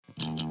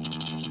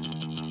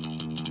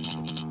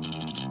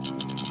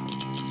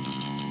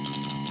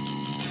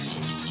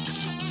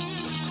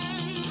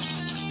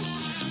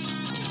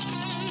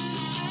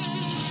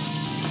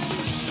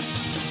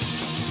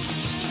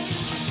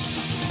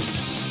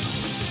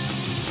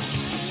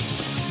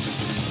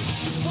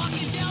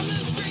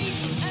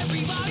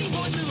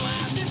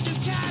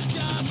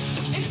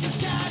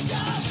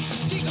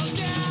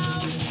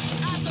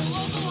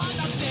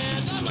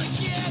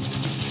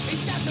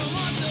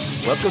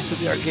Welcome to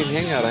the Arcade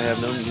Hangout. I have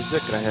no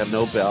music, and I have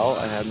no bell.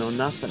 I have no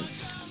nothing.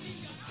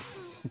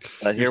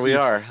 But here we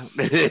are.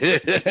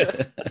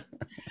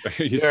 Are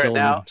you still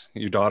in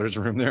your daughter's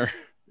room there?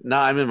 No,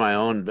 I'm in my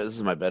own, but this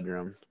is my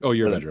bedroom. Oh,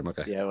 your bedroom.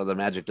 Okay. Yeah, well, the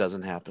magic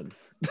doesn't happen.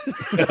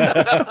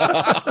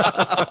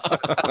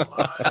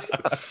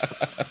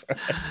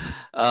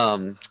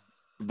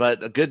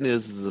 But the good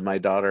news is my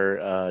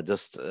daughter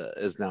just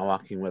is now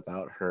walking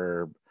without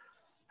her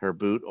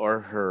boot or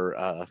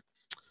her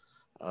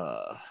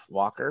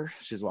walker.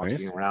 She's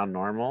walking around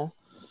normal.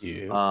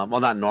 Yeah. Well,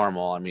 not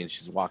normal. I mean,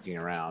 she's walking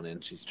around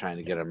and she's trying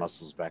to get her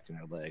muscles back in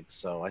her legs.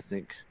 So I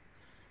think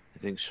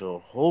she'll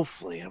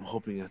hopefully, I'm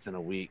hoping within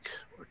a week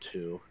or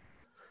two.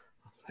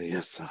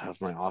 Yes, I'll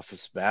have my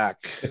office back.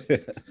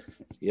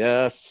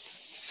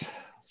 Yes.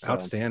 So,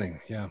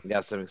 outstanding. Yeah.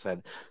 Yes, I'm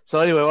excited.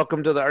 So anyway,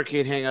 welcome to the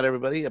Arcade Hangout,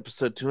 everybody.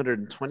 Episode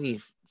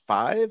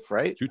 225,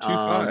 right?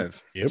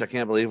 225. Which I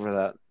can't believe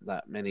we're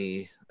that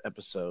many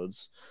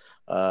episodes.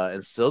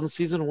 And still in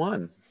season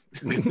 1.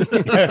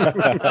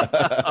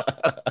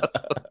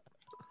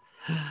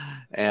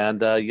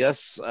 And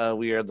yes,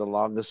 we are the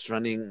longest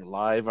running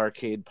live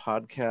arcade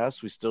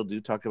podcast. We still do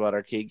talk about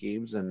arcade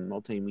games and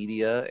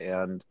multimedia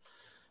and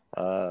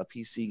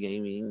PC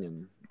gaming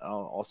and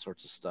all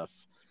sorts of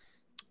stuff.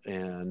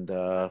 And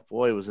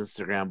boy, was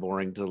Instagram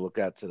boring to look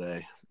at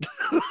today.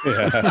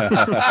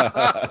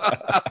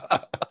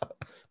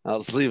 I'll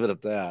just leave it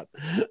at that.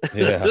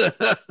 Yeah,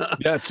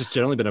 it's just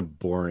generally been a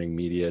boring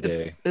media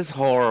day. It's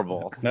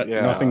horrible.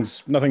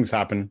 Nothing's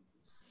happened.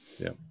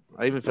 Yeah.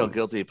 I even feel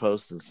guilty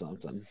posting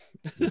something.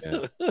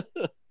 Yeah.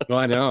 Well,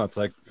 I know. It's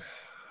like,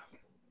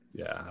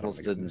 yeah. I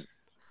almost didn't.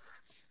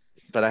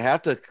 But I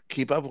have to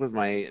keep up with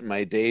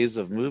my days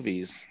of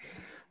movies.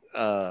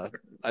 I'm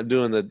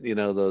doing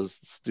those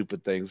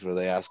stupid things where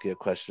they ask you a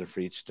question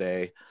for each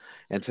day.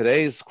 And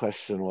today's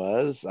question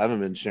was, I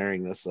haven't been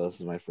sharing this, so this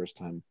is my first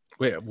time.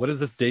 Wait, what is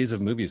this days of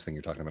movies thing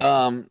you're talking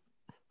about?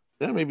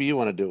 Yeah, maybe you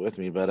want to do it with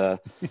me,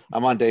 but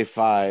I'm on day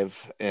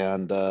 5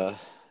 and let's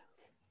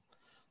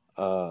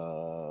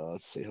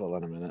see, hold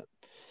on a minute.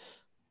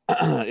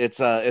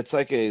 It's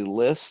like a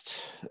list.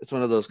 It's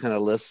one of those kind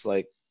of lists,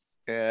 like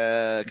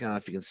I don't know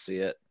if you can see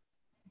it.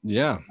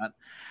 Yeah.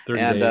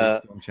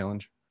 30-day film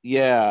challenge.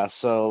 Yeah,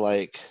 so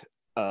like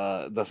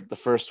the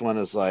first one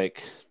is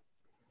like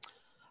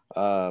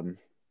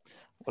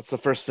what's the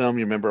first film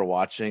you remember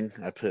watching?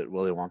 I put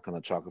Willy Wonka and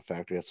the Chocolate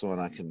Factory. That's the one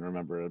I can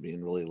remember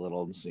being really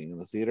little and seeing in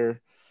the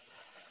theater.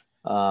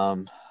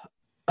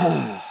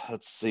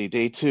 Let's see,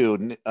 day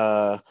 2,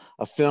 a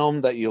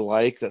film that you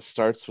like that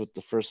starts with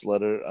the first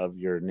letter of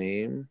your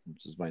name,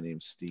 which is my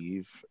name,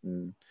 Steve.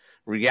 And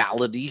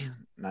reality,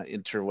 not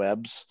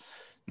interwebs.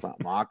 It's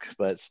not mock,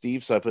 but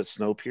Steve. So I put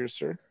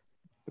Snowpiercer,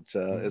 which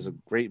is a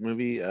great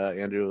movie.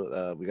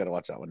 Andrew, we got to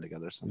watch that one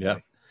together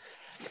someday.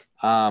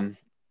 Yeah.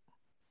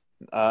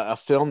 A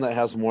film that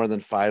has more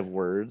than 5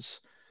 words.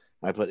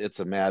 I put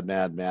It's a Mad,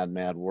 Mad, Mad,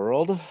 Mad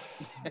World.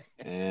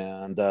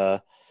 And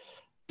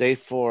day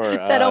 4.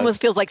 That almost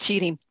feels like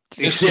cheating.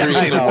 Yeah,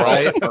 I know,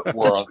 right?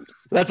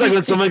 That's like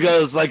when someone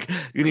goes, like,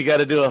 you got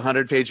to do a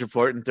 100-page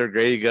report in 3rd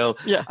grade. You go,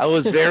 yeah. I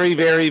was very,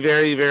 very,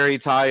 very, very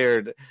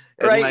tired.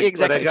 And right,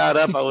 exactly. When I got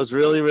up, I was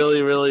really,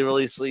 really, really,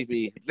 really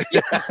sleepy.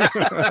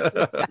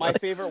 My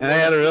favorite one. And I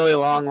had a really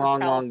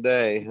long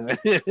day.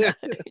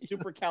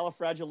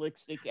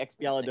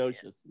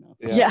 Supercalifragilisticexpialidocious.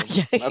 Yeah.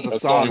 That's a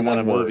song, not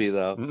a movie,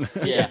 though.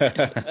 Yeah.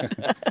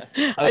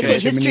 Okay,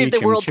 History of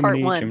the World Part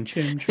 1.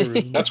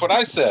 That's what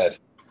I said.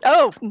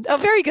 Oh,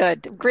 very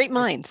good. Great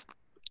minds.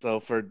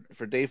 So for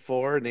day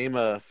 4, name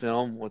a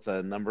film with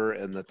a number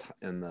in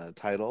the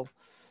title.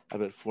 I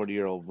bet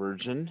 40-Year-Old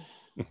Virgin.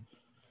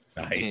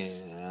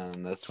 Nice.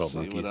 And let's 12 see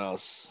Monkeys. what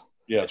else.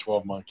 Yeah,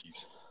 12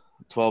 Monkeys.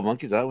 12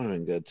 Monkeys, that would have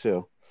been good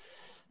too.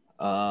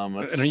 And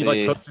are you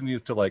like posting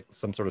these to like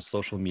some sort of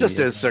social media? Just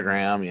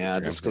Instagram, yeah.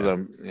 Just because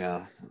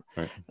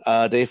Right.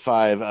 Day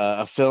 5,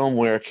 a film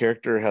where a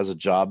character has a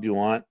job you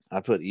want. I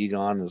put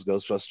Egon as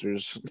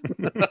Ghostbusters.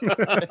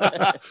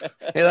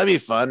 Hey, that'd be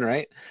fun,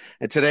 right?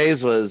 And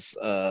today's was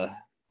that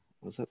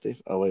day?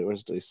 Oh wait,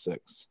 where's day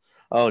 6?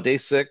 Oh, day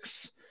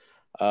 6.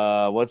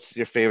 What's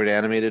your favorite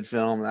animated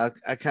film? I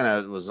kind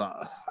of was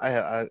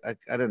I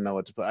didn't know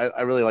what to put.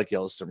 I really like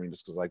Yellow Submarine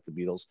just because I like the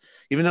Beatles,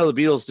 even though the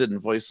Beatles didn't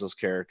voice those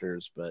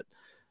characters, but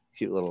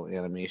cute little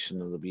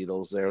animation of the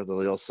Beatles there with the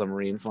little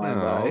submarine flying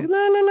by.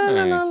 La, la, la,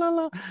 nice. la, la,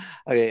 la.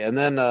 Okay, and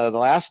then the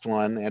last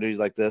one, Andrew, you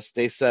like this,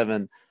 day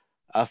 7,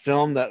 a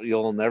film that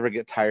you'll never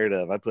get tired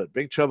of. I put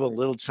Big Trouble in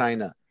Little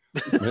China.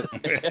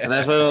 And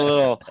I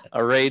put a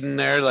Raiden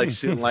there, like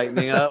shooting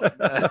lightning up.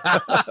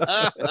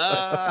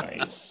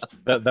 Nice.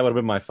 That would have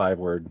been my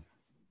 5-word.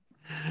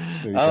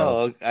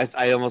 Oh,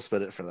 I almost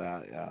put it for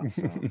that. Yeah.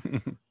 So.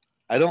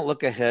 I don't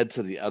look ahead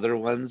to the other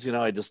ones.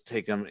 I just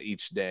take them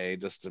each day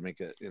just to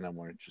make it,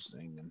 more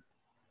interesting. And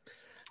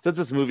since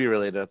it's movie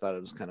related, I thought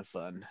it was kind of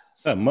fun.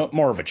 So.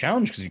 More of a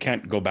challenge because you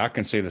can't go back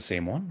and say the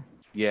same one.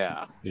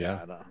 Yeah.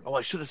 Yeah.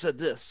 I should have said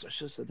this. I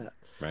should have said that.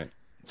 Right.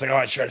 It's like,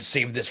 I should have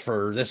saved this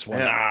for this one.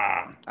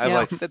 Yeah. I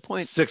have good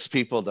point. 6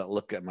 people that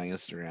look at my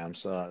Instagram,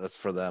 so that's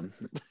for them.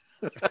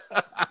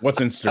 What's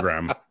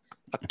Instagram?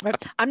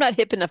 I'm not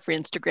hip enough for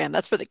Instagram.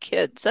 That's for the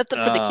kids. That's for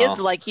the kids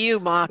like you,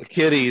 Mock.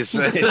 Kitties.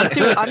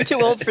 I'm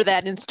too old for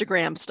that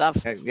Instagram stuff.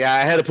 Yeah, I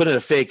had to put in a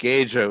fake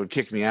age or it would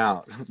kick me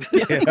out.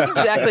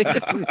 Exactly.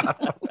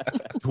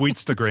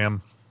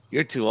 Tweetstagram.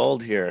 You're too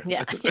old here.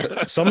 Yeah.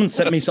 Someone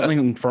sent me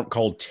something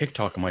called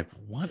TikTok. I'm like,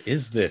 what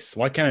is this?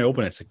 Why can't I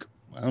open it? It's like,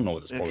 I don't know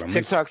what this program is.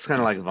 TikTok's kind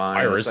of like Vine.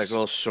 Virus. It's like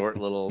little short,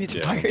 little, It's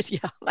virus, yeah.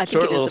 I think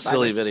short, it is little the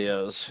silly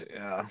virus. videos.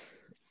 Yeah.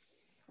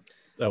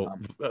 Oh,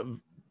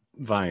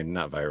 Vine,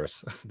 not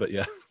virus, but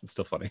yeah, it's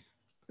still funny.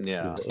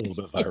 Yeah. It's a little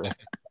bit viral.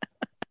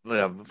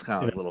 Yeah, it's kind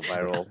of like little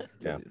viral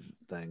Yeah.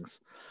 things.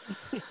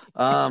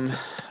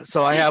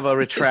 So I have a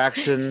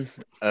retraction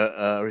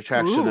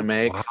to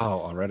make. Wow,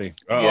 already.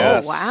 Uh-oh.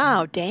 Yes. Oh,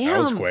 wow. That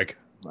was Damn. quick.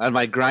 On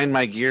my grind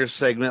my gears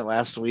segment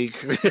last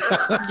week,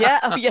 Yeah.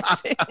 Oh,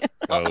 yes.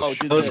 Oh,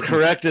 I was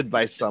corrected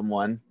by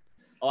someone.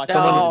 I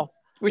Oh,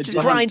 which Did is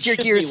someone- grinds your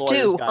Disney gears lawyers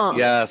too, got huh? you.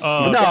 Yes.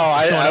 Oh, No, so in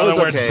I was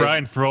other words, okay.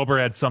 Brian Frober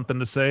had something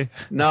to say.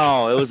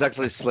 No, it was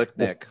actually Slick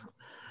Nick.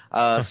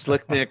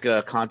 Slick Nick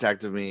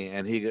contacted me,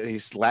 and he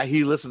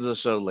listened to the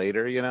show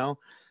later, and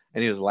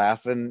he was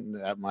laughing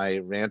at my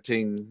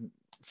ranting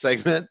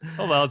segment.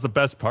 Oh, that was the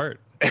best part.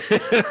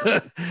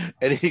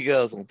 And he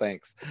goes, well,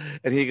 thanks.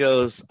 And he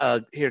goes,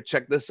 here,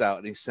 check this out.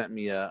 And he sent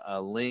me a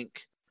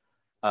link,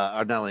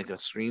 or not a link, a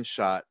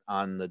screenshot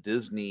on the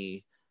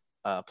Disney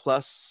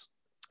Plus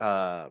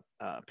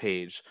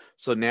page.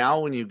 So now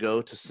when you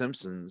go to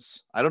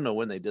Simpsons, I don't know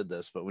when they did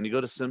this, but when you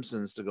go to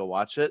Simpsons to go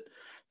watch it,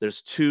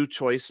 there's two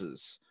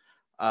choices: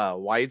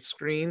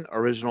 widescreen,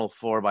 original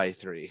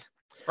 4:3.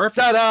 Perfect.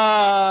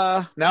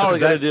 Ta-da! Now all we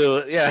gotta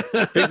do, yeah.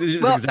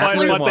 It's Well,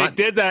 exactly But what I they want.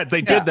 did that. They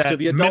Yeah, did that to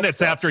the adult minutes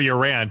stuff. after your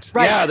rant.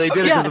 Right. Yeah, they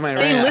did it because of my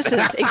They rant.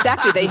 listened.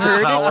 Exactly. They heard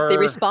it. They Power.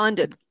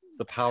 responded.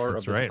 The power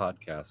That's of this right.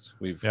 podcast.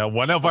 We've Yeah,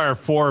 one of our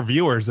 4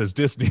 viewers is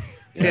Disney.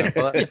 Yeah,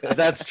 well, if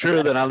that's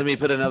true, then let me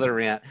put another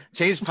rant.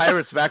 Change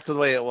Pirates back to the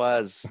way it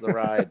was, the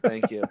ride.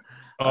 Thank you.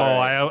 Oh, All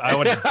right. I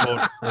would vote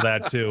for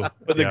that too.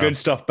 Put the Yeah. good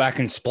stuff back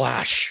in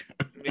Splash.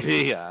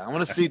 Yeah, I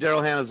want to see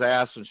Daryl Hannah's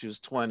ass when she was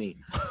 20.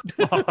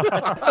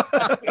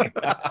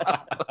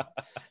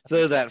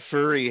 So that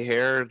furry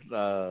hair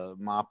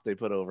mop they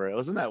put over it.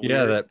 Wasn't that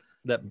yeah, weird?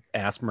 that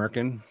ass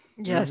merkin.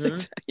 Yes.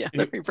 Mhm. Yeah.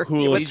 The reverse.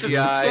 Hula What's the-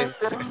 CGI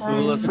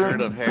hula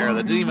skirt of hair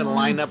that didn't even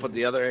line up with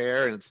the other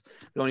hair, and it's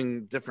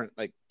going different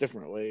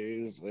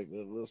ways, like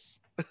this.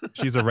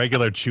 She's a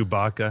regular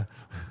Chewbacca.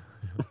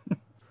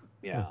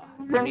 Yeah,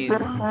 I mean,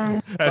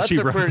 As butts she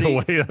are runs pretty.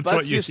 away, that's Butts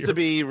what you used hear. to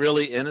be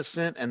really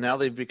innocent, and now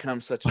they've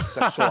become such a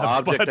sexual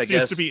object. Butts I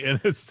guess. used to be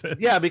innocent.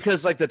 Yeah,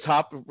 because like the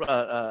top,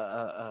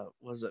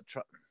 was it?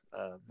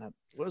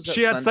 What was that?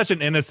 She had such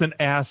an innocent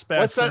ass back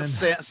What's that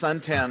then.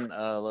 suntan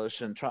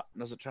lotion?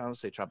 Was it trying to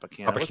say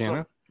Tropicana? What's the-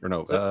 Tropicana? Or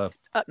no, No,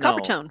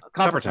 Coppertone.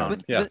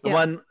 Coppertone. Yeah. The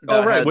one.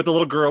 Oh, that right, had- with the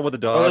little girl with the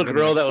a dog. little and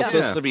girl that was yeah.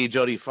 supposed to be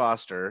Jodie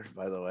Foster,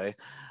 by the way.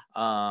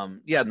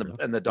 Yeah,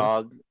 and the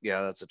dog.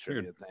 Yeah, that's a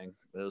trivia thing.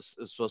 It was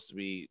supposed to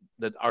be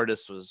the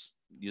artist was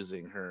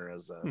using her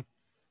as a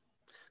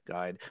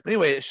guide. But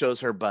anyway, it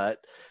shows her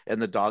butt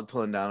and the dog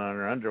pulling down on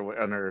her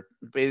underwear, on her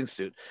bathing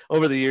suit.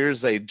 Over the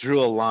years, they drew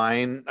a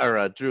line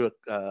or drew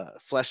a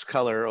flesh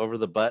color over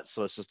the butt,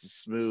 so it's just a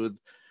smooth,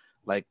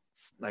 like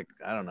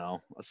I don't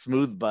know, a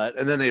smooth butt.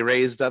 And then they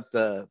raised up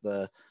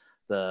the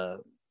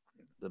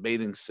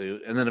bathing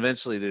suit, and then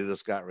eventually they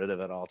just got rid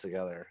of it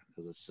altogether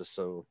because it's just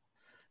so.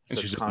 And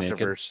Such she's just naked?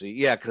 controversy,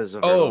 yeah, because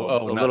of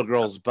Oh, the not- little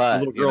girl's The butt.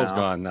 little you girl's know?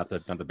 gone, not the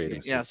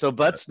bathing suit. Yeah, so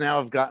butts now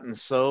have gotten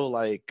so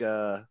like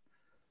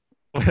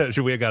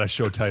We got a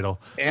show title.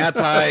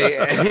 anti.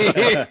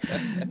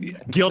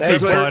 Guilty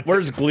That's what- butts.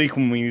 Where's Gleek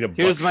when we need a butt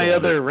Here's my shoulder?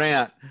 other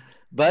rant.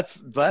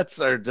 Butts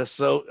are just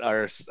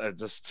are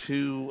just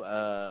too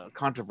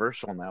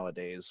controversial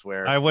nowadays.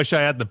 Where I wish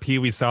I had the Pee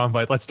Wee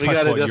soundbite. Let's we talk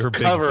got to about your just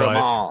big cover them butt.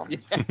 all.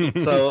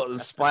 So the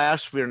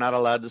Splash, we're not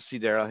allowed to see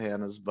Daryl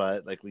Hannah's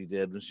butt like we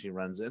did when she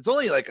runs it. It's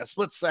only like a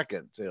split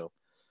second too.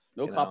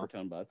 No You know.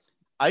 Coppertone butts.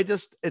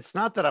 It's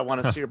not that I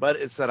want to see her butt.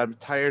 It's that I'm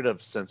tired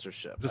of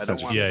censorship. It's I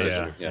don't want censorship. Yeah,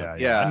 censorship. yeah,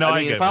 Yeah. Yeah, No, I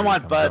mean, get if I where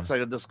want you're coming butts, I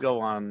could just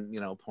go on,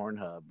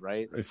 Pornhub,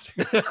 right? It's-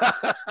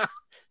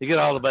 You get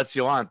all the butts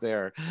you want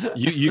there.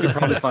 you can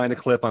probably find a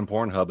clip on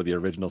Pornhub of the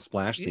original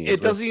Splash scene.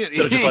 It doesn't even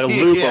just like a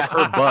loop Yeah. of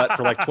her butt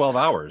for like 12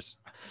 hours.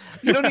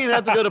 You don't even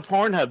have to go to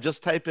Pornhub.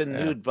 Just type in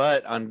nude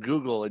butt on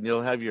Google, and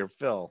you'll have your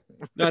fill.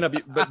 No,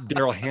 but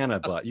Daryl Hannah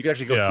butt. You can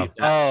actually go Yeah. see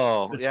that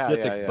Oh, yeah,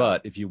 specific yeah, yeah.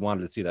 butt if you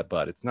wanted to see that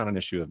butt. It's not an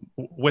issue of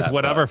With that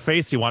whatever butt.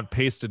 face you want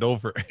pasted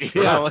over it.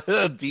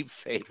 Yeah, deep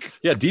fake.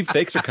 Yeah, deep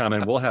fakes are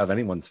coming. We'll have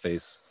anyone's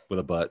face with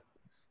a butt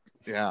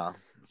Yeah,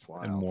 that's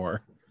wild. and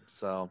more.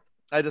 So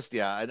I'm just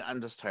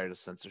tired of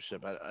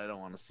censorship. I don't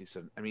want to see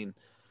some. I mean,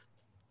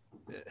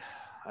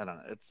 I don't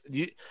know. It's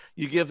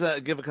you give a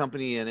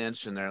company an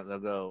inch and they'll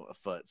go a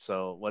foot.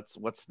 So what's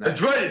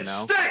next?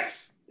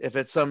 If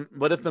it's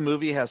what if the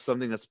movie has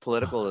something that's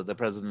political that the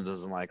president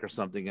doesn't like or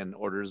something and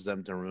orders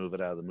them to remove it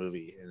out of the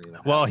movie? And,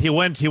 Well, he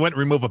went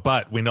remove a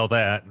butt. We know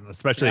that,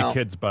 especially No. a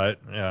kid's butt.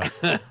 Yeah.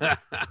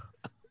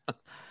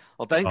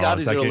 Well, thank Oh, God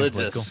is he's that getting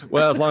religious.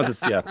 Well, as long as it's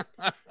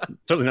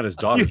certainly not his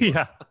daughter.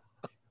 Yeah.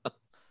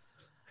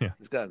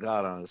 He's got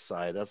God on his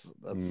side. That's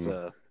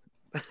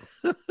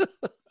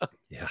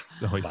Yeah,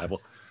 So he's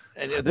Bible.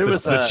 and there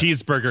was the a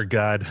cheeseburger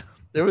god.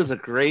 there was a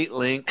great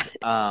link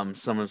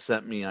someone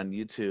sent me on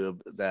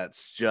YouTube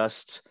that's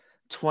just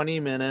 20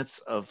 minutes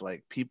of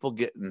like people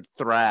getting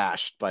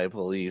thrashed by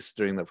police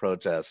during the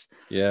protests.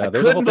 Yeah, I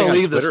there was a whole couldn't thing on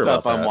believe the Twitter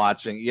stuff about I'm that.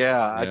 watching. Yeah,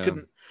 I Yeah.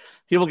 couldn't.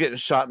 People getting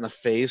shot in the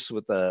face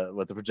with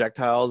the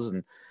projectiles,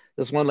 and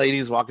this one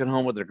lady's walking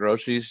home with her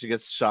groceries. She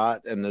gets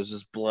shot, and there's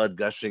just blood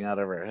gushing out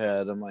of her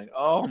head. I'm like,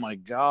 oh my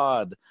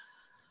God.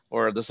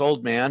 Or this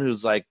old man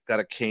who's like got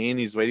a cane.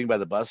 He's waiting by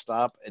the bus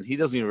stop, and he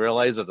doesn't even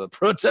realize that the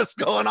protest's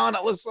going on.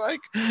 It looks like,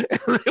 and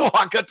they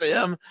walk up to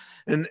him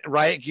in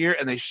riot gear,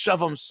 and they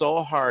shove him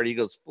so hard he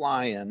goes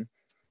flying.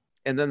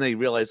 And then they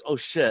realize, oh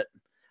shit,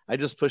 I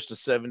just pushed a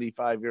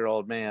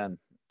 75-year-old man.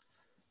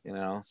 You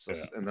know, so,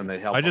 and then they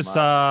help. I just him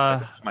saw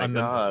up. It's like, oh my on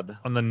God.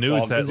 on the news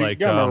Well, that 'cause you like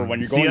gotta remember when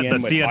you're going the in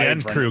with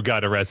CNN high crew adrenaline.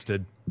 got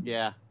arrested.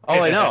 Yeah. Oh,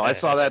 I know. I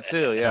saw that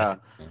too. Yeah.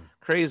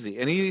 Crazy.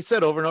 And he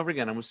said over and over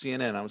again, I'm with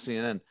CNN. I'm with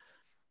CNN.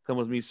 Come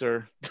with me,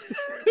 sir.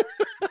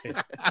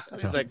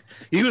 He's like,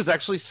 he was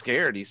actually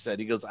scared. He said,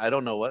 he goes, I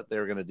don't know what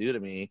they're going to do to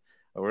me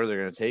or where they're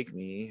going to take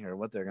me or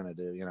what they're going to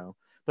do, you know.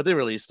 But they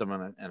released him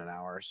in an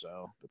hour or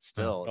so. But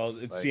still, Well,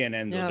 it's like,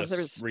 CNN. They'll Yeah,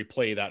 just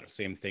replay that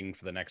same thing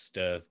for the next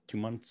 2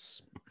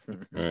 months.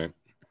 Right.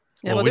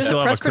 Yeah, Well, well, we there's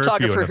still a have press a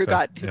curfew in photographer who effect.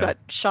 got Yeah. who got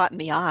shot in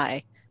the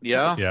eye.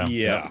 yeah. Yeah.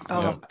 Yeah,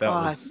 Oh, that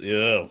God. was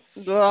ew.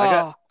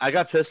 I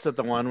got pissed at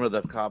the one where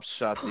the cops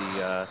shot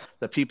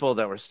the people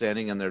that were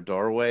standing in their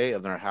doorway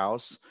of their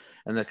house,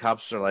 and the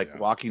cops are like Yeah.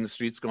 walking the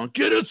streets going,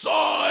 get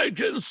inside,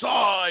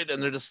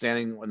 and they're just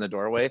standing in the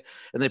doorway,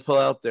 and they pull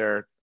out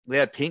they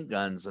had paint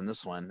guns in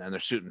this one, and they're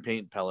shooting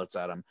paint pellets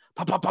at them.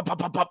 Pop, pop, pop, pop,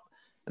 pop, pop.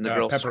 And the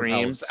girl Pepper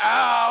screams, pellets.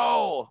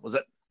 ow! Was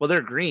that, well,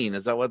 they're green.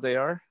 Is that what they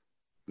are?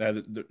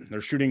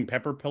 They're shooting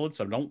pepper pellets.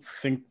 I don't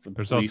think the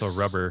There's police... also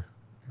rubber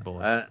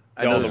bullets.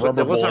 I No, know the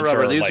rubber it wasn't bullets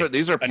rubber. are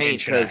These like are an paint,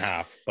 inch and a because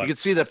half. you But can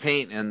see the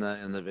paint in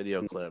the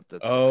video clip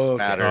that's Oh,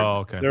 okay. spattered. Oh,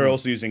 okay. they're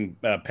also using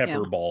pepper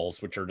Yeah.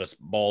 balls, which are just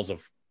balls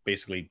of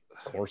basically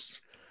coarse,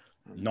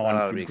 That would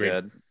non-food be grade.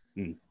 good.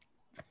 Mm.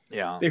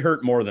 Yeah. They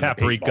hurt more than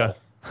Paprika. a paintball.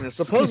 And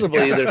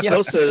supposedly they're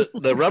supposed to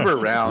the rubber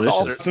rounds.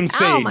 Delicious. Some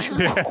Ow, my sage.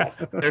 eye.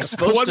 They're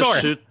supposed One to more.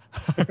 shoot.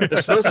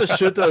 They're supposed to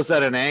shoot those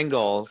at an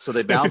angle so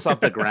they bounce off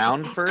the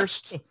ground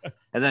first,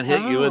 and then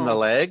hit you in the Oh.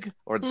 leg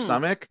or the Hmm.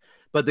 stomach.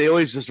 But they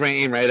always just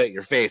aim right at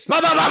your face. Bah,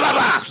 bah, bah,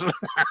 bah,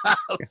 bah.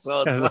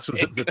 So it's Yeah, that's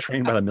like, they're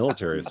trained by the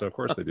military, so of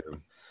course they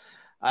do.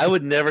 I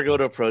would never go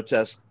to a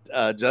protest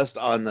just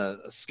on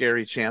the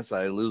scary chance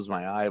that I lose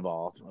my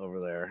eyeball over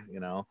there. You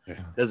know, Yeah.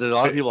 because a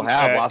lot of people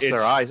have lost their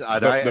It's eyes.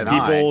 The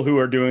people who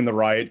are doing the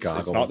riots, it's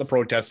not Goggles. the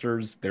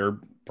protesters. Their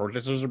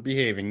protesters are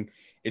behaving.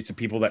 It's the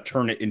people that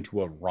turn it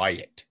into a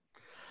riot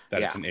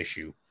that it's Yeah. an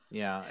issue.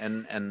 Yeah,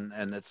 and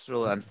it's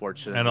really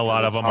unfortunate. And a because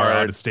lot of it's them are hard.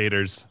 out of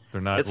staters. They're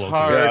not It's local.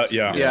 hard,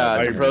 Yeah, yeah, I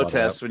to agree with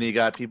protest when you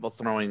got people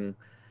throwing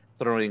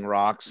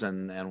rocks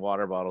and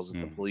water bottles at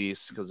the Mm.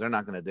 police, because they're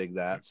not going to dig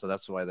that. So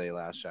that's why they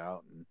lash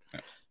out. And Yeah.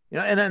 you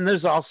know, and then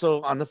there's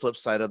also, on the flip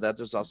side of that,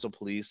 there's also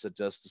police that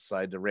just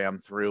decide to ram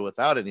through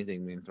without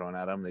anything being thrown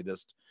at them. They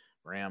just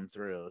ram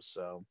through.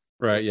 So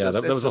Right. It's Yeah. just-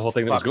 That was it's the whole just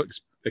thing that was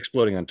fuck-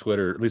 exploding on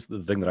Twitter. At least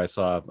the thing that I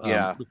saw.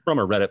 Yeah. From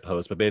a Reddit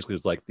post, but basically it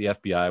was like the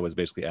FBI was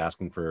basically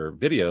asking for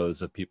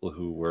videos of people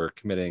who were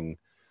committing,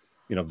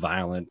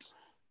 violent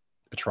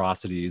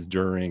atrocities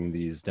during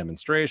these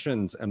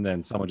demonstrations, and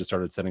then someone just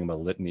started sending them a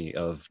litany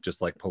of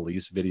just like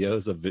police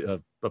videos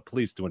of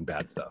police doing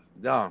bad stuff.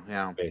 oh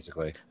yeah,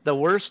 Basically, the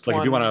worst like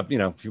one. if you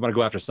want to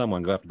go after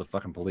someone, go after the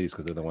fucking police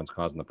because they're the ones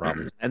causing the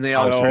problems. and they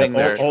all Oh, turning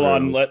their hold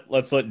on. True.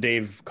 Let's let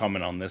Dave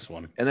comment on this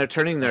one. and they're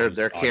turning their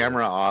Audio.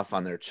 camera off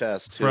on their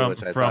chest too, from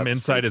which I from thought was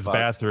inside pretty his fucked.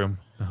 bathroom.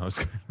 No, I was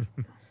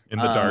in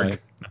the Uh, dark.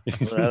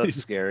 Well, that's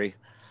scary.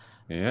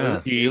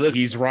 Yeah. He looks-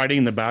 He's riding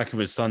in the back of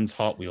his son's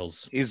Hot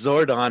Wheels. He's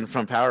Zordon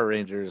from Power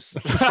Rangers.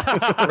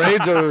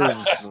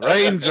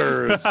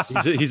 Rangers.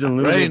 He's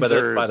illuminated by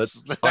the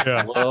Rangers.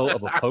 soft glow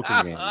of a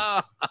poker game.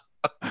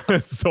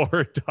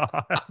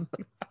 Zordon.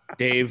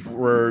 Dave,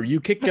 were you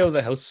kicked out of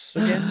the house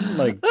again?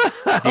 Like,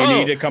 do you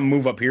need to come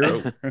move up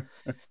here?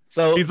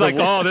 So He's the like,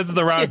 wo- oh, this is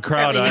the wrong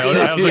crowd.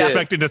 I was Yeah.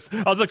 expecting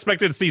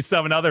to see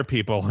 7 other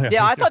people.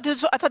 Yeah, I thought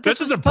this This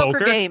was a isn't poker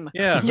poker. game.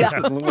 Yeah. Yeah.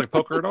 This doesn't look like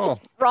poker at all.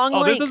 Wrong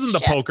Oh, link. this isn't the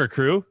Shit. poker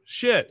crew.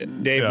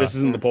 Shit. Dave, Yeah. this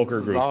isn't the poker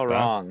This is group. all huh?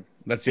 wrong.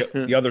 That's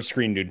the other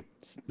screen, dude.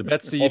 The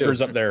bet's to you.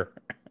 Poker's up there.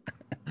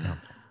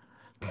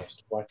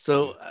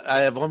 So I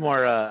have one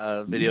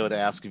more video to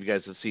ask if you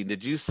guys have seen.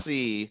 Did you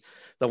see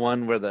the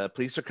one where the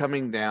police are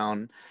coming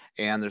down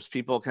and there's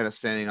people kind of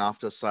standing off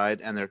to the side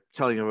and they're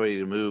telling everybody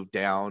to move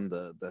down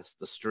the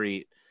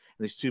street?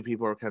 And these two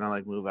people are kind of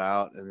like move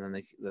out, and then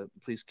the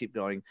police keep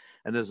going.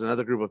 And there's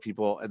another group of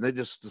people, and they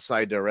just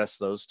decide to arrest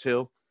those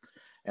two.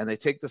 And they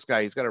take this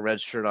guy, he's got a red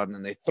shirt on,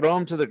 and they throw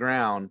him to the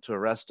ground to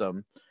arrest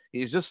him.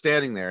 He's just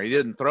standing there. He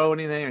didn't throw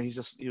anything, or he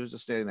was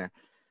just standing there.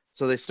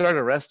 So they start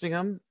arresting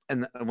him,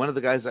 and one of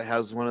the guys that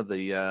has one of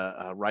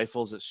the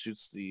rifles that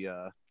shoots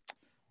the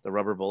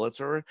rubber bullets,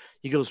 or whatever,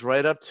 he goes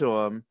right up to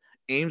him,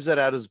 aims it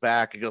at his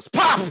back, and goes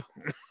pop,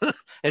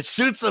 and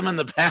shoots him in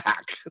the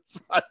back.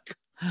 It's like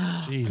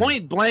Jeez.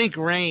 point blank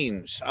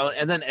range,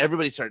 and then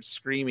everybody starts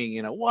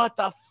screaming, what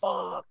the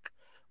fuck?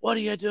 What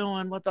are you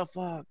doing? What the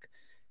fuck?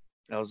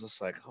 I was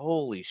just like,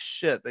 holy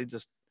shit!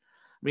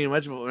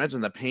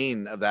 Imagine the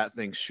pain of that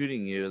thing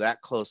shooting you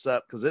that close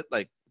up, because it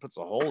like puts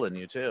a hole in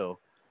you too.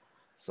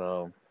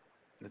 So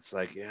it's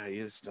like, yeah,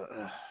 you just. Did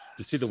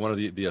you see one of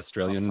the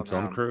Australian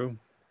film crew?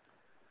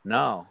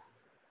 No.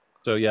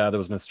 So yeah, there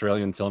was an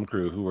Australian film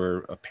crew who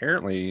were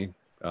apparently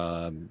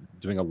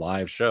doing a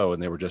live show,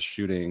 and they were just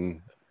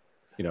shooting,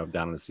 down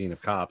on the scene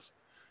of cops.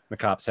 The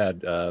cops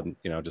had,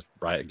 just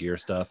riot gear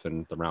stuff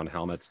and the round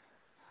helmets,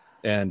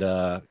 and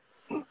all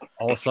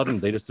of a sudden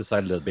they just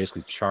decided to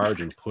basically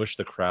charge and push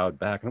the crowd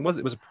back. And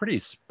it was a pretty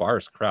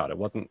sparse crowd. It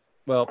wasn't,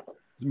 well, it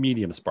was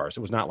medium sparse.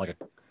 It was not like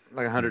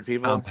 100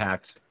 people,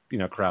 compact,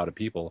 crowd of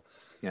people.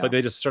 Yeah. But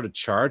they just started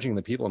charging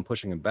the people and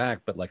pushing them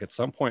back. But like at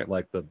some point,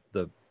 like the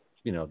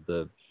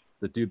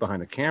dude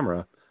behind the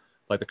camera,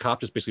 like the cop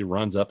just basically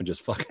runs up and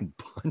just fucking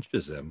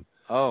punches him.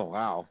 Oh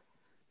wow.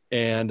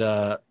 And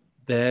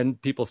then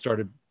people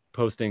started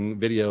posting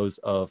videos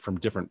from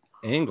different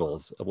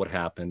angles of what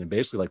happened, and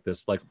basically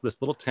this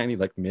little tiny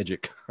like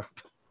midget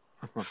cop,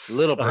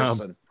 little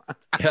person.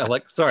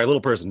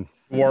 Little person.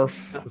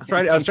 Dwarf.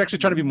 I was actually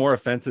trying to be more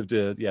offensive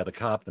to the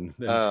cop than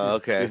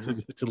okay.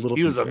 It's a little.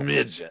 He was a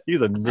midget.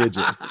 He's a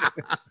midget.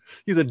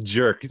 He's a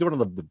jerk. He's one of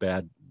the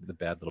bad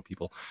little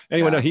people.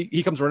 Anyway, no,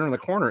 he comes running in the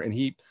corner and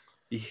he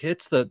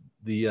hits the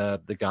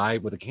guy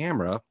with a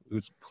camera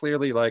who's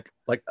clearly like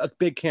a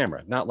big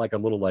camera, not like a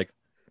little like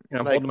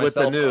like with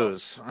the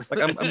news.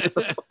 Like I'm with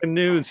the fucking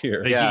news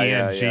here.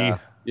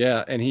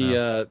 Yeah. And he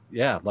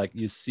like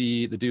you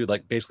see the dude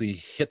like basically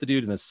hit the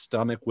dude in the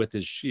stomach with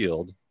his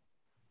shield,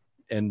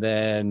 and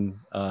then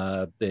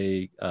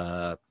they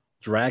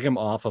drag him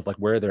off of like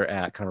where they're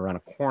at, kind of around a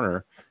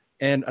corner,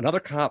 and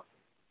another cop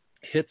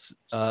hits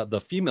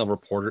the female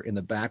reporter in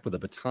the back with a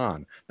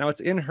baton. Now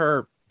it's in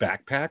her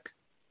backpack,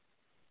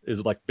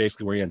 is like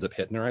basically where he ends up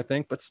hitting her, I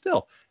think, but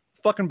still,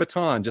 fucking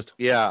baton just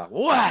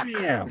whack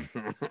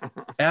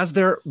as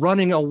they're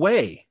running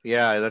away.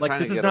 Yeah, they're like trying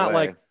this to is get not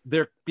away. like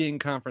they're being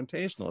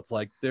confrontational. It's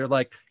like they're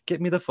like, get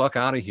me the fuck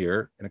out of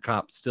here, and a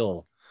cop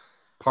still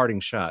parting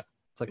shot.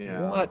 It's like,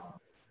 what?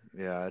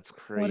 Yeah, it's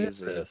crazy. What is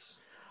this?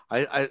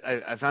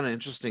 I found it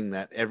interesting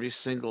that every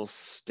single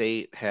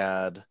state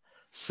had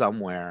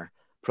somewhere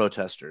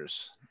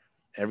protesters.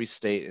 Every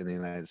state in the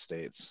United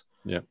States.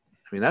 Yeah.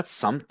 I mean, that's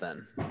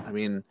something. I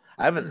mean,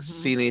 I haven't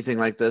seen anything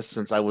like this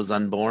since I was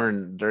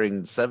unborn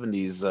during the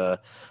 70s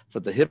for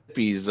the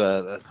hippies.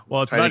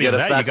 Well, it's not even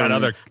that.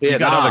 You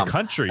got other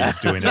countries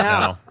doing it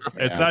now.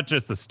 It's not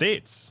just the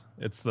states.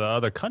 It's the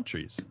other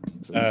countries.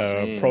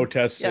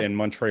 Protests in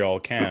Montreal,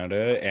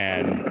 Canada,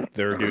 and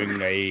they're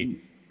doing a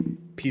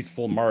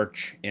peaceful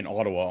march in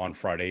Ottawa on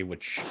Friday,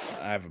 which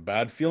I have a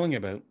bad feeling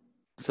about.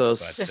 So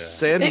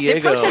San Diego.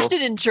 They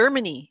protested in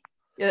Germany.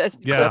 That's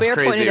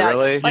crazy,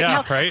 really? Like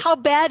how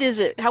bad is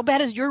it? How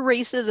bad is your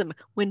racism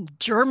when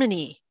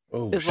Germany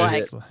is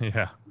like, what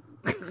the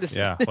this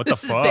fuck?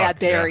 Is bad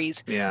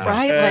berries, yeah.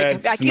 right?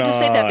 Like I can just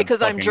say that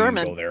because I'm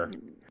German.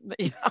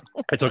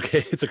 It's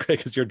okay. It's okay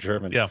because you're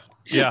German. Yeah.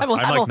 I'm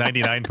like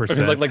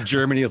 99%. like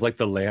Germany is like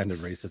the land of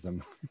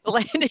racism.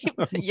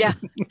 Yeah.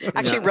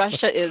 Actually,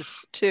 Russia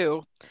is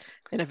too,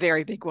 in a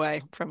very big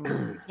way from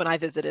when I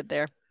visited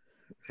there.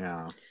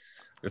 Yeah.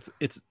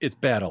 It's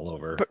bad all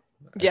over.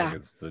 I think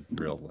it's the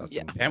real lesson.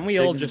 Yeah. Can't we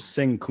all just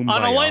sing Kumbaya?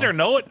 On a lighter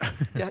note.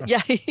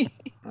 Yeah.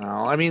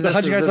 Well, I mean,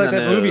 how'd you guys like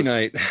that movie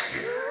night?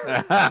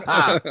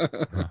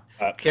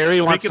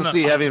 Carrie wants to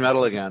see heavy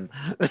metal again.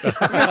 We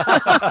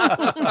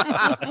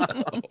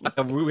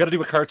got to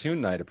do a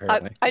cartoon night,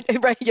 apparently.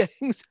 Right. Yeah.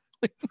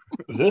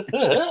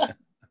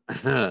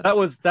 That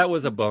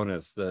was a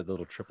bonus. The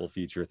little triple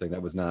feature thing.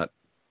 That was not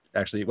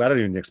actually. Well, I don't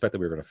even expect that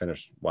we were going to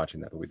finish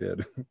watching that, but we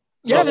did.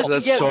 Yeah,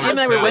 Short and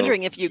I were too.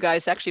 wondering if you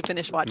guys actually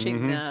finished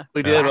watching.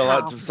 We did,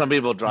 but some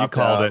people dropped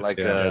called out, it.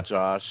 like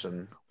Josh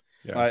and.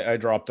 Yeah. I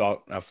dropped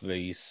out after what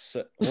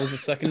was the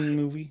second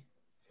movie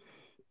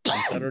on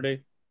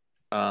Saturday?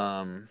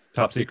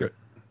 Top Secret.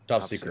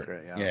 Top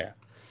Secret. Yeah.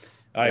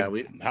 I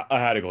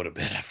had to go to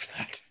bed after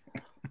that.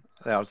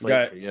 That was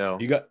late for you.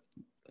 You got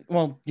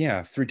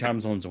 3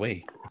 time zones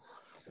away.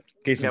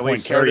 Case in we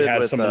point, Carrie started has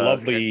with, some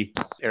lovely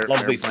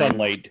airplane.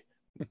 sunlight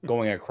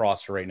going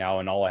across her right now,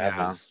 and all I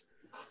have is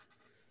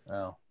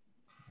Well,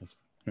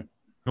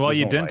 There's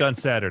you no didn't light. on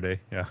Saturday.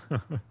 Yeah.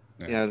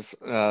 Yeah,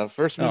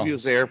 first movie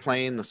was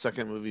Airplane. The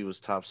second movie was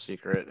Top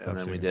Secret, and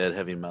then we did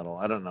Heavy Metal.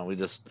 I don't know. We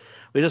just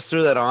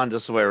threw that on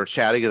just so we were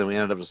chatting, and then we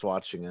ended up just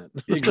watching it.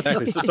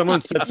 Exactly. So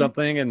someone said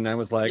something, and I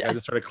was like, I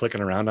just started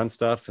clicking around on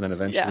stuff, and then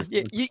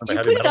eventually, you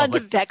put it on to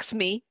vex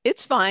me.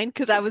 It's fine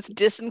because I was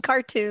dissing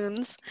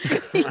cartoons.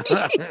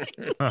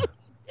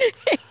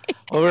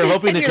 Well, we were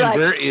hoping to And you're like,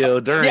 convert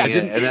you during yeah,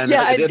 it, and then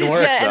it didn't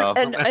work. Yeah, though.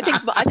 and I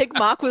think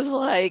Mock was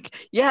like,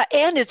 yeah,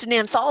 and it's an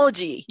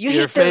anthology. You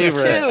Your hate those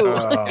favorite. too.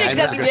 Oh,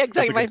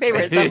 exactly my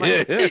favorite. So I'm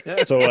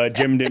like, So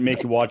Jim didn't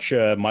make you watch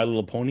My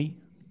Little Pony?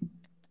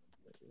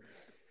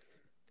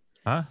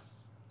 Huh?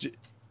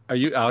 Are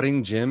you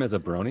outing Jim as a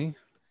brony?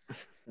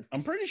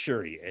 I'm pretty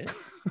sure he is.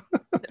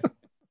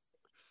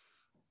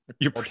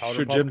 You're Or pretty Powder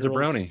sure Puff Jim's a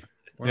Girls? brony.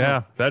 Wow.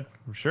 Yeah, that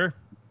sure.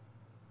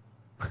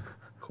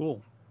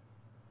 Cool.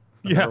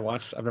 Yeah.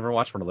 I've never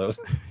watched one of those.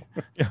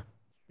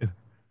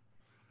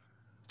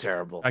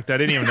 Terrible. In fact, I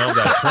didn't even know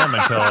that term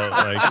until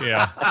like,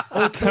 yeah.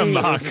 Okay, it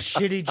Mock. was a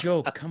shitty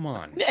joke. Come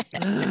on.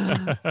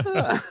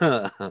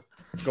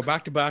 Go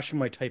back to bashing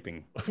my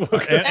typing.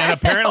 And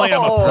apparently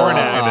I'm a porn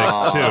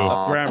addict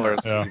too. Grammar.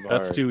 Yeah.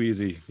 That's too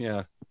easy.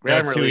 Yeah.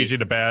 That's too Grammarly. easy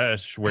to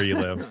bash where you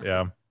live.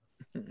 Yeah.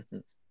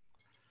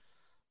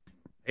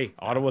 Hey,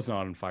 Ottawa's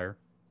not on fire.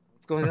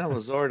 What's going on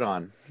with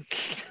Zordon?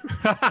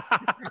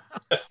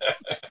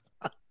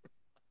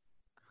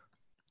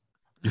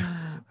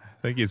 I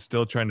think he's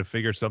still trying to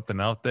figure something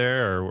out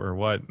there, or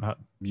what?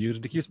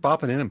 Muted. It keeps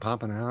popping in and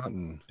popping out,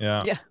 and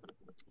Yeah. Yeah.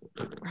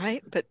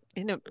 right, but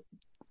in a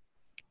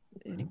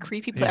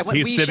creepy place.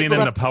 He's sitting in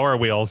the Power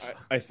Wheels.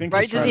 I think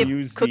Right, he's does trying he to have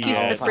use cookies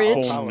the in the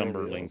fridge? phone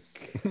number link.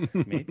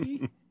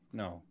 Maybe?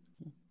 No.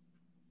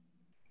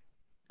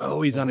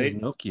 oh, he's on his They-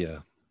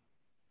 Nokia.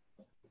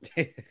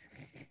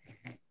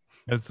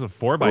 It's a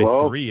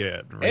 4x3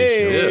 ratio.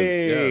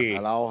 Hey!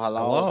 Hello.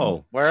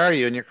 Hello. Where are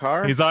you in your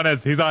car? He's on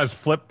his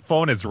flip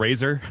phone, his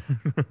Razor.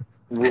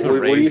 What do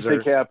you Razor.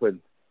 think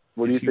happened?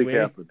 What do you Is he think way-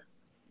 happened?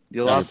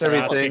 You lost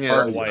Jurassic everything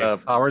Park in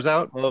wife. Power's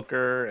out.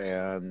 poker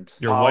and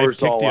Your Power's wife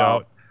kicked all you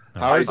out. out. I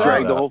Power's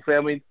dragged the out. whole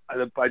family.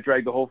 I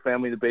dragged the whole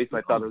family in the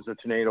basement. I thought there was a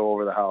tornado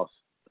over the house.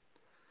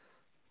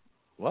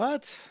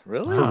 What?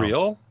 Really? For Wow.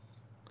 real?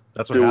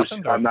 That's what There was,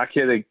 happened? I'm not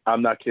kidding.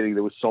 I'm not kidding.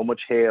 There was so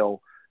much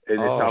hail, and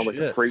it Oh, sounded like a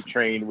shit. freight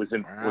train was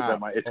Wow. at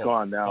my. It's Oh,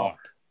 gone now.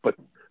 fuck.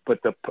 But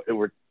it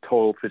were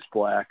total pitch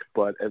black.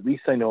 But at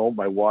least I know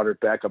my water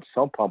backup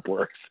sump pump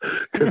works.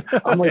 'Cause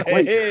I'm like,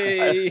 wait.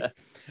 Hey!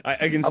 I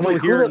can I'm still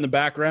like, hear who it in the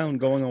background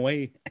going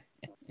away.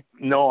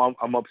 No,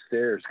 I'm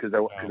upstairs because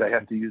I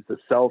have to use the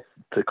cell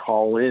to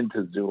call in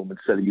to Zoom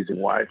instead of using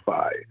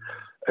Wi-Fi,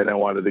 and I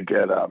wanted to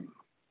get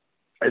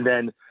and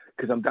then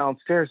because I'm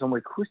downstairs, I'm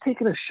like, who's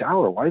taking a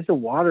shower? Why is the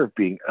water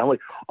being? And I'm like,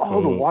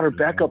 the water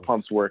backup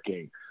pump's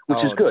working,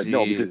 which is good.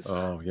 No, because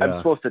Oh, I'm yeah.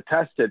 supposed to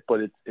test it,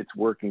 but it's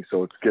working,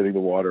 so it's getting the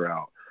water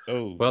out.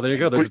 Oh, Well, there you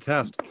go. There's a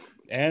test.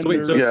 and So wait,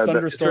 there's so Yeah, is there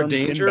thunderstorms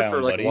danger inbound,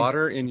 for like buddy.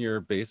 water in your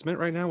basement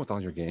right now with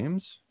all your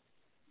games?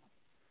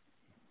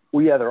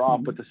 Well, yeah, they're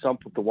off, but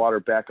the water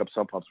backup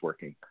sump pump's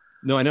working.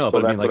 No, I know, So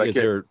but I mean, that's what like, I is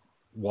get. there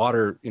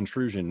water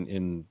intrusion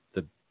in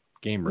the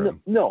game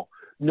room? No.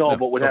 No,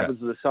 But what okay.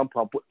 happens with the sump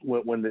pump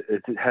when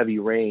it's heavy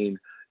rain?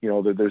 You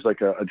know, there's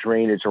like a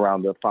drainage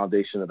around the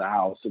foundation of the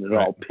house, and it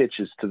Right. all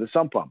pitches to the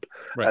sump pump,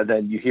 Right. and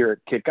then you hear it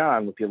kick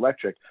on with the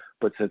electric.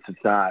 But since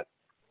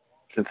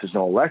there's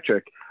no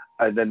electric,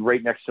 and then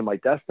right next to my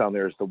desk down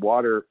there is the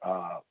water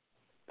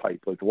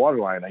pipe, like the water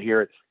line. I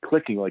hear it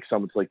clicking like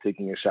someone's like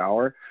taking a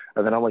shower,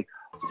 and then I'm like,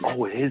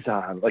 oh, it is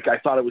on. Like I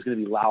thought it was going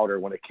to be louder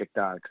when it kicked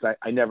on because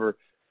I never.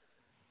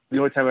 The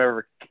only time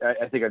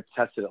I think I've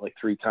tested it like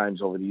 3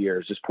 times over the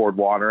years, just poured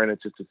water in it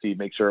just to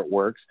make sure it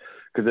works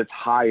because it's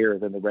higher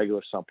than the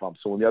regular sump pump.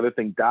 So when the other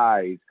thing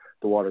dies,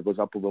 the water goes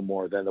up a little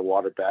more, then the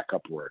water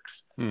backup works,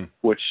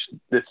 which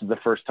this is the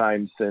first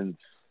time since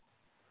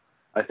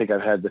I think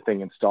I've had the thing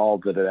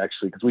installed that it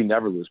actually, because we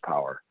never lose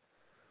power.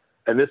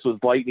 And this was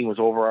lightning was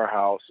over our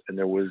house and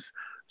there was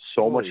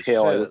so Holy much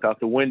hail. I shit. looked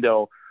out the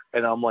window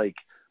and I'm like,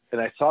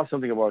 and I saw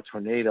something about a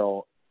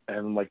tornado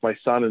and like my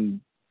son and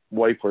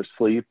wife were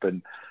asleep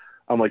and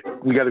I'm like,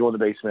 we got to go in the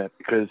basement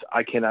because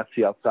I cannot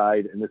see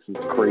outside, and this is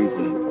crazy.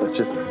 It's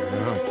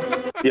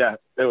just, yeah,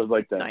 it was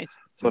like that. Nice.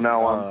 So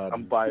now God.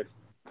 I'm by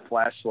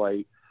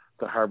flashlight.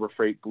 The Harbor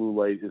Freight blue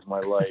light is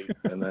my light,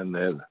 and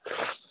then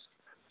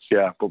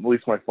yeah. But at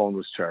least my phone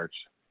was charged.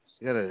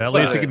 At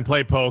least you can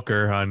play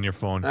poker on your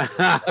phone.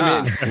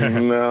 I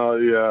mean, No,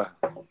 yeah.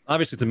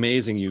 obviously, it's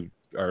amazing you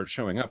are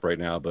showing up right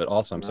now, but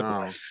also I'm No.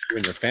 surprised you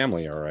and your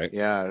family are all right.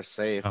 Yeah, they're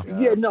safe. Oh.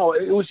 Yeah, no,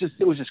 it was just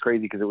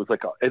crazy because it was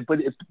like, but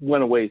it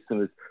went away as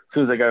soon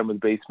as I got him in the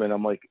basement.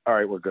 I'm like, all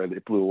right, we're good.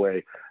 It blew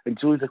away. And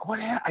Julie's like, what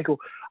happened? I go,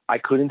 I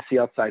couldn't see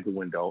outside the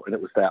window, and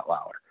it was that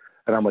loud.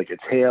 And I'm like,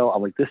 it's hail.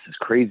 I'm like, this is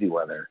crazy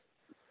weather.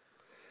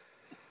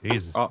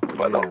 Jesus. Oh,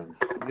 Man,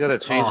 you gotta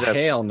change that.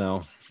 hell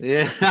no.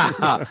 Yeah, you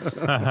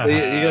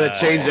gotta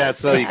change that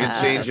so you can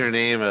change your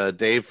name,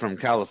 Dave from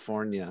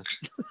California.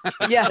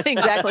 Yeah,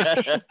 exactly.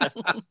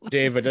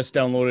 Dave, I just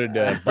downloaded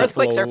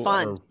Earthquakes Buffalo are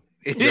fun. or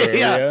your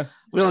Yeah, area.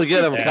 we only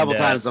get them a And, couple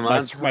times a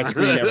month. my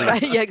screen every-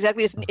 Right, yeah,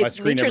 exactly. It's My screen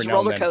every nature's now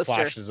and roller then coaster.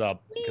 flashes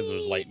up because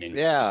there's lightning.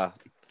 Yeah,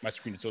 My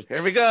screen is so.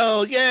 here we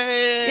go! Yay!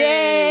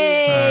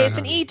 Yay! It's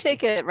an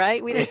e-ticket,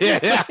 right? We don't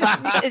Yeah.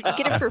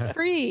 get it for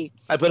free.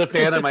 I put a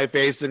fan on my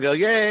face and go,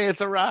 "Yay!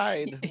 It's a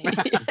ride!"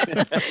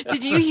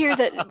 Did you hear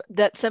that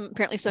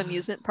apparently some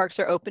amusement parks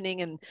are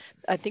opening, and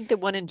I think the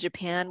one in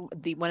Japan,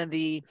 one of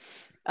the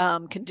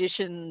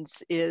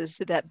conditions is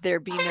that there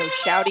be no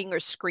shouting or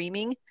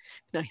screaming.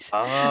 Nice.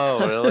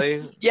 Oh,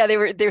 really? Yeah, they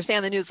were saying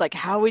on the news, like,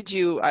 how would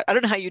you? I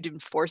don't know how you'd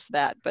enforce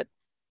that, but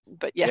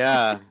yeah.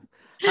 Yeah.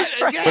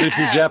 Right. But if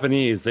you're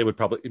Japanese, they would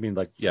probably, I mean,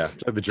 like, yeah,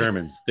 the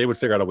Germans, they would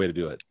figure out a way to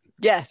do it.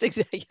 Yes,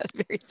 exactly. Yeah,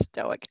 very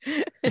stoic.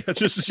 It's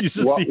just you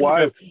just see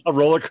like a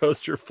roller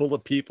coaster full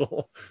of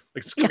people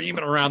like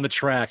screaming around the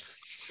track.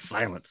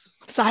 Silence.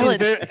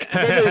 If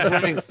everybody's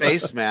wearing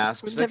face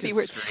masks, they can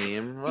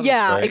scream.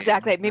 Yeah,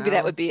 exactly. Maybe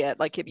that would be it.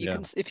 Like if you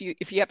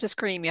have to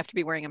scream, you have to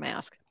be wearing a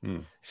mask.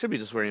 Should be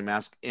just wearing a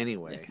mask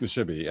anyway. It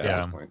should be.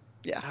 At this point.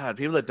 Yeah. God,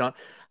 people that don't.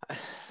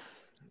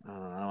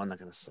 I'm not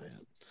gonna say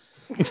it.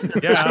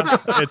 Yeah,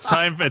 it's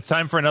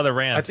time for another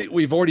rant. I think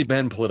we've already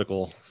been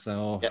political,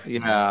 so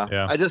yeah.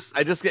 I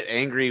just get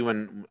angry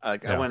when I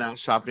went out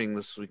shopping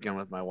this weekend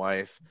with my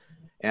wife,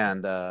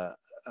 and it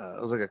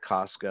was like a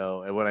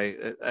Costco, and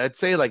when I'd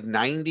say like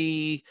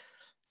 98%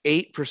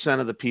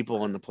 of the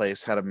people in the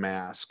place had a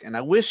mask, and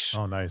I wish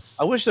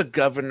a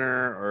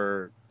governor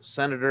or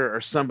senator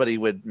or somebody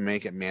would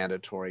make it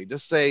mandatory.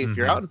 Just say if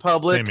you're out in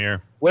public,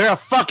 wear a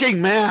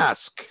fucking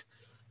mask.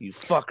 You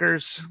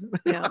fuckers.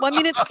 Yeah. Well, I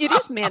mean, it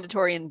is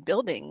mandatory in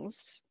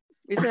buildings.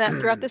 Isn't that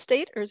throughout the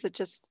state, or is it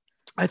just?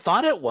 I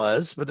thought it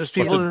was, but there's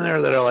people in there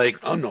that are like,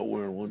 I'm not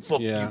wearing one. Fuck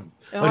you.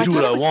 Oh, I do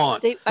what I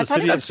want.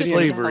 That's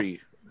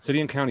slavery.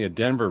 City and county of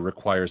Denver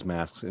requires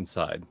masks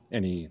inside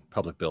any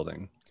public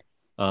building.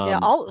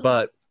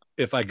 But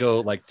if I go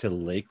like to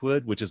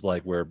Lakewood, which is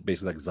like where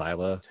basically like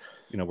Xyla,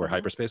 where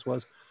hyperspace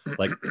was,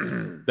 like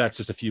that's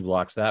just a few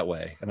blocks that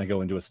way, and I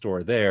go into a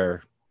store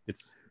there,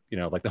 it's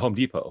like the Home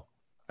Depot.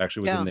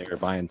 Actually was in there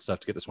buying stuff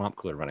to get the swamp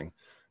cooler running,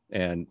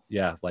 and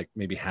like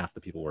maybe half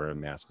the people wear a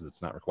mask because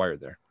it's not required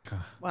there.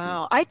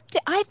 Wow. I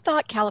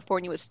thought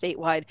California was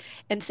statewide,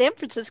 and San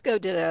Francisco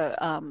did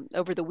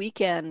over the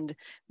weekend.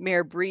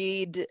 Mayor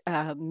Breed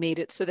made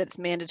it so that it's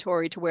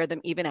mandatory to wear them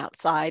even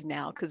outside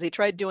now, because they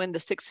tried doing the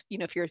 6,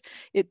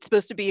 it's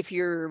supposed to be if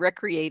you're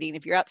recreating,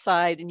 if you're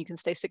outside and you can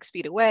stay 6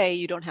 feet away,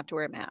 you don't have to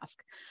wear a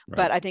mask. Right.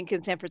 But I think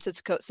in San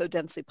Francisco it's so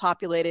densely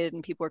populated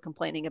and people are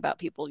complaining about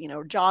people,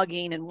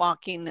 jogging and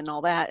walking and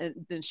all that.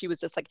 And then she was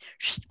just like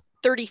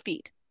 30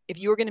 feet. If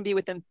you're going to be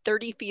within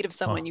 30 feet of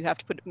someone, you have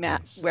to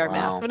wear a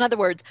mask. So in other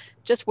words,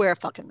 just wear a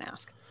fucking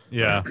mask.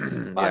 Yeah.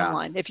 Bottom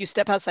line. If you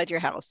step outside your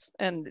house,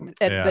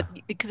 but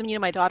because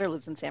my daughter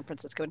lives in San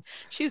Francisco, and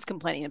she was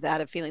complaining of that,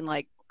 of feeling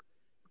like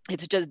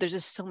there's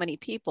just so many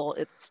people.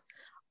 It's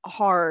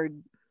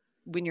hard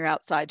when you're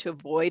outside to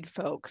avoid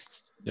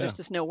folks. Yeah. There's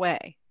just no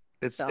way.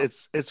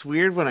 It's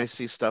weird when I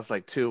see stuff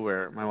like too,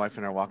 where my wife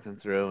and I are walking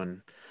through,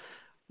 and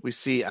we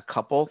see a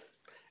couple.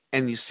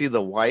 And you see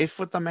the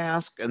wife with the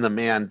mask, and the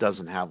man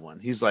doesn't have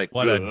one. He's like,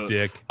 "What a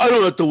dick! I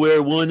don't have to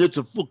wear one. It's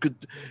a fucking.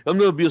 I'm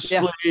gonna be a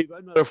slave.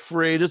 I'm not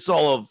afraid. It's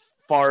all a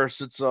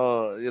farce. It's it's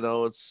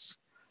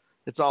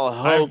all a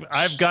hoax."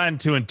 I've gotten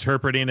to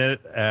interpreting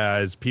it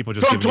as people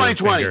just from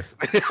 2020.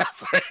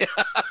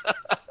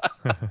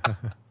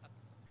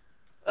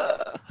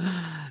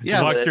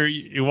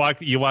 You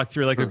walk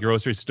through like a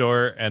grocery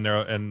store,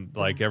 and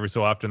like every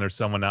so often there's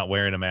someone not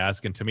wearing a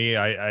mask, and to me,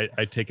 I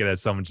take it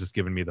as someone just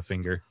giving me the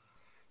finger.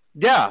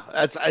 Yeah,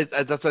 that's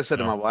what I said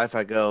to my wife.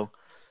 I go,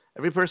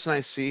 every person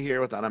I see here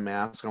without a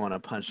mask, I want to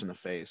punch in the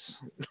face.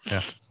 Yeah.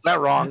 Is that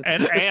wrong?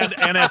 And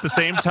at the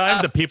same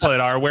time, the people that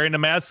are wearing the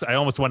masks, I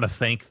almost want to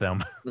thank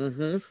them.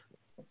 Mm-hmm.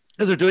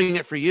 Because they're doing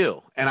it for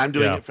you, and I'm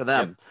doing it for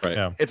them. Right.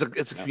 Yeah. It's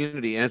a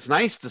community, and it's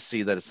nice to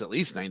see that it's at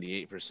least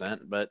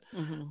 98%. But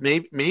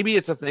maybe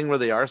it's a thing where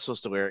they are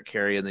supposed to wear it,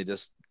 Carrie, and they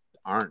just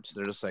aren't.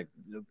 They're just like,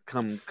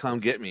 come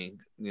get me,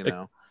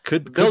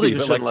 Could building be,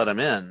 shouldn't let them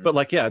in. But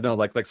like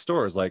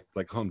stores like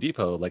Home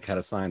Depot had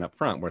a sign up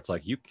front where it's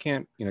like you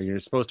can't, you're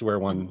supposed to wear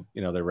one,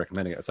 they're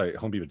recommending it. Sorry,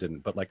 Home Depot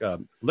didn't, but like a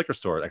liquor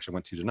store I actually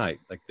went to tonight,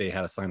 like they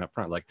had a sign up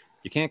front like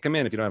you can't come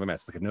in if you don't have a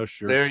mask, like a no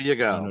shirt. There you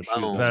go. No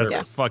shoes,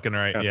 that's fucking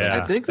right. Yeah.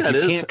 I think that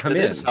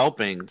is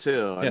helping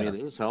too. I mean,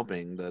 it is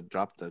helping to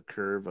drop the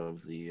curve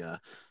of the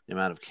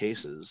amount of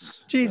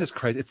cases. Jesus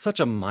Christ, it's such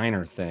a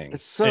minor thing.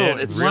 It's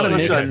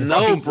really such a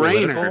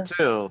no-brainer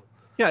too.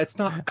 Yeah, it's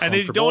not. And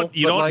you don't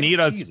need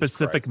a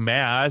specific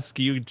mask.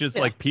 You just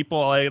like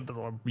people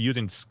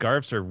using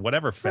scarves or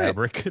whatever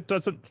fabric. Right. It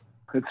doesn't.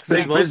 It's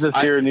big business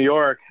here in New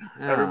York.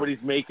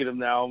 Everybody's making them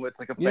now. It's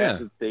like a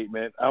fashion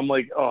statement. I'm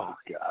like, oh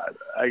god.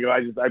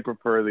 I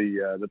prefer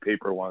the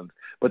paper ones,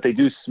 but they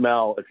do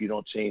smell if you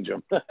don't change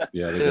them.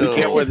 Yeah, you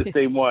can't wear the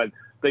same one.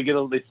 They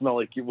smell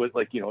like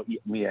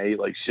me. I eat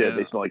like shit.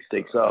 They smell like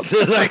steak sub.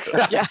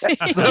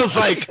 Smells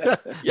like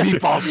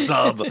meatball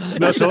sub.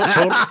 No,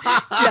 totally.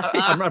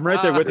 I'm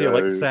right there with you.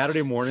 Like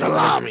Saturday morning,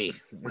 salami.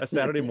 A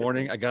Saturday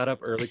morning, I got up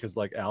early because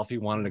like Alfie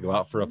wanted to go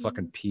out for a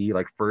fucking pee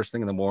like first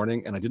thing in the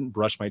morning, and I didn't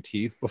brush my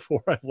teeth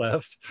before I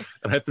left,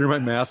 and I threw my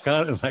mask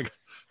on, and like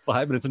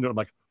 5 minutes into it, I'm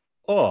like,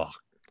 oh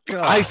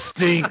god, I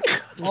stink.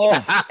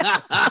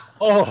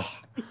 oh.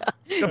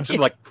 I'm just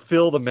like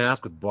fill the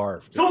mask with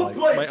barf. Just like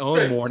my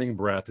own morning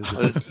breath is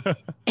just.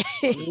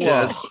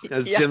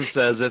 As Jim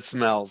says, it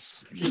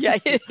smells. Yeah,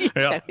 it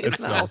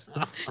smells.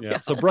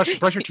 Yeah. So brush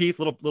your teeth,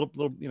 little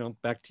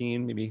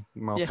Bactine, maybe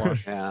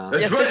mouthwash. Yeah.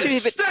 Especially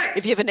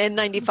if you have an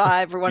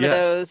N95 or one of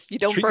those, you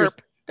don't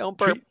burp. Don't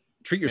burp.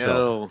 Treat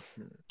yourself.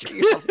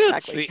 Treat yourself.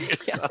 Exactly. Treat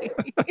yourself.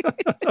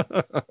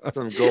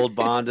 Some Gold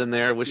Bond in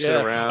there. Wish it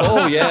around.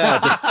 Oh yeah.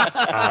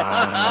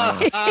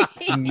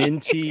 It's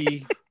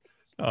minty.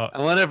 I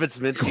wonder if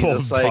it's minty, Gold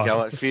just like Bond.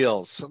 how it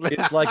feels.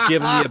 It's like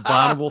giving the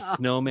abominable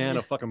snowman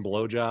a fucking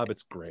blowjob.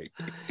 It's great.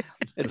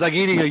 It's like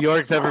eating a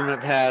York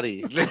peppermint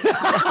patty.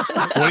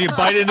 When you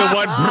bite into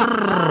one,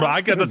 brrr,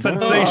 I get the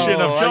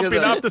sensation of jumping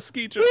off the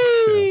ski jump.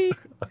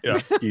 Yeah.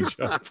 Ski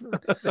jump.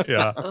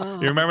 Yeah.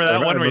 You remember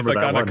that one where he's like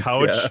on a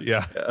couch?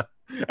 Yeah.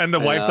 And the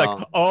wife's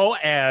like, "Oh,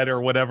 Ed,"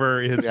 or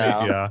whatever his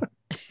name. Yeah.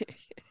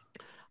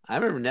 I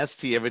remember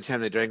Nestea every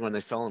time they drank when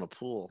they fell in a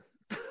pool.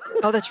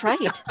 Oh, that's right.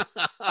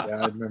 Yeah,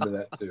 I remember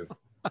that too.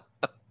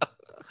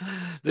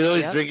 They'd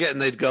always drink it and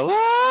they'd go,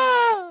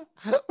 ah!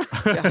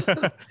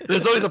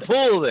 There's always a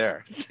pool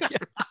there.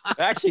 It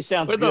actually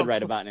sounds good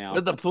right about now.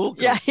 Where'd the pool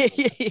go? Yeah. I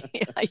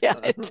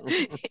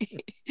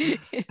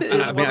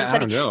mean, I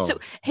don't know. So,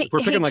 hey, if we're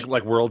picking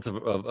like worlds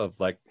of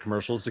like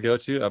commercials to go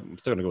to, I'm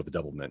still gonna go with the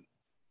Double Mint.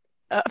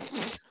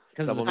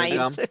 Because Double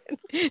nice.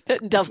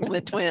 mint Double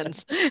Mint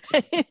twins.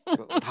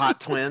 Hot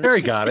twins.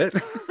 Barry got it.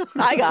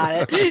 I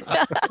got it.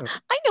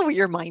 I know where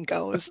your mind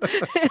goes.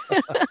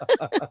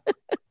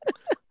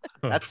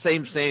 That's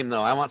same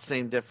though. I want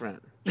same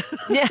different.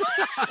 Yeah.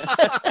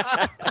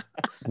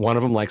 One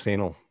of them likes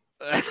anal.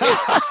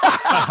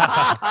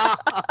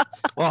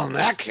 Well, in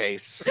that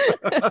case,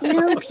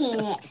 No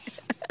penis.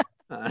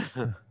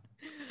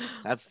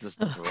 that's just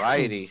the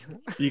variety.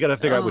 You got to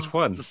figure out which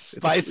one. It's the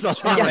spice of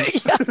Yeah,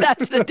 life.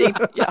 that's the deep.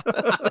 Yeah.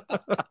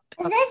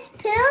 Is this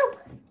poop?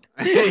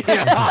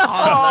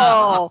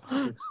 Oh.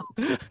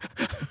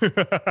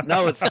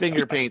 No, it's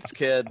finger paints,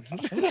 kid.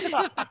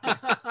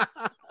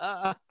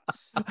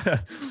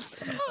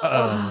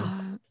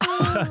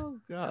 Oh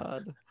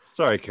God.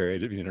 Sorry, Carrie, I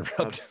didn't mean to That's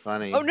interrupt.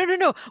 funny. Oh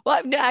no.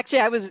 Well, no, actually,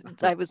 I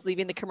was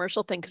leaving the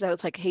commercial thing because I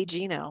was like, "Hey,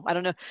 Gino, I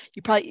don't know.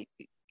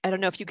 I don't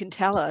know if you can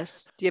tell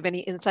us. Do you have any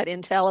inside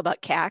intel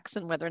about CAX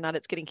and whether or not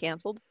it's getting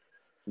canceled?"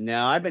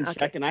 No, I've been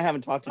checking. I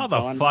haven't talked to How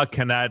John. the fuck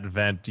can that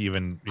event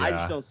even? Yeah. I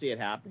just don't see it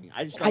happening.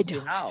 I just don't see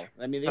how.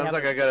 I mean, they Sounds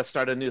like I got to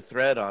start a new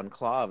thread on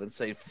Clav and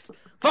say,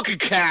 "Fucking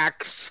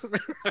CAX."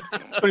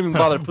 Don't even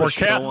bother to put We're, a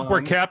show on.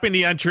 we're capping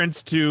the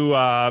entrance to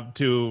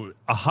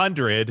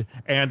 100,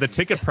 and the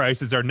ticket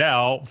prices are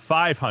now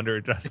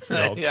 500.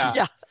 So,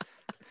 Yeah.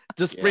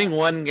 Just bring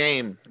one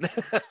game.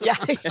 Yeah.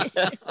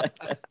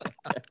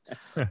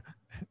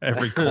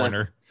 every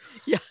corner.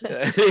 Yeah.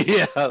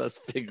 Yeah, that's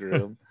big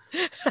room.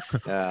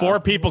 Yeah.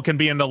 4 people can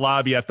be in the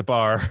lobby at the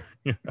bar.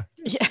 Yeah.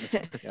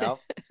 Yep.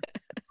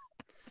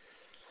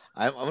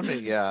 I'm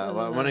wondering. Yeah,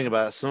 I'm wondering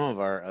about some of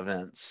our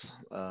events.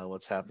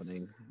 What's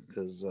happening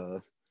because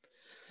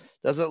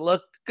doesn't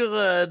look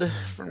good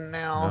from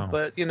now. No.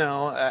 But you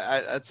know,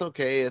 it's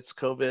okay. It's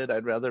COVID.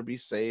 I'd rather be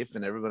safe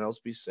and everyone else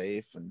be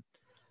safe. And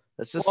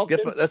let's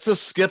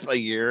just skip a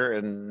year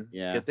and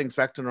get things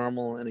back to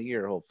normal in a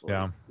year, hopefully.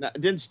 Yeah. Now,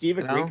 didn't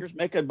Steven You know? Grinkers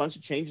make a bunch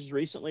of changes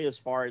recently as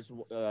far as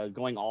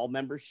going all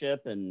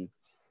membership and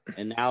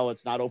now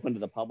it's not open to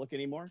the public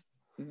anymore?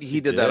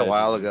 He did that a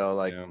while ago.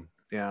 Like,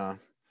 yeah.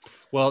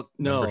 Well,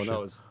 no,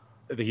 Membership.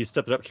 I think he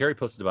stepped it up. Carrie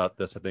posted about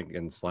this, I think,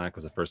 in Slack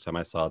was the first time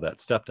I saw that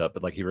stepped up,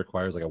 but like he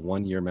requires like a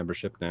 1-year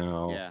membership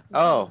now. Yeah.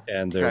 Oh,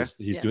 and there's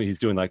he's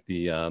doing like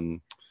the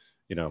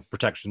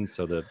protections,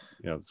 so the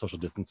social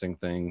distancing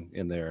thing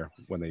in there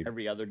when they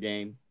every other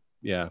game.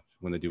 Yeah,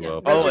 when they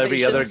do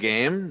every other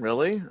game,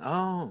 really?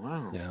 Oh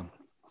wow. Yeah.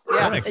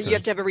 Yeah, and you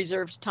have to have a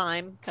reserved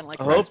time, kind of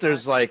like. I hope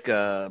there's like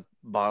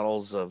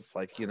bottles of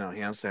like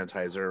hand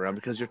sanitizer around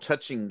because you're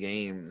touching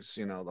games,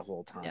 the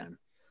whole time. Yeah.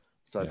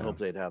 So I'd hope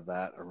they'd have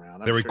that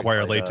around. They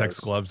require latex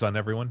gloves on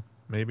everyone,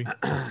 maybe.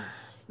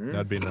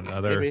 That'd be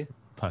another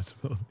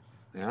possibility.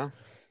 Yeah.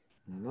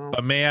 No.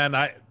 But man,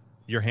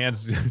 your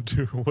hands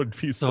would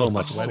be so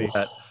much sweaty.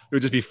 sweat. It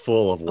would just be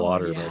full of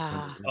water.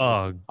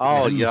 Oh,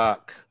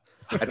 yuck.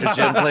 After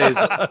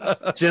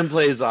Jim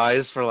plays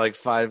eyes for like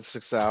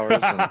 5-6 hours.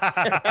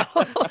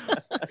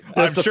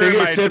 I'm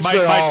sure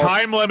my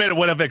time limit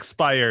would have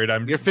expired.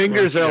 Your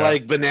fingers are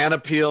like banana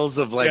peels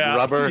of like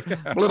rubber.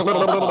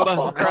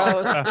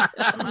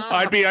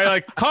 I'd be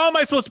like, how am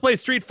I supposed to play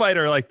Street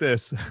Fighter like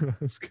this?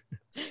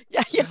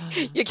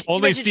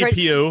 Only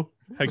CPU.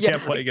 I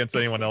can't play against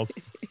anyone else.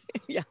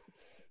 Yeah.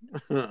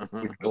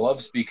 Would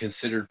gloves be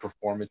considered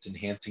performance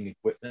enhancing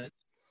equipment?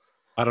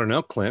 I don't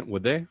know, Clint.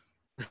 Would they?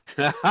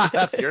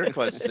 That's your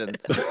question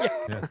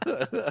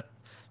to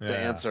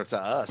answer to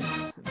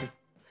us.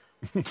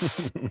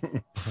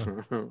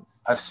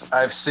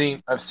 I've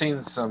seen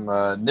some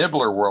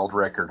Nibbler world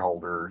record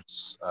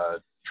holders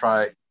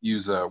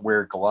use a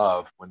wear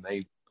glove when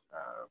they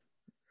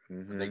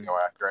go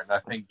after it, and I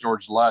think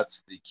George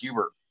Lutz, the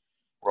Cubert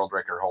world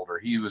record holder.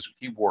 He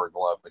wore a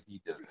glove, but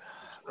he did.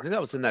 I think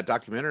that was in that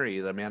documentary,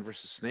 The Man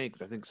versus Snake.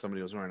 I think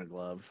somebody was wearing a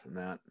glove in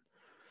that.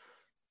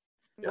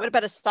 What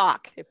about a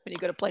sock when you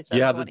go to play?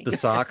 Yeah, the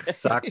sock for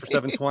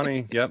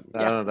 720. Yep.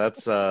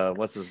 That's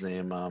what's his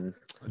name?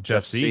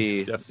 Jeff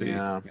C. Jeff C.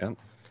 Yeah.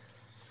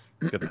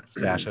 It's got that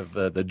stash of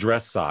the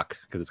dress sock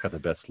because it's got the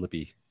best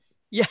slippy.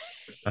 Yeah.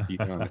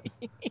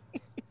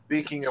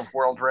 Speaking of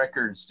world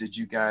records, did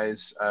you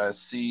guys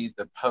see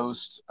the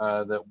post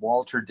that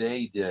Walter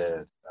Day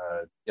did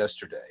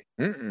yesterday?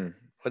 Mm-mm.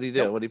 What did he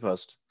do? What did he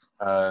post?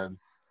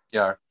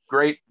 Yeah,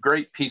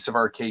 great piece of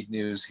arcade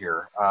news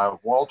here.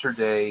 Walter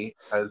Day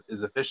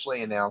is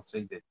officially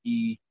announcing that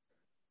he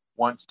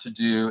wants to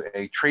do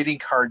a trading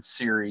card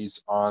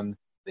series on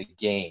the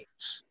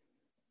games.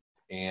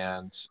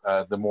 And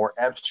the more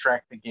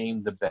abstract the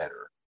game, the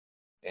better.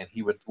 And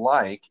he would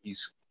like,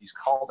 he's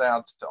called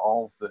out to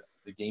all of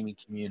the gaming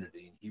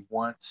community, and he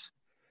wants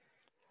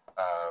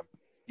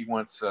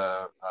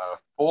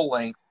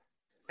full-length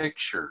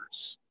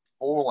pictures,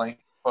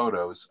 full-length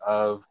photos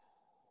of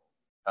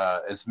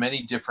as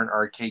many different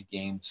arcade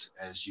games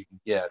as you can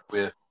get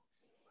with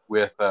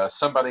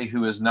somebody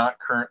who is not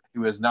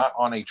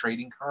on a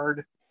trading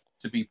card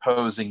to be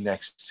posing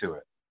next to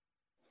it.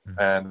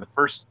 And the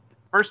first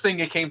thing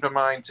that came to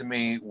mind to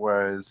me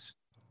was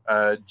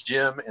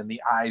Jim and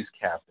the Eyes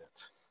Cabinet.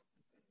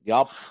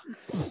 Yup.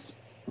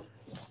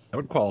 That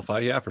would qualify,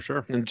 yeah, for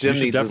sure. And Jim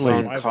needs his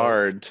own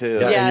card too.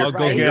 Yeah,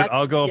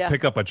 I'll go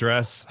pick up a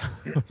dress.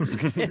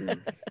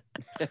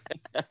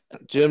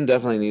 Jim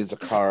definitely needs a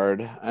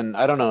card, and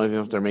I don't know even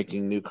if they're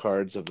making new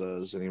cards of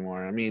those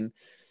anymore. I mean,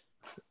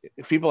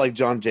 if people like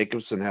John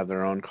Jacobson have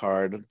their own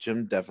card,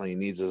 Jim definitely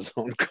needs his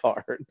own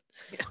card.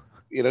 Yeah.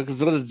 You know,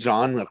 because what does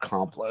John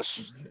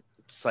accomplish?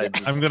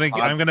 I'm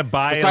gonna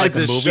buy like a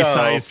movie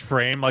size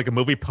frame, like a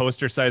movie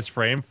poster size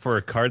frame for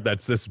a card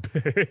that's this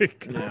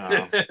big.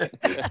 No.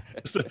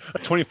 A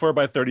 24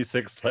 by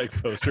 36 like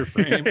poster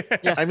frame.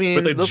 Yeah. I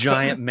mean, with a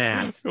giant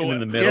mat in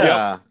the middle.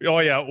 Yeah. Oh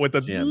yeah, with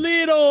a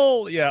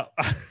little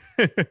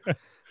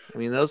I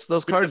mean, those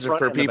cards are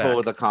for people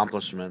with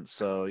accomplishments,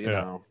 so you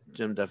know,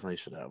 Jim definitely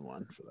should have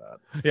one for that.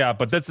 Yeah,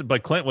 but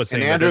Clint was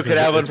saying, and Andrew could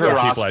have one for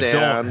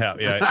Rostan.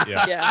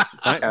 Yeah.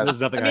 There's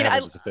nothing. I mean,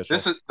 official.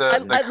 This is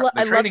I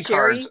love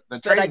Jerry,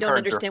 but I don't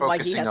understand why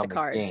he has a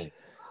card. Wait,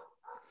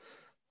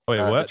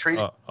 what?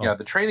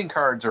 The trading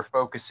cards are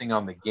focusing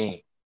on the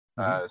game,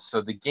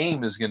 so the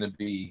game is going to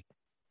be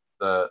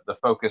the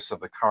focus of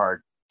the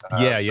card.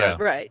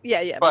 Right.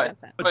 Yeah. But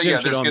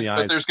there's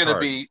going to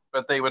be,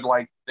 but they would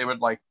like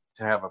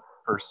to have a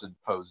person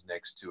pose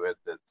next to it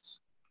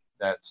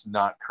that's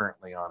not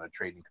currently on a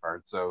trading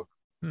card. So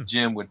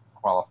Jim would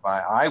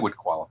qualify. I would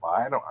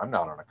qualify. I'm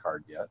not on a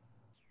card yet.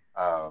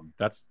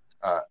 That's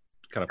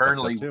kind of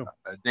Hernley too.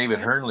 David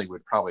Hernley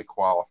would probably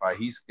qualify.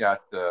 He's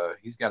got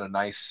a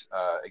nice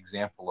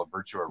example of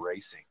Virtua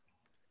Racing.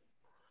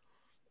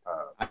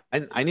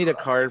 I need a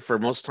card for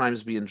most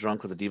times being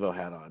drunk with a Devo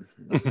hat on.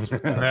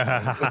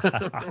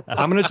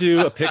 I'm gonna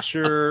do a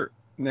picture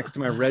next to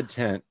my red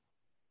tent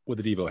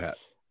with a Devo hat.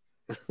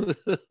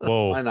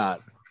 Whoa! Why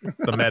not?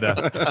 The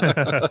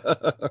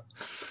meta.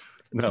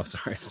 No,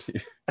 sorry,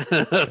 Steve.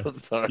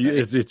 Sorry.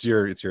 It's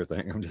your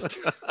thing. I'm just.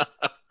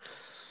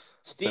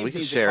 Steve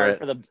needs a card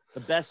for the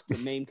best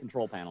main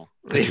control panel.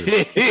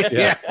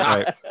 Yeah,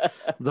 right.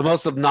 The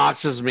most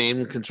obnoxious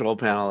main control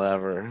panel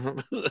ever.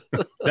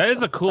 That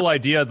is a cool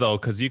idea, though,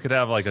 because you could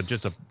have like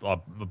just a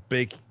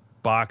big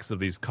box of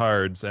these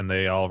cards, and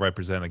they all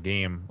represent a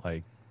game.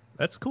 Like,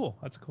 that's cool.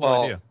 That's a cool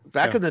idea.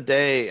 Back in the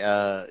day,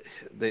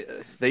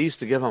 they used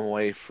to give them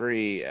away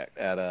free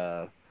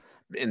at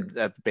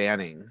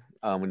banning.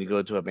 When you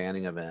go to a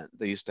banning event,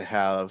 they used to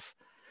have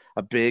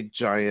a big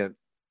giant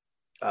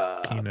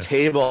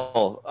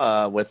table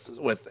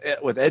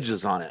with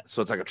edges on it,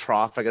 so it's like a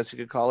trough, I guess you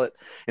could call it,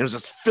 and it was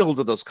just filled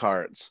with those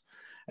cards,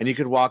 and you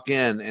could walk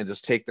in and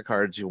just take the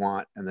cards you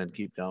want and then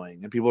keep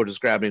going, and people were just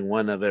grabbing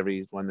one of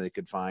every one they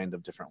could find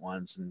of different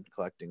ones and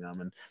collecting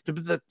them, and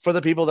for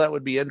the people that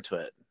would be into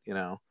it, you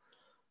know.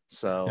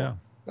 So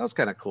that was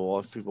kind of cool.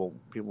 If people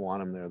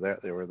want them,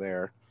 they were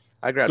there.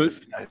 I grabbed a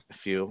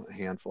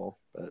handful.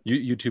 But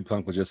YouTube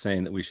Punk was just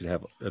saying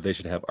that they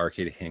should have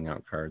arcade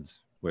hangout cards.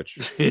 Which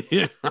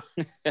I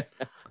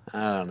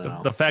don't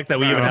know. The fact that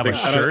we even have a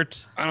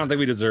shirt, I don't think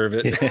we deserve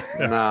it.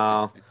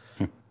 No,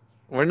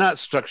 we're not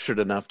structured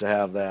enough to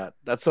have that.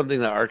 That's something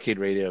that Arcade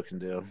Radio can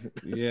do.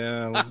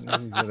 Yeah,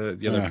 the other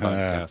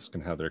podcasts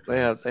can have their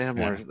cards. They have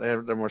more.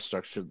 They're more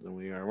structured than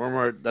we are. We're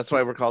more. That's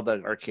why we're called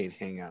the Arcade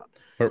Hangout.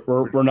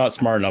 We're not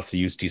smart enough to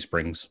use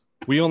Teesprings.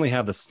 We only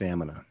have the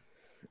stamina.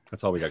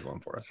 That's all we got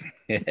going for us.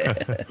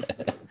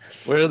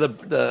 We're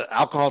the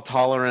alcohol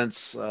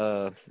tolerance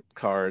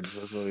cards.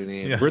 That's what we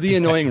need. Yeah. We're the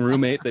annoying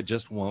roommate that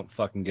just won't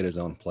fucking get his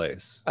own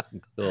place.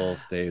 Still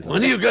stays.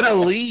 When are you gonna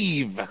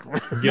leave,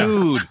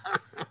 dude?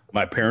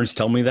 My parents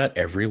tell me that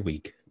every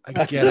week. I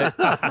get it.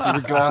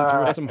 We're going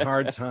through some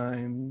hard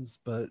times,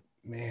 but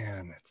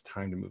man, it's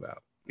time to move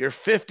out. You're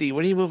 50.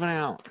 When are you moving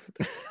out?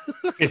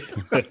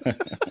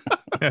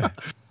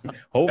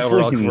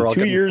 Hopefully, we're all in 2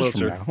 getting years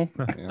closer. from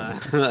now.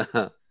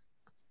 Yeah.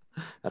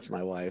 That's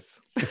my wife.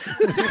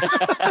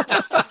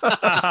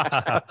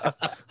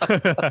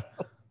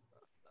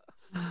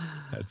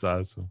 That's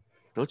awesome.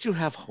 Don't you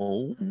have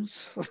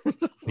homes?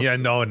 Yeah,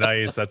 no,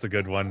 nice. That's a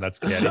good one. That's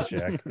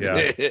Caddyshack.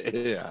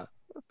 Yeah.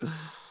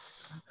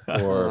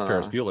 Yeah. Or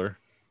Ferris Bueller.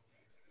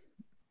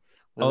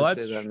 What Oh,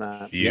 does it that's say on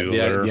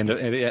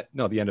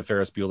that? The end of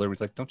Ferris Bueller was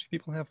like, don't you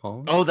people have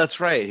homes? Oh, that's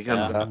right. He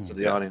comes Yeah. up to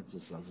the audience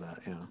and says that.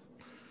 Yeah.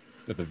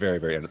 At the very,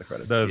 very end of the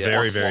credits. the Yeah.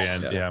 very, very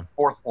end. Yeah. Yeah.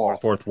 Fourth wall.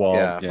 Fourth wall.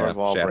 Yeah. Fourth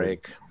wall shattered.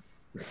 break.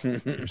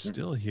 You're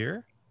still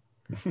here?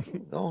 Go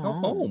Go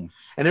home. home.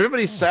 And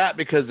everybody sat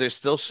because they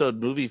still showed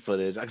movie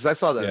footage. Because I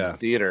saw that in Yeah. the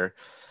theater,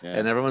 Yeah.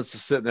 and everyone's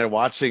just sitting there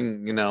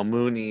watching,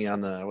 Mooney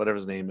on the whatever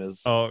his name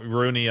is. Oh,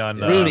 Rooney on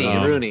Rooney,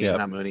 yeah.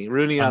 not Mooney.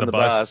 Rooney On on the the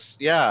bus. bus.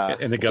 Yeah.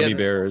 And the gummy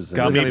bears.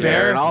 Gummy Gummy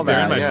bear bear and all They're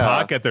that, in my yeah.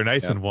 pocket. They're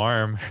nice Yeah. and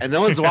warm. And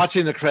no one's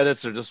watching the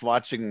credits or just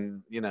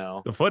watching,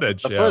 The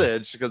footage. the yeah.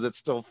 footage because it's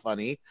still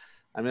funny.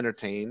 I'm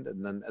entertained.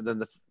 And then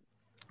the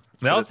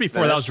That was credits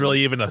before that was finished.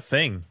 really even a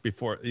thing.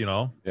 Before,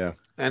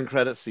 end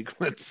credit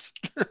sequence.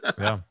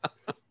 Yeah.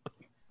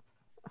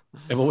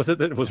 And what was it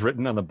that was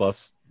written on the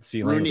bus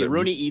ceiling? Was it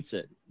Rooney eats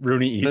it.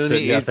 Rooney eats Rooney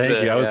it. Yeah, eats thank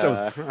it, you. I was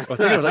yeah.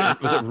 thinking,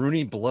 was it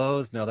Rooney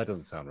blows? No, that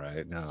doesn't sound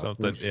right. No,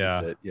 Something, Rooney eats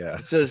yeah. it. Yeah.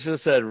 Should have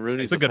said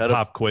Rooney's It's a good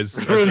pop quiz.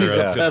 That's Rooney's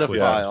a a good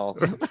quiz. pedophile.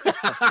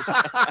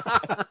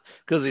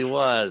 Because he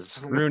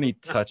was. Rooney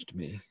touched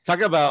me.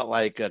 Talk about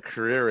like a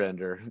career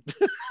ender.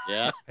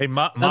 Yeah. Hey,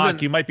 Mock, Nothing-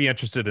 you might be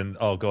interested in.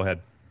 Oh, go ahead.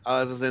 I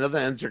was gonna say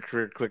nothing ends your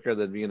career quicker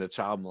than being a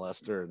child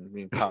molester and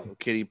being caught with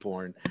kiddie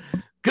porn.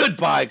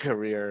 Goodbye,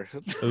 career.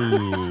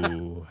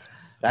 Ooh.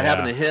 That Yeah.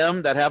 happened to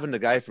him. That happened to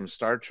the guy from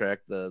Star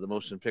Trek, the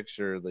motion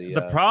picture,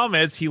 The problem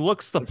is he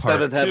looks the part.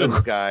 Seventh Heaven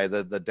too. guy,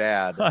 the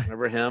dad.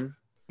 Remember him?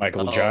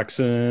 Michael Oh.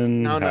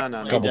 Jackson. No, a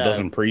no. couple Yeah.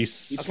 dozen He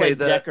priests. Okay, played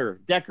the-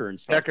 Decker and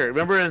stuff. Decker.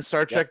 Remember in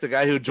Star Trek, the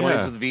guy who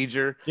joins Yeah. with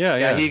V'ger? Yeah,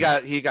 yeah.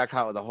 He got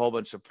caught with a whole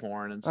bunch of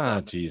porn and Ah,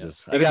 stuff.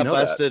 Jesus. I He didn't got know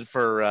that. busted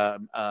for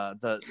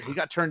he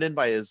got turned in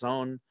by his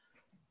own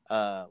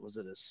was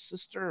it his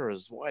sister or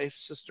his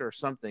wife's sister or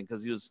something,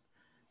 because he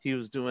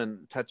was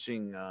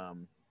touching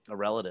a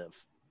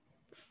relative.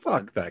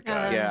 Fuck that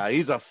guy. Yeah,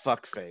 he's a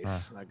fuck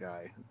face, that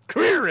guy.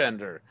 Career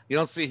ender. You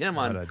don't see him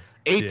What on a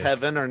Eighth dick.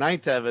 Heaven or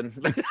Ninth Heaven.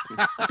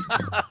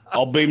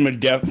 I'll beat him to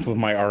death with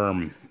my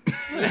arm.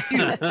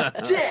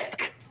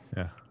 Dick.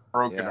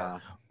 Broken Yeah.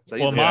 arm. So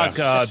he's Well, a Mock, piece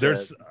of shit.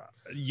 there's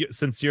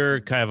since you're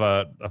kind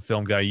of a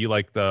film guy, you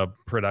like the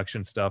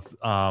production stuff.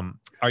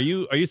 Are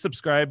you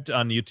subscribed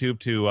on YouTube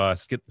to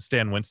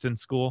Stan Winston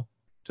School,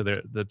 to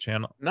the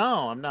channel?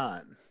 No, I'm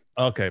not.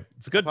 Okay,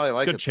 it's a good probably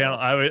like good it, channel.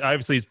 though.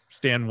 Obviously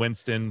Stan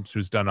Winston,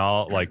 who's done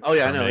all like Oh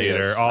yeah, I know he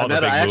Terminator, is. all the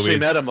big I actually movies,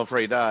 met him before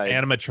he died.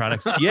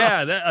 animatronics.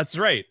 Yeah, that's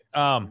right.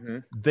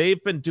 Mhm.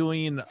 They've been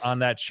doing on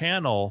that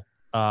channel.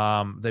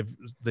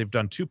 They've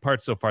done 2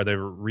 parts so far. They're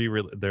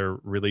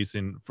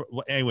releasing.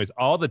 Anyways,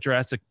 all the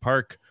Jurassic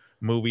Park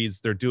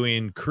movies, they're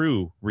doing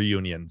crew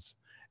reunions,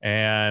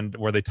 and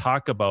where they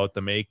talk about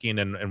the making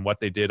and what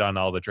they did on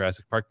all the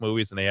Jurassic Park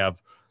movies, and they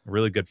have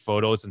really good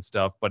photos and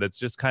stuff. But it's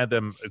just kind of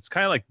them. It's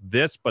kind of like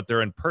this, but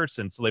they're in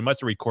person, so they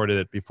must have recorded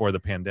it before the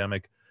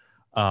pandemic.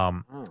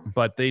 Oh.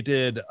 But they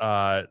did.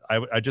 I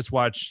just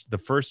watched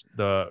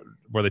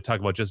where they talk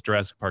about just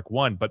Jurassic Park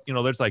 1. But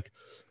there's like,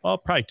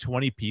 probably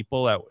 20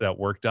 people that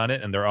worked on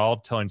it, and they're all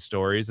telling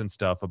stories and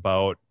stuff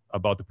about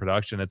the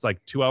production. It's like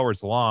 2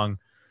 hours long,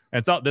 and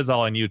it's all this is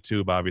all on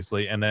YouTube,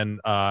 obviously. And then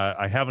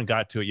I haven't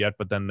got to it yet,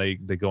 but then they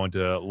go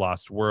into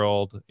Lost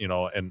World,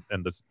 and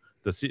and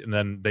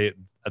then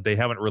they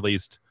haven't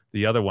released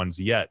the other ones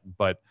yet,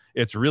 but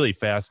it's really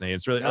fascinating.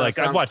 It's really Yeah, that like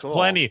I've sounds watched cool.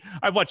 plenty.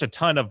 I've watched a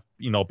ton of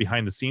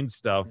behind the scenes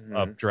stuff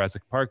of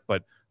Jurassic Park,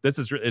 but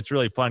it's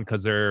really fun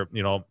because they're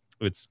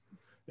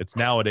it's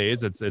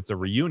nowadays it's a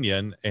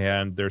reunion,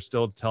 and they're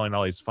still telling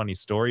all these funny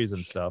stories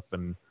and stuff,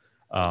 and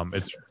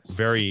it's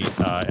very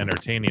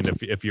entertaining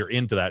if you're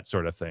into that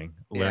sort of thing,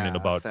 learning Yeah,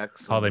 about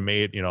effects how they and-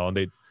 made and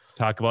they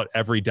talk about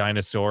every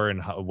dinosaur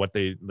and what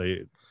they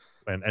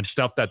and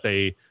stuff that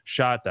they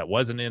shot that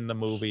wasn't in the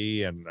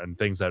movie, and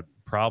things that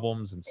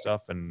problems and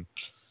stuff, and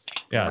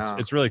Yeah.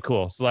 it's really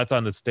cool. So that's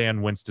on the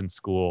Stan Winston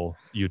School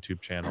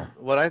YouTube channel.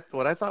 What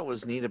I thought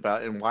was neat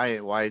about and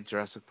why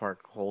Jurassic Park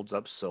holds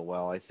up so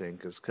well, I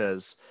think, is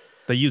because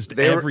They used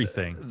They were-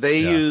 everything.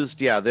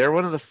 they're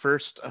one of the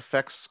first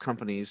effects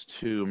companies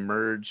to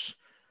merge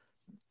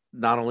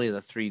not only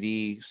the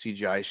 3D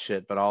CGI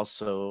shit, but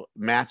also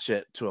match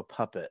it to a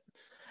puppet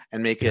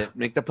and make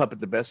the puppet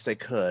the best they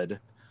could.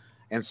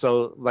 And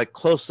so like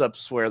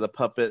close-ups where the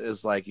puppet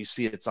is like you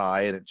see its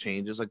eye and it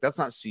changes, like that's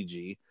not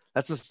CG.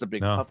 That's just a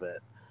big No. puppet.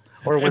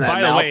 Or when And that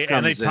by the mouth way,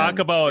 and they comes talk in.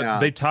 about Yeah.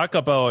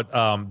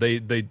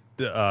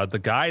 the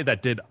guy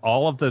that did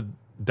all of the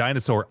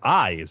dinosaur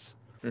eyes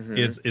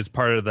Mhm. is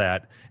part of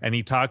that, and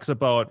he talks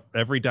about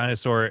every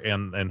dinosaur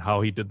and how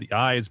he did the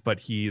eyes,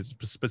 but he's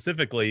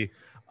specifically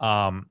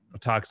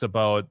talks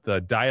about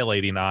the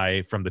dilating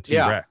eye from the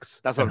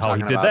T-Rex. That's what I'm how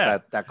talking he did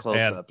about. That close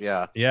and, up.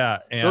 Yeah. Yeah.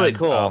 And, really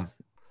cool.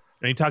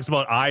 And he talks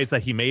about eyes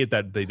that he made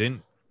that they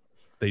didn't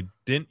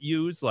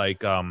use, like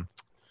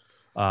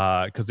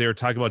because they were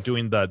talking about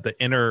doing the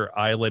inner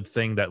eyelid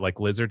thing that like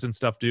lizards and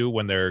stuff do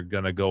when they're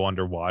gonna go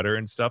underwater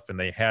and stuff,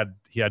 and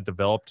he had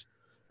developed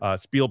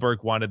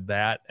Spielberg wanted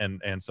that,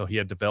 and so he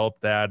had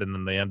developed that, and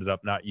then they ended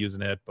up not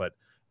using it, but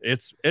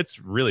it's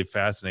really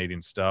fascinating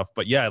stuff.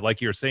 But yeah,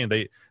 like you were saying,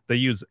 they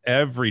use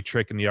every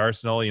trick in the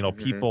arsenal, you know,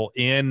 people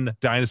in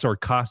dinosaur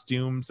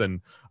costumes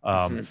and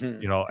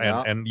you know,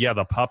 and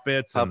the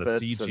puppets and the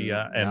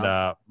CGI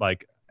and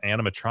like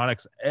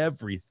animatronics,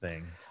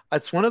 everything.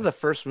 It's one of the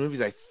first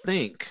movies, I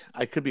think,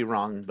 I could be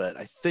wrong, but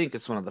I think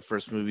it's one of the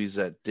first movies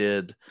that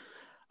did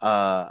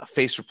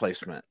face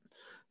replacement.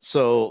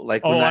 So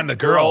like when that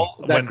girl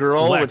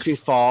when she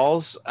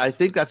falls, I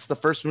think that's the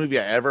first movie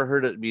I ever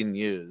heard it being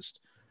used,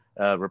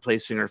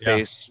 replacing her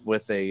face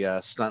with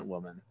a stunt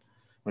woman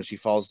when she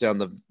falls down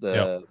the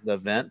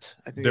vent.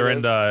 I think they're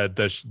in the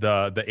vent.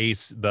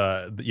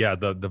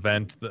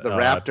 The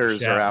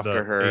raptors are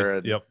after her.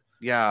 Ace, yep.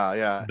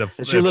 Yeah.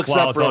 And she looks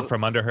up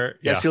from under her.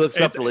 Yeah, she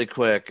looks up really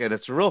quick, and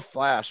it's a real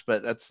flash.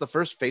 But that's the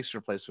first face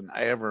replacement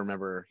I ever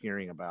remember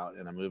hearing about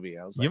in a movie.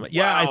 I was like,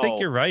 yeah, I think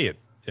you're right.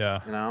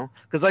 Yeah, you know,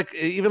 because like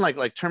even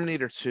like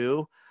Terminator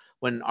 2,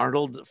 when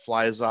Arnold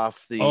flies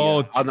off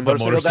on the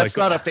motorcycle, that's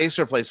not a face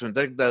replacement.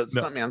 The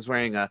stuntman's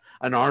wearing an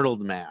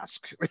Arnold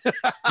mask.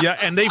 Yeah,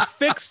 and they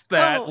fixed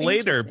that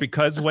later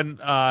because when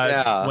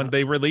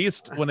they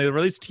released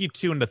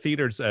T2 in the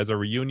theaters as a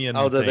reunion.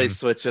 Oh, did they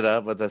switch it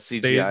up with the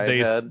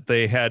CGI head?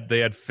 They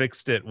had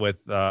fixed it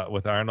with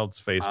Arnold's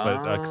face,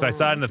 but because I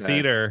saw it in the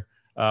theater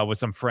with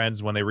some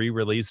friends when they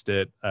re-released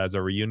it as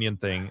a reunion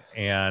thing,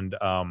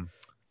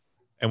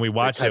 and we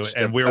watched it,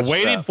 and we were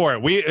waiting for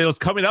it. It was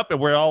coming up, and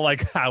we're all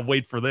like,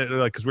 wait for this,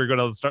 because we're going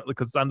to start,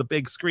 because it's on the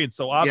big screen,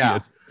 so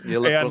obvious. Yeah, you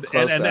look real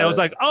close and I was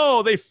like,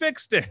 oh, they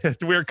fixed it.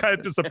 We were kind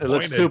of disappointed. It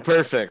looks too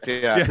perfect,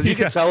 because you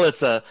can tell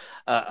it's a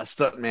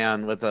stunt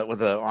man with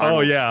a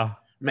Arnold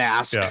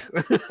mask. Yeah.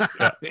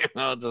 You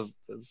know, just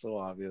it's so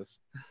obvious.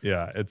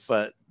 Yeah,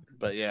 but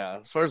yeah,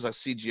 as far as a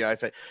CGI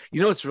effect,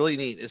 you know, what's really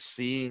neat is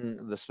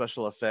seeing the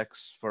special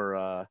effects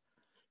for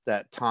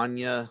that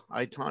Tanya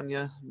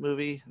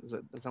movie. Is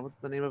that what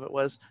the name of it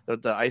was?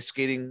 The ice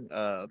skating,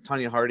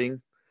 Tanya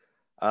Harding.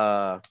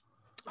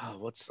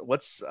 What's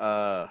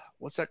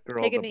that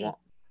girl? Take a knee.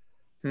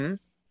 I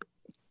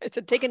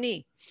said take a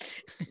knee.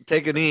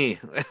 Take a knee.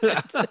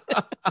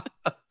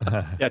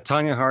 Yeah,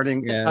 Tanya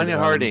Harding. And, Tanya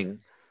Harding.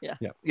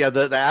 Yeah.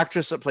 The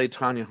actress that played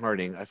Tanya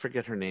Harding, I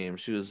forget her name.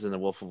 She was in The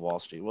Wolf of Wall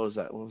Street. What was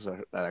that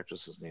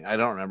actress's name? I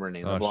don't remember her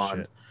name. The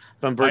blonde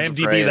from Birds of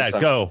Prey. IMDb that.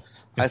 Go.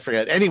 I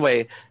forget.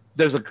 Anyway,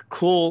 there's a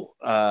cool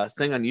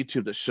thing on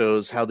YouTube that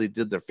shows how they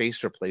did their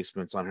face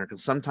replacements on her,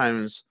 because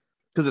sometimes,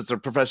 because it's a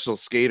professional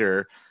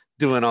skater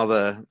doing all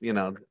the, you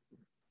know,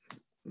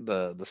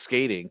 the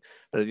skating,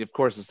 but of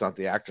course it's not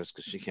the actress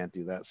because she can't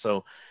do that.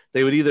 So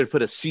they would either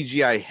put a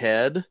CGI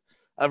head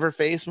of her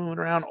face moving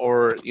around,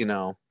 or you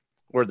know,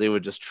 or they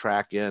would just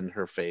track in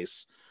her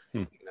face,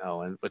 you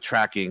know, and but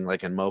tracking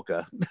like in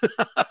Mocha.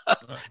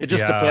 It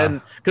just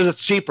depends, because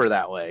it's cheaper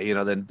that way, you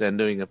know, than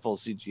doing a full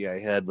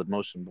CGI head with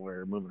motion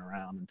blur moving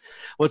around. And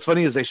what's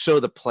funny is they show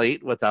the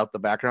plate without the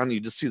background. You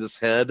just see this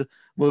head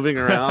moving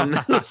around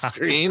the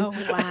screen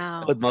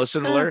with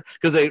motion blur,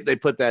 because they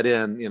put that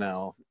in, you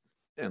know,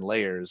 in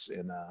layers.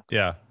 In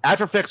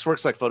After Effects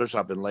works like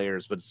Photoshop in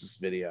layers, but it's just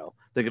video.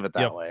 Think of it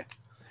that way.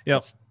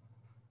 Yep.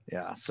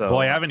 Yeah. So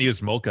boy, I haven't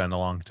used Mocha in a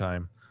long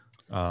time.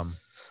 I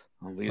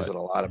use it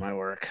a lot in my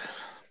work.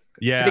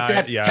 Yeah,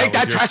 take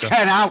that trash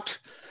can out.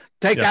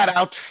 Take that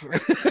out. You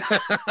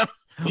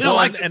don't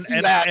like to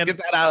see that. Get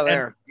that out of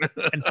there.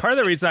 And part of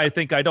the reason I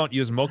think I don't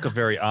use Mocha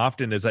very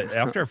often is that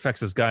After Effects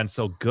has gotten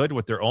so good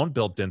with their own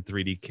built-in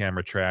 3D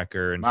camera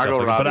tracker and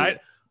Margot stuff. Robbie.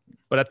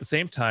 But at the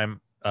same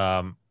time,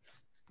 I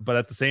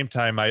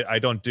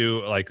don't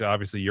do, like,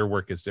 obviously your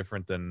work is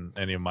different than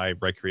any of my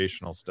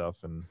recreational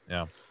stuff, and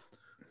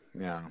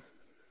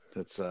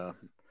it's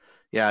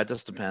it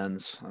just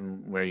depends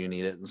on where you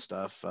need it and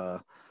stuff.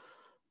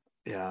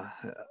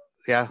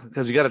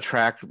 Because you got to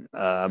track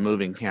a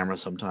moving camera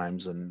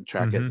sometimes and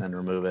track it and then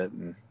remove it,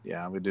 and we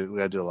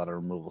gotta do a lot of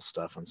removal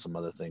stuff on some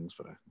other things,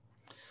 but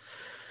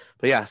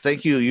yeah,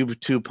 thank you,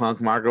 YouTube Punk.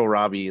 Margot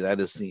Robbie, that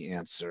is the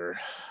answer.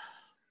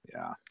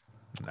 Yeah,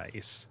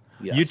 nice.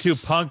 Yes.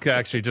 YouTube Punk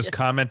actually just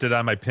commented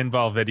on my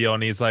pinball video,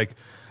 and he's like,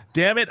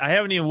 damn it, I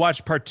haven't even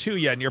watched part 2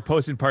 yet, and you're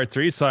posting part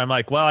 3. So I'm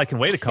like, well, I can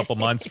wait a couple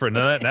months for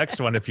the next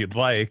one if you'd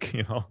like,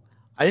 you know.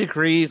 I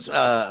agree.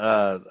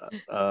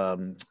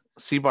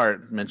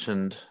 Seabart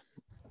mentioned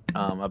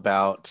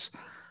about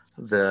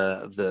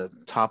the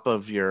top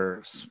of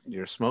your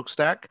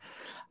smokestack.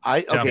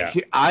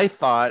 I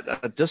thought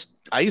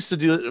I used to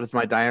do it with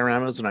my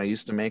dioramas when I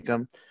used to make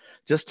them.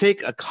 Just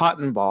take a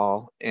cotton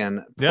ball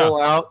and pull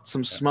out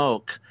some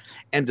smoke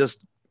and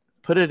just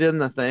put it in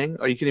the thing,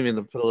 or you can even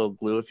put a little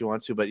glue if you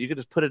want to, but you could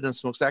just put it in the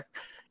smokestack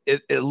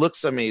it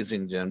looks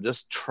amazing, Jim.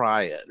 Just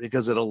try it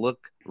because it'll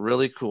look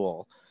really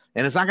cool.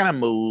 And it's not gonna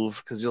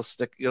move because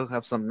you'll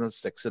have something that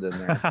sticks it in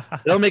there.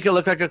 It'll make it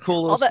look like a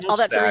cool little all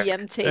that smokestack.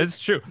 3M tape. That's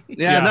true.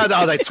 Yeah, no,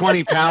 like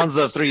 20 pounds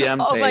of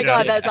 3M Oh tape. my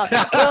God, that's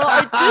awesome.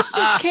 Well, this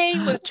just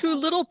came with 2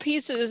 little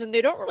pieces, and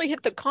they don't really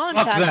hit the that.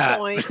 contact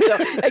point. So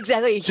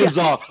exactly. Jim's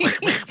yeah. all.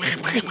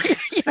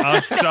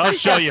 I'll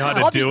show you how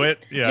to do it.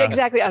 Yeah, Yeah.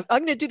 exactly. I'm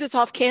going to do this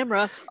off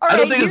camera. All I right,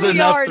 don't think here there's we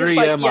enough are. And it's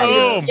 3M like,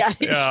 on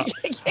this. Yeah.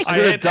 I'm I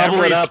gonna hit double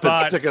every it up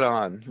spot. and stick it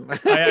on.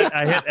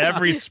 I hit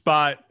every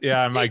spot.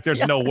 Yeah, I'm like,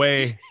 there's no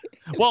way.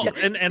 Well,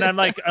 and I'm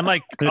like, I And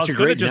was it's a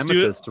gonna great just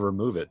nemesis to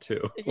remove it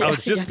too. I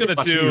was just gonna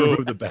Watching you do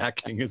remove the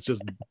backing. It's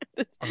just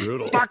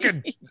brutal.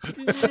 fucking.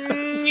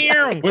 When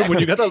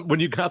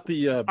you got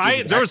the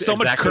There was so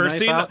much X-Acto knife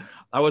cursing. out,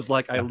 I was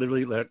like, I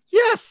literally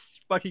yes,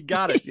 fucking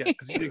got it. Yeah,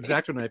 because the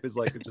X-Acto knife is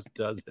like, it just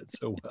does it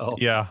so well.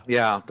 Yeah.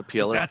 Yeah, to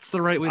peel it. That's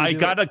the right way to I do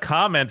got it. a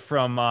comment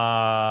from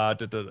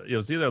it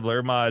was either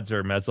Lurmods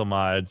or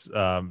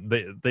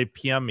Mesomods. They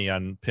PM me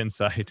on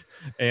Pinside,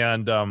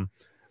 and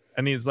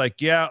he's like,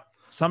 yeah,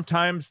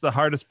 sometimes the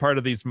hardest part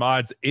of these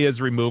mods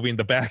is removing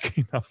the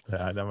backing of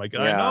that. And I'm like,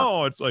 I Yeah.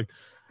 know. It's like,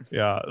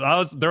 yeah,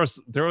 there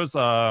was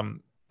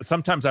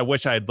sometimes I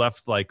wish I had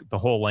left like the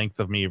whole length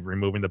of me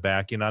removing the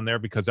backing on there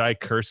because I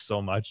cursed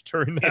so much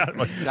during that.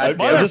 Like,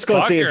 God I'm just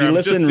gonna say, if motherfucker, you I'm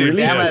listen just being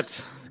really- Damn pissed.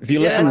 it. If you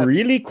listen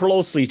really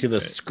closely to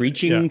the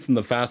screeching Yeah. from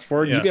the fast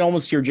forward, Yeah. you can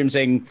almost hear Jim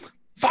saying,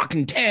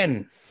 "Fucking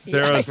 10."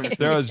 There was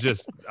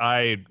just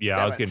I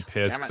was getting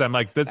pissed because I'm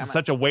like, this is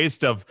such a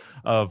waste of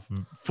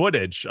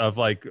footage of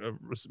like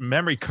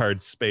memory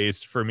card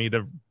space for me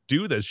to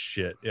do this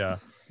shit. Yeah.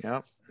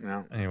 Yep.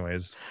 Yeah.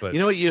 Anyways, but You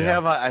know what you yeah.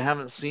 have I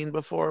haven't seen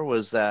before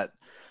was that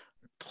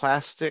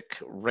plastic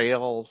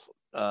rail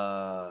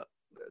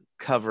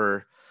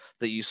cover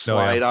that you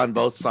slide on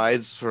both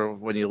sides for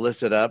when you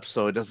lift it up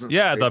so it doesn't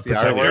Yeah, scrape the artwork.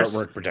 protectors.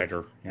 Artwork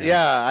protector.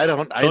 Yeah, I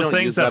don't Those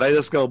things use that. that- I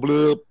just go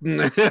bloop.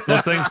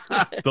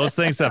 those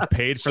things have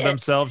paid for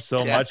themselves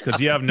so much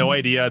because you have no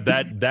idea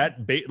that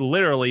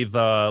literally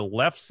the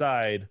left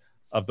side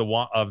of the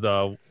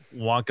Wonka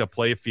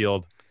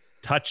playfield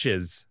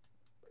touches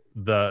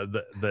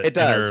the It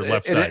does. inner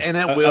left and side. it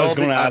I will was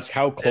going to because ask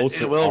how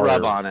close it will are-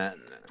 rub on it.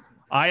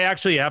 I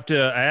actually have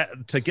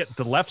to get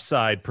the left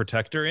side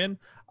protector in.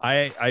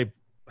 I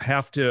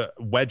have to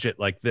wedge it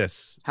like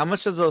this, How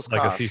much does those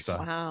like cost? a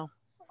seesaw. Wow.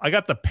 I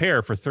got the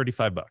pair for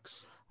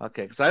 $35.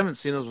 Okay, because I haven't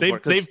seen those before.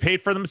 'cause- They've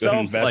paid for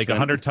themselves like investment.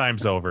 100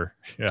 times over.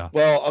 Yeah.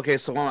 Well, okay,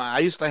 so when I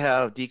used to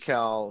have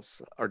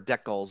decals or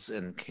decals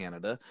in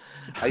Canada.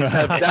 I used to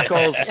have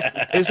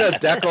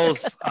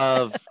decals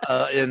of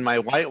in my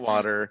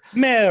whitewater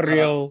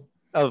Mario.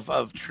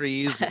 of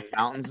trees and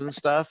mountains and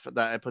stuff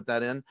that I put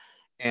that in.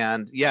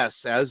 And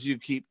yes, as you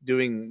keep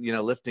doing,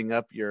 lifting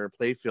up your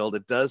playfield,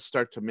 it does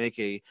start to make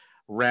a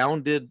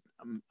rounded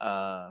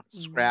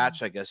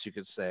scratch, I guess you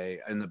could say,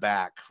 in the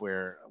back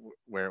where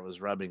it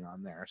was rubbing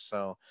on there.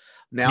 So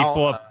now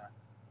People have-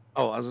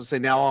 I was gonna say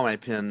now all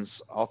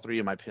 3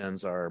 of my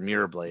pins are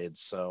mirror blades.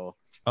 So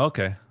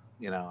Okay.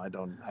 I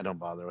don't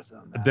bother with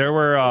them. There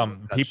were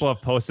people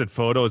have posted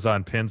photos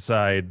on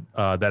Pinside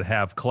that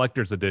have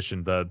collector's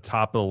edition, the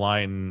top of the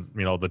line,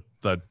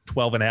 the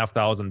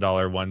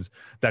 $12,500 ones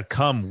that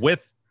come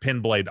with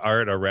pin blade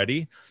art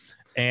already.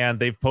 And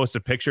they've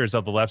posted pictures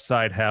of the left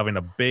side having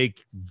a big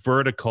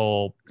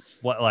vertical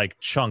like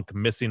chunk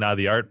missing out of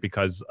the art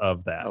because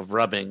of that. of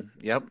rubbing.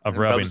 Yep. Of It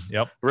rubbing.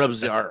 Yep.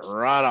 rubs the art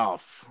right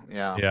off.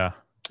 Yeah. Yeah.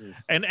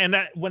 And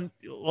that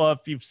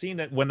if you've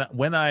seen it,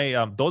 when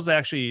I those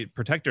actually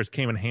protectors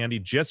came in handy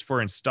just for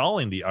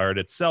installing the art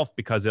itself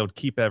because it would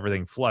keep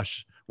everything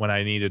flush when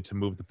I needed to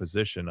move the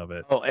position of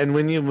it. Oh, and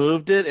when you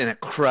moved it and it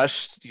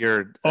crushed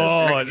your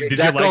Oh, your did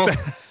you like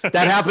that?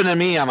 that happened to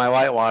me on my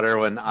whitewater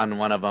on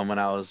one of them when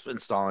I was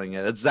installing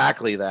it.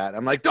 Exactly that.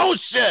 I'm like, oh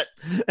shit.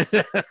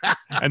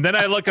 And then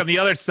I look on the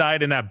other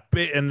side and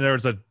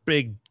there's a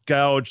big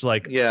gouge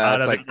like Yeah,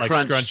 it's like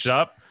crunched. scrunched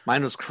up.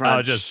 Mine was I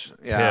crunched. was just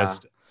yeah.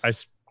 pissed.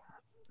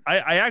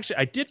 I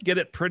actually did get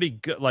it pretty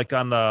good, like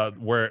on the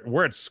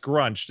where it's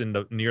scrunched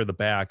near the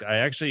back. I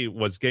actually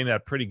was getting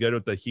that pretty good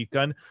with the heat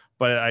gun,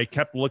 but I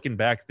kept looking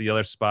back at the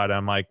other spot.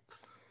 I'm like,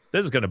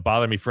 this is gonna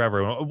bother me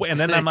forever. And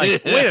then I'm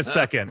like, wait a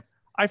second,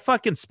 I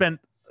fucking spent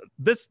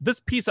this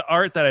piece of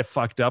art that I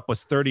fucked up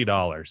was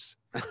 $30.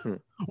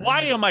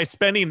 Why am I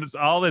spending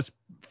all this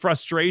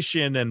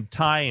frustration and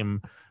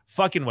time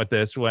fucking with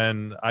this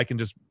when I can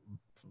just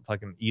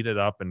fucking eat it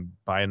up and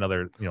buy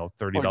another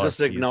 $30 Or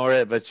just ignore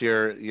it, but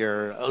your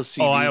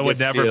OCD. I would gets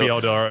never you. be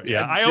able to.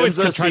 Yeah, I Jim's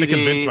always try to OCD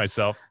convince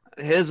myself.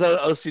 His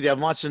OCD. I'm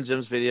watching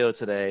Jim's video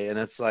today, and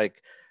it's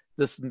like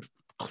this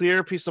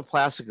clear piece of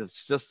plastic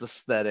that's just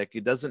aesthetic.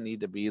 It doesn't need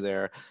to be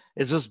there.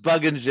 It's just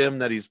bugging Jim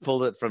that he's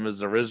pulled it from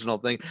his original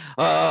thing.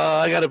 Oh,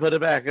 I got to put it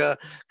back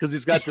because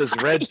he's got this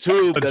red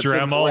tube that's in the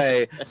Dremel.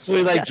 way. So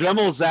he like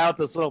dremels out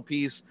this little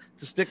piece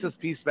to stick this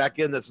piece back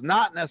in that's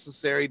not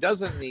necessary,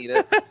 doesn't need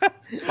it.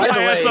 By the I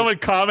had way, someone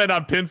comment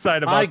on Pinside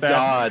about my that.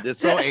 God, it's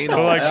so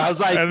anal. Like- I was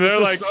like, and this they're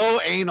is like-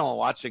 so anal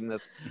watching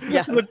this.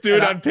 Yeah. The dude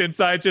And I- on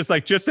Pinside just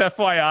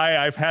FYI,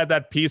 I've had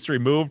that piece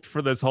removed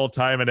for this whole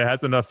time and it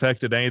hasn't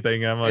affected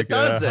anything. I'm like, It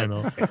doesn't. I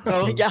know.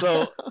 So, Yeah.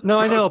 so No,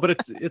 I know, but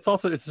it's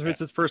also it's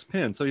his first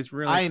pin, so he's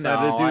really I excited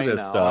know, to I do this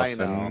know, stuff. I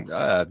know.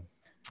 And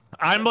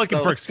I'm looking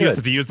So for it's excuses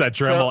good. to use that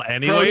Dremel Pro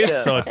anyways.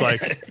 tip. So it's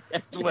like,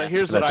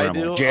 here's what I That's do.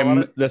 normal. A Jim, lot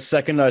of- the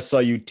second I saw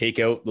you take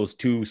out those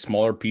 2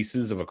 smaller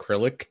pieces of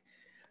acrylic,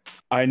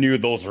 I knew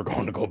those were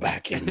going to go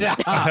back in. yeah,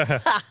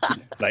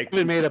 Like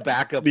even made a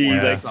backup the one.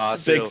 I like saw, too.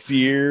 6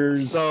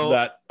 years So-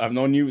 that I've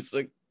known you, it's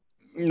like,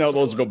 no,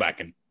 those go back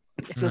in.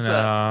 Just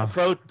No.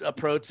 a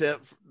pro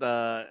tip: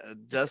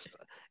 just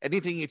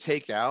anything you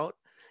take out,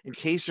 in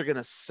case you're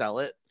gonna sell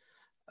it,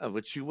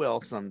 which you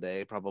will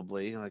someday,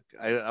 probably. Like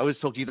I always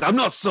told Keith, I'm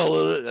not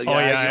selling it. Oh,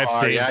 yeah, you I've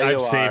are. saved- Yeah, I've you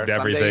saved are. Someday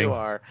everything. You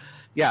are.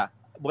 Yeah.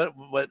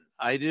 What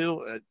I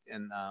do,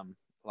 and a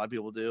lot of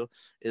people do,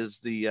 is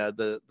the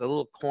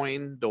little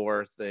coin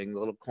door thing, the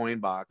little coin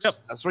box. Yep.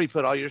 That's where you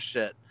put all your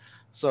shit.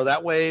 So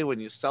that way, when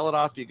you sell it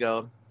off, you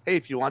go, hey,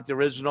 if you want the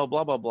original,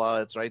 blah blah blah,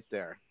 it's right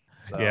there.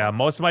 So, yeah,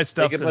 most of my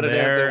stuff's can in put it in if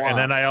they there, and want.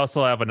 then I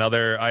also have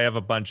I have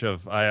a bunch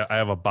of, I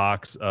have a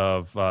box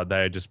of that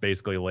I just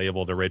basically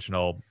labeled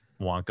original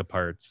Wonka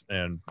parts,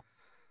 and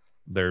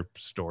they're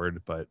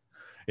stored. But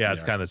yeah,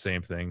 it's Yeah. kind of the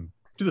same thing.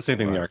 do the same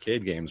thing in the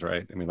arcade games,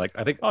 right? I mean, like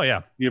I think Oh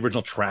yeah, the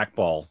original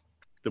trackball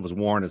that was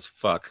worn as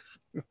fuck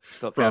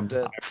still from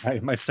kept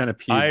it. my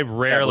Centipede. I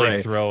rarely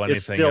Cabaret throw anything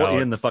is still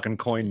out. in the fucking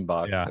coin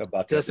box. Yeah.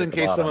 about to Just in hit the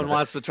case bottom someone of it.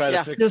 wants to try Yeah.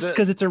 to fix Just it.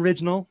 because it's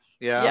original.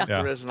 Yeah, Yeah. it's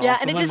original. Yeah,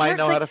 and it Someone just might hurts,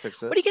 know like, how to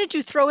fix it. What are you gonna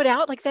do? Throw it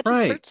out? Like that just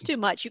Right. hurts too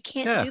much. You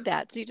can't Yeah. do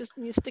that. So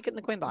you stick it in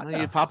the coin box. No,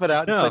 you pop it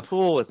out and No. play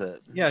pool with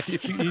it. Yeah,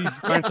 if you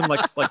find some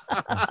like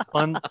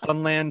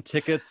Funland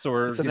tickets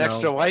or It's an you know,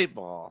 extra white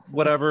ball.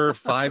 whatever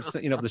 5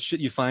 cent, the shit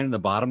you find in the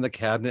bottom of the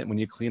cabinet when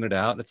you clean it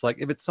out. It's like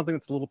if it's something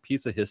that's a little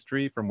piece of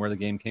history from where the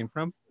game came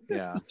from,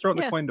 Yeah. just throw it in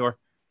Yeah. the coin door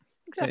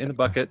Exactly. in the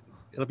bucket.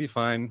 It'll be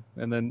fine.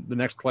 And then the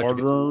next collector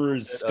gets a Order little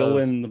is bit still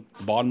of- in the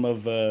bottom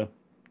of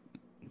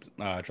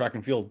track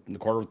and field, in the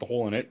corner with the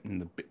hole in it,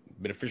 and the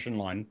bit of fishing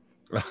line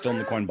still in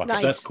the coin bucket.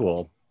 Nice. That's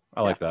cool.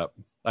 I like that.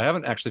 I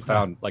haven't actually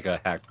found like a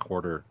hacked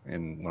quarter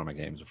in one of my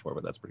games before,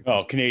 but that's pretty cool.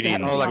 Oh,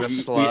 Canadian. Oh, like a we-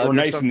 slug we're or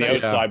nice on the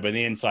something? outside, but on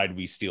the inside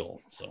we steal.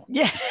 So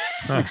Yeah.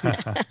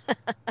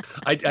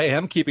 I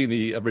am keeping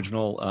the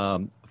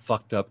original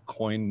fucked up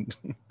coin.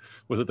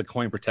 Was it the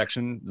coin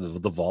protection,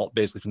 the vault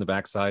basically from the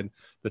backside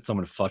that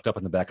someone fucked up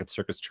in the back at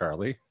Circus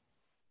Charlie?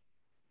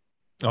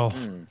 oh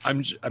Hmm.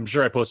 I'm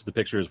sure I posted the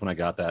pictures when I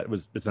got that.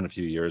 It's been a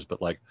few years,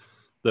 but like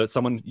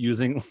someone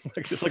using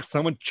it's like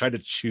someone tried to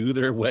chew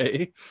their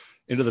way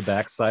into the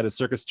backside of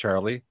Circus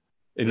Charlie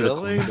into the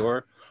Really? coin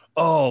door.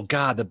 Oh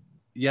God,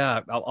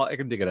 I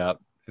can dig it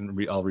out and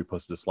I'll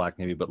repost it to Slack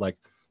maybe. But like,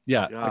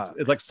 yeah, Yeah.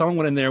 it's like someone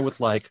went in there with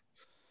like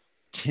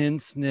tin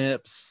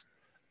snips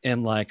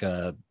and like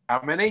a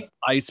How many?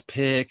 ice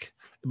pick,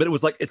 but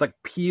it's like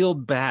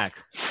peeled back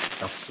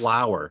a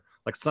flower.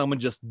 Like someone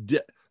just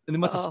did, and they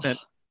must have Oh. spent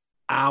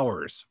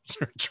hours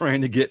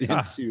trying to get Ah,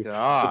 into the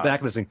God. back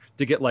of this thing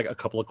to get like a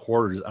couple of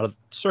quarters out of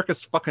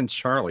Circus fucking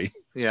Charlie,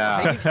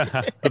 Yeah.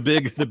 the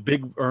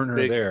big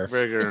earner there.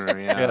 Bigger,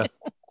 yeah. Yeah.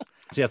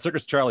 So yeah,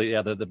 Circus Charlie.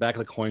 Yeah, the back of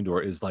the coin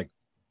door is like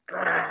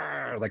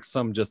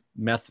some just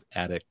meth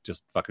addict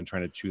just fucking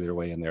trying to chew their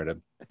way in there to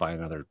buy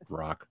another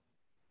rock.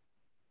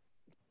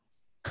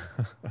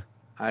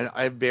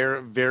 I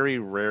very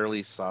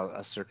rarely saw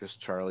a Circus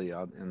Charlie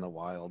out in the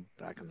wild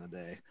back in the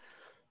day.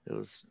 It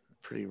was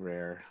pretty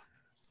rare.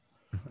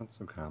 That's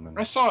so common.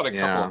 I saw it a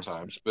Yeah. couple of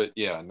times, but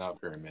yeah, not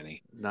very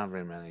many. Not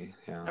very many.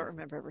 I Yeah. don't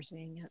remember ever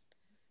seeing it.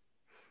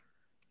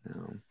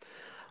 No.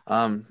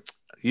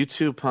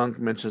 YouTube Punk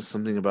mentioned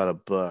something about a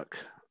book.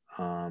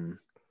 Oh,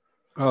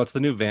 it's the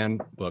new Van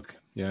book.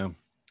 Yeah.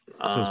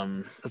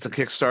 It's a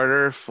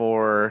Kickstarter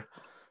for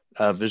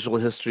visual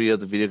history of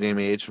the video game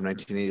age from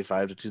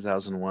 1985 to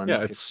 2001.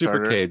 Yeah, it's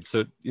Kickstarter. Supercade.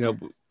 So,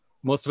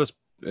 most of us,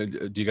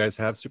 do you guys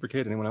have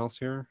Supercade? Anyone else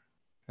here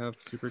have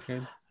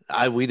Supercade?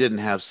 We didn't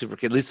have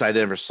Supercade. At least I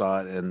never saw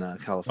it in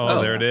California.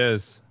 oh, there it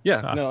is.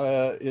 Yeah, Ah.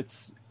 no,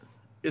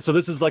 so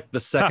this is like the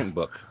second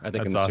book, I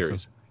think, in the That's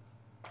series.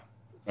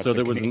 that's So a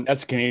there was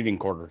that's a Canadian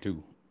quarter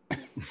too.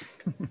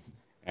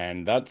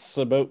 And that's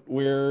about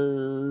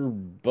where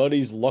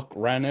Buddy's luck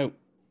ran out.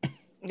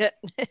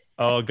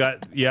 Oh,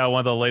 one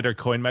of the later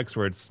coin mechs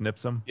where it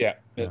snips them. Yeah,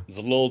 Yeah. there's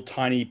a little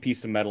tiny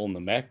piece of metal in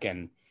the mech,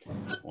 and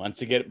once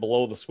you get it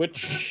below the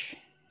switch,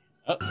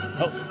 oh,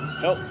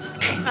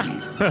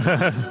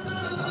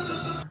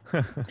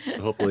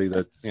 hopefully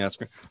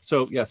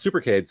so yeah,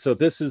 Supercade. So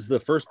this is the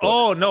first book.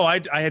 Oh no, I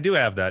do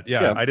have that.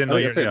 Yeah, I didn't know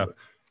like I you. said, Yeah.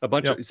 a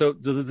bunch Yep. of so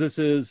this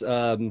is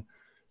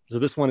so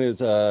this one is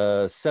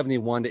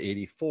 71 to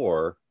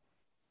 84.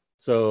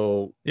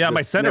 So Yeah,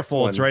 my this next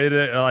centerfold's one- right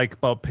at like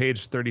about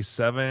page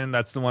 37.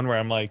 That's the one where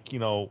I'm like,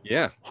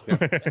 Yeah.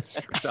 The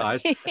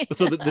eyes.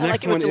 So the I like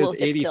next it with one the is little hip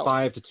tilt.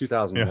 85 to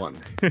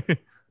 2001.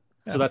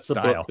 So that's the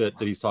style. book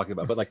that he's talking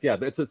about. But like, yeah,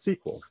 it's a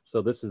sequel.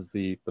 So this is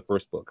the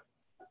first book.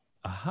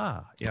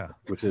 Aha, yeah.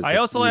 which is I a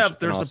also huge have. and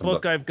There's awesome a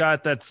book I've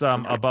got that's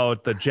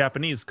about the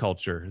Japanese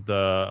culture.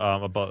 The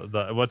about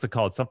the what's it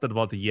called? Something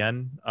about the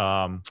yen.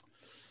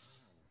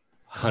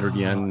 100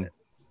 yen.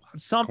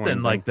 Something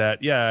coin like thing.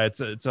 that. Yeah,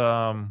 it's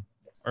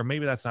or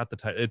maybe that's not the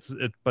title.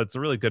 But it's a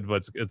really good.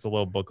 But it's a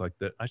little book like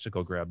that. I should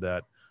go grab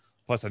that.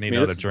 Plus, I need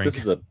another drink.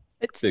 This is a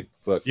It's big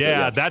book.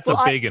 yeah, but that's Well,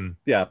 a big one.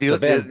 yeah. You-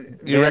 so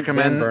you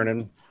recommend- Van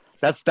Vernon.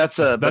 That's That's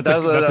a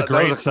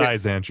great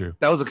size, Andrew.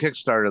 That was a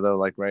Kickstarter though,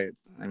 like right?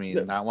 I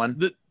mean, that one.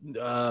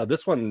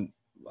 This one,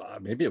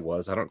 maybe it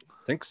was. I don't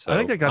think so. I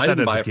think I got that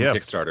didn't as buy a it from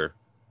gift. Kickstarter.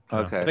 I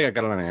Okay. think I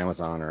got it on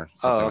Amazon or Oh,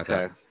 something like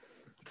okay. that.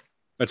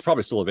 It's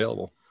probably still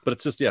available, but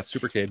it's just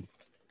Supercade.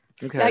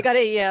 Okay. I got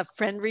a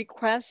friend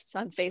request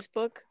on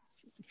Facebook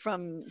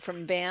from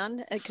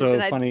Van. So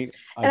and funny.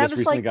 and I I just was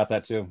recently like- got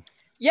that too.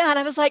 Yeah, and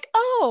I was like,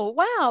 oh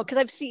wow, because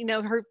I've seen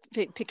her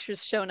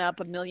pictures shown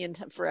up a million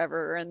times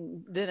forever,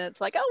 and then it's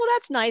like, oh well,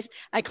 that's nice.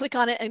 I click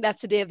on it, and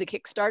that's the day of the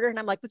Kickstarter, and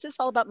I'm like, was this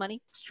all about money?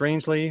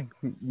 Strangely,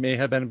 may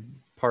have been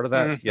part of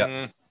that.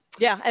 Yeah.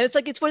 Yeah, and it's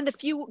like it's one of the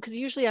few because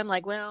usually I'm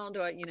like, well,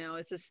 do I,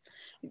 it's just.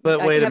 But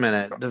I wait can a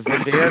have- minute.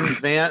 The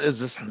Van is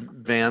this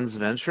Van's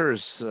venture? Or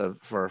is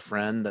for a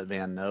friend that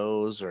Van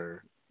knows,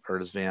 or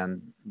does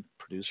Van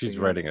produce? She's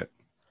writing it.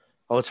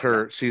 Oh, it's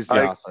her. She's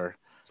the author.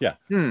 Yeah.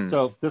 Hmm.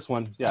 So this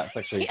one, it's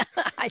actually.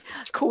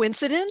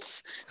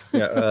 Coincidence?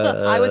 Yeah.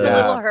 I was a Yeah.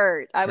 little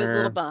hurt. I was a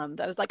little Her-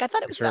 bummed. I was like, I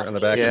thought it was Her about on the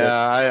me. back of it.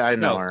 Yeah, I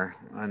know No. her.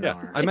 I know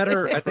her. I met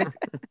her. I think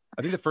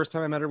the first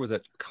time I met her was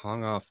at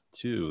Kong Off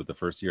 2, the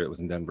first year it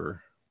was in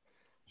Denver.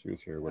 She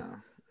was here with. Yeah.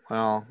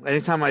 Well,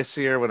 anytime I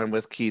see her when I'm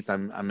with Keith,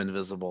 I'm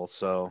invisible.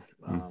 So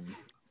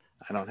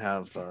I don't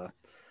have.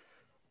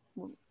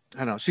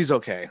 I know she's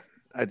okay.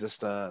 I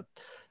just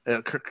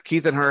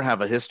Keith and her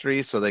have a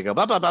history, so they go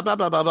blah blah blah blah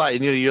blah blah blah,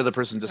 and you're the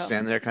person just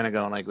standing there, kind of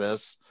going like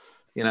this,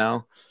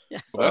 Well,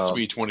 that's So-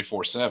 me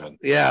 24/7.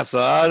 Yeah, so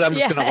I'm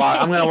just gonna Yeah.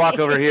 walk. I'm gonna walk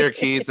over here,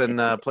 Keith, and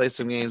play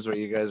some games where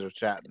you guys are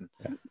chatting.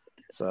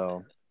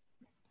 So,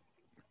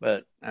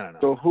 but I don't know.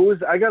 So who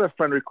is? I got a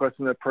friend request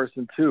from that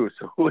person too.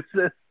 So who is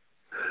this?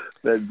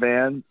 That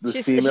Van, the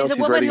She's female. a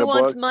woman writing who a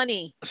wants book.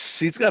 money.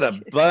 She's got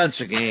a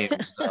bunch of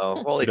games though.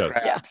 Holy She does.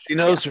 crap! Yeah. She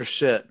knows her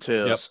shit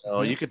too. Yep.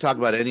 So you could talk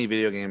about any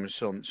video game, and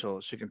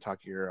she can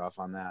talk your ear off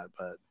on that.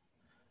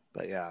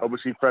 But yeah, Oh, but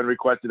she friend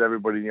requested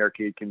everybody in the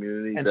arcade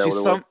community. Is and that she's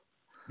what it was?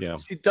 Yeah.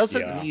 she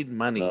doesn't Yeah. need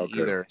money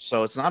Okay. either.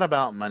 So it's not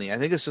about money. I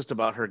think it's just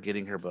about her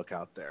getting her book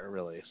out there,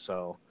 really.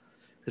 So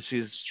because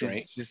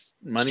she's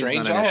money's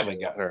Strange not an I issue haven't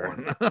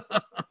with got her.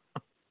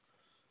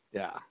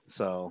 Yeah.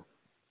 So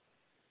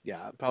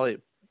yeah, probably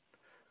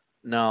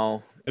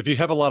no. If you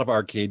have a lot of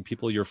arcade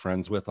people you're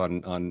friends with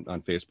on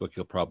Facebook,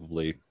 you'll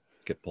probably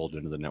get pulled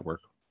into the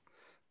network.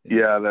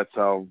 Yeah, that's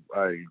how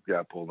I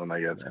got pulled in,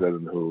 I guess. 'Cause I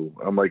didn't know who.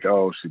 I'm like,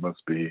 oh, she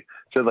must be.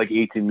 She had like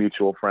 18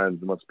 mutual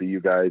friends. It must be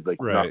you guys,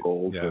 like Right,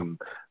 Knuckles yeah. and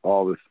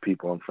all this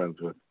people I'm friends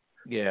with.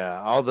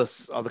 Yeah, all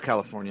the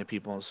California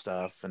people and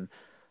stuff, and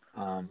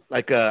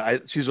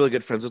she's really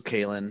good friends with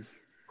Kaylin,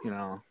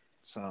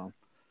 So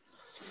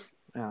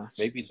yeah,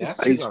 Maybe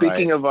that's Hey, she's all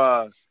speaking right.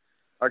 of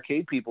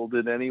arcade people,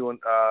 did anyone?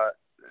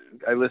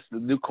 I listened to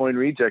New Coin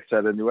Rejects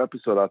had a new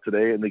episode out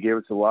today, and they gave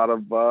us a lot of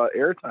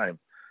airtime,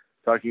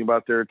 talking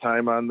about their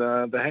time on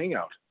the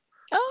Hangout.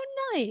 Oh,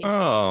 nice. It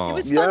Oh,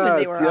 was fun when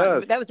they Yes, were on.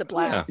 yes. That was a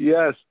blast.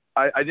 Yes,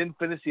 I didn't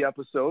finish the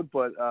episode,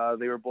 but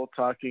they were both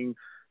talking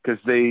because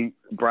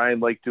Brian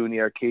liked doing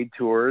the arcade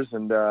tours,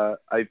 and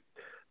I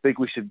think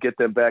we should get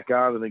them back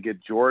on and then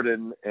get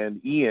Jordan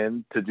and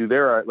Ian to do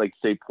their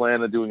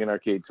plan on doing an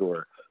arcade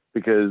tour,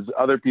 because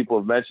other people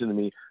have mentioned to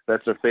me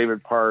that's their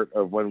favorite part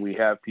of when we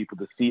have people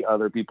to see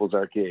other people's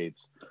arcades.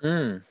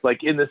 Mm.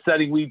 Like in the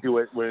setting we do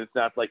it, when it's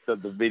not like the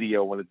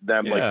video, when it's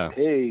them Yeah. like,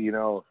 hey,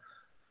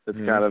 it's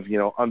kind of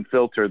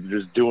unfiltered, they're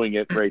just doing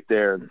it right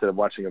there instead of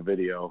watching a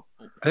video.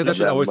 I think that's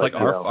Yeah, always like,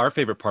 like our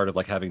favorite part of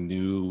like having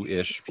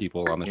new-ish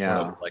people on the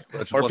Yeah. show.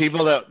 Like, Or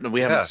people that we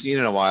haven't Yeah. seen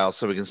in a while,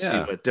 so we can see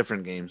Yeah. what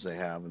different games they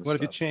have. And what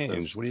have you stuff, changed?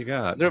 because What do you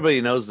got?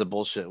 Everybody knows the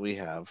bullshit we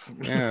have.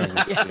 Yeah,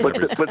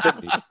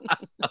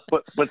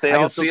 But they I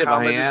can also see it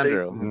behind commented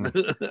Andrew.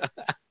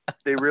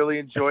 they really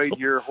enjoyed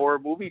your horror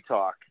movie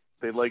talk.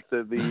 They liked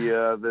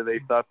they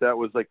thought that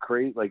was like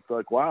crazy,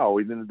 like wow,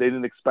 they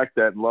didn't expect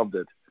that and loved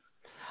it.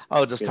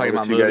 Oh, just talking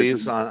about what you guys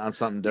movies did- on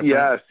something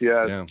different.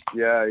 Yes.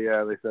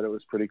 Yeah. They said it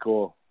was pretty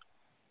cool.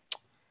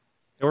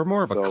 They were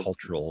more of a So-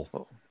 cultural.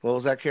 What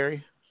was that,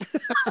 Carrie?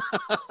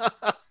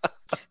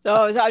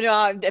 So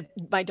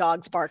my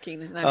dog's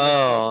barking, and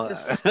I'm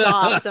just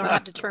stop. Don't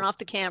have to turn off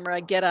the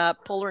camera. Get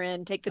up, pull her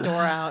in, take the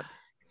door out.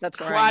 That's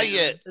where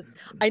Quiet.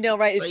 I know,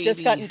 right? It's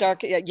just gotten Sadie. dark.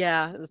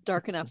 Yeah, it's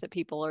dark enough that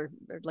people are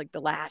like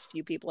the last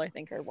few people I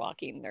think are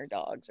walking their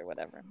dogs or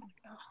whatever. I'm like,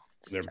 oh,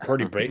 They're shut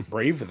pretty up.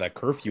 brave with that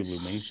curfew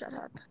looming. Shut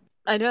up.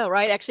 I know,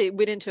 right? Actually, it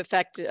went into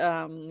effect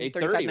 8:30,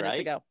 35 minutes right?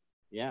 ago.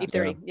 Yeah.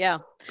 8:30. Yeah.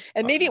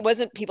 And maybe it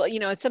wasn't people,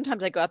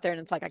 sometimes I go out there and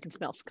it's like I can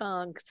smell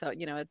skunk. So,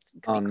 it's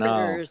could Oh, be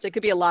no. critters. It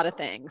could be a lot of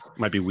things.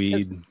 Might be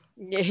weed.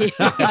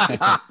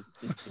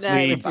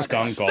 Weed,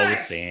 skunk, all the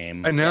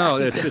same. I know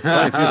it's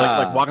funny too.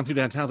 Like walking through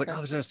downtown, it's like, oh,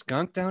 there's a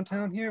skunk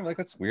downtown here. Like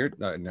that's weird.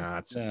 Nah,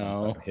 it's just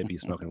some fucking hippie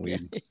smoking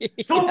weed.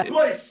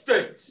 Someplace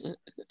stinks.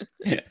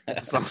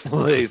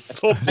 Someplace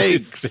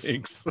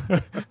Stinks.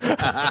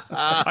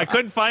 I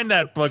couldn't find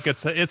that book.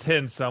 It's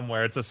hidden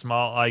somewhere. It's a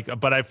small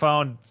but I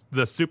found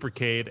the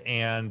Supercade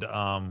and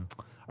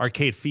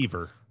Arcade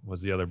Fever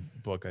was the other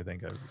book I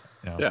think.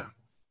 Yeah.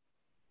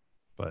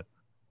 But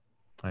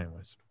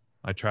anyways,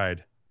 I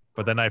tried.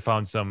 But then I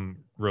found some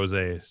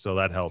rosé, so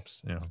that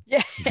helps, Yeah.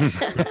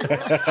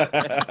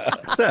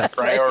 Success.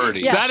 Priority.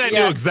 Yeah. That I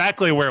knew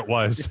exactly where it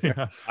was.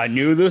 I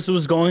knew this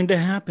was going to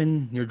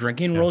happen. You're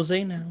drinking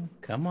rosé now.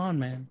 Come on,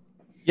 man.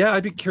 Yeah,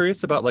 I'd be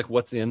curious about like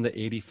what's in the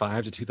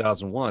 85 to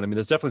 2001. I mean,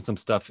 there's definitely some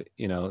stuff,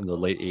 in the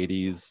late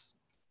 80s,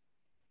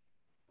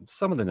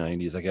 some of the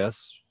 90s, I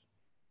guess.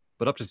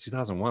 But up to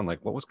 2001, like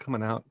what was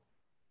coming out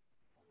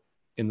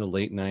in the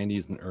late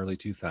 90s and early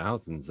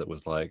 2000s that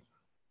was like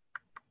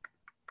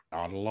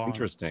Not a lot.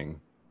 interesting?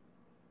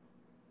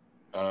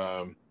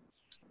 Um,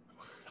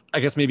 I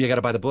guess maybe I got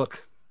to buy the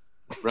book.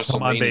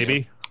 Come on,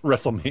 baby.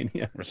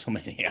 WrestleMania.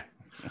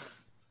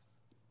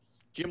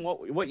 Jim,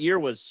 what year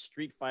was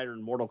Street Fighter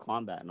and Mortal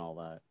Kombat and all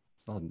that?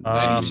 Oh,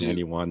 92.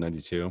 91,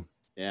 92.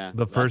 Yeah. The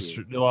that'd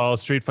first, be- well,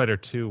 Street Fighter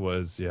 2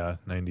 was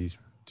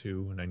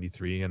 92,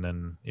 93, and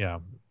then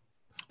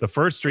the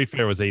first Street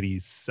Fighter was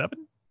 87.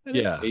 I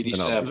think? Yeah,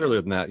 87. it was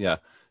earlier than that. Yeah,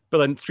 but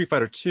then Street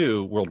Fighter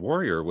 2, World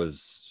Warrior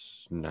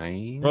was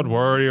Road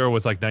Warrior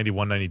was like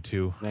 91,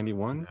 92.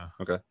 91. Yeah.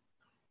 Okay.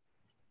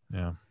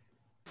 Yeah.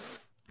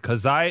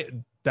 Because that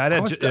had I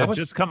was-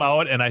 just come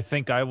out, and I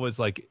think I was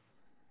like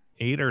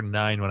 8 or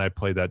 9 when I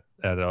played that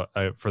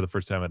for the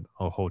first time at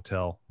a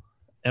hotel.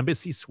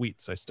 Embassy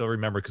Suites. I still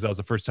remember because that was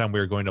the first time we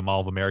were going to Mall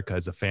of America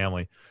as a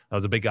family. That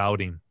was a big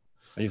outing.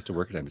 I used to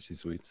work at Embassy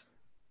Suites,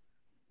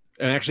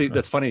 and actually,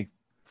 that's funny.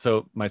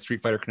 So my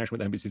Street Fighter connection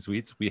with Embassy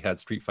Suites, we had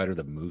Street Fighter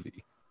the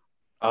movie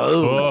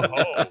Oh,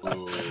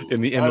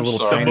 in the I'm little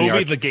sorry. the tiny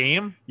movie, the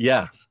game.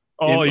 Yeah,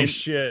 Holy in-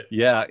 shit!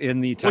 yeah,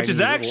 in the tiny Which is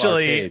little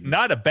actually arcade.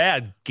 not a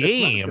bad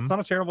game. It's not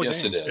a terrible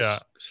Yes, game. it is. Yeah.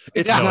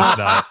 It's No, it's not.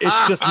 not.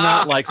 It's just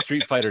not like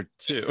Street Fighter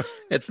 2.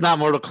 It's not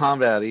Mortal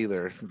Kombat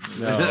either.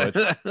 No,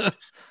 it's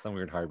some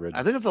weird hybrid.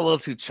 I think it's a little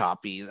too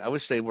choppy. I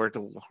wish they worked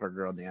a little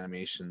harder on the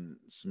animation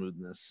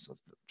smoothness of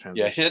the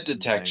transition. Yeah, hit and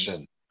detection.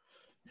 things.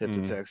 Hit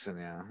Mm. detection,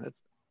 yeah.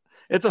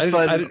 It's a I-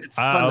 fun. I- it's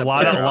fun A to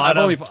lot play. I've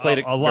only of played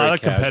it a lot very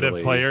of competitive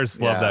casually. players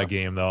love Yeah. that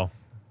game though.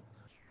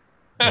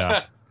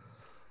 Yeah.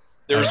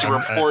 There was a I-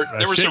 report. I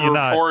There was shit a you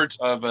not. report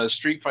of a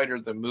Street Fighter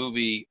the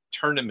movie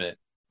tournament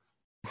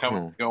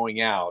Hmm.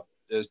 going out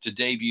as to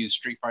debut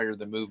Street Fighter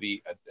the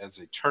movie as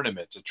a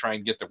tournament to try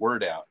and get the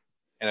word out.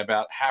 And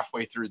about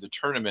halfway through the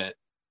tournament,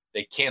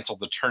 they canceled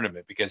the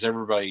tournament because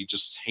everybody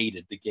just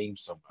hated the game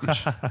so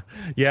much.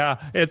 Yeah,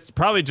 it's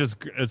probably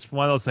it's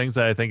one of those things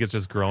that I think it's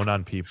just grown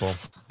on people,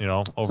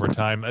 over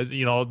time.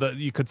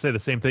 You could say the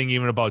same thing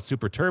even about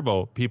Super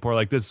Turbo. People are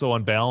like, this is so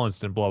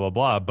unbalanced and blah blah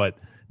blah, but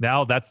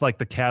now that's like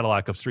the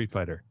Cadillac of Street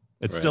Fighter.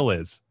 It Right. still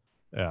is.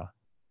 Yeah.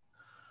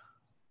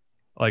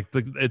 Like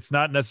it's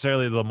not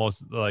necessarily the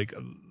most, like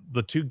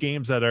the two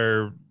games that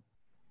are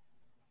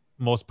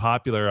most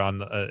popular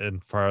on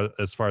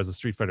as far as the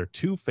Street Fighter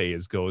 2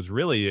 phase goes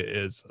really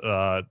is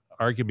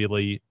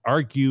arguably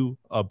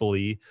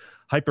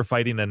Hyper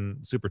Fighting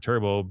and Super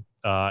Turbo.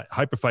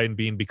 Hyper Fighting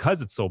being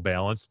because it's so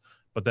balanced,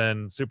 but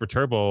then Super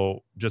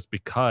Turbo just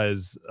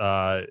because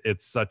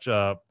it's such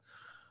a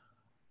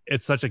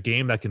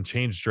game that can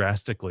change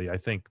drastically. I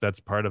think that's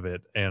part of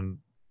it, and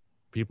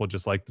people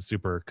just like the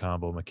super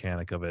combo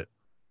mechanic of it.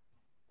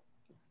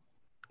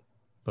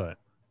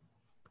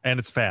 And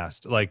it's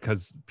fast, like,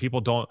 because people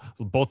don't,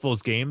 both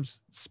those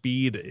games,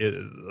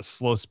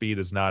 slow speed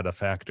is not a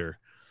factor.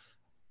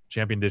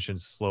 Champion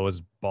Edition's slow as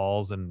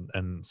balls,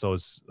 and so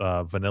is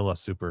Vanilla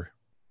Super.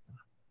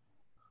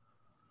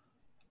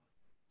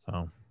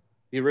 So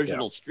The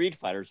original Street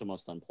Fighter is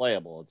almost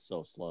unplayable. It's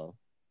so slow.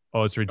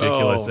 oh, it's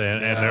ridiculous. Oh,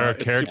 and yeah, there are it's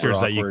super characters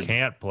that you awkward.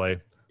 can't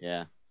play.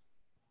 Yeah.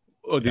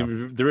 Oh, the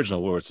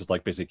original war, it's just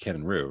like basically Ken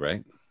and Ryu,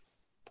 right?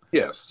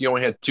 Yes, you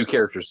only had 2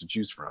 characters to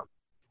choose from.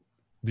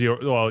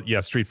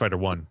 Street Fighter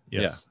 1.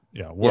 Yes.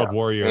 Yeah. World Yeah,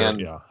 Warrior, and-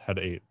 had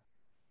 8.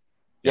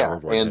 Yeah, Yeah,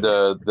 World War and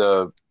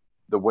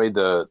the way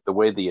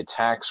the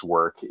attacks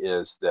work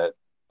is that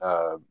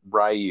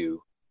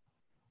Ryu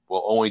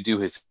will only do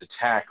his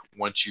attack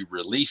once you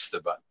release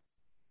the button,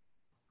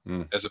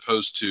 Hmm. as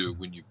opposed to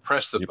when you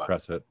press the You button.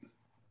 press it.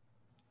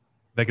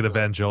 Negative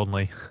Edge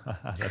only.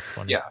 That's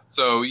funny. Yeah.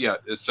 So you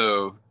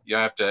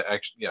have to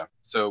actually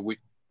So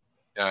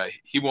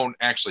he won't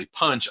actually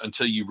punch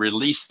until you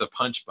release the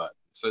punch button.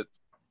 So it's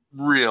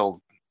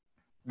real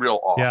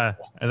awful. Yeah,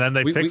 and then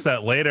they We- fix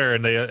that later,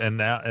 and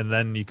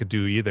then you could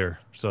do either.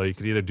 So you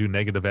could either do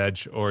Negative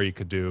Edge or you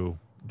could do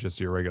just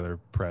your regular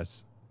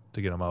press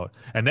to get them out.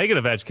 And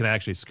Negative Edge can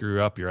actually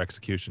screw up your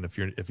execution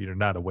if you're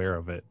not aware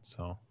of it.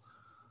 So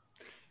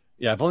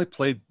Yeah, I've only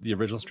played the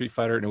original Street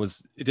Fighter, and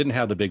it didn't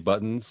have the big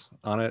buttons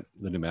on it,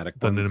 the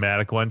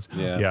pneumatic ones.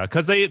 Yeah,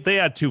 because they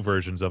had 2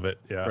 versions of it.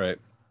 Yeah, right.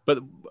 But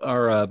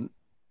I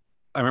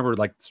remember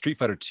like Street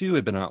Fighter 2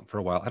 had been out for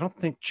a while. I don't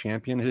think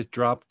Champion had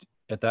dropped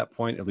at that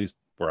point, at least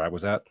where I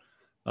was at.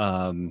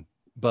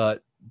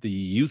 But the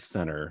youth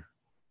center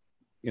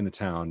in the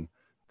town,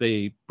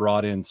 they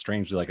brought in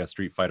strangely like a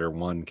Street Fighter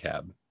 1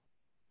 cab.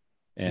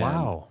 And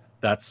wow.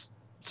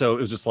 So it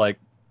was just like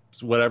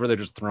whatever, they're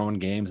just throwing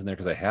games in there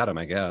because I had them,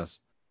 I guess.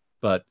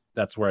 But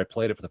that's where I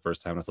played it for the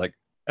first time. I was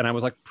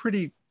like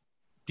pretty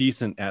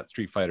decent at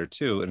Street Fighter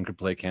 2 and could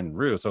play Ken and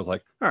Ryu. So I was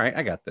like, all right,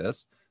 I got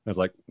this. And I was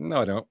like,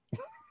 no, I don't.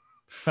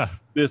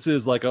 This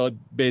is like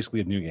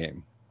basically a new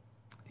game.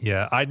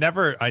 Yeah, I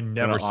never saw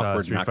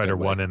awkward, Street Fighter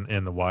 1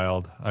 in the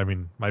wild. I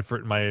mean, my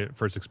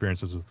first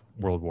experience was with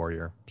World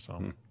Warrior. So,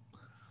 and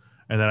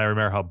then I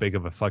remember how big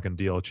of a fucking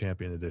deal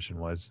Champion Edition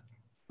was.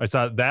 I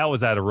saw that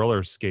was at a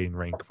roller skating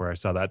rink where I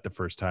saw that the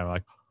first time. I'm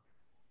like,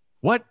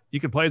 what?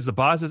 You can play as the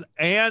bosses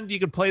and you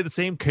can play the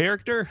same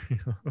character?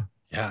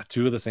 Yeah,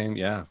 2 of the same.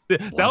 Yeah,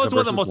 that was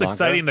one of the most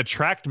exciting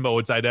attract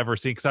modes I'd ever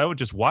seen, because I would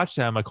just watch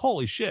that. I'm like,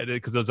 holy shit,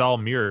 because it was all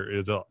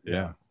mirror.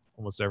 Yeah,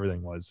 almost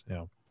everything was.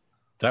 Yeah,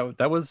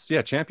 that was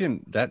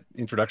Champion. That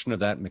introduction of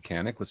that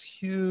mechanic was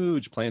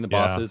huge. Playing the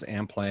bosses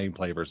and playing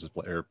play versus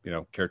player,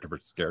 character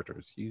versus character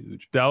is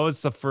huge. That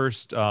was the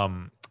first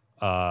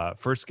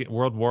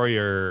World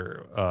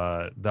Warrior.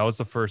 That was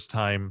the first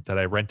time that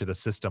I rented a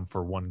system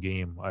for one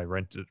game. I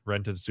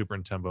rented Super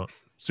Nintendo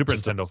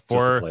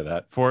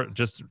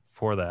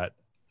for that,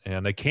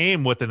 and it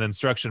came with an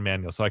instruction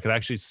manual, so I could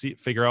actually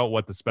figure out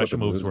what the special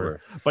moves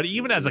were. But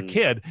even as a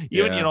kid,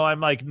 I'm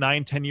like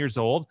 9-10 years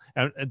old,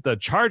 and the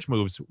charge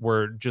moves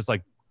were just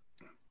like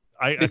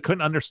I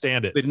couldn't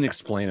understand it. They didn't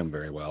explain them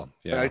very well.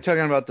 Yeah, are you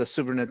talking about the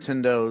Super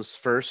Nintendo's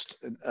first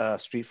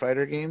Street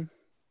Fighter game?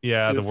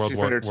 Yeah, the World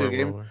War II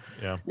game.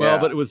 Yeah. Well,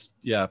 but it was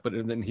but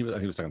then he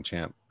was talking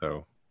Champ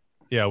though.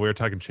 Yeah, we were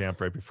talking Champ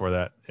right before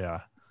that.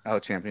 Yeah. Oh,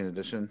 Champion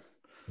Edition.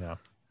 Yeah.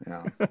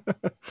 Yeah.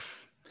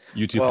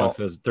 YouTube Punk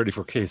says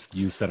 34K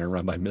Youth Center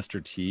run by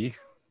Mr. T.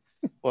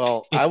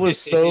 Well, I was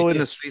so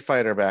into Street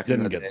Fighter back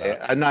in the day.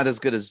 I'm not as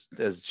good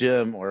as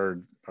Jim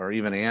or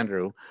even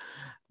Andrew,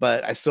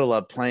 but I still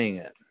love playing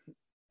it.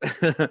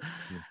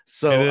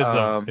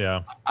 So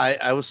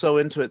I was so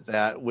into it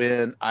that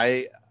when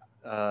I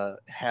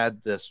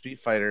had the Street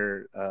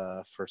Fighter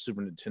for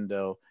Super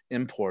Nintendo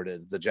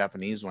imported, the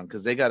Japanese one,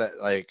 because they got it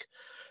like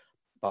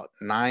about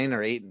 9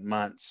 or 8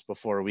 months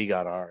before we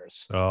got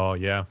ours. Oh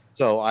yeah.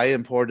 So I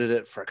imported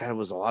it for, it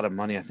was a lot of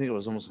money. I think it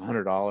was almost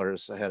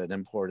 $100. I had it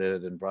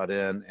imported and brought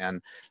in,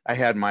 and I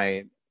had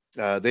my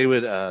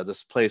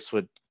this place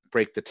would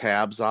break the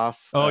tabs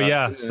off. Oh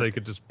yeah, so you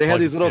could just they had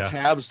these little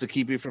tabs to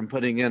keep you from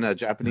putting in a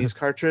Japanese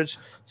cartridge.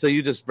 So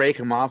you just break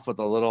them off with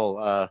a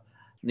little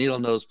needle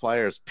nose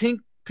pliers,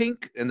 pink,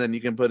 and then you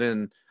can put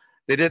in.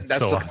 They didn't.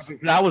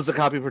 That was the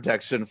copy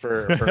protection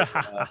for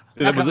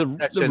it was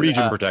the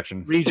region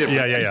protection. Region.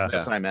 Yeah.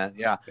 That's what I meant.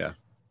 Yeah.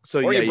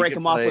 So or you break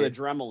them off with a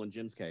Dremel in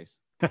Jim's case.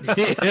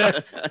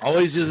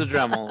 Always use a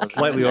Dremel.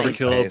 Slightly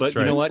overkill, but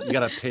you know what? You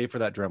got to pay for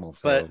that Dremel.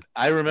 So. But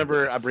I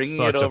remember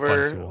bringing it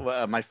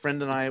over. My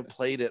friend and I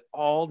played it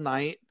all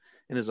night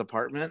in his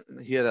apartment.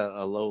 He had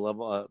a low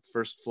level,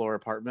 first floor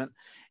apartment,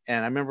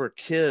 and I remember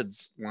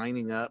kids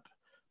lining up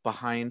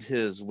behind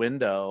his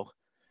window,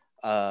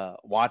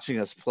 watching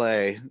us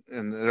play,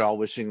 and they're all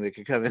wishing they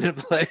could come in and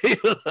play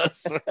with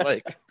us. We're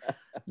like,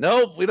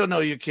 nope, we don't know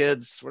you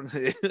kids.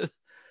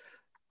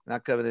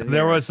 Not coming in.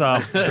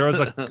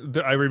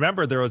 I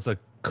remember there was a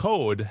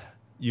code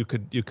you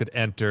could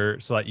enter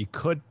so that you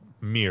could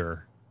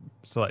mirror,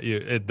 so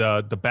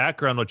that the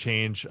background would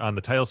change on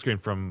the title screen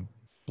from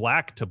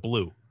black to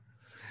blue,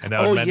 and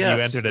that meant you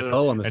entered it.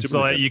 On the and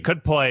so that you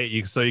could play.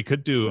 You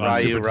could do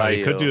Ryu.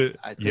 You could do.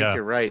 I think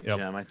you're right,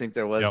 Jim. I think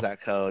there was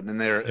that code, and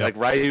they're like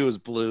Ryu was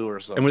blue or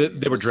something. And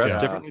they were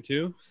dressed differently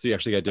too, so you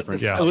actually got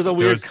different. It was a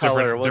weird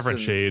color, different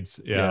shades.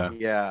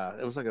 Yeah,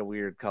 it was like a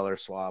weird color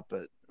swap,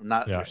 but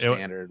not your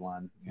standard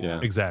one. Yeah,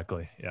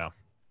 exactly. Yeah.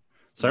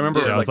 So I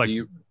remember it was like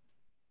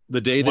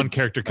the day one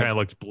character kind of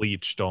looked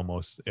bleached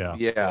almost. Yeah.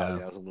 Yeah,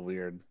 it was a little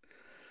weird.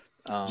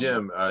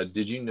 Jim,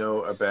 did you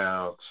know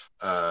about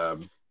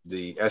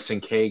the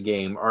SNK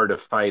game Art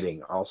of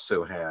Fighting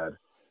also had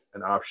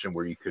an option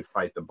where you could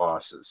fight as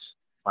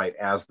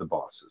the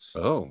bosses?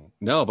 Oh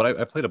no, but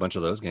I played a bunch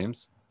of those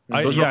games.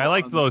 I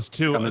like those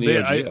too.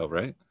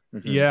 Right?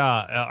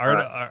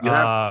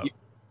 Yeah.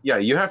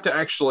 You have to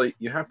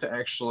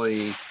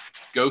actually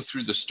go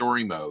through the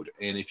story mode,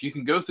 and if you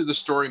can go through the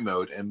story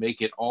mode and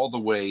make it all the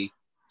way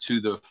to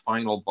the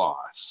final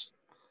boss,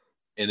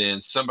 and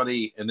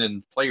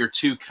then player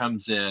 2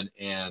 comes in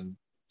and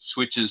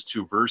switches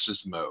to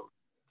versus mode.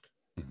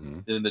 Mm-hmm.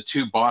 Then the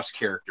 2 boss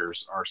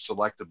characters are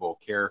selectable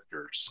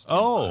characters.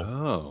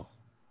 Oh,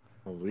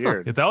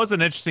 weird. That was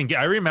an interesting game.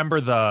 I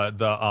remember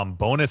the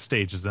bonus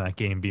stages in that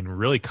game being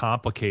really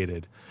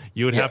complicated.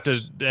 You would have to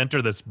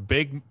enter this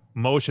big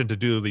motion to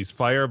do these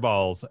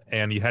fireballs,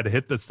 and you had to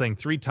hit this thing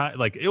 3 times.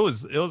 Like it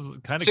was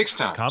kind of 6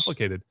 times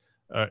complicated.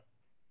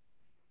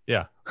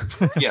 Yeah.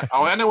 Yeah.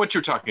 Oh, I know what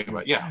you're talking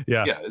about. Yeah.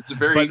 Yeah. Yeah. It's a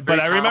very. But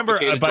I remember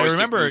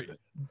joystick movement.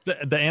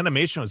 the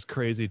animation was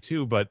crazy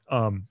too. But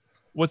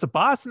was the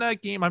boss in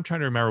that game? I'm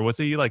trying to remember. Was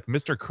he like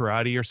Mr.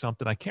 Karate or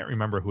something? I can't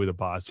remember who the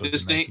boss was.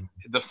 His name,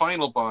 the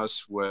final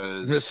boss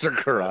was Mr.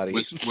 Karate.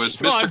 Was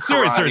Mr. No, I'm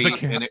serious.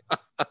 Karate, and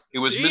it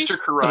was See? Mr.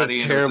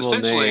 Karate, and it was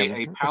essentially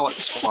name. a palette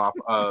swap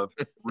of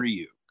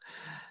Ryu.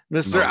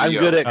 Mr. I'm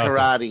good at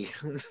karate.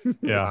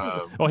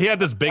 Yeah. Well, he had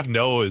this big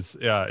nose.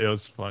 Yeah, it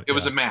was fun. It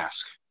was a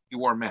mask. He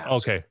wore a mask.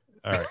 Okay.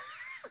 All right.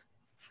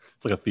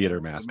 It's like a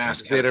theater mask.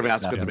 Theater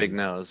mask with the big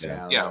nose.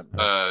 Yeah.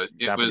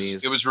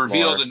 It was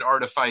revealed in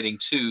Art of Fighting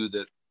 2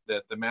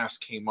 that the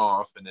mask came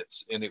off, and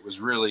it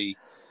was really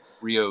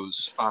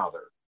Ryo's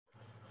father.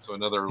 So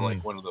another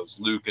like one of those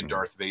Luke and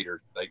Darth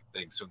Vader like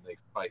things when they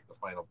fight the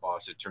final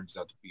boss. It turns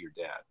out to be your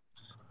dad.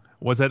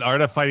 Was that Art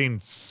of Fighting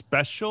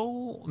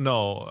special?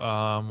 No.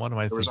 What am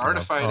I thinking? There was Art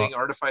of Fighting,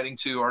 Art of Fighting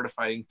 2, Art of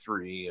Fighting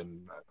 3,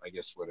 and I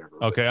guess whatever.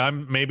 Okay,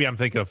 I'm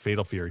thinking of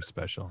Fatal Fury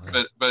special.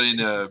 But in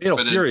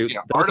Fury,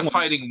 Art of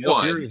Fighting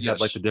 1, had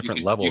like the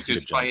different levels. You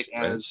could fight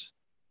as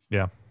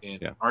in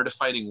Art of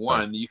Fighting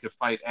 1, you could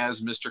fight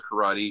as Mr.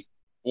 Karate,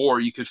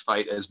 or you could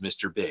fight as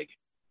Mr. Big.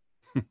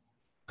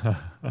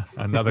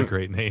 Another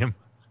great name.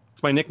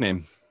 It's my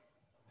nickname.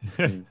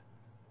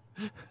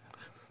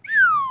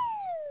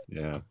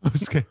 Yeah.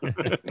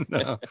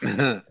 No.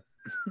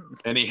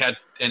 And he had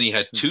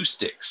 2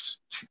 sticks.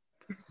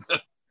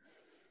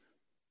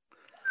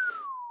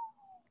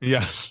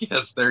 Yeah.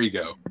 Yes, there you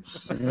go.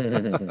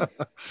 And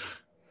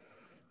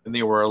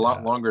they were a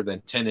lot longer than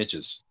 10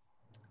 inches.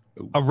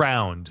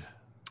 Around.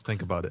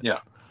 Think about it. Yeah.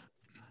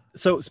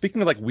 So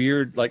speaking of like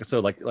weird, like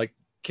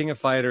King of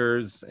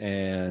Fighters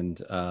and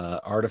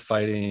Art of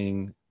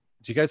Fighting,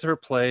 do you guys ever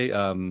play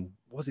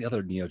what was the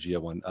other Neo Geo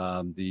one?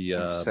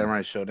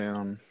 Samurai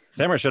Showdown.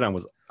 Samurai Showdown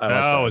was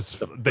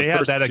they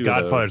had that at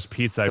Godfather's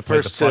Pizza. The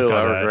first 2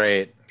 are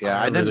great.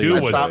 Yeah,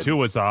 two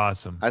was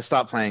awesome. I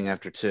stopped playing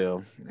after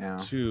 2. Yeah.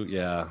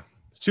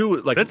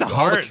 2 like it's a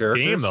hard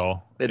game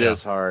though. It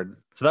is hard.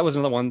 So that was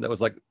another one that was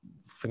like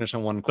finish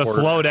on one the quarter.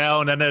 Slow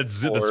down, and then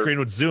the screen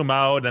would zoom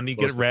out, and then you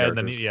get red, and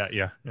then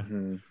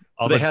Mm-hmm.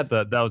 Oh, they had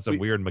that was a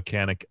weird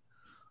mechanic.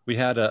 We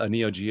had a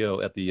Neo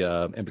Geo at the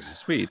Embassy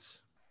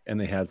Suites, and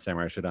they had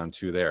Samurai Shodown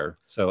 2 there.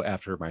 So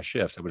after my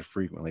shift, I would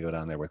frequently go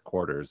down there with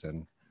quarters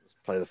and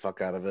play the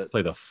fuck out of it.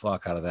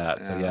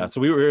 So so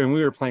we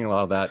were playing a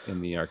lot of that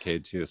in the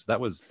arcade too. So that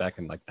was back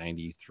in like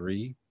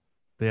 '93.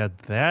 They had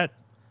that,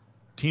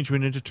 Teenage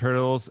Mutant Ninja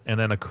Turtles, and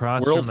then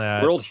across from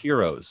that, World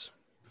Heroes.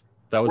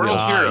 That was World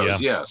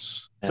Heroes,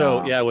 yes.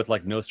 So with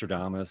like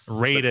Nostradamus,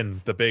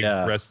 Raiden, the big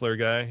wrestler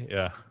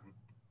guy,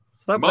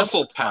 So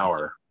Muscle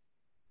Power.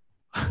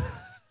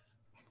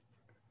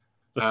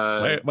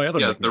 my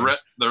other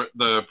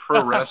the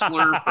pro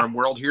wrestler from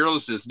World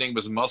Heroes, his name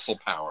was Muscle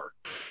Power.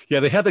 Yeah,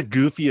 they had the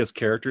goofiest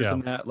characters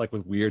in that, like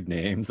with weird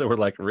names that were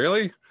like,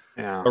 really?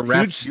 Yeah. Or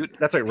Rasputin.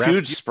 That's right.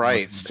 Huge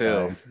sprites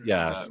too.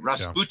 Yeah.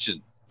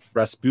 Rasputin.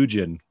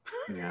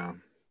 Yeah.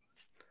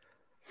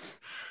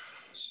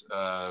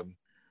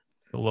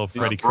 The little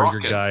Freddy Krueger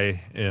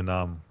guy in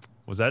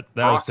was that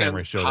was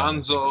Samurai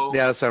Showdown? Hanzo.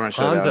 Yeah, Samurai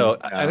Showdown. Hanzo.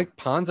 Yeah. I think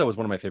Hanzo was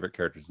one of my favorite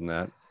characters in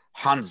that.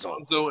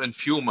 Hanzo and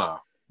Fuma.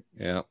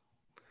 Yeah.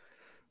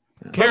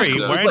 Carrie,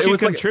 why aren't you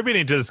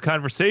contributing to this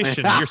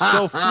conversation? You're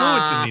so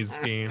fluent in these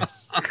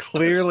games.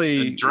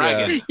 Clearly,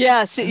 Dragon.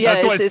 That's why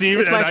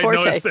I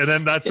noticed, and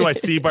then that's why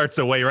Seabart's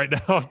away right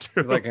now too.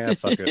 He's like,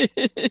 fuck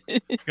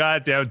it.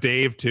 Goddamn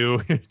Dave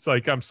too. It's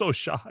like I'm so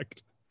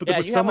shocked. But there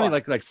was so many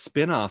like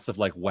spin-offs of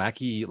like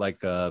wacky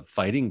like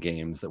fighting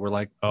games that were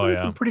like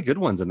some pretty good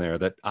ones in there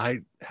that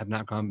I have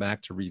not gone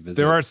back to revisit.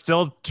 There are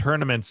still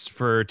tournaments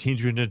for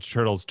Teenage Mutant Ninja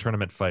Turtles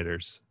Tournament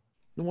Fighters.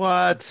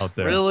 What? Out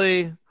there.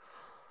 Really?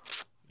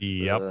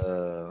 Yep.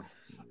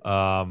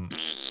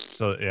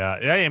 So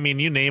I mean,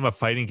 you name a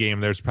fighting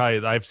game, there's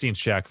probably I've seen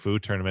Shaq Fu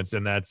tournaments,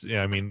 and that's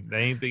I mean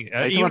anything.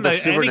 Even the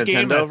Super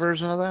Nintendo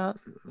version of that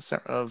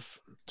of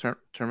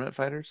Tournament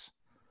Fighters.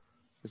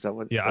 Is that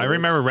what? Yeah, I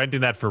remember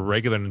renting that for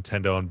regular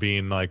Nintendo and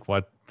being like,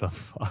 "What the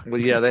fuck?" Well,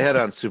 yeah, they had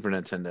it on Super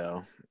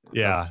Nintendo.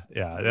 It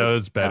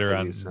was better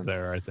on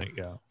there, I think.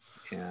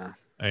 Yeah.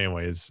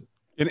 Anyways,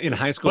 in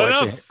high school,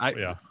 actually,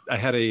 I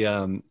had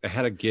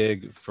a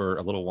gig for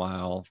a little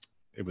while.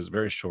 It was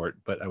very short,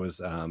 but I was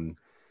a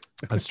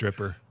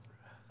stripper.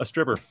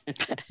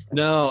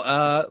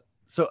 No,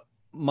 so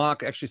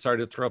Mock actually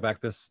started to throw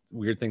back this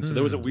weird thing. So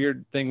there was a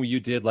weird thing where you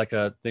did like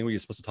a thing where you're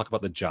supposed to talk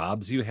about the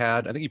jobs you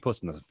had. I think you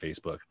posted this on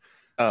Facebook.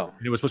 Oh,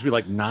 and it was supposed to be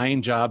like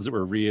 9 jobs that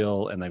were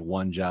real and like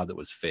 1 job that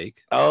was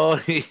fake.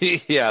 Oh,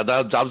 yeah,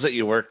 the jobs that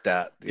you worked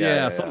at.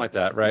 Yeah, something like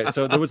that, right?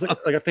 So there was like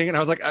a thing, and I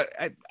was like,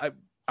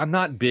 I'm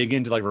not big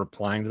into like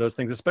replying to those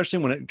things, especially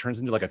when it turns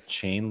into like a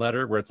chain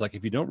letter where it's like,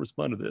 if you don't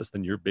respond to this,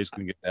 then you're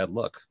basically gonna get bad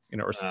luck,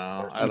 or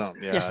I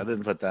don't. Yeah, I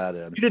didn't put that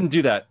in. You didn't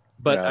do that,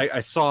 but I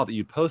saw that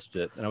you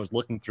posted it, and I was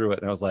looking through it,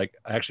 and I was like,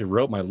 I actually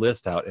wrote my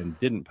list out and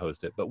didn't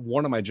post it. But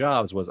one of my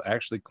jobs was I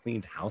actually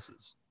cleaned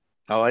houses.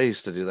 Oh, I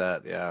used to do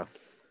that. Yeah.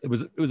 It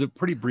was a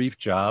pretty brief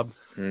job.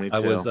 Me I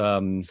was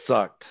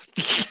sucked.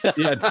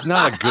 Yeah, it's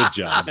not a good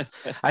job.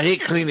 I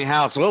hate cleaning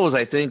house. What was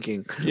I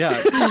thinking? Yeah.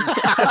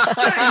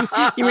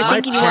 You were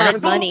thinking you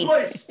wanted money.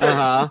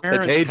 Uh-huh. They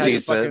Parents paid had to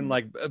decent. fucking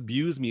like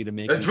abuse me to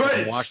make That's me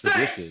right, wash the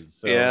stinks. dishes.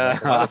 So, Yeah.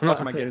 like, why the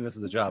fuck am I getting this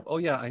as a job? Oh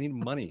yeah, I need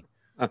money.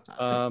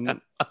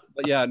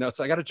 But yeah, no.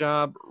 So I got a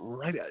job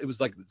right. It was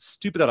like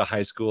stupid out of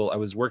high school. I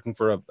was working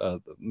for a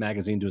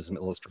magazine doing some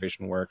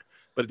illustration work,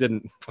 but it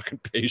didn't fucking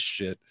pay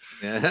shit.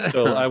 Yeah.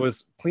 So I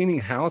was cleaning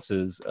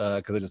houses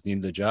because I just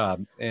needed a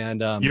job.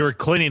 And You were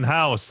cleaning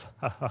house.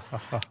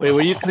 Wait,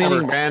 were you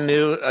cleaning brand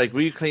new? Like,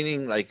 were you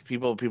cleaning like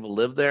people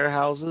live their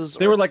houses?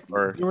 they were like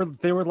or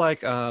they were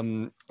like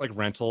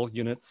rental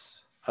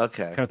units.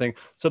 okay. Kind of thing.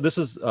 So this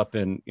is up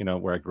in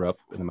where I grew up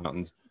in the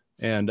mountains,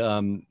 and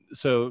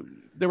so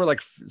there were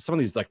like some of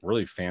these like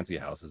really fancy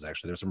houses.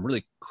 Actually, there's some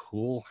really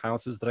cool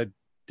houses that I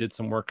did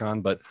some work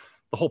on. But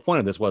the whole point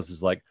of this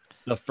is like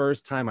the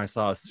first time I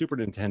saw a Super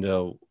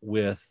Nintendo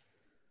with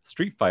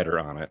Street Fighter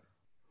on it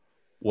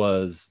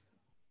was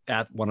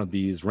at one of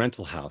these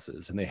rental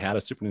houses, and they had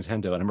a Super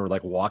Nintendo. And I remember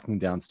like walking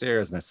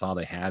downstairs, and I saw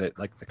they had it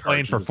like the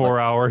Playing for cartridge was, 4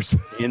 like, hours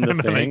in the and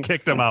then they thing.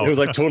 kicked them out. It was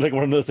like totally like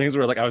one of those things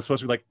where like I was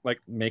supposed to be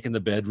like making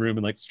the bedroom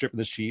and like stripping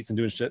the sheets and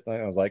doing shit. And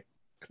I was like,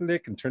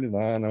 click and turn it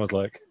on. I was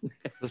like,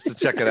 Just to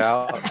check it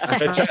out.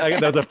 that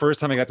was the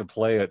first time I got to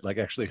play it. Like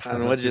actually,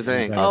 And what'd you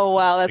think? Oh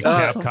wow, that's the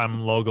awesome.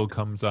 Capcom logo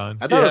comes on.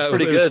 I thought Yeah, it was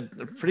pretty it was-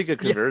 good. Pretty good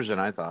conversion,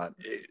 I thought.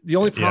 The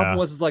only problem Yeah.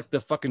 was like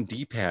the fucking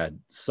D-pad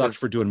sucks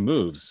for doing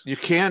moves. You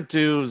can't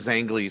do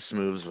Zangief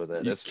moves with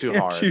it. It's too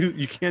can't hard.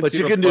 You can't. But do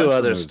you a can do bunch of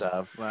other moves.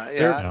 stuff.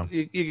 Yeah.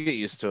 You get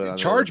used to it. on the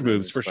Charge other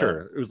moves for but- sure.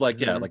 It was like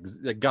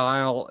like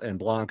Guile and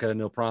Blanca,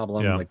 no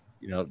problem. Yeah.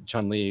 Like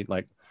Chun Li,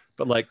 like,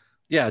 but like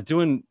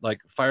doing like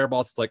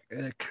fireballs. It's like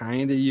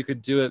kind of you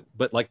could do it,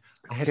 but like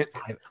I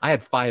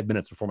had 5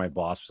 minutes before my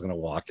boss was gonna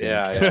walk in.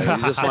 Yeah.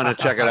 You just want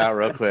to check it out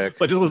real quick.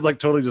 But it was like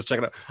totally just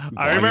checking out.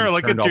 I remember Volume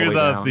looking turned all through way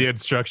the down.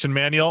 instruction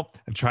manual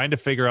and trying to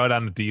figure out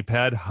on the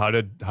D-pad how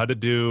to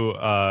do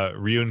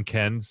Ryu and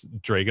Ken's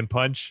Dragon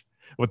Punch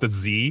with a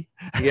Z.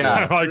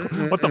 Yeah. Like,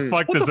 what the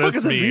fuck What does the fuck this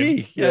is a mean?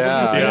 Z?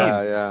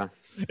 Yeah.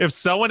 If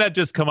someone had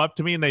just come up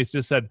to me and they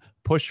just said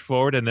push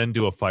forward and then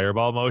do a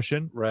fireball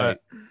motion, Right.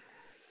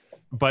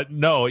 But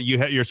no,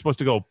 you're supposed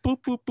to go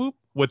boop boop boop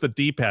with the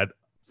D-pad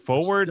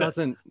forward,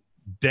 Doesn't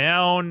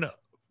down,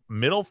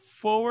 middle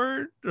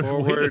forward, Wait a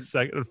Forward,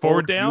 second.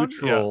 Forward down,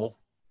 neutral,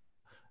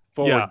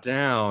 forward Yeah.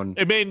 down.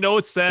 It made no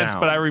sense,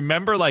 but I Down.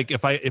 remember like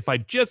if I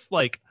just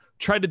like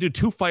tried to do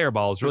 2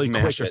 fireballs really Just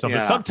quick mash or it. something,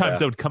 Yeah. sometimes Yeah.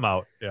 they would come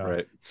out. Yeah.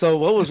 Right. So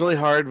what was really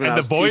hard when And I the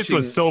was voice teaching,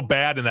 was so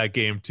bad in that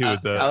game too. yeah,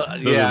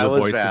 The it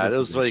was voice bad. It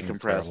was really acquisition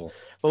compressed. terrible.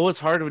 But what's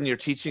hard when you're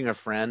teaching a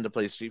friend to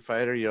play Street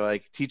Fighter, you're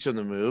like teach them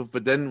the move,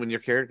 but then when your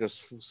character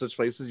switch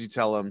places, you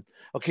tell them,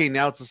 okay,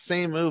 now it's the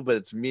same move, but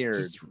it's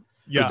mirrored. Just-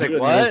 Yeah. It's like Do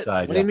it on the what? other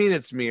side, What do you yeah. mean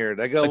it's mirrored?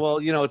 I go, Like- well,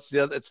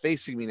 it's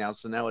facing me now,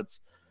 so now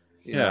it's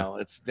Yeah.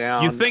 it's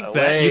down. You think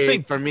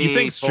away from me, you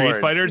think Street towards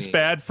Fighter's me.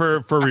 bad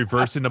for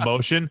reversing the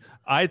motion?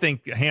 I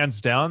think hands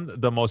down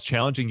the most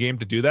challenging game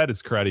to do that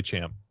is Karate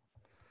Champ.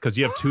 Because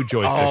you have 2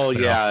 joysticks. Oh now.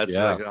 yeah, it's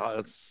Yeah. like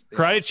it's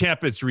Karate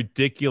Champ is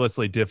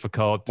ridiculously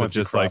difficult to Once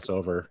you just like cross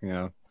over,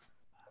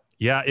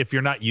 Yeah, if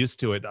you're not used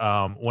to it.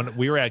 When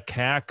we were at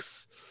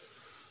CAX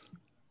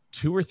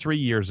 2 or 3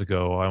 years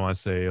ago, I want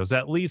to say it was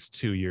at least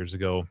 2 years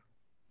ago.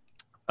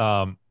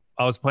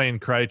 I was playing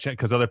Karate Champ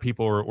because other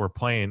people were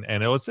playing,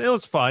 and it was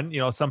fun.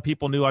 Some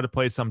people knew how to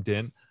play, some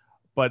didn't.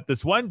 But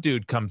this one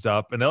dude comes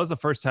up, and that was the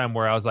first time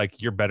where I was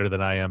like, "You're better than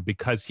I am,"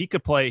 because he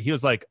could play. He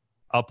was like,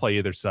 "I'll play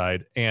either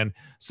side," and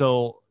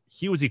so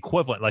he was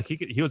equivalent. Like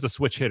he was a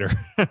switch hitter.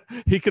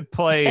 He could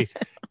play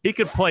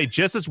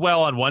just as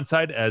well on one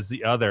side as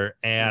the other,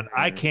 and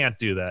I can't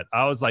do that.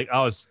 I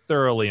was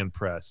thoroughly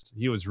impressed.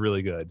 He was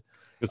really good.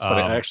 it's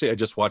funny. I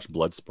just watched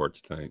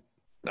Bloodsport tonight.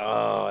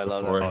 Oh, I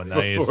love before, that. Oh,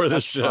 nice. before the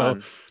That's show.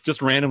 fun.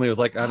 Just randomly, it was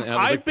like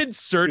I've been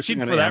searching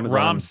searching for on that Amazon.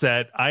 ROM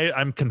set.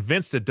 I'm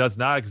convinced it does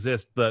not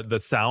exist. The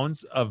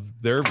sounds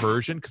of their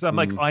version, because I'm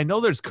like, I know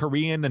there's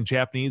Korean and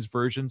Japanese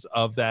versions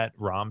of that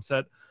ROM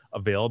set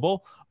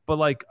available, but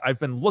like I've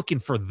been looking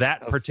for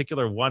that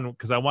particular one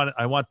because I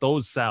want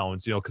those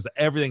sounds, because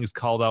everything is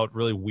called out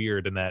really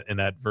weird in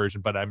that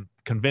version. But I'm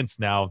convinced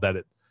now that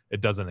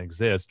it doesn't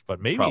exist. But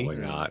maybe probably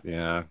not.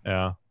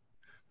 Yeah,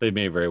 they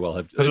may very well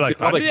have. Because like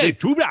probably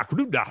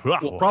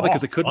well, probably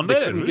because they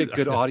couldn't get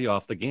good audio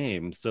off the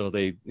game, so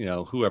they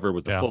whoever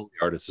was the Foley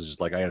artist was just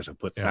like, I had to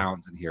put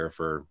sounds in here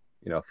for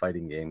a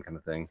fighting game kind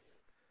of thing.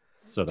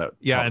 So that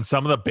and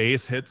some of the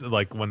bass hits,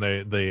 like when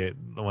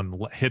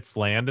when hits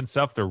land and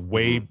stuff, they're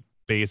way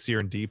bassier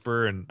and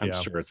deeper. And I'm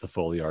sure it's the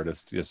Foley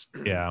artist, just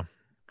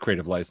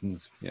creative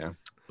license. Yeah,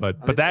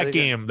 but that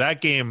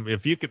game,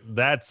 if you could,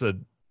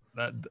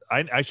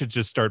 I should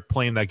just start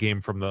playing that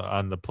game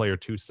on the player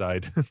 2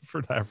 side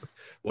for that.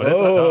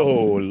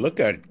 Whoa, look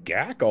at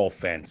Gak all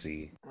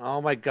fancy.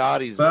 Oh my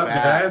God, he's What's up,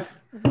 back. guys?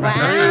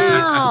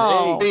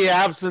 Wow. 3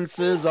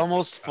 absences,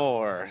 almost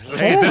 4.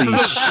 Holy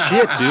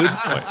shit,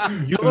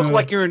 dude! You look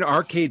like you're in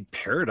arcade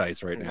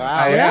paradise right now. Wow.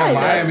 I am. Yeah,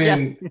 I am yeah.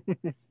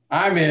 in.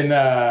 I'm in With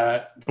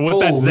that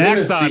full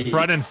Zaxxon lunacy.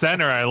 front and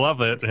center, I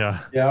love it. Yeah.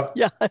 Yep.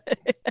 Yeah.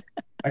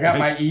 I got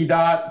my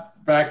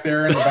E-dot back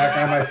there in the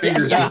background. My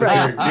fingers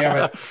disappeared. Damn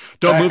it.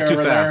 Don't Back move too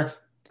over fast.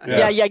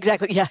 Yeah,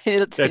 exactly. Yeah.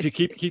 Yeah, if you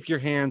keep your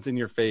hands in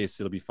your face,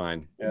 it'll be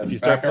fine. Yes, If you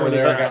start back over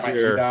pointing there, I got back my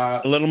here,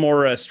 E-dot. A little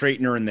more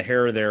straightener in the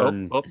hair there.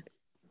 And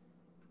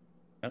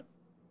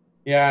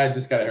Yeah, I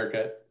just got a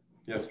haircut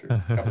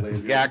yesterday, a couple days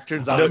ago. Gak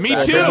turns on Yeah, his me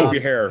back too. down. Move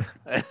your hair.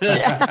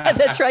 Yeah,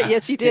 that's right.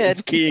 Yes, you did.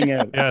 It's keying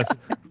out. Yes.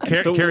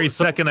 So- Carrie's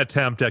second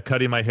attempt at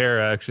cutting my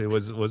hair actually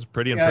was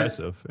pretty Yeah.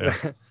 impressive. Yeah.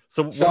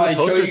 So what Shall are I the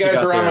show you posters guys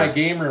got around there? my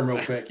game room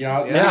real quick? You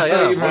know, let me Yeah, show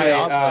yeah, you it's pretty my,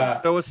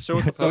 awesome. Show us the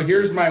so posters.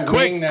 here's my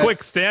wing. That's,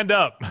 Quick, stand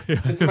up.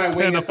 This is my Stand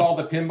wing. up. It's all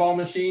the pinball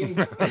machines. You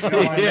know,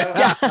 lined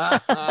Yeah.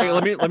 up. Hey,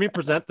 let me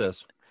present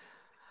this.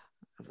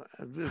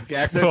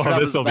 Gak's gonna turn Oh, off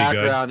his this'll be good.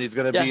 background. He's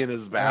gonna Yeah. be in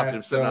his bathroom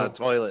Alright, sitting on a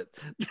so- toilet.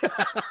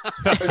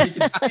 As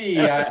you can see,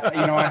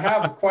 I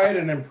have quite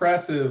an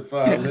impressive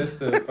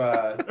list of.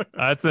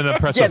 That's an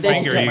impressive there you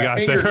finger go. you my got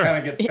finger there. kind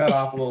of gets cut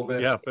off a little bit.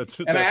 Yeah, it's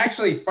And I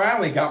actually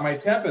finally got my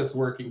Tempest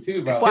working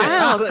too. By the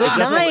Wow, way. it, good,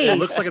 doesn't- nice. it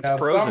looks like it's Now,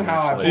 frozen.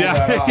 somehow I Actually. pulled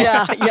that off.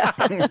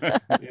 Yeah,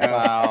 yeah. Yeah.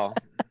 Wow.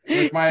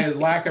 With my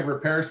lack of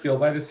repair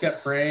skills, I just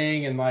kept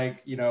praying and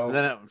And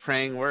then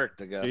praying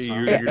worked, I guess.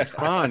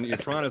 huh? Your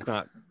Tron is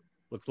not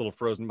looks a little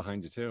frozen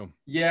behind you too.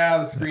 Yeah,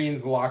 the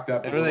screen's locked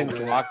up. a little Everything's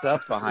bit. locked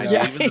up behind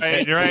Yeah. you. Even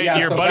Right, you're right. Yeah,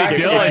 Your so buddy back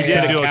in Dylan my,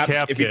 did do a cap-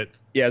 cap if you- kit.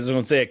 Yeah, I was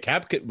going to say a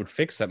cap kit would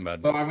fix that,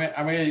 bud. So I'm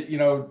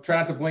gonna, try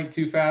not to blink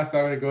too fast.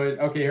 I'm gonna go ahead.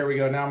 Okay, here we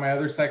go. Now my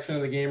other section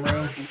of the game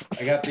room.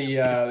 I got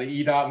the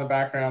E-dot in the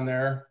background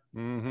there,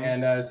 Mhm.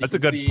 and as you That's a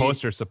can good see,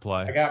 poster I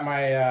supply. got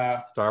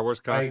my Star Wars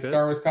cockpit.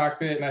 Star Wars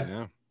cockpit, and Yeah.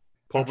 I'm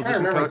Pole trying to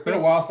position remember. It's been a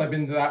cockpit. while since I've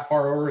been that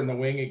far over in the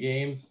wing of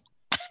games.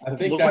 I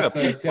think Looks like that's a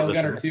a peak Tail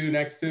Gunner position. 2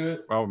 next to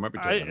it. Oh, it might be.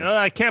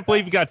 I can't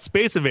believe you got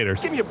Space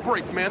Invaders. Give me a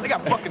break, man. They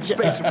got fucking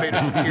Space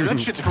Invaders in here. That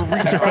shit's for I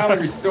retards.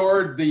 finally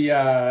restored the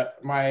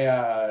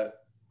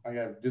I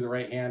gotta do the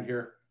right hand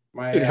here.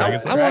 My Dude, how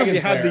Dragon's long have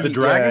you had Lair. The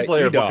Dragon's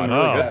Lair E-dot? looking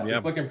really Oh. good. Yes, Yeah.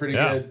 it's looking pretty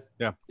Yeah. good.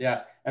 Yeah.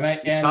 Yeah.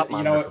 And Top you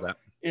monitor know, for that.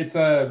 it's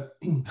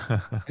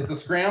a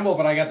scramble,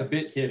 but I got the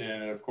bit kit in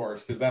it, of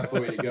course, because that's the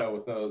way to go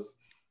with those.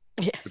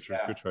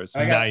 Good choice.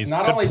 And I got, Nice.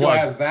 Not Good only plug. do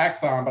I have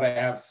Zaxxon, but I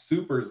have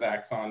Super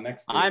Zaxxon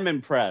next to it. I'm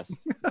impressed.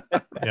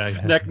 Yeah,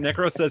 yeah.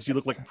 Necro says you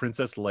look like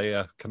Princess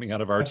Leia coming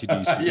out of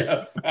RTD.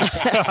 Yes.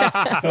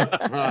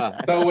 Huh.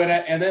 So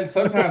and then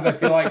sometimes I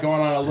feel like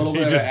going on a little He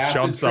bit of an just acid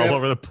jumps trip. all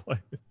over the place.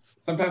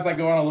 Sometimes I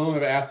go on a little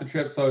bit of acid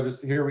trip. So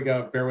just here we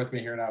go. Bear with me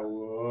here now.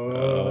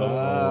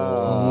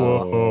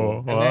 Whoa. Whoa.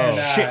 And Wow.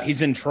 then, Shit,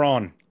 he's in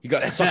Tron. He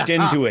got sucked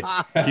into it.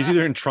 He's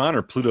either in Tron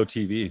or Pluto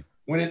TV.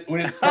 when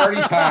it's party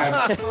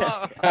time,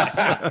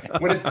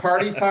 when it's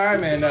party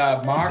time and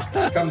Mock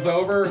comes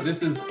over,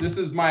 this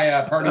is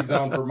my party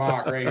zone for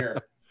Mock right here.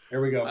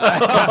 Here we go.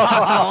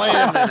 Oh, wait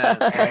a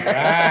minute. All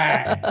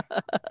right.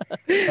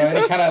 So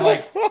any kind of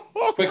like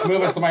quick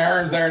movements of my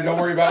arms there. Don't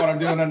worry about what I'm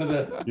doing under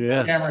the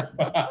Yeah. camera.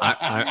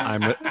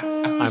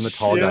 I'm the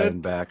tall guy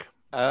in back.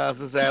 I was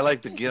gonna say I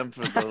like the gimp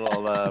with the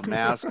little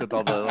mask with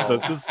all the The, little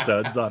the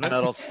studs on it.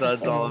 metal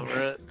studs all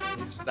over it.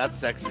 That's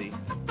sexy.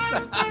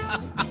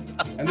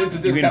 And this is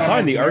just You can kind of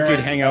find my the arcade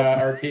generic,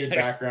 hangout. arcade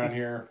background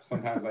here.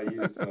 Sometimes I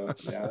use. So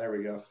yeah, there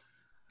we go.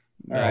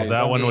 All Oh, right,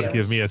 that one would yes.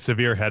 give me a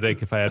severe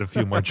headache if I had a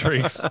few more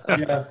drinks.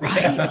 Yes.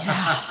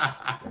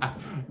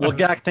 Well,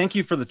 Gak, thank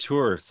you for the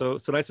tour. So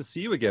nice to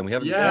see you again. We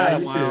haven't Yeah,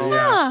 seen you you in a too, while.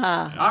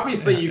 yeah.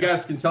 Obviously, you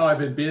guys can tell I've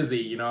been busy.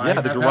 You know, Yeah, I've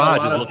the had a garage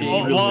lot is of looking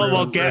games really Well,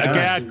 rooms Gak, and Gak,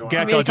 everything going Gak,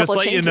 on. Made a I'll just couple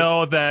let you changes.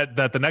 know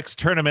that the next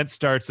tournament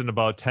starts in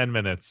about 10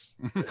 minutes.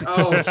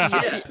 Oh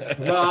shit!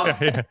 Well,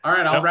 Yeah. all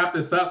right, I'll wrap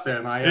this up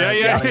then.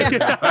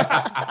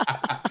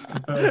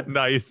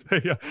 Nice.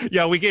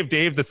 Yeah, we gave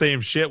Dave the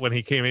same shit when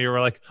he came here. We're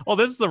like, oh,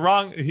 this is the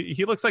wrong.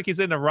 He looks like he's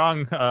in the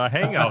wrong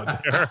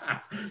hangout there.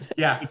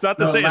 Yeah, It's not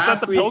the same. It's not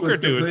last the week poker was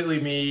dudes.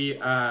 completely me.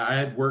 I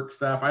had work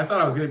stuff. I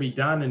thought I was going to be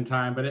done in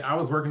time, but I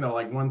was working till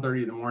like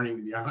 1:30 in the morning,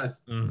 to be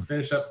honest.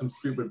 Finish up some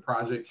stupid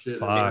project shit.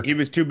 Fuck. He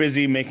was too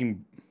busy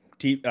making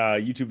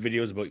YouTube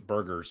videos about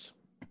burgers.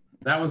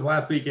 That was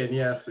last weekend.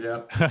 Yes.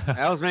 Yeah.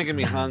 That was making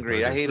me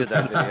hungry. I hated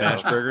that video.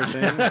 Smash burger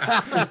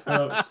thing.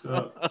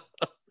 Oh,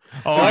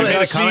 Well, I made a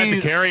that comment to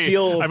cheese Carrie.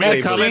 seal I made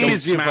a flavor. comment.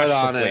 Cheese you Smash put the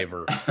on it.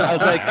 flavor. I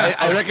was like,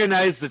 I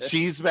recognize the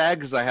cheese bag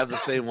because I have the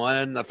same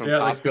one from Yeah,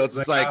 Costco.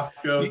 It's like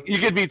Costco. you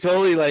could be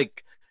totally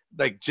like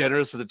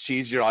generous with the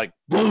cheese. You're like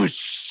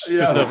boosh,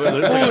 Yeah.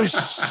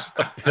 boosh.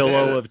 A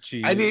pillow of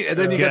cheese. And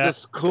then you Yeah. get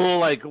this cool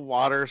like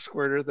water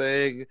squirter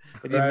thing,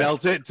 and you Right.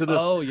 melt it to this.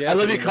 Oh, yeah. I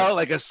love you call it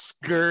like a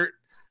skirt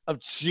of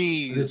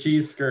cheese. The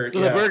cheese skirt. So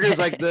yeah. the burger's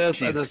like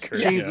this, and the Cheese skirt,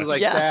 cheese yeah. is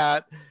like Yeah.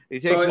 that. He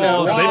takes So, his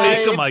oh, they make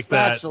them wide like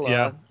that, spatula.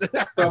 yeah.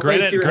 So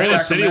Granite here in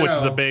City, which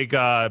is a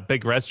Sacramento-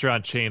 big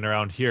restaurant chain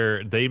around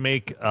here, they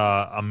make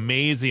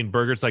amazing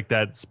burgers like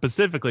that,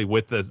 specifically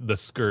with the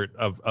skirt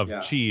of Yeah.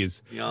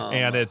 cheese, Yum.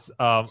 and it's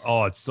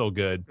it's so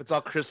good. It's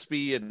all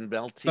crispy and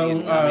melty. So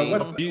and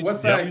yummy.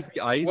 what's Yeah. that? Use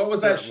the ice What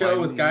was or that show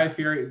with lime. Guy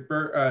Fieri?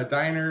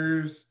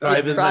 Diners.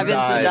 Drive-ins and Drive-ins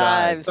and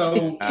dives.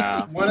 So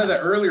Yeah. one of the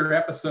earlier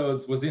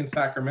episodes was in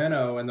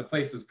Sacramento, and the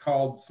place is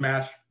called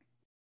Smash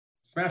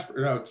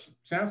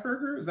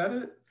Smashburger, is that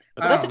it?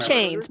 Well, that's a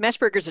chain.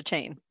 Smashburger's a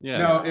chain. Yeah.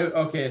 No,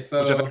 okay,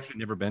 so which I've actually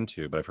never been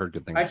to, but I've heard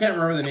good things. I can't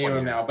remember the name of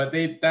them now, but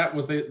they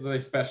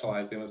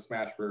specialized in the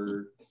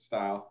Smashburger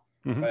style.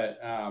 Mhm. But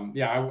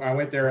I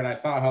went there and I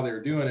saw how they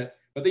were doing it,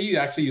 but they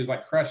actually use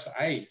like crushed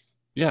ice.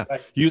 Yeah,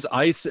 Like, use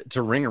ice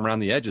to ring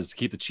around the edges to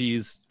keep the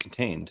cheese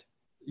contained.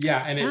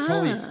 yeah, and it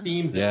totally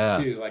steams it Yeah.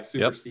 too, like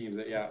super steams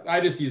it. Yeah, I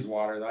just used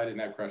water. I didn't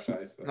have crushed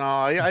ice. So.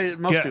 No,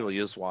 most Yeah. people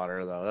use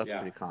water though. That's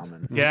pretty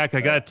common. Yeah,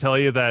 I gotta tell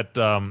you that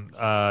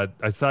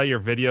I saw your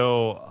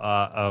video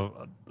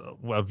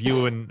of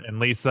you and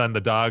Lisa and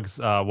the dogs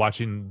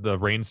watching the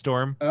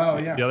rainstorm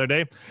the other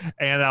day,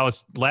 and I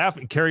was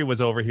laughing. Carrie was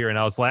over here, and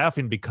I was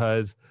laughing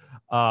because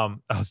I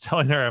was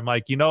telling her, I'm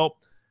like,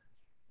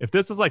 if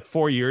this was like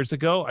 4 years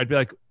ago, I'd be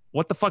like,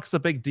 what the fuck's the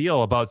big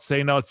deal about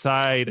staying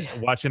outside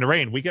watching the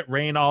rain? We get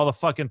rain all the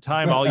fucking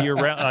time, all year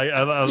round,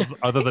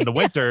 other than the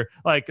winter.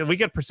 Like, we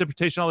get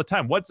precipitation all the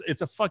time.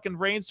 It's a fucking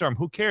rainstorm.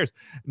 Who cares?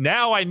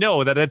 Now I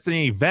know that it's an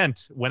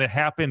event when it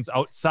happens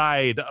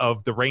outside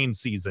of the rain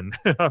season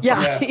of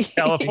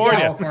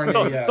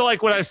California. So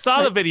like when I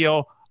saw the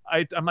video,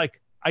 I'm like,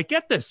 I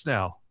get this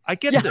now. I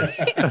get this.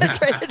 That's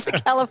right. It's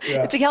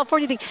a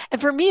California thing. And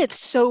for me, it's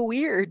so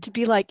weird to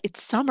be like,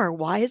 it's summer.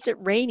 Why is it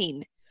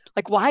raining?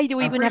 Like, why do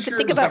we even have to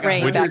think about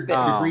rain back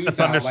then? A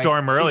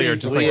thunderstorm earlier,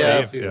 just like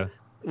Dave.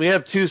 We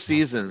have two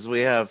seasons. We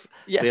have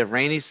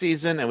rainy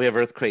season and we have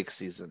earthquake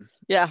season.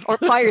 Yeah, or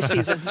fire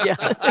season. Yeah.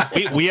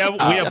 We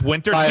have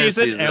winter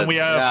season and we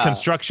have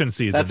construction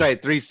season. That's right,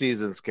 3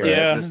 seasons, Gary.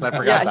 Yeah. I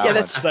forgot that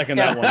one. Second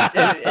that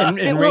one.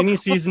 And rainy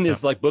season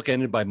is like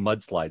bookended by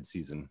mudslide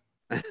season.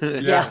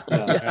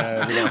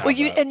 Well,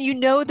 you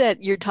know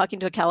that you're talking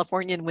to a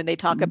Californian when they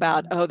talk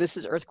about, oh, this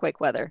is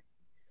earthquake weather.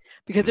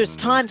 Because there's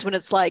times when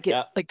it's like,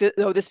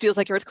 this feels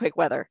like earthquake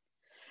weather.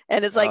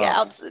 And it's like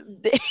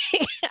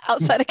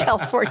outside of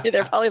California,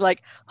 they're probably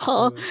like,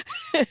 huh?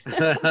 We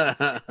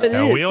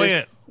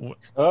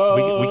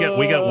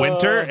got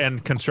winter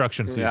and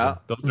construction season. Yeah.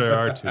 Those are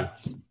our two.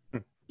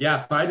 Yeah,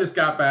 so I just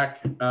got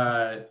back.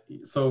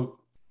 So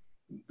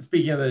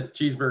speaking of the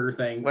cheeseburger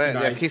thing,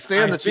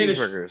 stay on the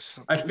cheeseburgers.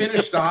 I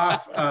finished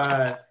off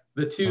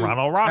the two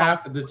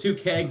Ronald. the 2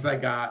 kegs I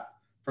got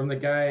from the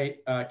guy,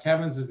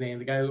 Kevin's his name,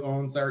 the guy who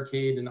owns the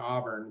arcade in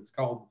Auburn. It's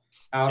called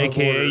Out of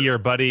AKA Order. your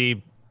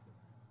buddy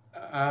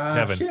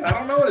Kevin. Shit, I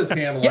don't know what his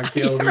handle on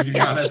KLB, to be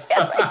honest.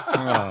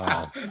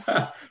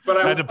 But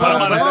I had to put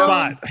him on the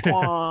spot.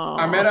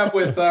 I met up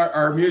with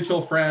our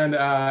mutual friend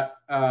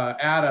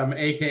Adam,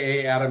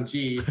 aka Adam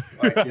G.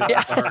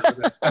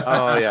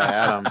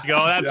 Adam.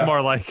 That's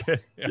more like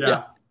it.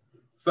 Yeah.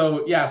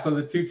 So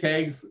the 2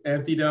 kegs,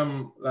 emptied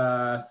them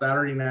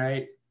Saturday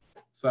night.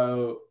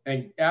 So,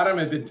 and Adam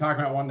had been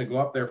talking about wanting to go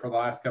up there for the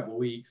last couple of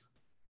weeks.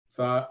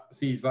 So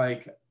he's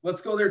like,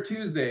 let's go there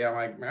Tuesday. I'm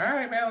like, all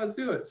right, man, let's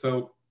do it.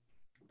 So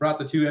brought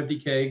the 2 empty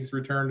kegs,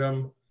 returned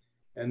them,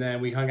 and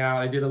then we hung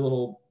out. I did a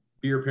little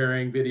beer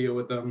pairing video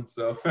with them.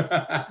 So look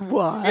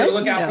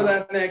out for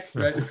that next.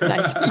 Right?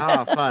 Nice.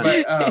 Fun.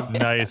 But,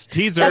 nice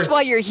teaser. That's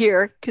why you're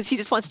here, because he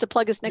just wants to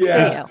plug his next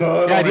video.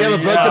 Totally. Yeah, do you have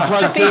a book to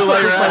plug too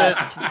while you're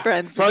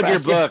at it? Plug your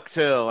book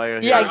too while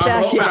you're here. Yeah, exactly.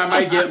 I'm hoping I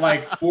might get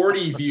like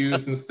 40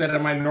 views instead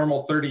of my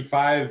normal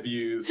 35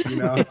 views.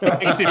 If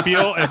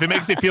it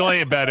makes you feel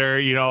any better,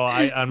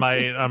 on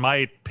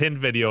my pinned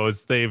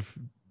videos,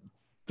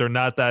 they're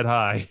not that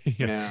high,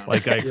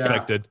 like I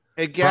expected.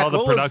 For all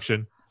the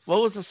production.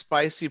 What was the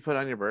spice you put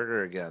on your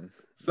burger again?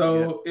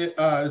 So it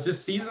was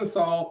just seasoned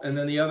salt, and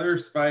then the other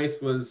spice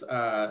was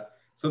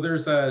so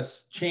there's a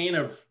chain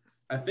of,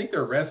 I think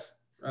they're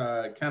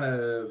kind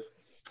of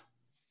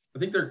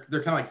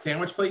like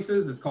sandwich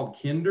places. It's called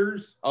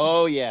Kinder's.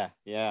 Oh yeah.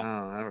 Oh,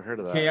 I never heard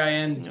of that.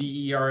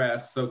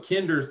 Kinders. So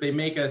Kinder's, they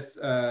make us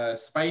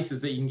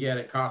spices that you can get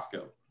at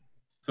Costco.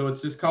 So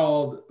it's just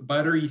called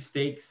buttery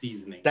steak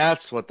seasoning.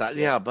 That's what that.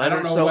 Yeah, butter.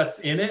 I don't know what's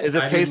in it. Does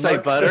it taste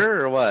like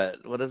butter or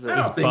what? What is it? I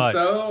don't think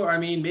so. I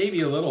mean,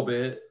 maybe a little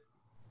bit.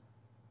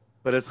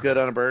 But it's good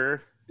on a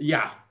burger.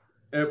 Yeah,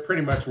 it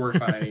pretty much works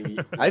on any meat.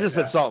 I just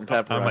put salt and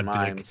pepper I'm on a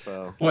mine. dick.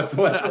 So what's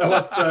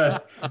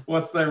the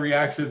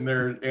reaction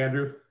there,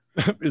 Andrew?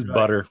 It's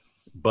butter,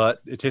 but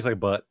it tastes like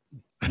butt.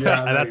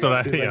 Yeah, and that's what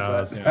I.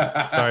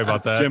 Sorry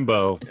about that,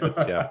 Jimbo.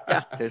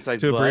 Tastes like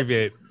to butt.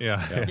 abbreviate.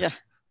 Yeah.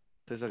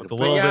 Tastes like a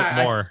little bit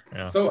more.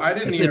 Yeah. So I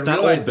didn't It's even not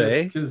realize Old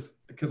Bay?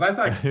 because I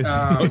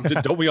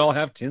thought Don't we all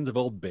have tins of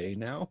Old Bay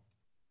now?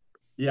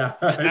 yeah.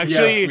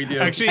 Actually, yes, we do.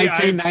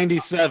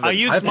 1997. I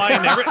use mine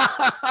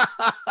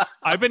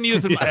I've been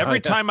using every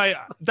time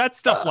that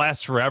stuff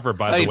lasts forever,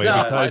 by the way.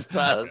 Because it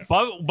does.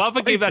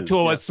 Buffa gave that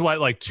to us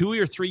like 2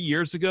 or 3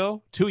 years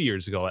ago. 2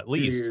 years ago, at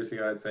least. 2 years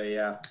ago, I'd say,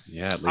 yeah.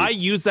 Yeah, at least. I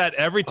use that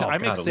every time. Oh, I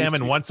make God, at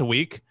salmon least once a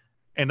week,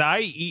 and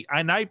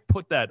I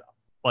put that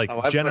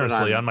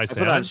generously on my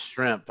salmon. I put on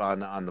shrimp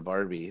on the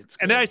Barbie. It's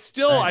and good.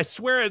 I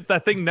swear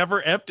that thing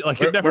never empty. Like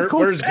it never goes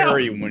Where's down.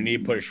 Gary when he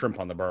put a shrimp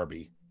on the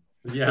Barbie?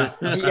 Yeah.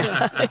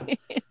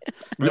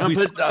 You don't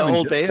put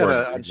Old Bay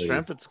on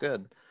shrimp. It's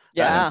good.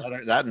 Yeah.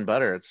 That and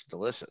butter. It's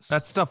delicious.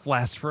 That stuff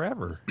lasts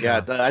forever.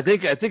 Yeah, I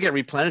think it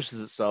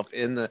replenishes itself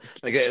in the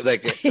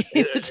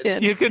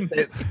You can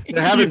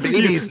they're having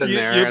babies in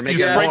there and you make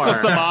it sprinkle more.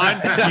 some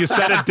on, you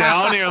set it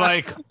down, and you're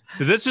like,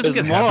 did this just There's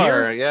get more?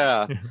 heavier?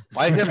 Yeah.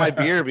 Why can't my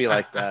beer be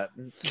like that?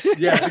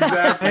 Yes,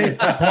 exactly.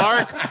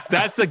 Clark,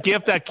 that's a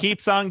gift that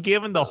keeps on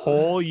giving the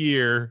whole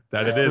year.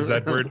 That it is,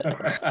 Edward.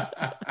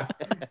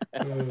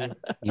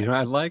 You know what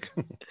I'd like?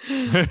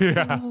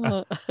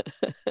 Yeah.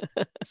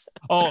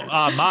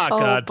 Oh,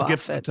 Mark, to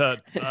get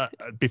to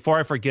before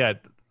I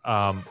forget,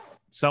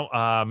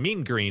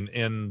 Mean Green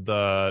in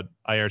the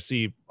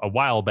IRC a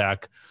while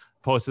back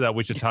posted that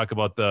we should talk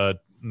about the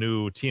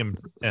new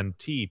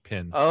TMNT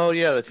pin. Oh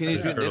yeah, the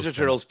Teenage Mutant Ninja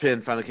Turtles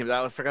pin finally came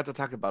out. I forgot to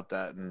talk about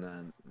that in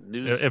the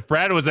news. If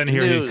Brad was in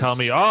here, he'd call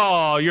me,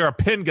 "Oh, you're a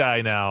pin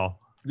guy now."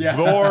 Yeah.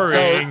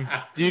 Boring.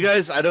 So, do you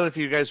guys? I don't know if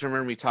you guys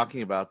remember me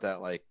talking about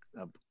that like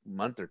a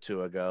month or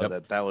two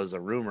ago. That was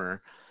a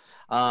rumor.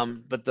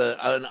 But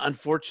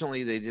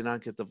unfortunately, they did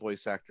not get the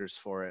voice actors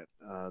for it.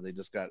 They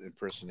just got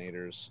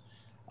impersonators.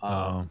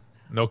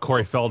 No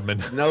Corey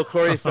Feldman. No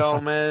Corey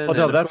Feldman. Oh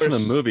no, that's from the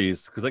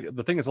movies. Because like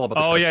the thing is all about.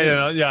 Oh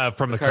yeah,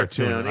 from the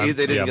cartoon. They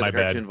didn't get the bad.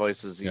 cartoon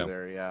voices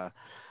either. Yeah,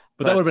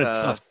 but that would have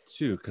been tough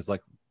too. Because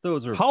like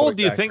those are. How old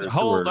do you think?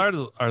 How old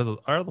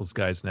are those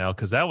guys now?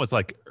 Because that was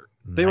like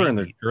they were in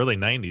the early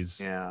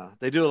 90s. Yeah,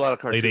 they do a lot of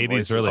cartoon. Late 80s,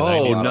 voices. early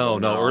 90s. Oh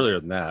no, earlier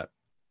than that.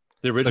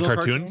 The original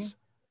cartoons.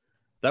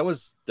 That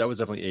was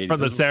definitely 80s. From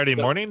the Saturday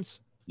mornings.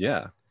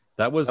 Yeah.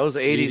 That was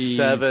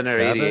 87 or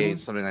 88,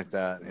 something like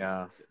that.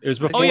 Yeah. It was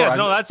before. Oh yeah,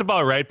 no, that's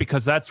about right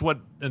because that's why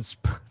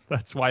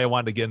I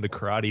wanted to get into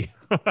karate.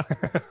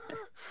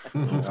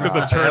 It's because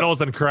the Turtles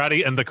and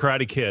karate and the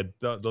Karate Kid.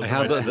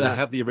 I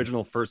have the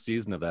original first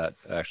season of that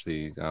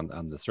actually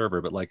on the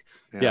server, but like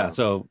yeah,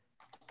 so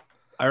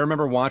I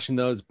remember watching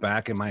those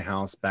back in my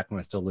house back when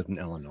I still lived in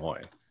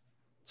Illinois.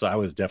 So I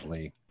was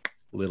definitely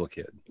a little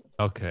kid.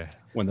 Okay.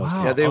 When those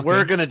they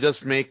were gonna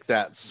just make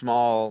that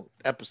small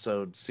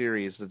episode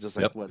series that just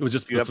like it was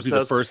just supposed to be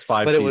the first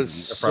 5 but seasons, it was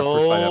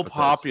so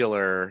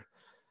popular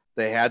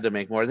they had to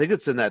make more. I think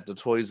it's in that The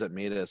Toys That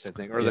Made Us, I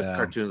think, or the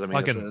cartoons that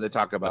made us. They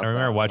talk about. I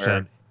remember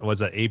watching.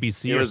 Was it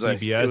ABC or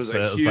CBS? It was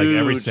like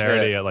every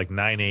Saturday at like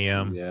 9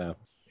 a.m. Yeah.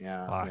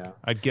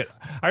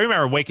 I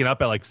remember waking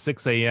up at like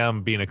 6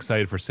 a.m. being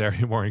excited for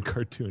Saturday morning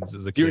cartoons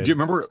as a kid. Do you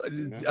remember? I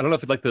don't know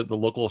if like the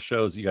local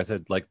shows you guys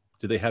had, like,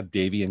 did they have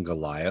Davy and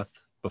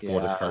Goliath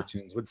before the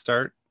cartoons would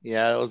start?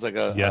 Yeah, it was like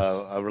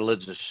a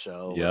religious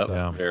show. Yep.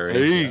 Yeah.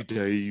 Hey,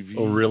 Davy.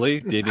 Oh,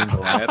 really? Davy and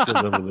Goliath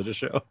is a religious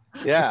show?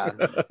 Yeah.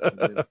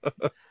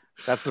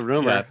 That's the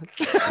rumor. Yeah.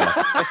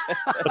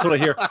 That's what I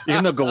hear.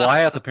 Even though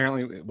Goliath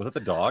apparently was it the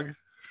dog?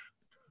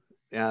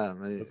 Yeah,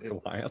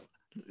 Goliath.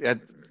 Yeah,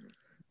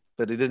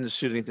 but he didn't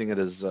shoot anything at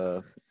his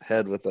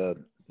head with a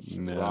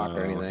rock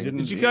or anything.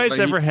 Did you guys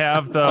ever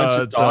have punch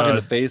his dog in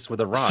the face with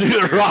a rock?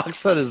 Shoot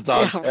rocks at his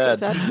dog's head.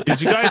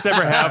 Did you guys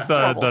ever have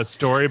the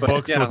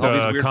storybooks with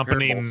the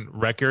accompanying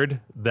record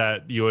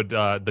that you would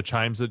the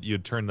chimes that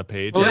you'd turn the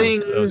page?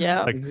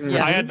 Yeah.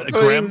 I had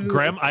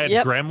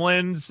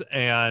Gremlins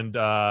and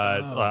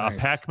a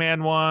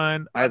Pac-Man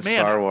one. I had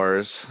Star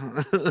Wars.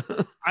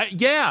 but I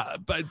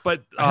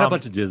had a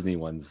bunch of Disney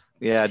ones.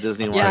 Yeah,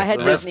 Disney ones. Yeah, I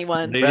had Disney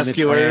ones.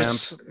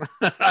 Rescuers.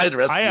 I had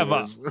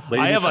Rescuers.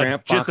 I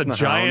have just a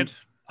giant.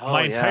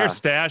 My entire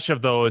stash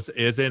of those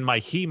is in my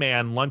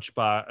He-Man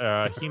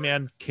lunchbox,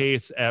 He-Man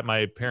case at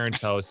my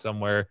parents' house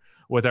somewhere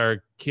with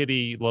our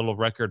kitty little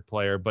record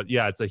player. But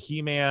yeah, it's a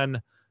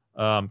He-Man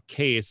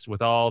case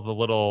with all the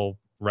little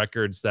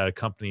records that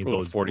accompany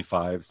those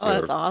 45s. Oh,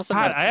 that's awesome.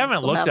 God, I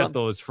haven't looked at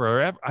those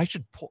forever. I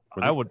should pull.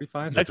 I would.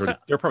 45s?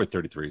 They're probably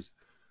 33s.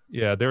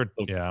 Yeah, they're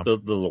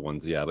the little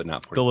ones. Yeah, but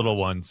not 45s. The little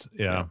ones.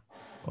 Yeah.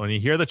 When you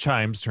hear the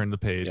chimes, turn the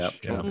page.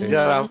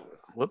 Yeah.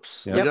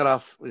 Whoops. We got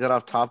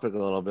off topic a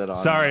little bit on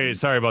sorry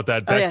about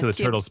that. Back to the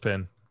Turtles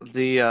pin.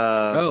 The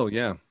I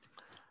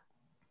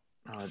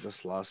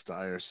just lost the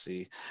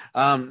IRC.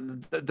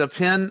 The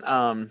pin,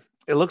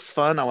 it looks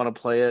fun. I want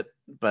to play it,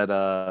 but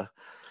I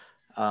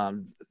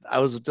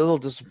was a little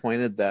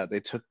disappointed that they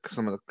took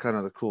some of the kind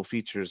of the cool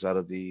features out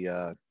of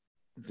the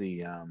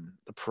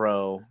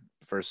Pro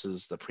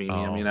versus the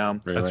Premium. You know,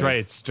 that's right.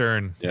 It's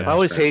Stern. Yeah, I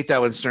always hate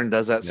that when Stern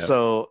does that. Yep.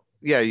 So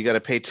yeah, you got to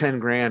pay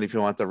 $10,000 if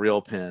you want the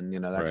real pin. You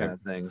know, that kind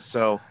of thing.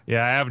 So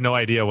yeah, I have no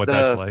idea what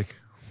that's like.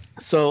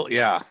 So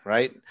yeah,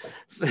 right.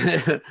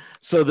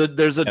 So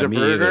there's a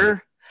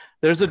diverter.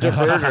 There's a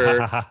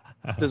diverter.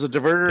 There's a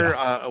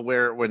diverter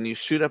where when you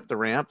shoot up the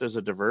ramp, there's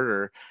a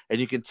diverter, and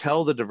you can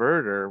tell the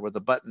diverter with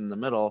a button in the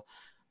middle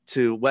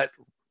to what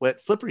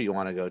flipper you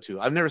want to go to.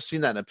 I've never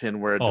seen that in a pin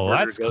where a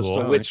diverter goes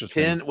to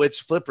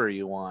which flipper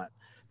you want.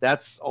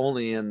 That's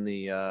only in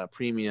the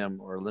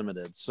Premium or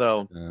Limited.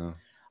 So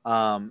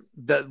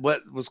that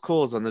what was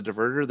cool is on the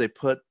diverter they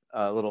put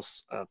a little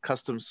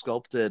custom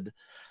sculpted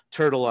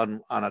turtle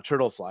on a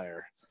turtle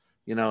flyer,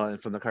 you know, and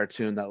from the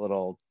cartoon, that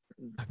little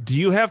Do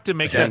you have to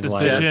make that Hang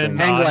glider decision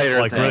Hang on, glider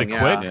like really thing,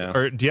 quick, yeah.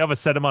 or do you have a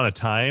set amount of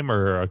time,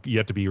 or you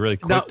have to be really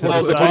quick? No, to well,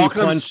 It's the decide? when you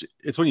ball comes- plunge.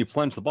 It's when you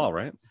plunge the ball,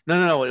 right?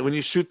 No. When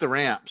you shoot the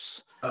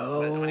ramps,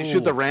 when you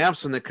shoot the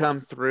ramps and they come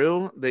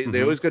through, they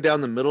Mhm. always go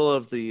down the middle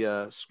of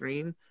the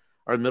screen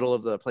or the middle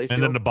of the playfield.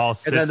 And then the ball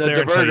sits then the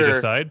there until you diverter-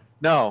 decide.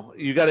 No,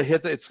 you got to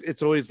hit the.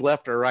 It's always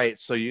left or right,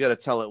 so you got to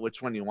tell it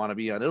which one you want to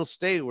be on. It'll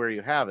stay where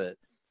you have it.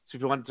 So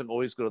if you want it to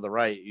always go to the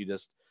right, you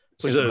just.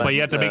 push the But you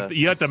have to button, make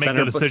you have to make center-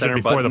 the decision center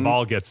before the button.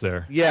 ball gets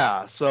there.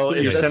 Yeah, so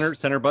Your it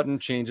center button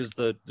changes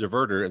the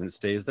diverter and it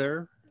stays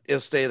there.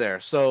 it'll stay there.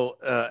 So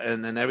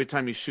and then every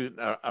time you shoot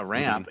a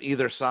ramp,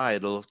 either side,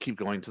 it'll keep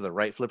going to the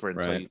right flipper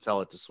until Right. you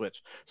tell it to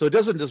switch. So it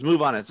doesn't just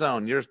move on its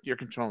own. You're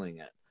controlling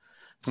it.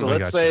 So I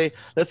let's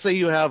gotcha. say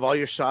you have all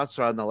your shots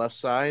are on the left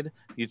side.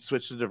 You'd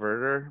switch the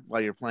diverter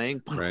while you're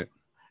playing, Right.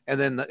 and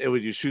then it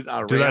would you shoot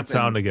a Do ramp that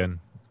sound and again.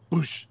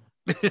 boosh.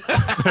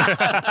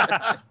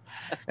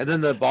 And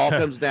then the ball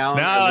comes down,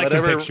 Now I and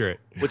can whatever, picture it.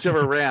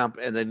 whichever ramp,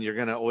 and then you're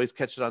gonna always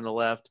catch it on the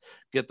left,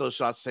 get those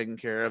shots taken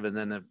care of, and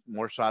then if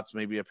more shots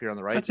maybe appear on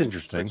the right. That's then you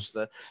interesting.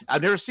 switch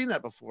I've never seen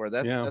that before.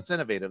 That's Yeah. that's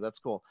innovative. That's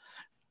cool.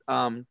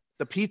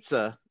 The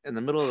pizza in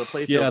the middle of the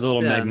playfield. Yeah, the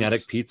little spins.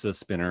 magnetic pizza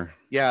spinner.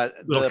 Yeah,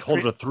 It'll hold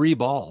it to 3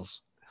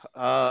 balls.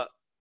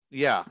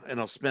 yeah, and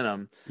it'll spin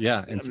them.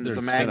 Yeah, and there's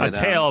a spin A magnet.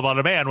 it. tale about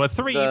a man with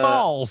 3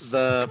 balls.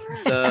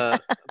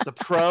 The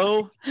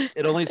pro,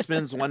 it only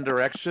spins one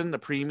direction. The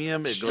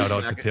premium, it goes Shout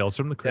out to back. Tales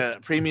from the Crypt. Yeah,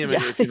 premium,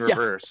 it can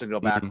reverse and go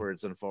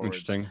backwards and forwards.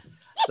 Interesting.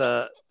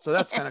 So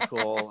that's kind of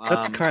cool.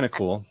 That's kind of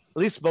cool.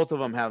 At least both of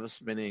them have a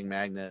spinning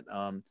magnet.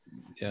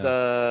 Yeah.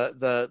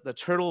 The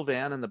turtle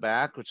van in the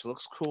back, which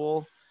looks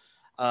cool.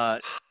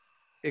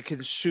 It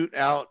can shoot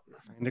out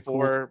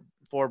Kinda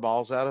four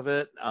balls out of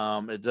it.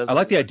 It does. I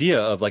like the idea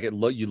of like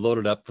you load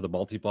it up for the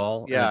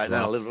multi-ball. Yeah, and and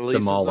then it drops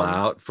releases them all them.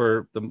 out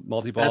for the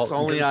multi-ball. That's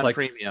only because on it's like,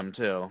 premium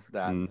too.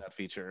 That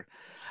feature.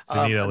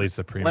 They need at and least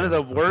a premium. One of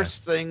the Okay.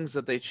 worst things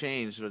that they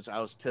changed, which I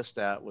was pissed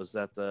at, was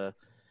that the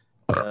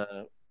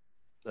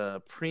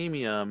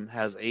premium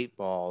has 8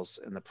 balls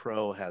and the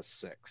pro has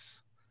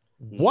 6.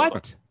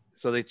 What?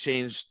 So they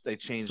changed.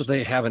 So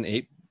they have an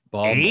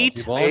 8-ball.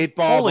 8? multi-ball?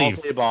 8-ball Holy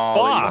multi-ball.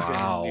 fuck.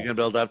 Wow. You can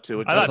build up to.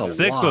 Which I is thought a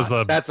 6 was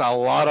lot. a. That's a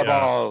lot of Yeah.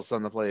 balls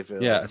on the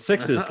playfield. Yeah,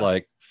 6 is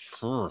like,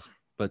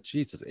 but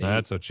Jesus, 8.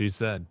 That's what she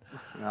said.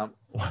 Yeah.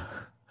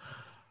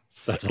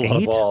 That's a lot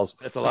of 8? balls.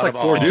 It's a That's lot like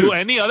of 4 balls. dudes. Do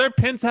any other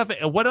pins have?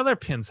 What other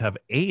pins have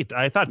 8?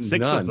 I thought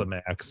 6 was None. the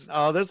max.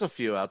 Oh, there's a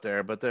few out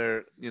there, but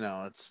they're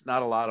it's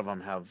not a lot of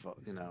them have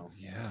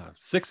Yeah,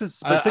 6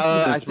 is but 6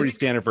 I is pretty think-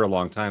 standard for a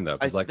long time though. I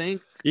 'cause, like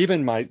think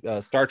even my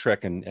Star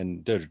Trek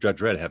and Judge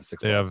Dredd have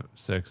 6 They balls. have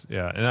 6.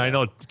 Yeah, and I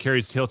know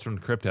Carrie's Tales from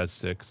the Crypt has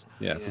 6.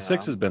 Yeah, so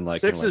 6 has been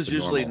like 6 kinda like is the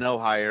usually normal.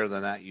 no higher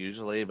than that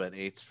usually, but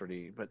 8's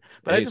pretty. But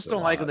I 8's just a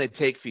don't like when lot. they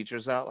take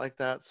features out like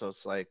that. So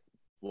it's like,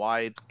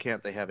 why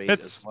can't they have 8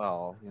 It's- as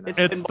well?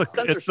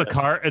 It's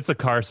the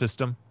car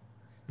system.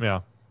 Yeah.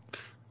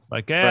 It's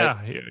like,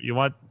 yeah, you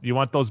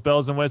want those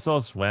bells and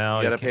whistles?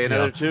 Well, You gotta can't- pay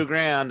another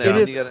 $2,000. It and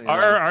is you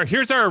gotta,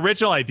 here's our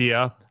original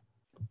idea,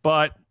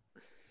 but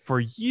for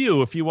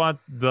you, if you want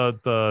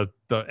the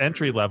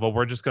entry level,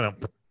 we're just gonna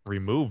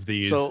remove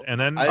these, So, and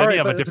then I- you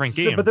have a different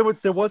game.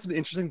 But there was an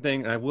interesting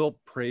thing, and I will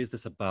praise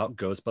this about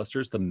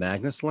Ghostbusters. The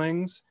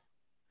Magnuslings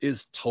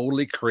is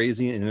totally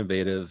crazy and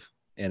innovative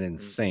and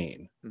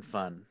insane and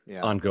fun.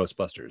 Yeah. on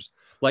Ghostbusters.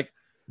 Like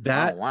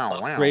that wow.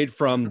 upgrade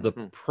from the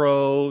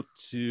Pro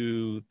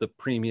to the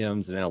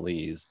premiums and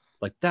LEs,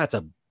 like that's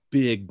a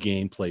big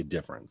gameplay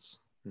difference.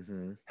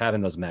 Mhm.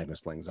 Having those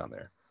Magnuslings on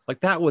there,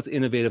 like that was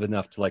innovative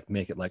enough to like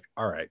make it like,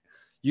 all right,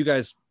 you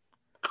guys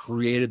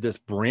created this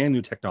brand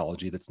new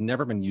technology that's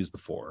never been used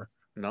before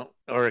No,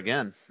 or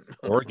again.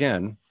 or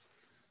again.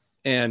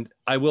 And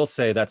I will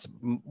say that's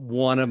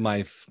one of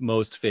my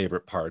most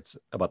favorite parts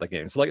about that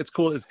game. So like, it's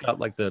cool. It's got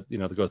like the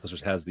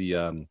Ghostbusters has the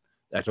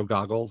ecto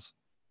goggles.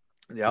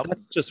 Yeah,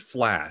 That's just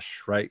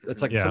flash, right?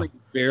 It's like Yeah. something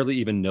you barely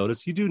even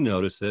notice. You do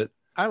notice it,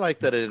 I like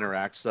that it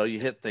interacts. though. You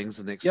hit things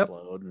and they Yep.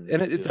 explode,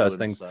 and it do does and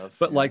things. stuff.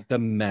 But yeah. like the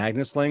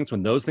Magnuslings,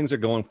 when those things are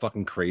going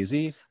fucking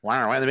crazy,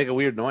 wow, they make a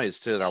weird noise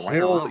too.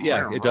 They're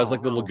yeah, it does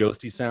like the little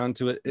ghosty sound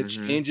to it. It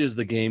Mhm. changes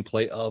the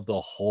gameplay of the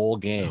whole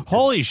game.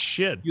 Holy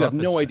shit! You have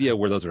Buffett's no back. idea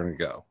where those are going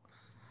to go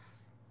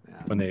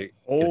when they.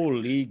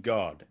 Holy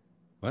God.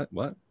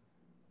 What?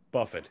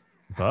 Buffett.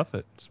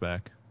 Buffett's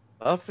back.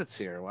 Buffett's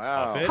here.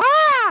 Wow.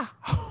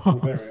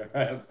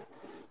 Buffett?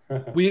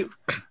 We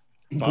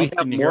Bob, we have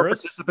can you more hear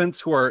us? participants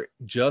who are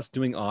just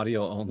doing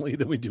audio only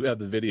than we do have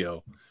the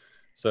video.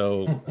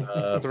 So,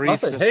 Three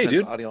Buffett, hey, participants,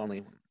 dude. audio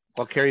only.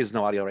 Well, Carrie's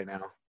no audio right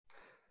now.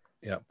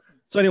 Yeah.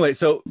 So anyway,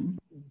 so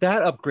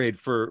that upgrade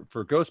for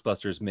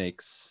Ghostbusters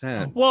makes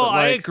sense. Well, but,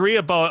 I like, agree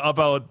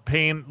about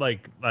paying.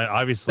 Like,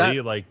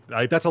 obviously,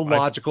 that's a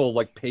logical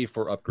like pay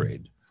for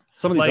upgrade.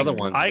 Some of these like, other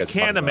ones, you I guys are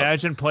can't talking about.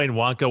 imagine playing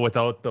Wonka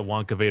without the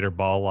Wonkavator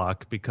ball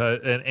lock because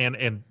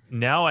and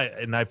now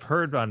I've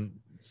heard on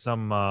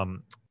some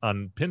on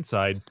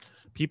Pinside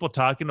people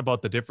talking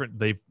about the different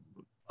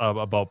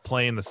about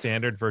playing the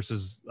standard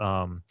versus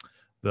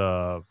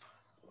the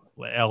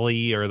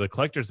LE or the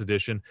collector's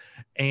edition.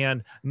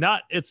 And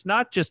it's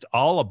not just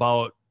all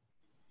about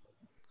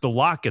the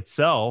lock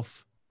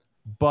itself,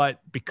 but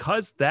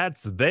because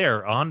that's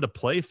there on the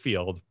play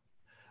field,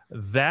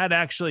 that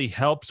actually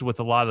helps with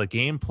a lot of the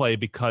gameplay,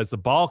 because the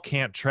ball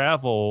can't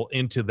travel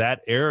into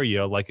that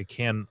area like it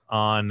can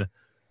on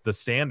the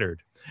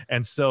standard.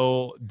 And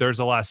so there's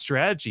a lot of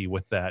strategy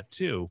with that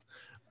too.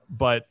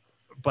 But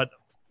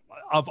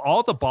of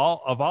all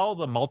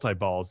the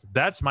multi-balls,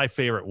 that's my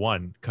favorite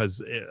one,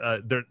 because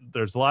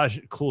there's a lot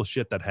of cool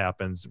shit that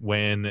happens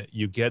when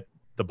you get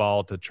the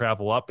ball to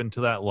travel up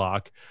into that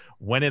lock,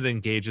 when it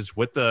engages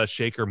with the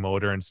shaker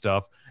motor and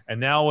stuff. And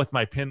now with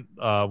my pin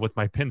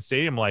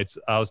stadium lights,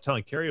 I was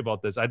telling Carrie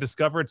about this. I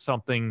discovered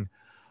something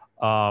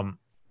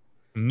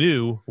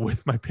new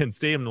with my pin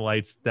stadium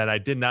lights that I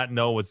did not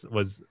know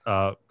was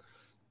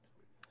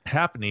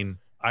happening.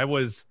 It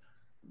was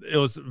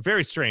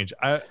very strange.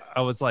 I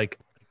was like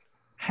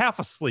half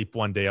asleep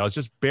one day. I was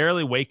just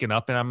barely waking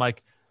up, and I'm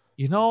like,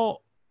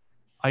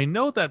 I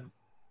know that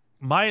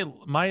my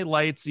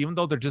lights, even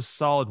though they're just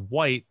solid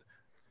white,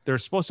 they're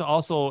supposed to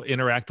also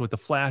interact with the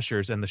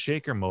flashers and the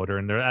shaker motor,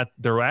 and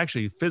they're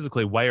actually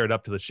physically wired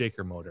up to the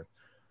shaker motor.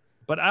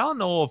 But I don't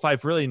know if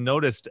I've really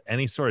noticed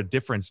any sort of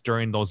difference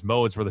during those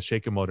modes where the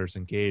shaker motor is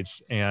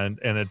engaged, and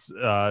it's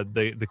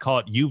they call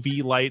it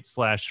UV light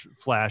 /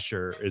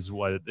 flasher is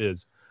what it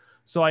is.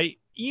 So I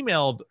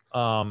emailed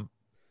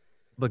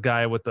the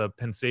guy with the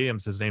Penn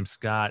Stadiums, his name's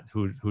Scott,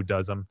 who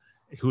does them,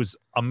 who's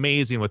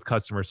amazing with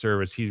customer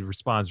service. He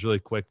responds really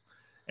quick.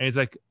 And he's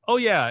like, oh,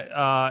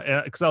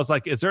 yeah. Because I was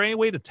like, is there any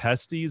way to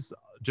test these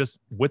just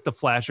with the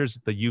flashers,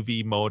 the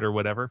UV mode or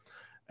whatever?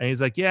 And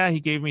he's like, yeah, he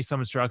gave me some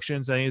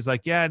instructions. And he's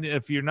like, yeah,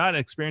 if you're not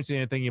experiencing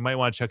anything, you might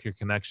want to check your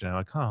connection. I'm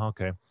like, oh,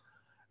 okay.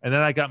 And then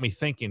I got me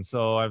thinking.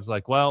 So I was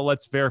like, well,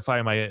 let's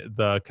verify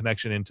the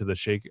connection into the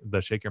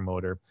shaker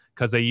motor,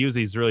 because they use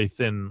these really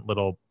thin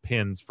little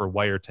pins for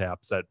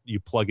wiretaps that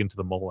you plug into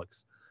the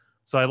Molex.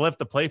 So I left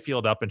the play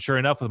field up, and sure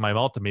enough, with my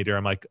multimeter,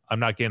 I'm like, I'm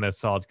not getting a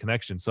solid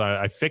connection. So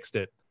I fixed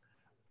it.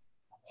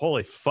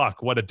 Holy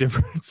fuck, what a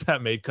difference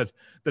that made. Because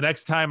the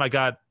next time I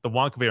got the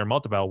Wonkavator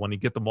multiball, when you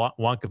get the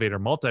Wonkavator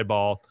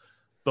multiball,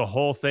 the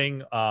whole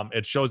thing,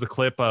 it shows a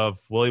clip of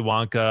Willy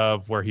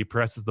Wonka where he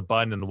presses the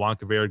button and the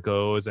Wonkavator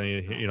goes,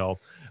 and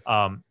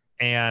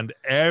and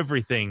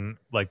everything,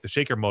 like the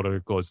shaker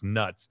motor goes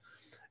nuts.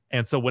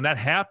 And so when that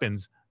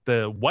happens,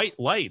 the white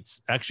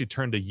lights actually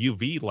turn to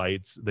UV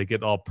lights. They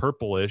get all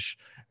purplish,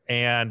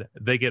 and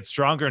they get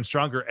stronger and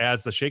stronger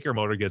as the shaker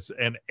motor gets,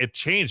 and it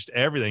changed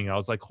everything. I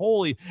was like,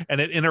 holy,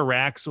 and it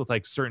interacts with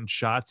like certain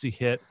shots you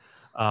hit.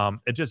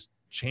 It just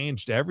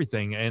changed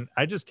everything. And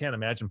I just can't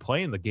imagine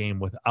playing the game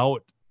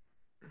without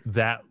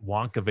that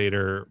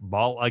Wonkavator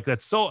ball. Like,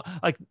 that's so,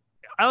 like,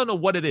 I don't know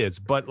what it is,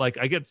 but like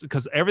I get,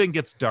 because everything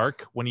gets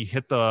dark when you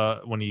get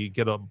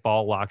a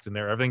ball locked in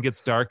there, everything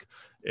gets dark.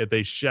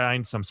 They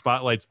shine some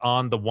spotlights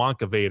on the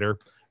Wonkavator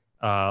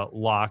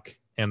lock,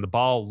 and the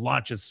ball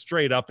launches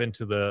straight up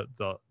into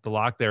the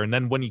lock there. And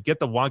then when you get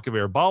the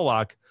Wonkavator ball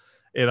lock,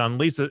 it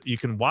unleashes, you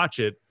can watch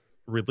it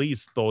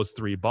release those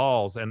 3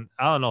 balls. And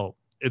I don't know,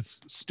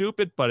 it's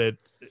stupid, but it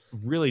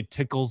really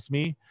tickles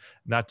me,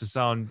 not to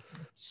sound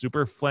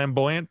super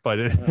flamboyant, but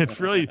it's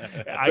really,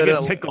 I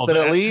get tickled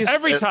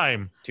every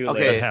time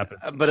it happens.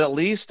 But at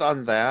least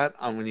on that,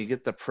 when you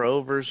get the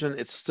pro version,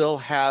 it still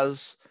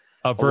has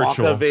a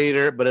virtual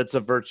Wonkavator, but it's a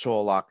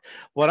virtual lock.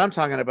 What I'm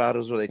talking about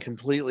is where they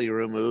completely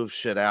remove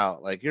shit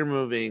out. Like, you're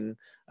moving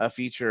a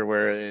feature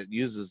where it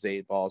uses the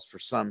 8 balls for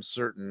some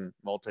certain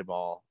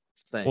multi-ball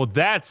thing. Well,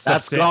 that's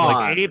gone.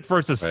 Like 8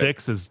 versus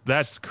 6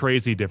 that's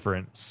crazy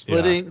different.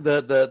 Splitting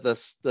the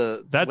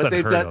that's what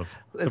they've done.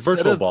 The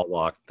virtual ball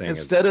lock thing.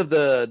 Instead of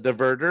the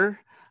diverter,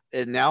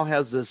 it now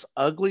has this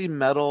ugly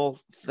metal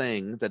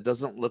thing that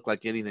doesn't look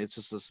like anything. It's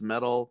just this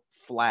metal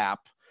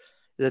flap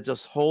that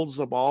just holds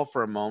the ball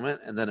for a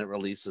moment and then it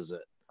releases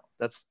it.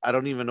 I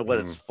don't even know what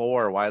it's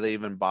for. Why they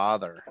even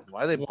bother?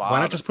 Why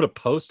not just put a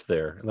post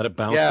there and let it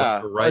bounce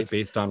left or right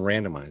based on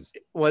randomized?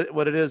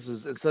 What it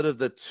is instead of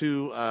the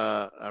 2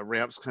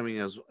 ramps coming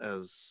as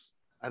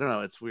I don't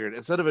know, it's weird.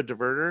 Instead of a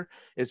diverter,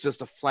 it's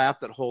just a flap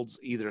that holds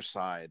either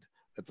side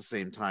at the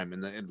same time,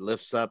 and then it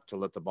lifts up to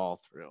let the ball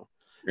through.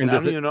 And I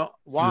don't even know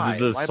why.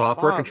 Does the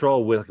software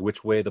control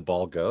which way the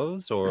ball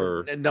goes,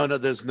 or no?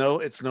 It's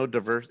no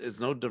diverting.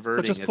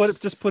 So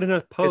just put in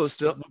a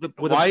post.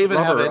 Why even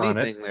have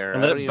anything there?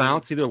 And let it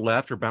bounce either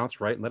left or bounce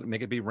right, and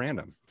make it be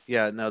random.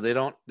 Yeah, no, they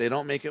don't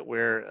make it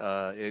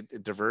where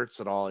it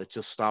diverts at all. It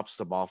just stops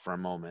the ball for a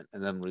moment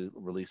and then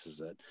releases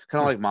it,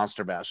 kind of like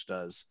Monster Bash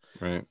does.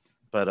 Right.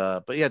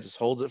 But yeah, just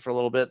holds it for a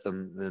little bit,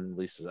 then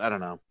releases it. I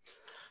don't know.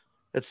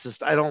 It's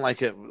just, I don't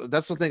like it.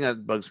 That's the thing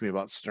that bugs me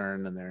about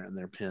Stern and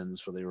their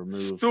pins, where they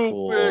remove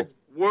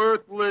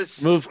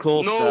worthless,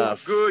 cool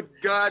stuff. Good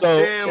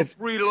goddamn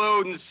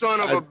freeloading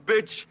son of a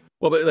bitch.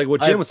 Well, but like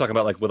what Jim was talking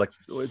about, like with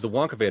the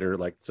Wonkavator,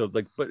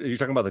 but are you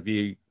talking about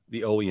the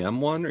OEM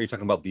one, or are you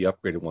talking about the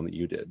upgraded one that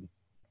you did?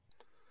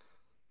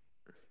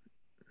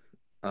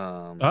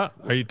 Are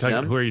you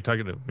talking? Who are you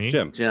talking to? Me?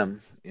 Jim.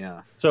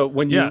 Yeah. So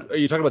when are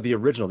you talking about the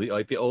original, the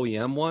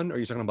OEM one, or are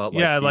you talking about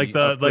the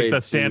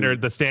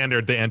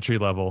entry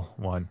level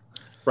one?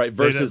 Right,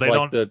 versus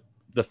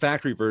the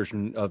factory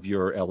version of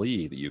your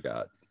LE that you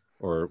got,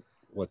 or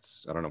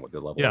I don't know what the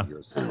level of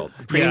yours is called.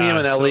 Premium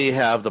and LE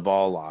have the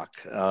ball lock.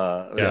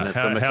 And it's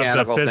a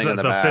mechanical thing in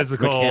the back.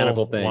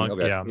 Mechanical thing. One,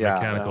 okay.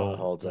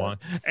 Mechanical one.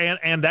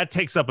 And that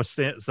takes up a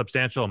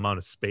substantial amount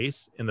of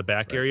space in the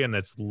back area, and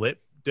it's lit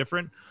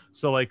different.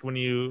 So like when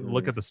you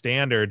look at the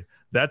standard,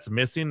 that's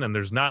missing, and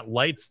there's not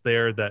lights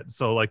there.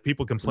 So like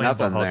people complain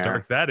about how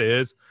dark that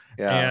is.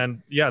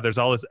 And there's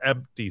all this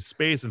empty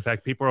space. In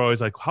fact, people are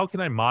always like, how can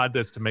I mod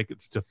this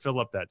to fill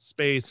up that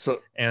space? So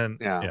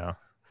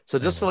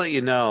just to let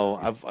you know,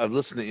 I've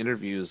listened to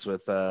interviews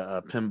with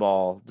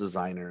pinball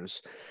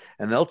designers,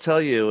 and they'll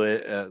tell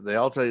you they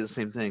all tell you the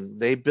same thing.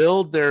 They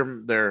build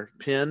their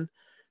pin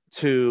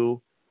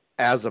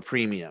as a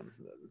premium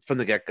from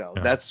the get-go.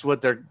 That's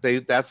what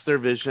that's their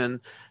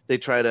vision. They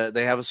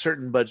have a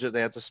certain budget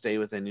they have to stay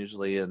within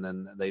usually, and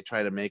then they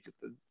try to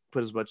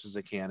put as much as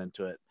they can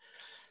into it.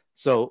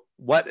 So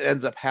what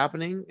ends up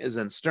happening is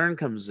then Stern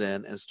comes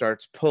in and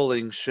starts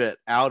pulling shit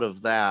out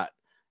of that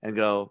and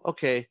go,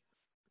 okay,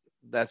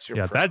 that's your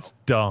pro. That's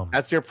dumb.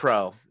 That's your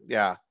pro.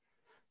 Yeah.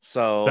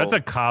 So that's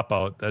a cop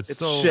out. It's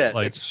shit.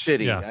 It's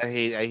shitty. Yeah.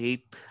 I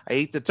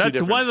hate the two.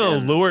 That's one of the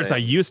lures I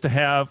used to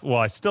have. Well,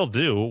 I still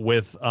do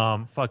with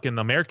fucking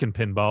American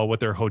Pinball with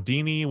their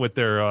Houdini, with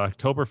their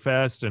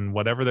Oktoberfest and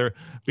whatever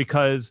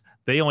because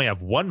they only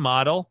have one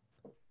model.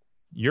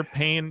 You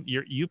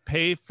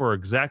pay for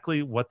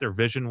exactly what their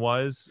vision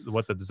was,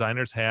 what the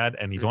designers had,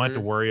 and you don't have to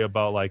worry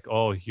about like,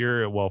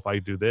 if I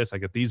do this, I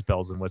get these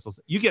bells and whistles.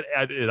 You get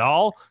it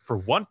all for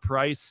one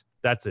price.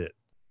 That's it.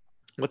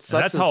 What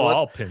sucks that's how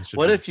all pins should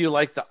be. If you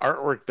like the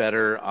artwork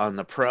better on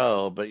the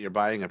pro, but you're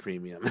buying a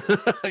premium?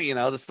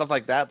 The stuff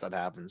like that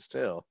happens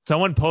too.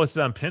 Someone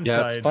posted on Pinside.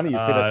 Yeah, it's funny you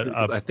say that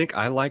because I think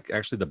I like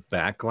actually the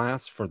back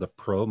glass for the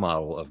pro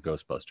model of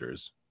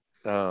Ghostbusters.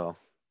 Oh.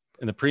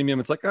 In the premium,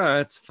 it's like,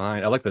 it's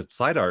fine. I like the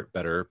side art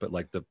better, but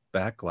like the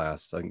back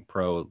glass, I think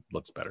pro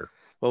looks better.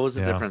 What was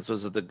the difference?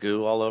 Was it the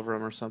goo all over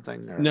them or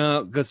something? Or?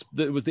 No, because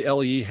it was the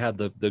LE had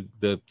the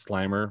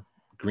Slimer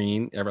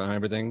green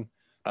everything.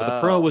 But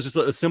the pro was just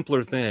a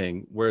simpler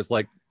thing, whereas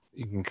like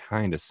you can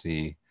kind of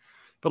see,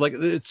 but like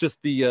it's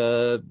just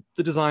the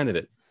design of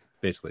it,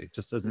 basically. It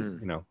just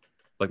doesn't,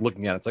 like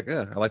looking at it, it's like,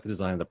 I like the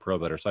design of the pro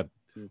better. So I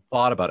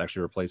thought about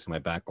actually replacing my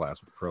back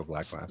glass with the pro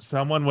black glass.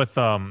 Someone with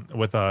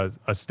a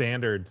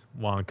standard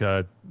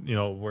Wonka,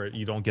 where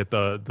you don't get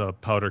the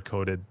powder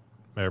coated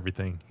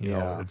everything, you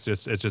know, it's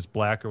just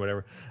black or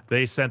whatever.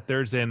 They sent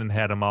theirs in and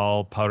had them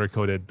all powder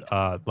coated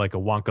like a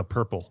Wonka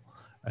purple,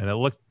 and it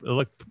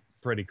looked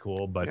pretty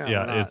cool. But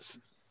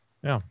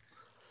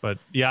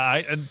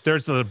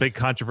there's a big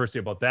controversy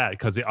about that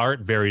because the art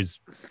varies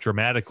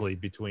dramatically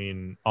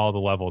between all the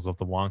levels of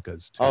the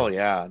Wonkas too. Oh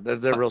yeah,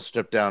 they're real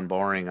stripped down,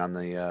 boring on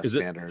the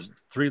standard.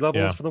 3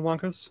 levels for the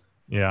Wonkas?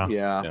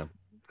 Yeah.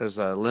 There's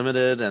a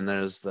limited, and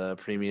there's the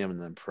premium,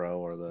 and then pro,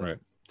 or the right.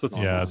 So it's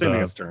the same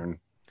as Stern.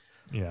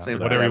 Yeah,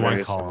 whatever you want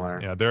to call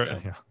it. Yeah,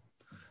 they're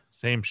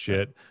same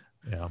shit.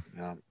 Yeah.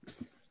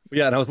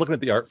 Yeah, and I was looking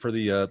at the art for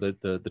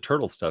the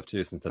turtle stuff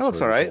too, since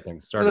that's all right. The whole thing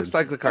started. It looks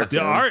like the cartoon.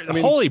 The art,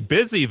 holy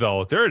busy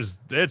though.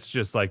 It's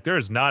just like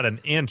there's not an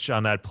inch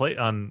on that plate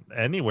on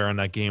anywhere in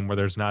that game where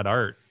there's not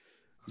art.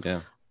 Yeah,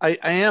 I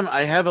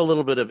have a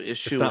little bit of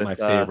issue. It's not with,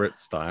 my favorite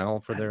style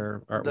for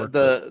their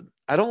artwork.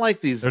 I don't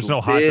like these. There's no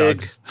hot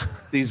dogs.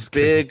 These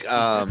big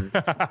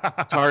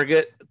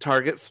target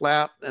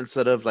flap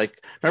instead of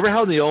like. Remember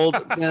how in the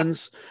old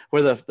pins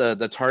where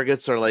the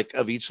targets are like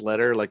of each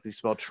letter, like they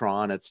spell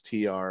Tron, it's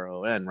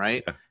TRON,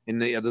 right? Yeah. And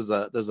there's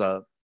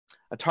a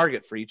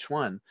target for each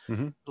one.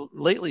 Mm-hmm.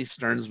 Lately,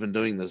 Stern's been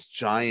doing this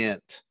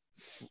giant,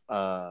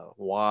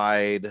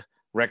 wide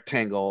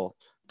rectangle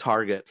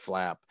target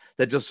flap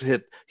that just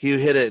hit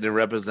it and it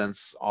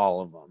represents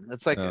all of them.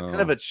 It's like kind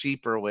of a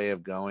cheaper way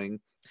of going.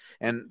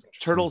 And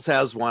Turtles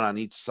has one on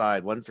each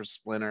side, one for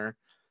Splinter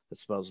that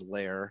spells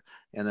Lair,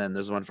 and then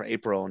there's one for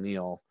April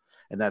O'Neil,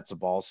 and that's a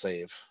ball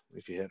save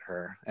if you hit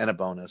her, and a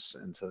bonus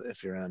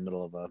if you're in the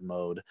middle of a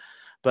mode.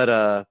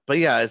 But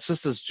yeah, it's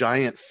just this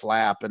giant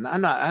flap, and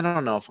I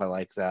don't know if I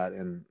like that.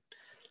 And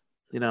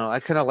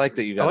I kind of like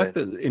that you got. I like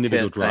the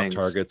individual drop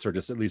targets, or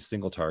just at least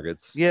single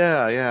targets.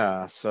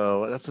 Yeah.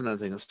 So that's another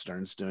thing that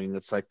Stern's doing.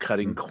 That's like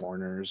cutting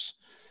corners.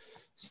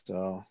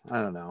 So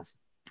I don't know.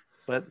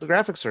 But the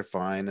graphics are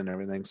fine and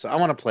everything, so I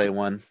want to play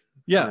one.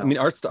 Yeah, I mean,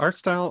 art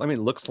style. I mean,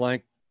 it looks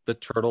like the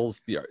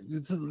Turtles.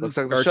 Looks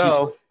like the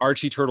show.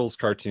 Archie Turtles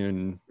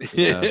cartoon.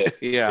 Yeah.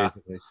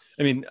 Basically.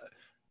 I mean,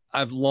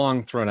 I've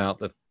long thrown out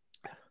the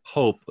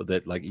hope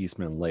that like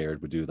Eastman and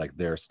Laird would do like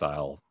their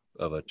style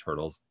of a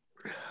Turtles.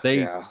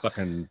 They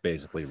fucking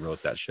basically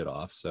wrote that shit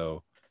off.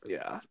 So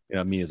yeah,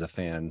 me as a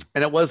fan,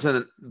 and it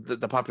wasn't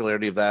the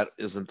popularity of that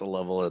isn't the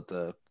level that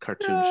the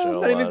cartoon show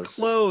not even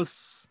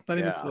close. Not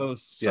even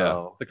close.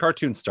 So, the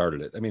cartoon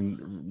started it. I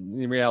mean,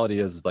 the reality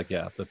is like,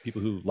 the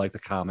people who like the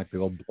comic, the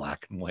old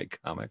black and white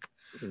comic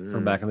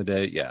from back in the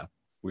day,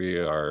 we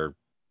are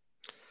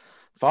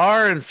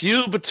Far and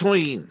few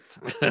between.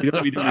 We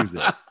do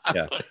exist.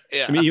 Yeah.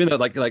 Yeah. I mean, even though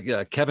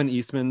like Kevin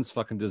Eastman's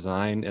fucking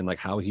design and like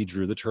how he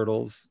drew the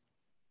turtles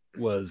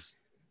was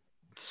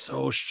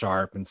so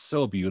sharp and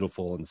so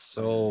beautiful and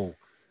so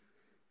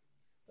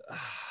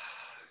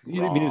you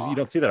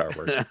don't see that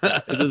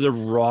artwork. There's a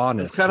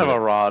rawness. It's kind of a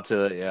raw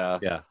to it, yeah.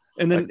 Yeah.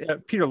 And then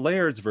Peter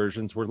Laird's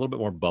versions were a little bit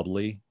more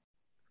bubbly.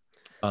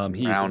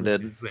 He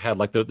rounded. Had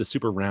like the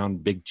super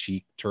round big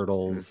cheek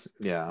turtles.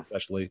 Yeah.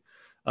 Especially.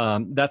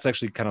 That's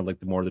actually kind of like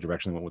the more the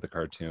direction they went with the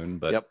cartoon.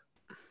 But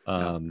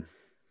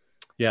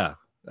yeah.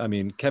 I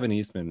mean, Kevin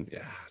Eastman,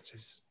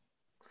 just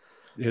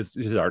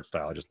his art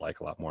style I just like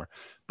a lot more.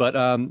 But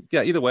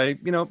either way,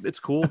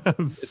 it's cool.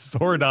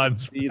 Zordon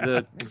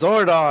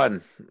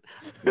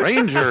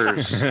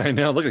Rangers. I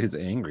know, look at he's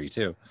angry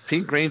too.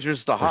 Pink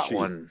Ranger's the hot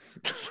one.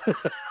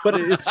 But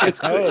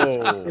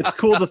it's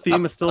cool the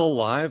theme is still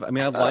alive. I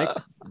mean, I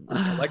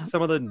like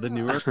some of the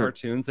newer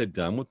cartoons they've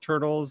done with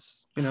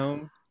turtles,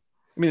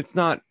 I mean, it's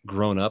not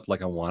grown up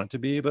like I want it to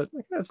be, but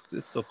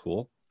it's still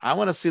cool. I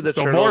want to see the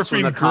turtles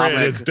from the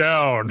comic. Is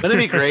down. Wouldn't it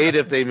be great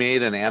if they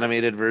made an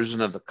animated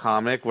version of the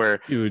comic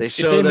where they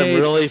show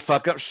them really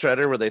fuck up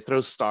Shredder, where they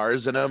throw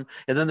stars in him,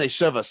 and then they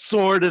shove a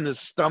sword in his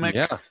stomach.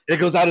 Yeah, it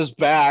goes out his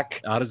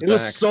back. It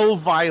was so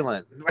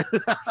violent.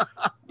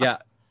 Yeah,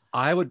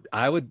 I would.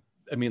 I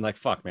mean, like,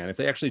 fuck, man. If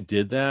they actually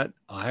did that,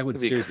 I would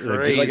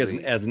seriously like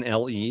as an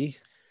LE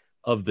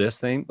of this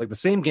thing, like the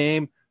same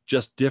game.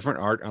 Just different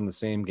art on the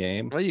same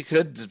game. Well, you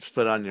could just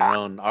put on your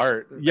own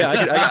art.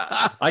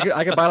 Yeah, I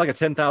could buy like a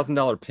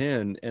 $10,000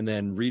 pin and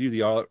then redo the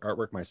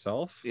artwork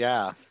myself.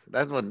 Yeah,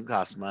 that wouldn't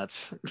cost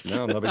much.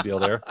 No big deal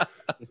there.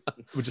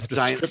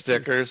 Giant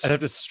stickers. I'd have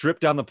to strip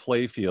down the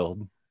play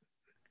field,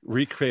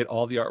 recreate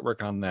all the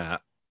artwork on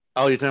that.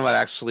 Oh, you're talking about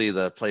actually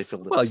the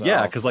playfield itself. Well,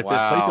 yeah, because like the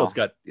playfield's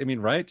got, I mean,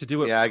 right, to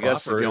do it. Yeah, I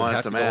guess if you want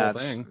it to match.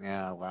 Thing.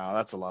 Yeah, wow,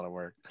 that's a lot of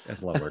work.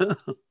 That's a lot of work.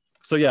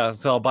 So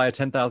I'll buy a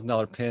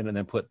 $10,000 pin and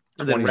then put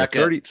 $20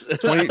 or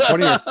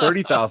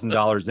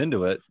 $30,000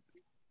 into it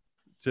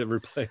to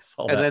replace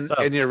all that stuff.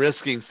 And you're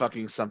risking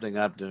fucking something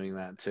up doing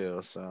that too.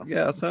 So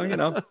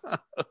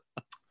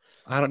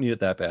I don't need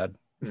it that bad.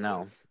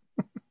 No,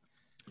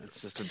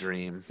 it's just a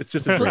dream. It's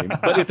just a dream.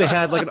 But if they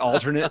had like an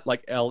alternate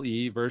like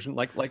LE version,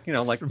 like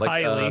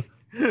the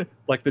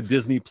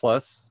Disney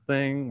Plus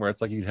thing, where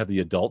it's like you'd have the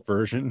adult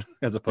version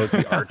as opposed to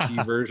the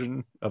Archie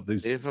version of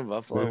these. Dave from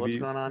Buffalo, what's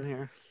going on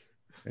here?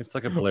 It's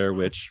like a Blair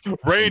Witch.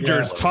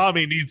 Rangers,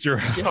 Tommy needs your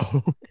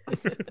help.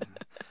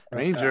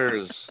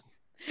 Rangers.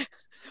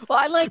 Well,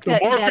 I like the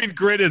that. Morphine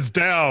grid is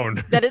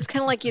down. That is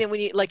kind of like, when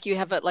you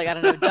have a, like, I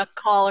don't know, duck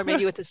call, or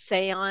maybe with a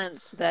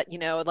seance that,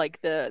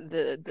 like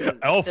the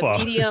Alpha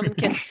the medium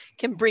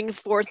can bring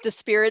forth the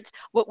spirits.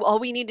 All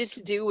we needed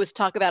to do was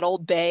talk about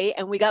Old Bay,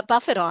 and we got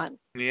Buffett on.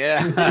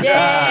 Yeah.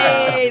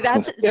 Yay!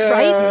 That's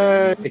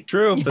right.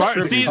 True.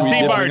 See,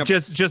 Bart,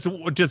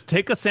 just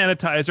take a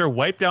sanitizer,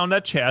 wipe down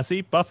that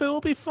chassis. Buffett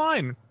will be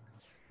fine.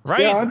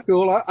 Right? Yeah, I'm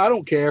cool. I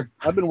don't care.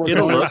 I've been working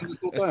on it this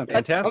whole time.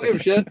 Fantastic. I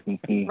don't give a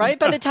shit. Right?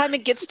 By the time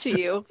it gets to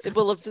you, it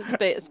will have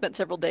spent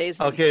several days.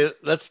 Okay,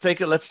 let's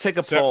take a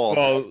poll.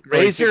 Well,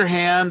 raise your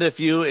hand if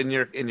you in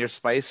your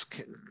spice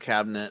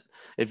cabinet,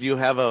 if you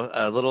have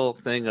a little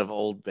thing of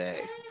Old Bay.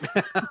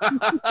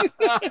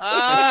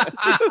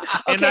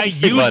 And I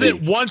use it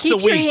once a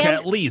week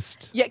at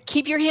least. Yeah,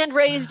 keep your hand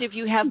raised if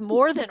you have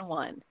more than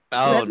one.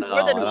 Oh no!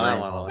 I don't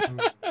want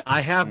one. I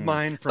have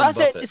mine from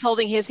Buffett is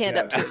holding his hand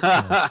up too.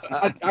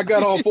 I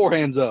got all four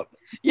hands up.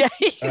 Yeah.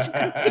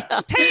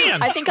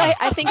 Hand. I think I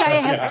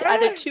have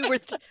either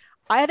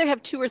I either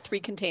have 2 or 3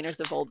 containers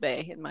of Old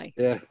Bay in my.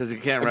 Yeah, because you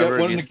can't I remember.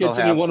 got one in the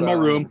kitchen and one in my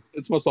room.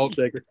 It's my salt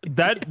shaker.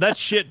 That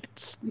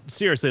shit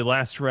seriously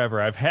lasts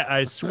forever.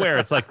 I swear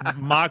it's like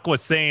Mock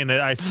was saying that.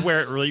 I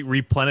swear it really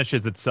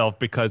replenishes itself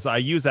because I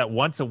use that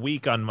once a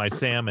week on my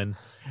salmon,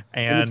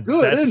 and it's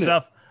good, that isn't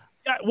stuff.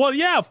 Yeah, well,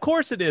 yeah, of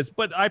course it is,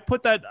 but I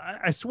put that.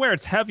 I swear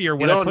it's heavier.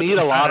 You don't need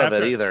a lot of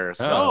it either.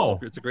 So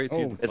it's a great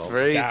season. It's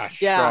very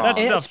strong.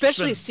 And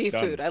especially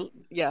seafood.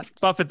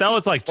 Buffett, that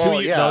was like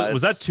 2 years.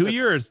 Was that 2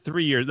 years or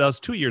 3 years? That was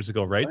 2 years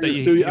ago, right? I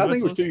think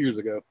it was 2 years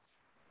ago.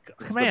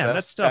 Man,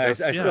 that stuff.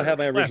 I still have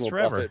my original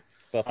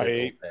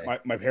Buffett.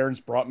 My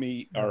parents brought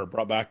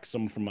back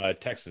some from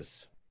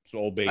Texas. So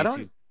Old Bay.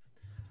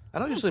 I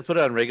don't usually put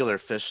it on regular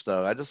fish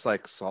though. I just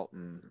like salt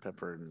and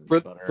pepper and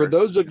butter. For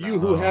those of you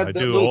who had that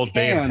little Old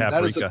Bay and can,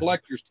 that is a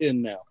collector's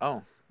tin now.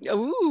 Oh.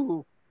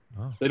 Ooh.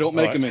 They don't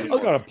make them anymore.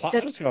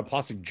 It's got a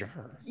plastic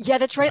jar. Yeah,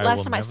 that's right.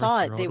 Last time I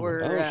saw it, they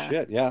were. Oh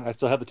shit! Yeah, I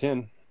still have the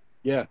tin.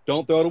 Yeah,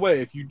 don't throw it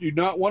away. If you do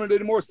not want it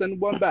anymore, send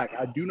one back.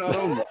 I do not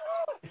own one.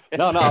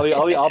 No,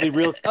 I'll be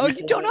real. Oh,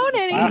 you don't own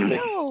any?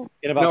 No.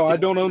 No, I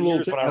don't own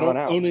little. I don't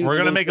own. We're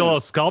gonna make a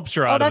little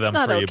sculpture out of them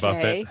for you,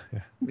 Buffett.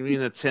 You mean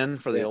the tin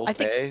for the Old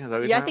Bay?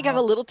 Yeah, I think I have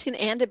a little tin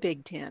and a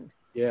big tin.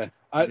 Yeah,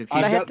 I've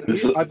got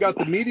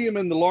the medium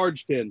and the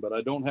large tin, but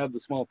I don't have the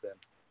small tin.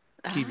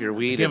 Keep your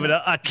weed. Give it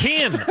a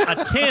tin,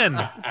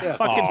 Yeah.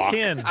 fucking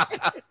tin.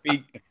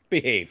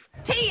 behave.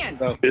 10.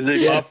 So,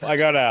 Buff, I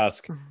gotta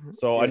ask.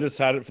 So I just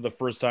had it for the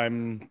first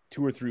time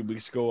 2 or 3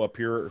 weeks ago up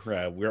here.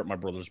 We're at my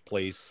brother's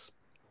place.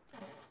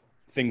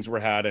 Things were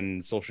had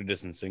and social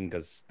distancing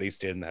because they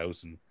stayed in the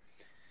house and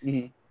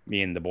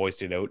me and the boys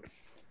stayed out.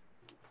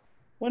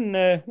 When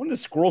does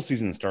squirrel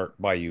season start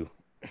by you?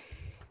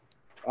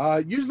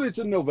 Usually it's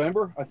in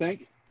November, I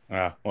think.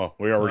 Well,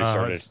 we already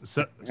started.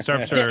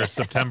 Starts for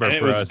September and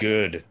for it was us.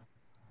 good.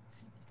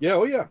 Yeah,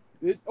 oh yeah.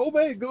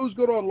 Obey goes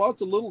good on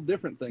lots of little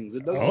different things.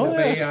 It doesn't.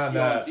 Obey on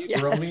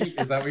squirrel meat.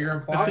 Is that what you're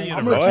implying?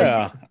 I'm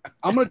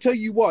going to tell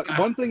you what.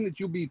 One thing that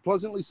you'll be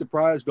pleasantly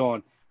surprised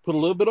on. Put a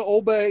little bit of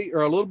Obey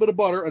or a little bit of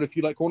butter, and if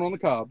you like corn on the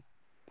cob,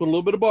 put a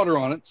little bit of butter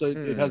on it so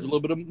it has a little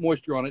bit of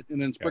moisture on it, and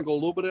then sprinkle a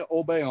little bit of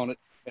Obey on it,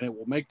 and it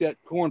will make that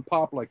corn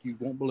pop like you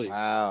won't believe.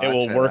 Wow, It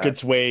will work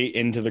its way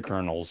into the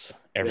kernels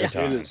every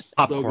time. It is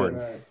Popcorn. So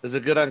good. Is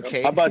it good on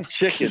cake? How about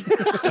chicken? Is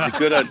it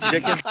good on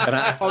chicken?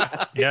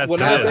 Yes,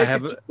 when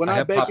I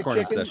I bake a popcorn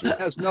chicken, obsession. it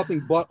has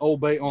nothing but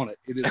Obey on it.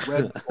 It is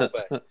red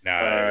Obey.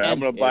 I'm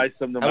gonna buy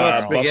some How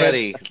about tomorrow.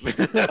 spaghetti?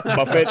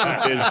 Buffett,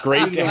 it is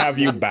great to have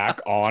you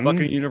back on.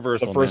 Fucking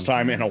universal, the first man.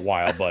 time in a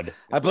while, bud.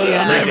 I put it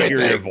on Great to hear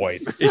everything. your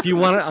voice. If you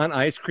want it on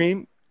ice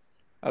cream,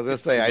 I was gonna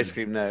say ice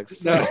cream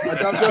next. No,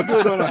 don't do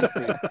it on ice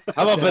cream.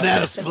 How about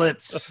banana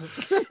splits?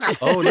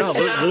 oh no,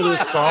 a little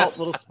salt,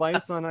 little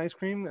spice on ice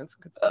cream. That's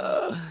good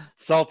stuff.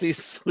 Salty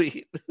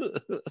sweet.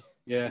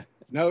 Yeah.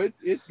 No,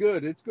 it's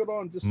good. It's good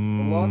on just a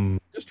lot.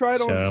 Just try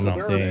it on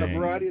a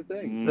variety of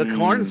things. The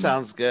corn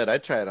sounds good.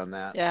 I'd try it on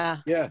that. Yeah.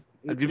 Yeah.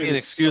 I'll give you an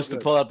excuse to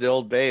pull out the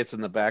Old Bay. It's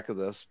in the back of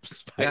the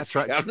spice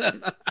try- cabinet.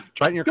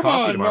 Try it in your Come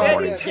coffee on, tomorrow man.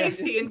 morning.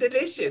 Tasty and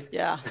delicious.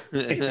 Yeah.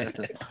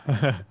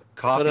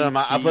 Coffee.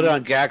 I put it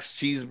on Gak's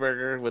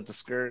cheeseburger with the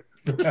skirt.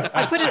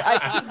 I put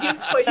it.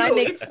 Gift for I you.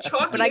 make, It's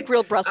chocolate. when I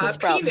grill Brussels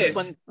sprouts,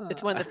 penis.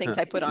 it's one of the things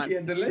I put on.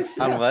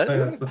 On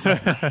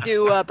what?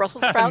 Do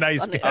Brussels sprouts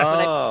Nice on the, guy.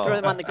 when I throw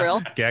them on the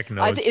grill. Gak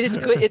knows. It's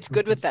good. It's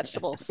good with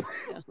vegetables.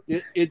 Yeah.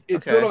 It's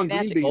Okay. good on green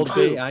Magic. beans. Old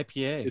too. Bay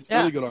IPA. It's Yeah.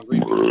 really good on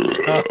green beans.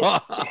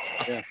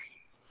 Yeah.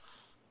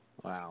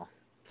 Wow.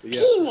 But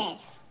yeah. Penis.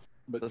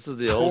 But This is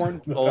the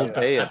Old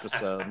Bay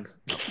episode.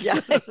 Yeah.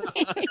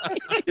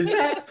 Is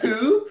that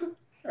poop?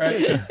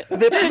 Right. At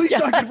least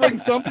I can bring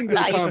something to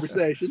the Nice.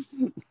 conversation.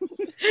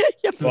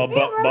 Well,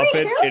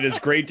 Buffett, it is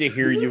great to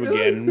hear you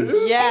again.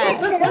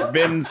 Yeah. It's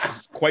been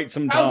quite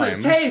some How's time.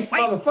 it taste,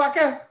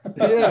 motherfucker?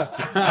 Yeah.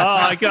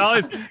 I can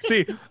always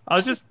see. I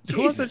was just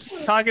who was I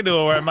just talking to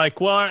where I'm like,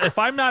 well, if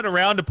I'm not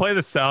around to play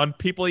the sound,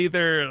 people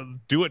either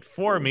do it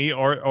for me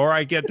or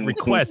I get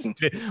requests.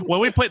 When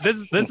we play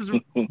this is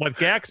what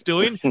Gak's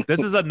doing.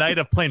 This is a night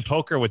of playing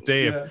poker with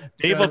Dave. Yeah.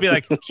 Dave will be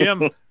like,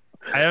 Jim,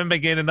 I haven't been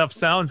getting enough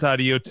sounds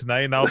out of you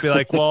tonight, and I'll be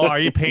like, well, are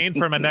you paying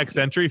for my next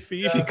entry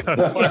fee?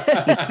 Because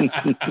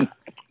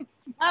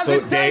So,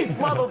 Dave,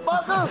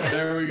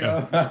 There we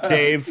go.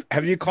 Dave,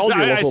 have you called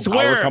your I local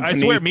power company?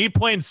 swear, me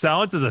playing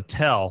sounds is a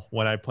tell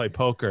when I play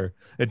poker.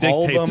 It All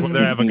of dictates them,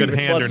 whether I have a good it's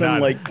hand or less than,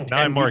 not. like, Now 10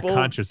 I'm more people,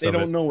 conscious They of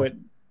don't it. know it.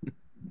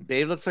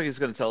 Dave looks like he's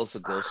going to tell us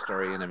a ghost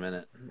story in a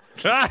minute.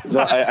 So I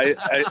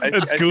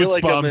It's feel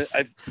like I'm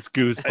goosebumps. It's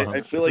goosebumps. I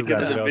feel like That's it's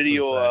exactly a what I was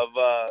video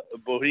gonna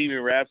of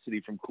Bohemian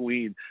Rhapsody from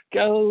Queen.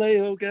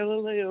 Galileo,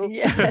 Galileo.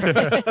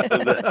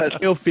 Yeah.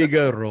 Il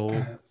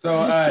Figaro.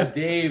 So,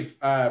 Dave,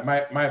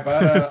 my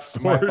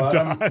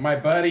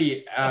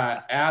buddy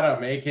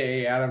Adam,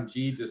 aka Adam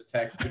G, just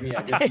texted me.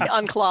 I guess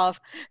Enclave.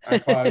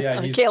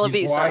 yeah, Caleb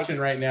he's V, sorry. watching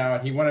right now,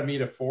 and he wanted me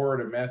to forward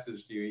a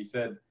message to you.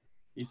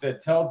 He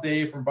said, tell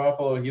Dave from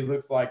Buffalo he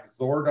looks like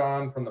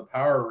Zordon from the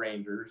Power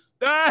Rangers.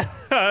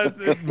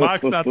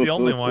 Mock's not the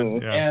only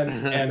one. Yeah.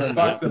 And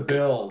fuck the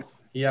Bills.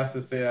 He has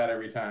to say that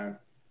every time.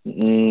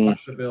 Fuck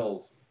the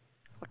Bills.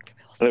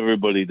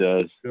 Everybody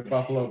does. The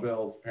Buffalo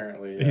Bills,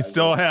 apparently. He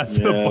still has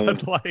the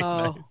Bud Light.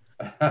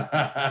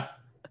 Oh.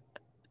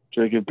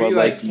 Drinking Were you Bud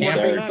like Light.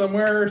 camping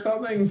somewhere or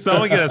something?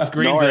 Someone get a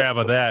screen No, grab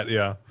of that.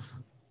 Yeah.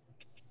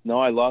 No,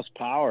 I lost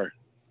power.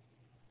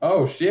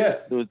 Oh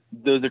shit! There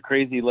was a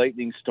crazy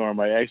lightning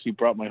storm. I actually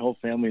brought my whole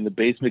family in the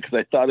basement because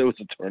I thought it was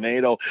a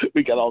tornado.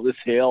 We got all this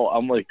hail.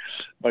 I'm like,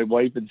 my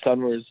wife and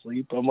son were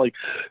asleep. I'm like,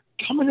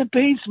 come in the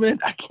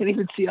basement. I can't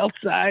even see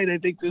outside. I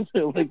think this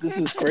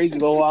is crazy.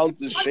 The whole house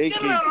is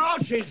shaking.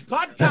 It's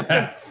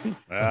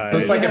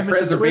like a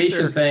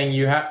preservation thing.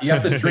 You have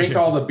to drink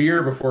all the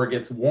beer before it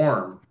gets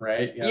warm,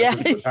 right? Yeah.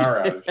 The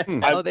power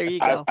outage. Oh, there you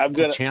go. I'm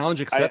gonna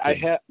challenge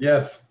accepted.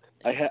 Yes.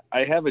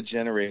 I have a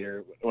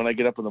generator. When I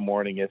get up in the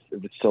morning, if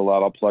it's still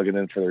out, I'll plug it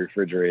in for the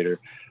refrigerator.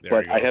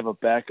 There But I have a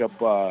backup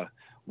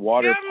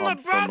water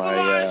pump for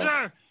my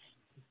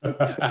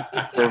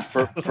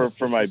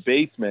for my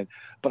basement.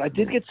 But I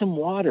did get some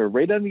water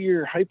right under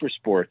your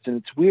Hypersports, and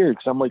it's weird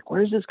because I'm like,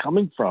 where's this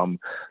coming from?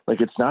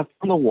 Like, it's not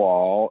from the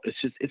wall. It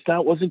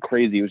wasn't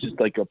crazy. It was just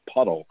like a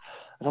puddle,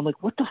 and I'm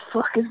like, what the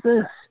fuck is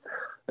this?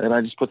 And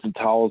I just put some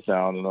towels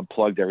down and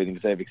unplugged everything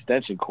because I have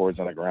extension cords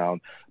on the ground.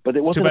 But it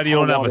It's too wasn't bad you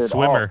don't have a water at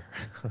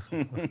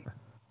all. swimmer.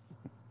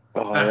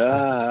 Oh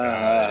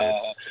yeah.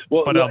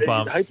 Well, But the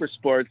bump.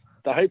 Hypersports,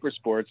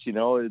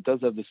 it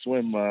does have the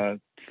swim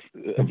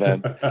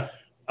event.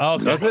 Oh,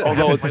 okay. Does it? I Although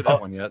haven't it's- played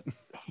that one yet.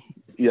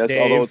 Yes,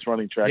 Dave, although it's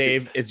running track.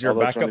 Dave, is your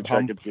although it's backup running track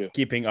pump and field.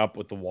 keeping up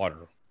with the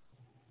water?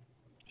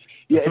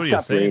 Yeah, That's what it he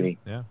was stopped saying. raining.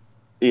 Yeah.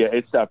 Yeah,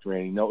 it stopped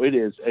raining. No, it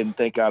is, and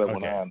thank God it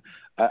went Okay. on.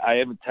 I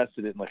haven't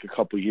tested it in like a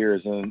couple of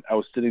years, and I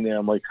was sitting there.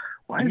 I'm like,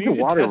 why You is need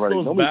the water to test running?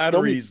 those Nobody-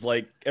 batteries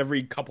like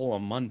every couple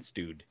of months,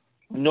 dude.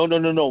 No.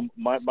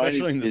 Mine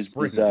Especially in the is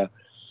spring.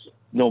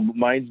 no,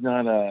 mine's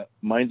not a.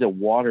 Mine's a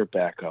water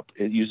backup.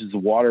 It uses the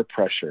water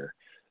pressure.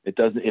 It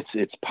doesn't.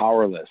 It's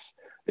powerless.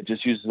 It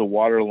just uses a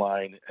water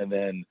line and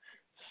then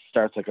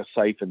starts like a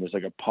siphon. There's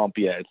like a pump.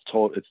 Yeah, it's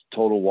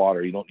total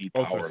water. You don't need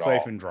Oh, power it's a at all.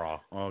 siphon draw.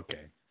 Okay.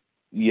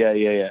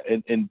 Yeah.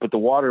 And but the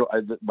water,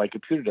 my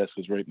computer desk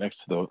was right next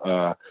to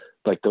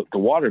the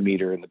water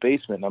meter in the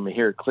basement. And I'm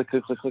here, click.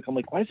 I'm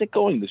like, why is it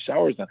going? The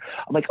shower's on.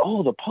 I'm like,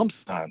 oh, the pump's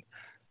on.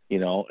 You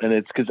know, and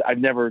it's because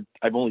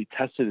I've only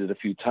tested it a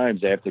few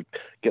times. I have to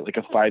get like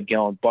a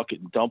 5-gallon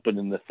bucket and dump it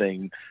in the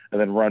thing, and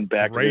then run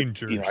back.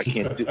 Rangers. You know, I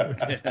can't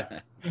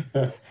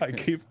do. I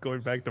keep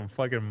going back to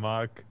fucking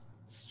mock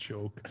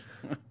choke.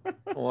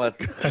 What?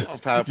 Your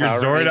Power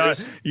Zordon,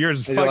 Rangers? your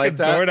Did you fucking like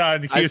that?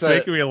 Zordon I keeps said-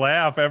 making me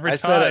laugh every I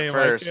time. said it I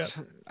first.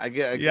 can't- I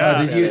get.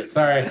 Yeah. Did you?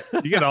 Sorry.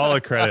 You get all the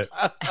credit.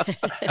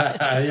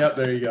 Yep,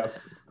 there you go.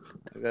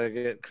 I gotta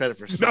get credit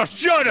for No, something.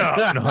 shut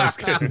up. No, I was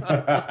kidding.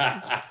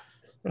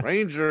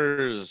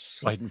 Rangers.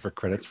 Fighting for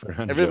credits for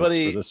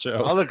Everybody, for this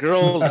show. all the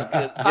girls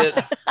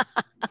get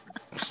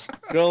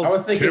girls I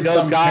was thinking go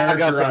some gaga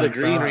character for the on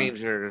Green Tron.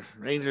 Ranger.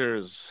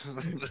 Rangers. I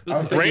was thinking it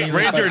was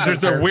Rangers, like there's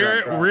some a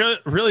weird, character on Tron.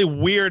 really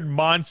weird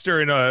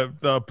monster in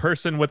the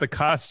person with a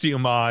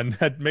costume on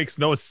that makes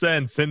no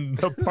sense in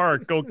the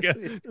park.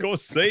 Go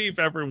save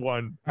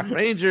everyone.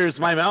 Rangers,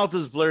 my mouth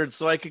is blurred,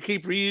 so I could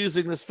keep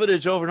reusing this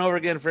footage over and over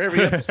again for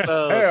every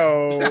episode.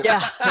 Heyo.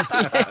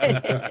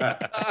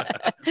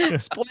 Yeah.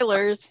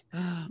 Spoilers.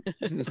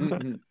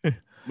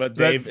 But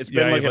Dave, it's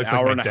been he like an looks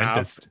hour my and a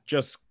dentist. half.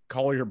 Just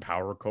call your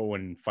power co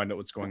and find out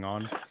what's going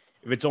on.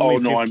 If it's Oh, only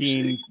no, I'm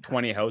 15,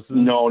 20 houses.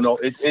 No,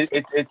 it's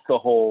the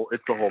whole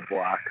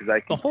block because I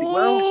can The see. whole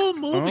Well,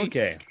 movie.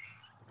 Okay.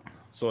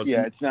 So it's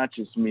yeah, it's not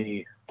just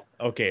me.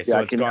 okay. So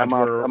Yeah, it's gone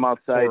I'm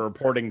outside. for a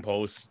reporting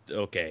post.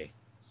 Okay.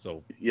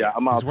 So Yeah,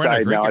 I'm He's wearing a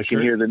outside now. I Grinket can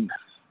shirt. hear the.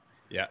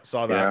 yeah,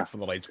 saw that Yeah. before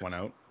the lights went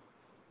out.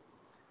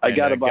 I And,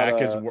 got about.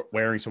 Gak is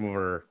wearing some of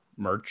her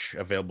merch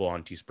available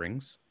on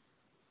Teesprings.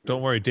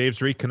 Don't worry, Dave's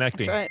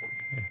reconnecting. That's right.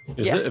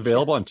 Is Yeah. it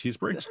available on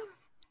Teesprings?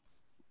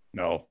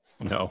 No.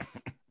 No.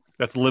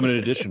 That's limited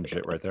edition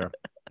shit right there.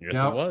 Yes,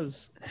 Yep. it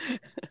was.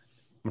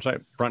 I'm sorry,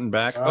 front and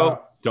back. Uh,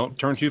 Oh, don't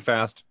turn too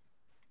fast.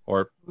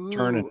 Or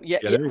turn and Ooh, yeah,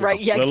 there you right.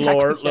 go. Yeah, Little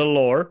exactly. lower, little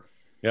lower.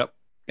 Yep.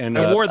 And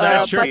I wore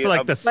that Uh, shirt butt- for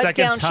like the Butt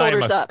second down, time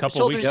shoulders a up, couple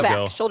shoulders weeks back,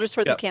 ago. shoulders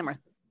toward Yep. the camera.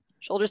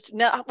 Shoulders.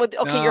 No,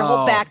 okay, your whole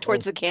No. back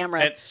towards the camera.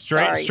 And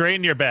Sorry.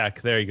 straighten your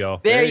back. There you go.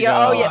 There you go.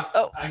 Oh go. yeah.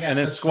 Oh I got and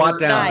then the squat shirt.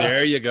 down. Nice.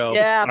 There you go.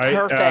 yeah. All right,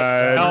 Perfect.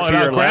 No, to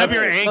no, your grab left,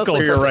 your ankles.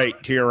 To your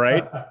right. To your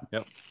right.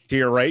 Yep. To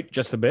your right,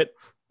 just a bit.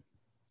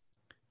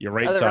 Your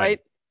right Other side.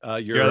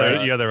 right. You're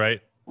You're the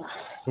right.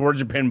 Towards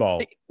your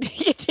pinball.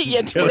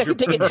 Yeah, Towards your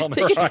take pinball.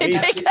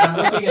 I'm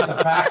looking at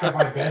the back of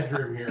my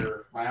bedroom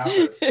here. My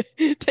office.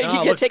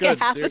 looks a good.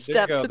 half There- a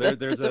step there you to go. the,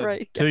 There's to the a-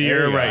 right. To There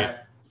your you go. right.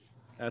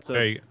 That's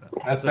There a. you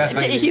go. That's best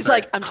I can do. He's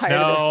like, I'm tired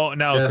of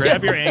No, Yeah.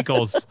 grab your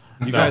ankles.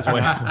 You guys went.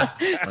 this.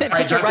 All right,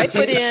 Put your have right to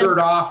take foot the in. shirt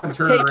off and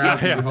turn Take it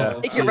around. your- and Yeah.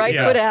 hold. Take your right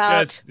Yeah. foot out.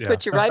 Yes, yeah.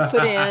 Put your right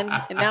foot in,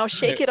 and now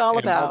shake it all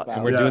And- about.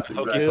 and We're Yeah. doing Do the the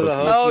hokey hokey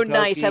Oh, pokey.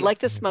 nice. I like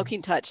the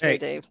smoking touch there, Hey.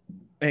 Dave.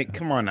 Hey,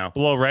 come on now.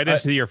 Blow right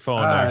into your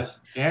phone there.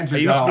 Andrew,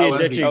 I used to be Dahl,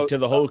 addicted to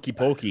the hokey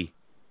pokey,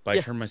 but I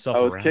Yeah. turned myself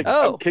I was around.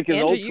 Oh, I'm kicking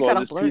Andrew, old you school. got I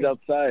him just peed blurry.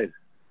 outside.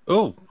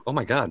 Oh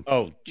my God.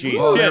 Oh, geez.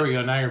 Oh, there we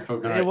go. Now you're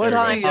focused. Hey, what's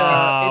Right.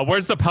 the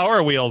Where's the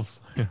power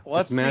wheels?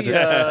 what's It's magic.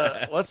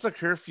 the what's the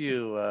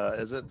curfew?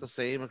 Is it the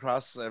same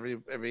across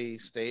every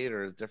state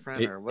or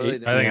different or what? Are they Eight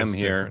doing? I think PM it's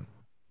here.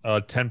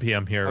 different. 10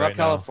 p.m. here How about right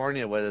now.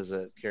 California? What is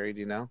it, Carrie? Do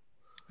you know?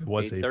 It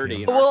was 8:30. 8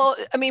 p.m. Well,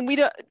 I mean, we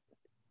don't.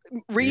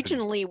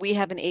 Regionally, we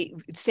have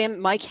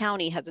my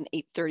county has an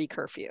 8:30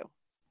 curfew.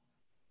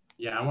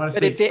 Yeah, I want to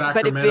But say it va-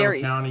 but it Sacramento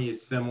varies. County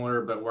is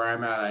similar, but where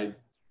I'm at, I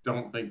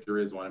don't think there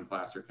is one in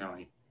Placer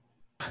County.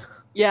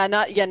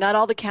 Not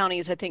all the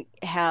counties I think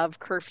have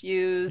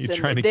curfews, You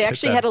trying to and they get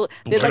actually that had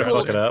they had like a Fuck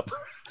it little up.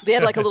 they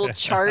had like a little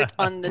chart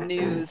on the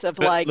news of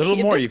like little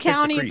in more, this you fix the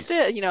county crease.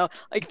 it's the,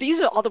 like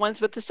these are all the ones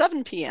with the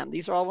 7 p.m.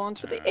 These are all the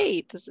ones with the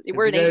 8.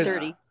 We're at you guys-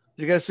 8:30.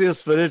 Did you guys see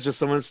this footage of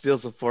someone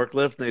steals a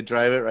forklift and they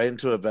drive it right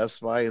into a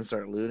Best Buy and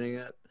start looting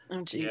it?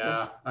 Oh Jesus!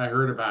 Yeah, I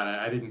heard about it.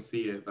 I didn't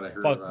see it, but I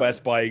heard Fuck about Best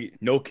it. Buy,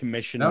 no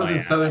commission. That was my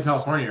in Southern ass.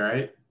 California,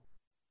 right?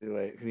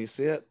 Wait, can you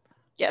see it?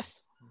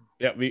 Yes.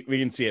 Yeah, we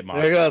can see it, Mom.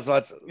 There it goes.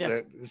 Watch. Yeah.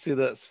 There, see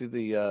the.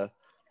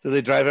 So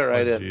they drive it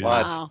right Oh, in. geez.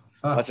 Watch. Wow.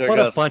 Watch. There it What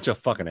a goes. bunch of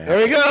fucking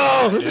There we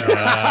assholes. go.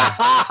 Yeah.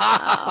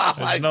 Oh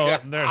my There's no,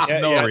 God. there's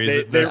Yeah, reason.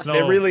 They There's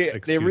no really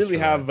excuse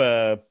have for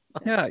that.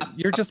 Yeah,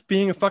 you're just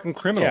being a fucking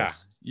criminals. Yeah.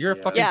 You're a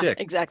fucking Yeah, dick.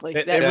 exactly.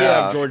 And That- we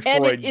have George and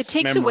Floyd's it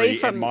takes memory away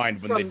from in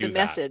mind when they the do that.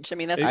 message. I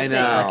mean, that's I the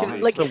know.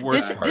 thing. Like It's the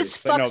worst part. this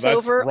But no, fucks that's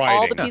over all the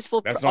rioting.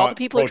 peaceful, That's all the not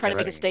people who are trying to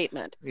make a protesting.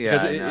 statement. Yeah,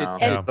 Because I it- know.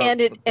 And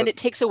Yeah. and it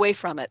takes away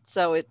from it.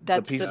 So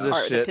that's the pieces the of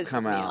part that shit pisses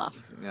come me out. off.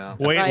 Yeah.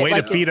 Way Right,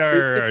 like to feed it's-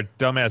 our it's-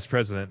 dumbass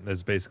president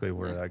is basically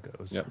where that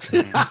goes. Yep.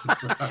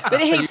 But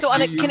hey, so on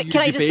a, can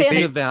I just say on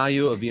the a,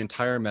 value of the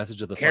entire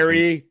message of the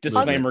Carrie, fucking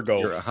disclaimer, movement. go.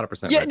 You're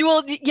 100% yeah, right.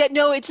 well, yeah,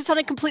 no, it's just on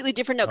a completely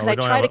different note Oh, because we I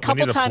don't tried have a a- we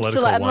couple need a times to.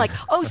 political I'm like,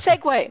 oh,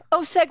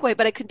 segue,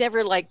 but I could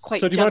never like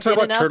quite So do you want jump to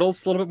talk in about enough.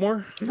 turtles a little bit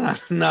more?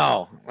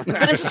 No. But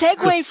a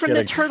segue from the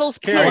kidding. turtles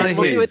I want pin.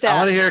 We'll do it to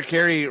that. hear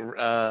Carrie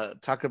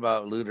talk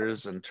about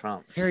looters and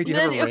Trump. Carrie, do you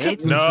have a Okay.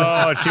 rant?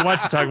 No, she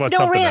wants to talk about No,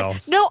 something Rand.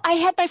 else. No, I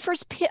had my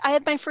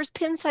first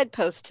pin side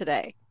post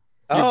today.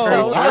 Oh,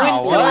 So,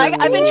 wow.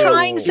 I've been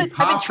trying Whoa. since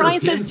Popped her Jim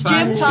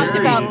Pinside talked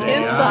cherry about today,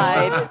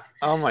 Pinside.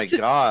 Oh my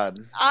God.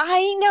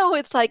 I know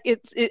it's like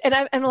and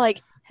I'm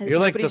like, has You're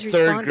like the nobody's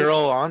third responded? girl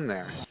on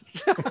there.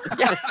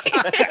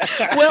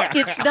 Well,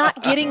 it's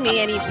not getting me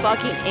any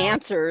fucking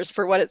answers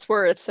for what it's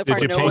worth. So Did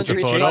far, you no change one's the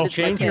photo? responded.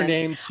 to my Change your pin.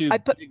 name to I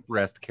put- Big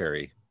Breast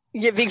Carrie.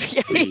 Yeah,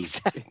 exactly.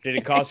 Did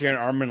it cost you an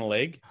arm and a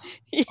leg?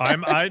 No. How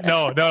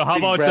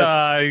Big about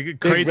breast-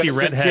 Crazy breasted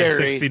Redhead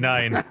Carrie.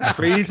 69?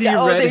 Crazy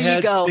Oh, there you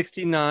Redhead go.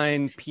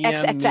 69 PM me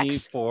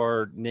XXX.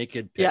 for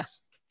naked Yeah. pics.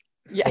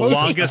 Yeah, The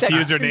longest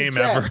Exactly. username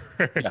Yeah.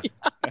 ever.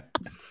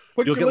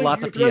 Put You'll your get link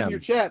lots in of your thread in your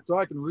PMs. chat so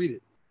I can read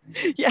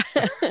it. Yeah.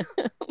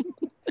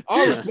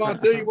 I'll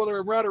respond to you whether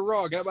I'm right or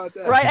wrong. How about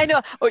that? Right, I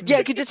know. Or yeah,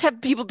 you could just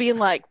have people being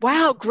like,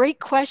 "Wow, great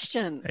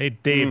question." Hey,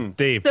 Dave,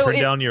 So turn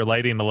it- down your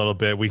lighting a little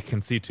bit. We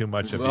can see too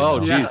much of you. Oh,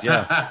 now. geez,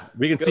 yeah.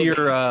 We can see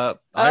your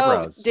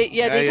eyebrows. Oh,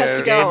 Dave has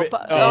to go. David- Oh,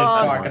 oh,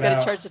 I fuck it gotta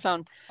out. charge the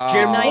phone.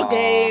 Jim, Aw. Night,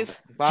 Dave.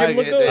 Bye, Jim,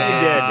 look good what you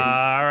day. did.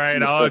 All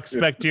right, I'll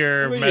expect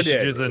your What you did.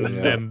 messages and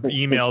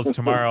emails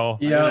tomorrow.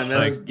 Yeah, gonna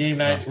miss- like game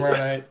night tomorrow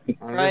night.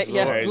 I'm Right, just-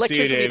 yeah. Alright, see you,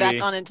 Electricity will be back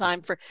Davey. on in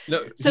time for.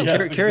 No, So-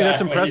 Carrie, Yes, Carrie,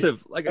 that's exactly.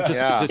 impressive. Like just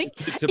Yeah.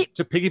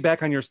 to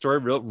piggyback on your story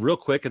real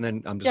quick, and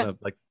then I'm just Yeah. gonna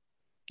like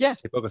Yeah.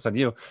 stay focused on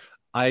you.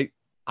 I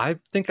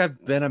think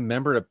I've been a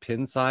member of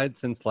Pinside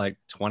since like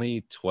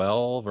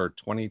 2012 or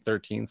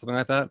 2013, something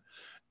like that.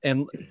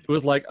 And it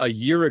was like a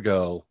year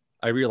ago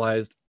I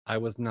realized I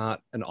was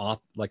not an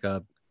author, like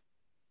a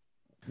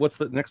what's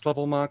the next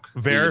level, Mock?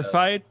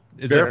 Verified?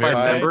 Is it verified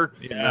member.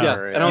 Yeah. Yeah.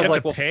 Right. And I You was have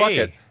like, to well, pay. fuck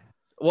it.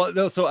 Well,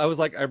 no, so I was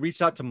like, I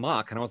reached out to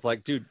Mock and I was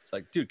like, dude,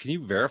 can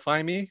you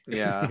verify me?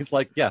 Yeah. He's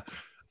like, yeah.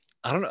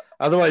 I don't know.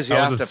 Otherwise, you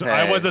have to pay.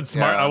 I wasn't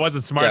smart. Yeah. I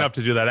wasn't smart Yeah. enough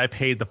to do that. I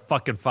paid the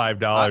fucking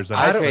 $5.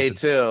 I paid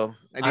too.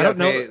 And I you don't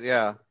know- paid-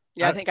 Yeah.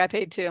 Yeah, I think I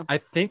paid too. I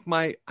think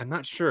I'm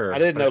not sure. I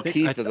didn't but know think-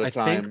 Keith I- at the I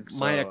time, think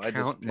my so I just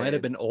account might have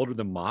paid. been older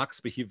than Mock's,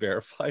 but he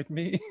verified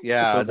me.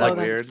 Yeah, So it's that's like,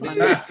 weird.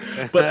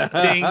 but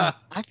ding.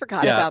 I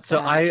forgot yeah. about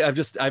So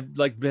that. I've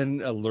like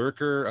been a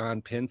lurker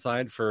on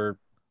Pinside for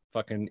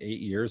fucking 8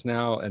 years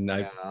now, and I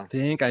Yeah.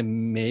 think I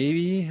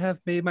maybe have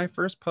made my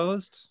first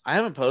post. I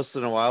haven't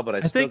posted in a while, but I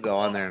still think go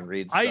on there and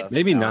read I- stuff.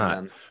 Maybe now not.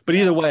 and then. But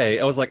either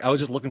way, I was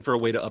just looking for a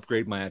way to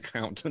upgrade my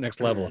account to the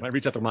next level, and I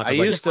reached out to Mock. I was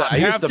like, used to. I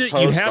You used have to to- you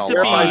post have a to be-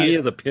 verify lot. me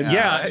as a pin.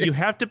 Yeah, you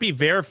have to be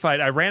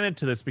verified. I ran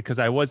into this because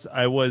I was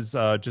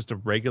just a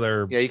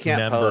regular Yeah, you can't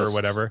member or post.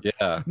 whatever.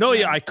 Yeah. No,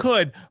 yeah, I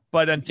could,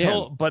 but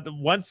can.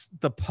 once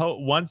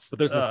But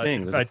there's a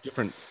thing. There's a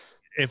different.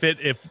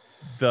 if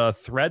the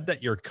thread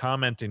that you're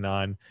commenting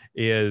on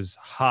is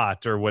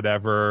hot or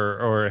whatever,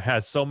 or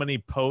has so many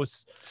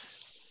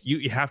posts,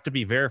 you have to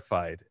be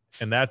verified,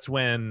 and that's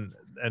when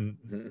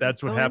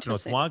that's what Oh, happened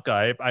with interesting.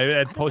 Wonka. I had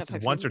know if I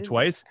posted once or freaking did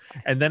twice,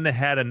 and then they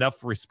had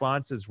enough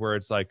responses where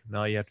it's like,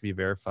 no, you have to be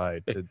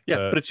verified. Yeah,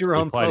 but it's your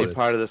own apply Be this.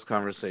 part of this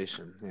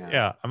conversation. Yeah.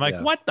 Yeah, I'm like,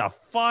 Yeah. what the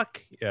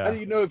fuck? How Yeah, do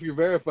you know if you're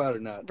verified or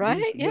not?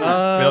 Right? You-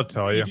 Yeah. they'll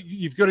tell you.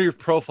 You've go to your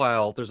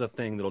profile. There's a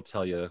thing that'll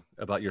tell you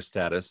about your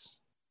status.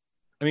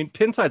 I mean,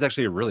 Pinside's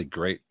actually a really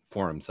great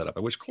forum setup.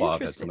 I wish Claude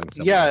had Interesting. something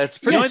similar. Yeah, it's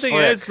The pretty only thing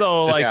slick. is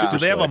though, like, Yeah. do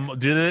they have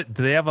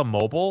do they have a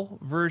mobile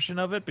version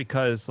of it?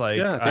 Because like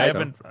Yeah, I think I so.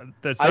 haven't.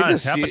 That's I not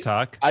just Tappa u-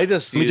 Talk. I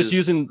just I mean, use just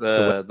using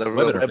the web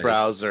web interface.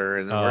 browser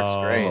and it Oh,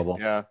 works great. mobile.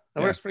 Yeah, that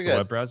Yeah. works pretty The good.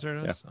 web browser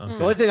does. Yeah. Okay.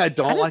 The only thing I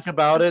don't don't- like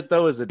about it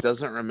though is it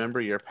doesn't remember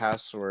your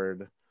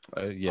password.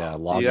 Yeah, You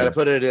login. got to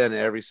put it in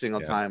every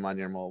single Yeah. time on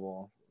your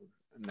mobile.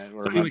 And then So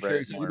anyway, remember Carrie,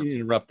 it so I more. didn't mean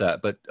to interrupt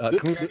that, but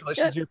congratulations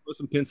Yeah. on your post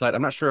on Pinside.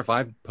 I'm not sure if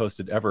I've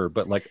posted ever,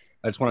 but like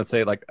I just want to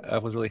say, like, I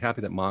was really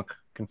happy that Mock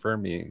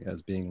confirmed me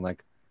as being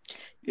like,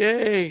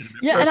 Yay!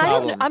 Yeah, No and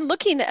problem. I'm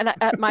looking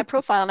at my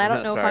profile, and I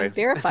don't know if Sorry. I'm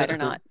verified or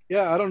not.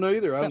 Yeah, I don't know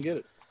either. I don't get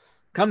it.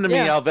 Come to me,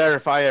 Yeah. I'll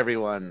verify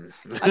everyone.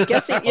 I'm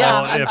guessing.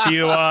 Yeah.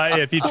 Oh,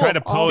 if you try to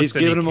Oh, post, He's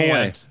and you giving 'em away.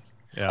 can't.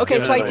 Yeah. Okay,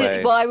 Give so it I did.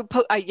 away. Well, I would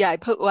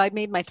well, I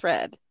made my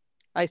thread.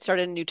 I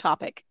started a new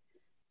topic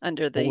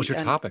under the. what was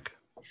your topic?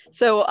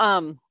 So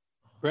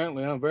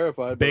Apparently, I'm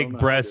verified. but I don't know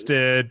how to get it.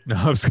 Big-breasted. No,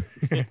 I'm just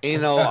kidding.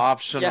 Anal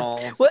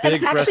optional. well,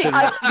 big actually,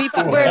 breasted.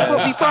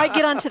 before I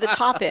get onto the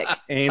topic,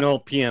 Anal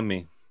PM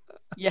me.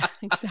 yeah,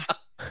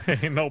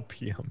 exactly. no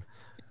PM.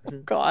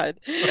 God.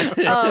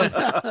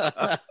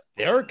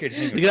 Derek could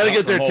hang You got to out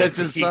get their from home.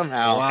 attention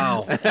somehow.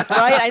 Wow. Right,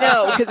 I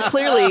know, because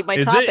clearly my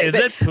topic. Is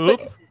it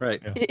poop?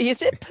 Right.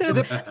 Is it poop?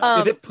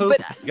 Is it poop?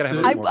 But You gotta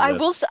have I, more I of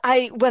will. this.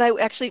 What I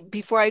actually,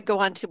 before I go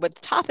on to what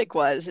the topic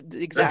was,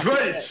 exactly.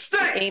 right, it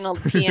stinks. Anal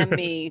PM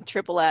me,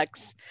 triple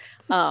X,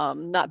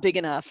 not big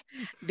enough.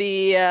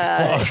 The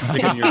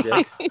Dick in your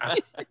dick.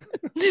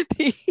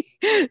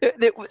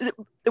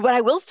 what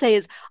I will say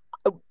is,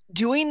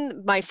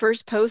 doing my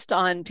first post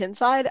on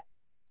Pinside,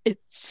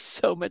 it's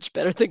so much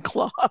better than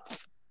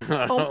Cloth.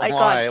 Oh my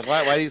God.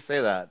 Why do you say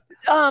that?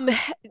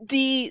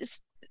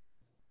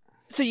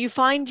 So you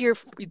find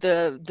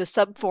the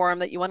sub forum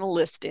that you want to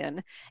list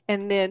in,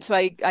 and then so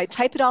I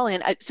type it all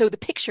in. So the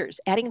pictures,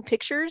 adding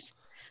pictures,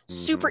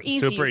 super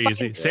easy. Super You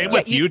easy. find- Same yeah,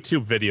 with you-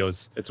 YouTube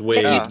videos. It's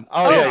way. Yeah.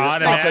 Oh yeah, you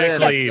pop it in,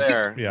 automatically. it's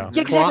there. Yeah.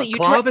 Yeah, exactly. You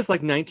Clav dra- is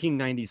like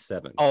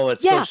 1997. Oh,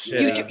 it's yeah, so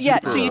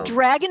shitty. so you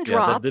drag and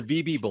drop. The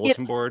VB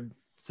bulletin board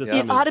system.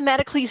 It is-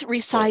 automatically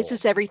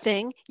resizes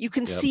everything. You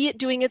can Yep. see it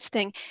doing its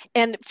thing.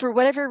 And for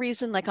whatever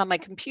reason, like on my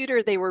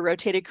computer, they were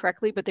rotated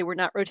correctly, but they were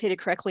not rotated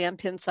correctly on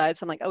Pinside.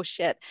 So I'm like, oh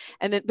shit.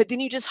 But then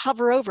you just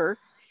hover over,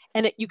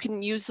 and you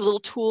can use the little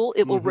tool.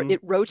 It will it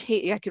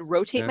rotate. I could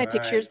rotate my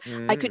pictures.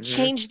 I could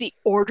change the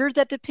order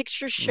that the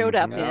pictures showed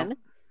up in.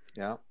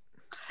 Yeah.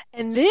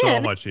 And then,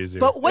 So much easier.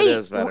 But wait, It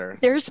is better.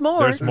 there's more.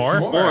 There's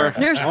more?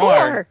 There's More.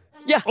 more.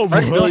 Yeah. Oh, All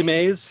right, really? Billy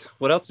Mays.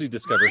 What else did you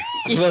discover?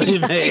 Willie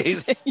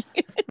Mays.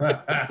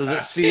 Does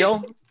it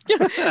seal?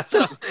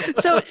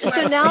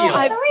 So now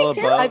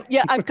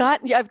I've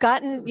gotten,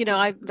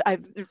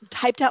 I've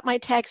typed out my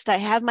text. I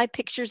have my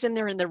pictures in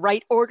there in the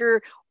right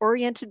order,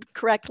 oriented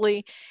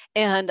correctly.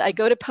 And I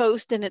go to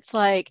post and it's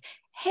like,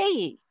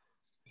 hey,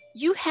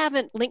 you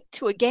haven't linked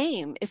to a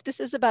game. If this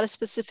is about a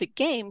specific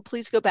game,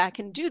 please go back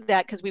and do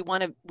that, because we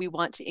want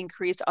to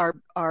increase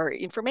our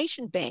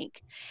information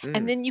bank.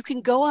 And then you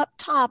can go up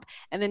top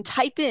and then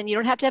type in. You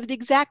don't have to have the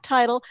exact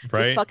title.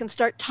 Right. Just fucking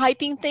start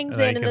typing things And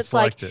then in, you and can it's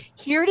like, select it.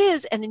 here it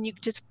is, and then you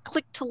just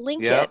click to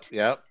link Yep. it.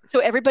 Yep. So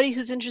everybody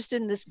who's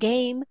interested in this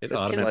game, It It's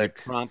automatically like-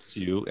 prompts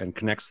you and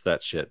connects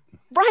that shit.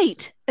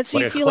 right? And so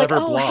Like you a feel like,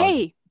 clever oh, blog.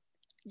 hey,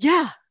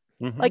 yeah.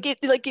 Mhm.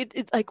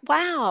 It's like,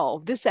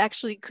 wow, this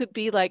actually could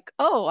be like,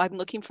 oh, I'm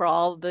looking for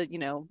all the,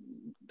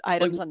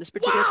 items on this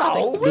particular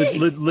topic.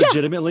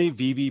 Legitimately,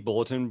 VB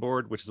bulletin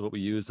board, which is what we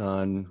use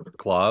on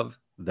Clav,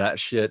 that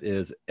shit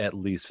is at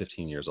least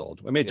 15 years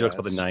old. I made jokes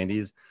about the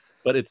 90s,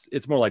 but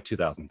it's more like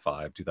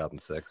 2005,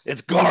 2006.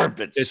 It's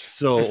garbage. It's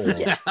so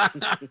old.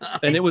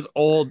 And it was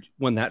old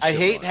when that I shit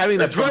hate was. having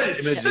the That's right.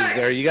 images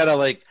there. You gotta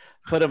like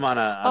put them on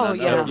Oh, another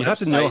yeah. You have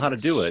to know website how to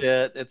and do it.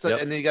 shit. It's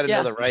Yep. and then you got to Yeah.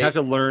 know the You right have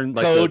to learn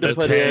like code the to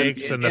put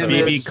tags in and the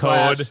image BB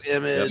code. /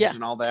 image Yeah.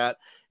 and all that.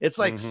 It's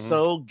like Mhm.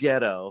 so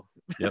ghetto.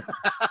 Yep.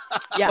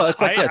 Yeah. Well,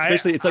 it's like it's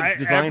basically it's like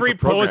designed every for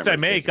post I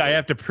programmers, make, I basically.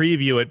 have to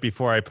preview it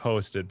before I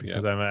post it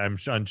because I'm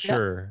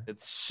unsure.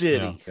 It's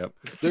shitty. Yep.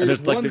 There's And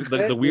there's like one-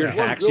 the weird there's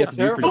one hacks you real have to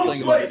do for terrible your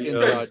thing about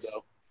videos. Pinside,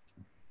 though.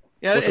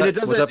 Yeah, What's and that- it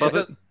doesn't. what's up, it Buffett?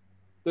 doesn't-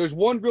 There's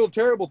one real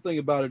terrible thing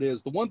about it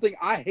is the one thing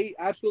I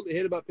absolutely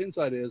hate about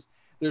Pinside is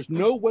there's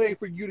no way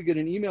for you to get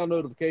an email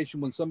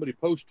notification when somebody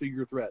posts to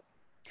your thread.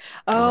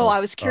 Oh, I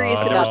was curious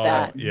Oh, about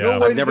that. Yeah. No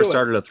way I've to never do it.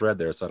 started a thread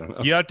there, so I don't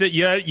know. You have to,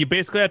 you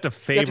basically have to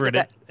favorite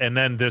back. it and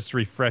then just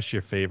refresh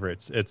your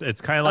favorites.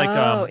 It's kind of like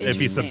Oh, if you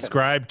interesting.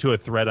 subscribe to a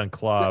thread on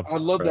Clav. I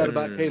love that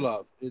about Mm.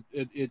 K-Love.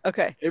 It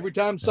Okay. every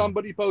time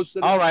somebody posts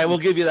it. All right, we'll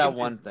give you that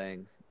one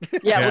thing.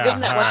 Yeah, we'll give them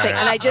that one thing.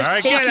 And I just all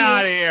right, thank get you.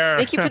 out of here.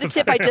 Thank you for the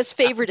tip. I just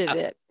favorited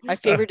it. I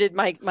favorited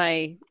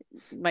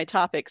my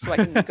topic so I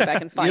can go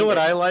back and find You know what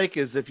it. I like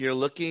is if you're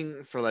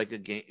looking for like a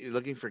game, you're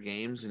looking for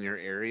games in your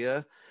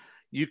area,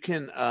 you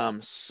can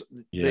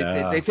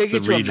they take you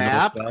the to a regional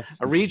map, stuff.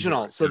 a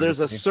regional. So there's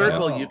a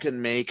circle you can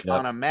make Yep.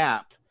 on a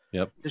map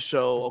Yep. to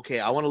show,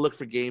 okay, I want to look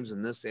for games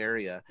in this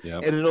area,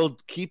 Yep. and it'll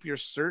keep your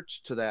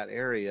search to that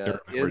area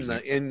remembers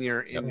in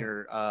your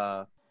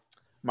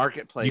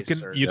marketplace.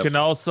 You can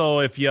also,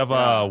 if you have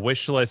a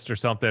wish list or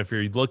something, if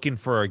you're looking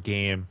for a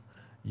game,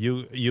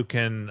 you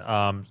can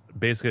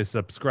basically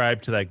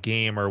subscribe to that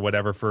game or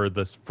whatever for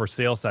this for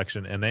sale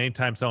section, and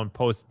anytime someone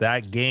posts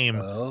that game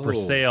for Oh,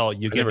 sale,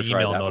 you I've get never an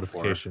tried email that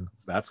before. notification.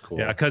 That's cool.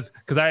 Yeah, because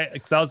I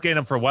was getting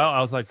them for a while.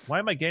 I was like, why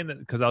am I getting it?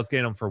 Because I was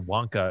getting them for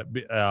Wonka.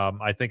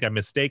 I think I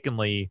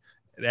mistakenly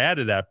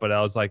added that, but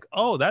I was like,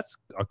 oh, that's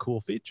a cool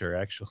feature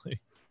actually.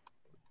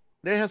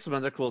 They have some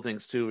other cool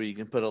things too, where you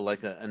can put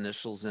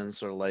initials in,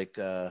 sort of like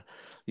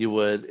you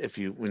would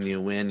when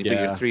you win, you put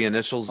your Yeah. 3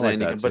 initials I like in.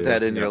 You that can put too.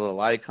 that in your Yep.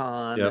 little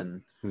icon, Yep.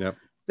 and Yep.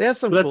 they have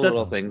some But cool that's-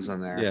 little things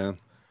in there. Yeah.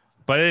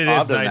 But it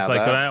Bob is doesn't nice. have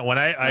Like that. when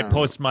I Yeah.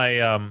 post my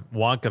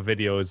Wonka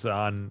videos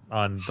on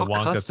the How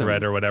Wonka custom.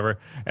 thread or whatever,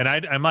 and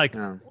I'm like,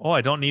 Yeah. oh,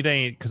 I don't need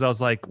any, because I was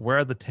like, where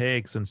are the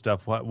tags and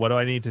stuff? What do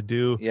I need to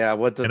do? Yeah,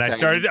 what the And I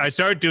tag-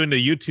 started doing the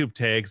YouTube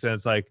tags, and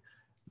it's like,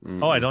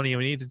 oh, I don't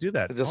even need to do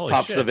that. It just Holy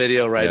pops the shit.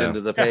 video right Yeah.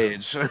 into the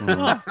page,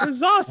 Oh, this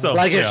is awesome.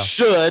 like it Yeah.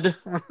 should.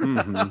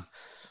 Mhm.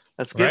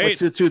 Let's get Right?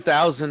 to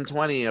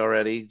 2020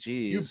 already.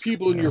 Jeez. You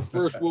people in your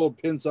first world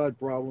Pinside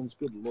problems.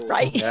 Good lord.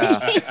 Right.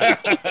 Yeah.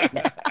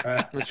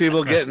 There's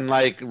people getting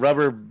like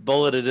rubber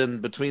bulleted in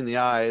between the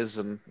eyes,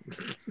 and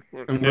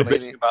we're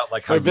bitching about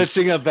like how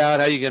bitching about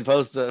how you can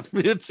post a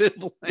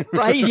YouTube link.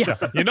 Right? Yeah.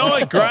 You know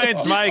what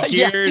grinds my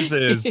gears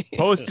is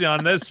posting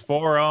on this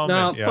forum.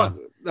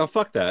 No,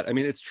 fuck that. I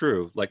mean, it's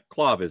true. Like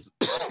Clov is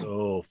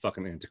so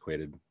fucking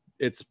antiquated.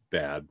 It's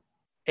bad.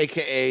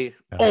 AKA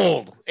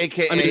old,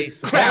 AKA I mean,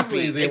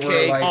 crappy. they were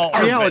AKA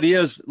like- reality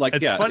is like,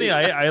 It's yeah, funny.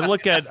 I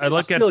look at still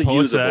posts that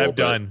usable, I've but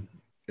done.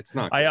 It's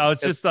not. I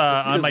was just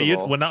on my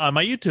usable. on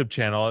my YouTube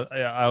channel.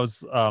 I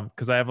was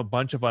because I have a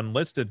bunch of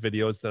unlisted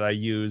videos that I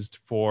used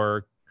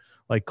for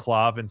like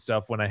Clov and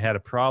stuff when I had a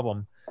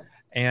problem.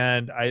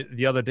 And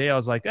the other day I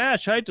was like,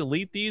 should I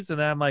delete these? And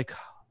then I'm like,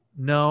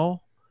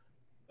 no,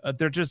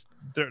 they're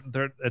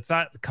it's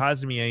not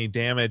causing me any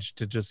damage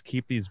to just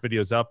keep these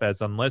videos up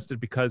as unlisted,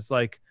 because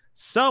like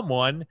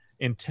someone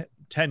in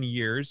 10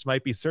 years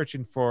might be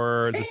searching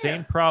for the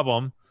same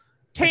problem,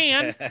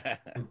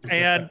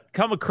 and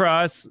come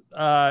across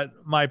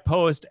my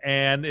post,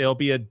 and it'll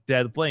be a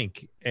dead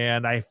link.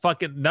 And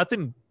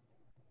nothing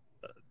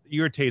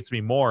irritates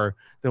me more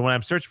than when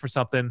I'm searching for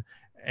something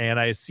and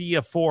I see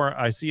a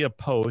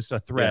post, a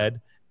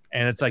thread,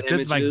 and it's like,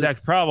 this is my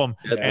exact problem,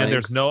 and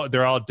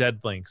they're all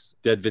dead links,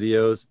 dead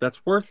videos.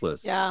 That's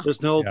worthless. Yeah.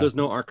 There's no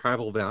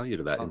archival value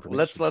to that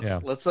information.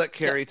 Let's let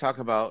Carrie talk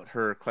about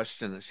her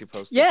question that she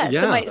posted. Yeah.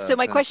 So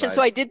my question.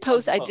 So I did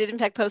in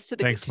fact post to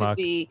the Thanks, Mark.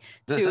 to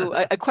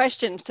a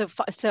question. So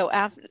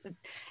after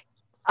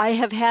I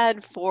have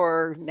had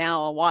for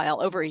now a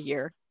while, over a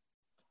year,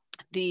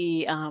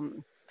 the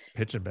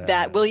pitch and bat,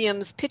 that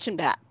Williams pitch and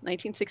bat,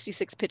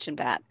 1966 pitch and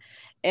bat,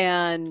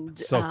 and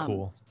so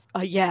cool.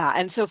 Yeah,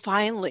 and so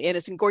finally, and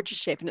it's in gorgeous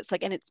shape, and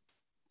it's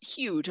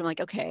huge. I'm like,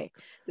 okay,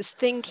 this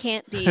thing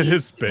can't be It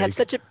is big. have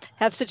such a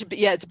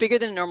it's bigger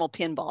than a normal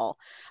pinball.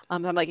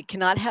 I'm like, it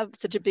cannot have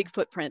such a big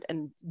footprint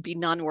and be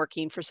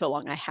non-working for so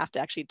long. I have to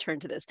actually turn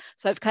to this.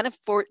 So I've kind of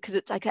because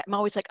it's like I'm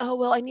always like, oh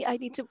well, I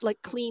need to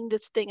like clean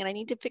this thing, and I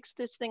need to fix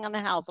this thing on the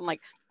house. I'm like,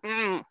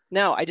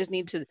 no, I just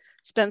need to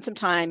spend some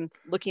time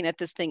looking at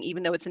this thing,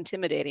 even though it's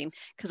intimidating,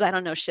 because I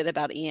don't know shit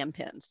about EM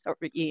pins or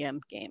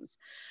EM games.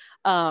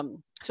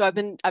 So I've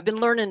been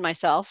learning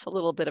myself a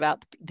little bit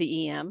about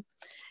the EM,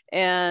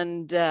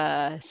 and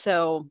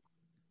so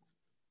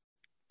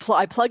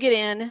I plug it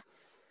in.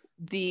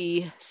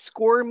 The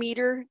score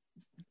meter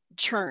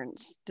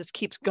churns, just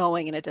keeps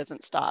going, and it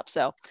doesn't stop.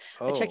 So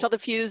I checked all the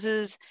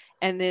fuses,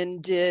 and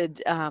then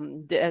did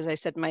as I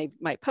said, my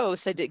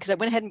post, I did, because I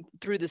went ahead and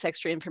threw this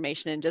extra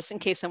information in just in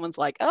case someone's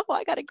like, oh,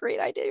 I got a great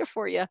idea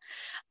for you.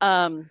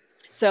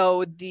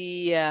 So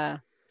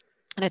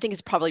and I think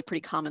it's probably pretty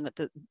common that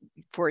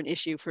for an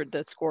issue for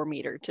the score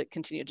meter to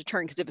continue to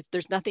turn, because if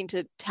there's nothing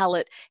to tell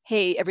it,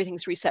 hey,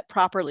 everything's reset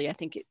properly, I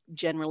think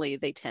generally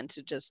they tend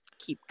to just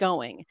keep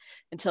going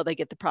until they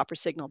get the proper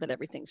signal that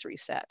everything's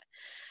reset.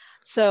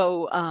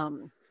 So,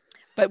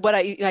 but what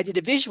I did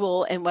a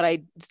visual, and what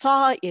I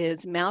saw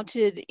is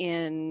mounted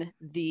in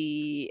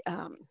the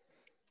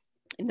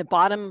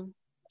bottom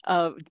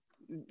of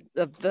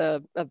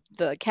the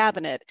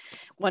cabinet,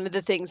 one of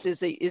the things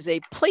is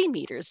a play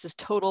meter. It's this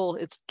total,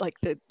 it's like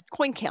the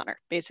coin counter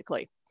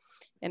basically,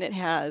 and it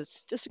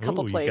has just a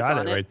couple plays you got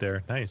on it right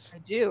there. Nice. I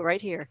do, right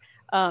here.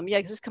 Yeah,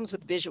 because this comes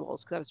with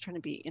visuals, because I was trying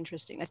to be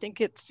interesting. I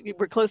think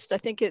we're close to, I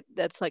think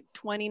that's like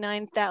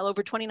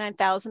over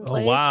 29,000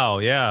 plays. Oh wow,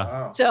 yeah.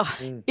 Wow. So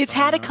it's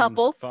had a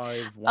couple.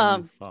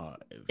 515.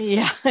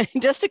 Yeah,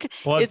 just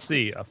well, let's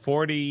see,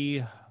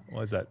 40,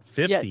 what is that,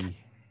 50,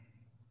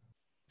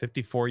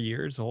 54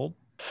 years old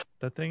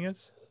that thing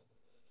is.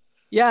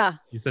 Yeah.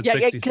 You said yeah,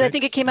 66? because I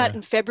think it came out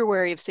in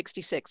February of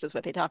 66 is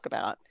what they talk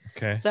about.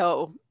 Okay.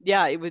 So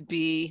yeah, it would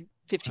be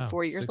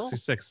 54 years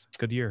 66.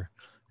 Good year.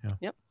 Yeah.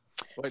 Yep.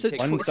 So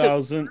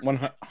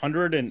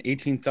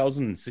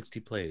 118,060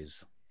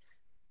 plays.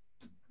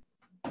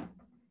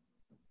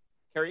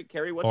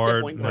 Carrie, what's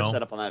the point we're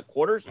set up on that?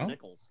 Quarters or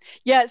nickels?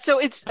 Yeah, so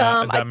it's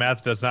that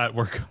math does not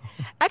work.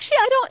 Actually,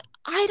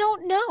 I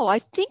don't know. I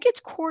think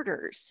it's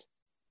quarters.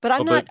 But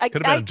I'm not.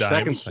 Could have been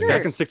dimes.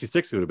 Back in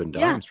 '66, it would have been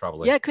dimes,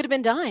 probably. Yeah, it could have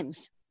been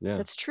dimes. Yeah,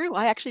 that's true.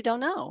 I actually don't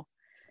know.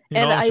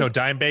 You know how much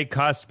dime bake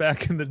costs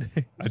back in the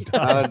day? A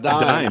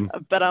dime.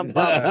 But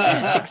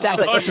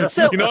exactly.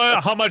 So you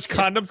know how much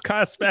condoms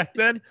cost back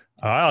then?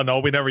 I don't know.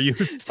 We never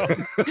used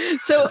them.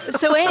 So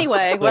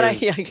anyway, what I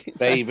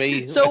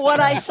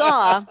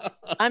saw,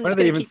 I'm just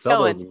going to keep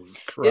going.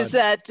 Is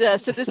that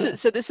so?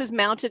 This is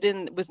mounted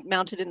in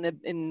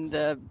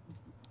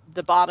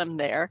the bottom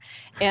there,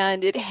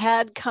 and it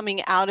had coming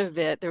out of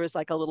it, there was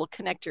like a little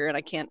connector, and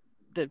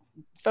the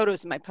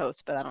photos in my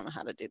post, but I don't know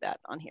how to do that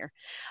on here.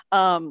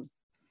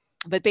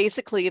 But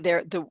basically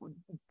I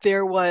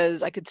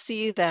could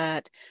see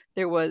that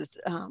there was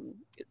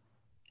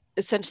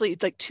essentially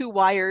it's like 2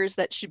 wires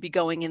that should be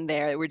going in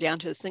there. We're down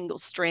to a single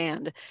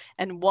strand,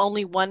 and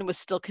only one was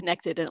still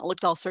connected, and it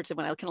looked all sorts of,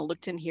 when I kind of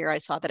looked in here, I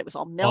saw that it was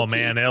all melty. Oh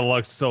man, it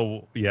looks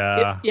so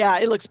yeah.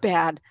 It looks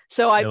bad.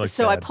 So I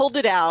bad. pulled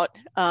it out.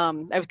 I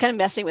was kind of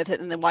messing with it,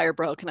 and the wire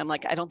broke, and I'm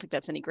like, I don't think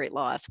that's any great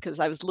loss, because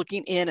I was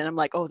looking in and I'm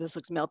like, oh, this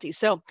looks melty.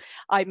 So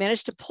I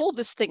managed to pull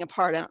this thing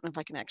apart. I don't know if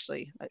I can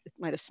actually, it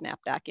might have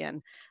snapped back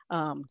in.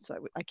 So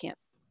I can't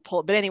pull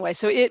it, but anyway,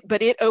 so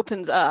it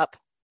opens up,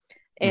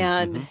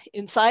 and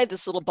inside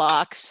this little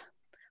box,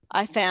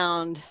 I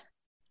found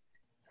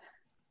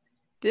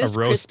this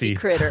crispy roasty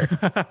critter.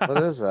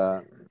 What is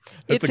that?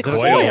 It's a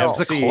coil.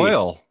 It's a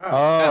coil.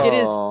 Oh, It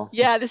is.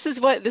 Yeah, this is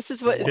what.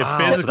 It Wow,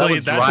 physically, so that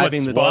was that's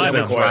driving what the, spun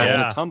that was it. driving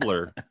Yeah. the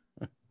tumbler.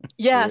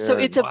 Yeah, so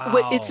Weird. it's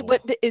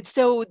a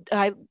so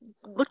I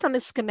looked on the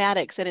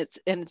schematics, and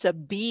it's a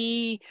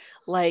B,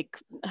 like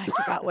I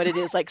forgot what it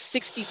is, like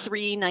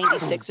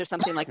 6396 or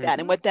something like that.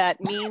 And what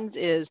that means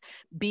is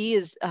B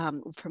is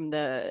from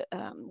the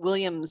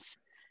Williams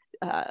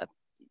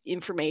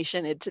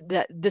information. It's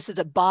that this is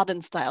a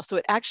bobbin style, so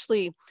it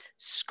actually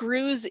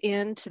screws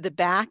into the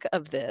back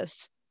of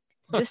this.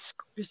 This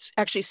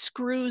actually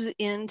screws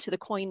into the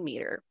coin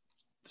meter.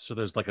 So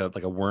there's like a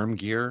worm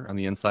gear on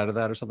the inside of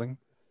that or something.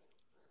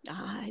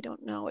 I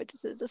don't know. It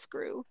just is a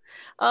screw.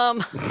 I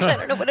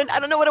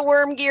don't know what a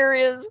worm gear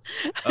is.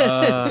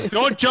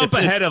 Don't jump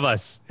ahead of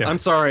us. Yeah. I'm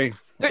sorry.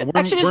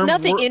 Actually, there's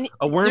nothing in.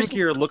 A worm there's-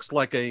 gear looks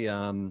like a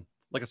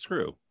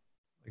screw.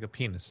 Like a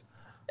penis.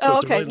 So Oh,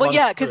 it's a okay. really Well, long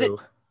yeah, because it. screw.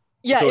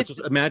 Yeah, So it's it's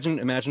just imagine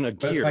a But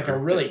gear. it's like a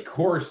really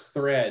coarse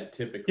thread,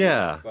 typically.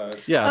 Yeah. So,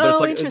 Yeah, but Oh,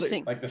 it's like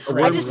interesting. like the a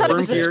thread. I just thought it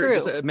was a gear, screw.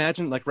 Just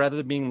imagine, like, rather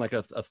than being like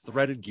a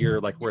threaded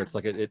gear, like where it's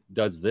like it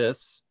does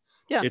this.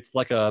 Yeah. It's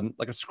like a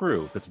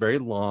screw that's very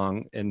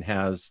long and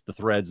has the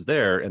threads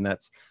there, and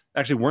that's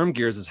actually worm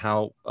gears is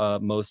how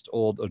most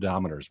old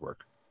odometers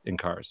work in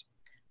cars.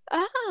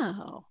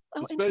 Oh,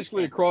 It's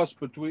basically interesting. a cross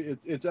between.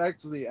 It's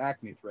actually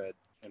Acme thread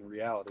in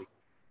reality.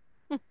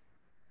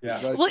 Yeah.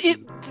 That's Well,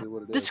 basically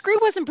what it the is. screw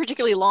wasn't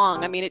particularly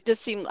long. I mean, it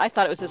just seemed. I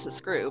thought it was just a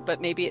screw,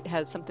 but maybe it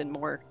has something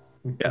more.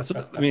 Yeah,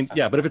 so I mean,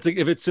 yeah, but if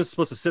it's just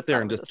supposed to sit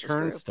there and That just was a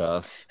turn screw.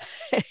 stuff,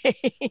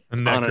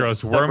 And that on a gross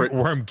separate-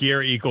 worm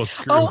gear equals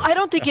screw. Oh, I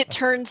don't think it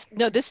turns.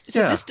 No, this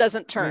Yeah. this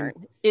doesn't turn.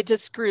 It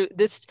just screw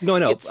this. no,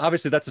 It's-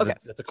 obviously that's okay.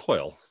 that's a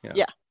coil.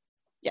 Yeah.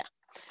 Yeah.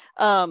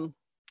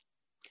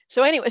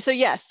 So anyway,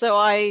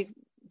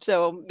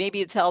 so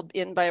maybe it's held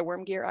in by a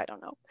worm gear. I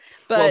don't know.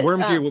 But Well,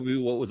 worm gear would be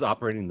what was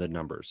operating the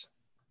numbers,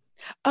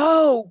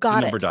 oh, the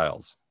got number it.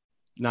 dials,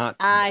 not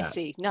I that.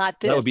 see. Not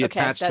this. That would be Okay,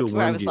 attached to a that's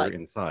where I worm was gear like,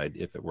 inside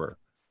if it were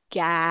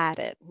got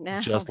it.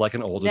 Now, just like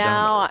an old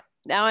now, odometer.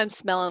 now I'm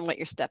smelling what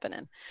you're stepping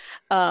in.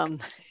 Um,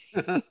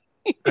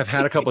 I've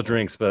had a couple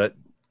drinks, but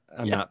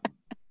I'm not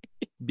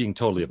being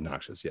totally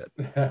obnoxious yet.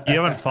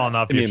 You haven't fallen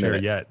off Give me your a chair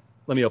minute. yet.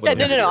 Let me open. yeah,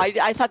 the no.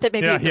 beer. I thought that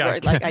maybe Yeah, it was yeah.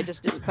 right, like I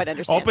just didn't quite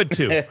understand. Open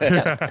too.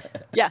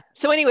 Yeah.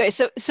 So anyway,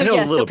 so I know a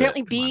yeah, so little bit.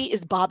 apparently B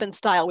is bobbin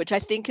style, which I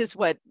think is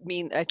what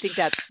I think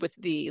that's with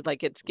the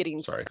like it's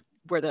getting Sorry.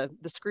 where the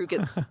screw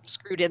gets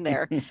screwed in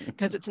there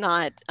because it's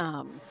not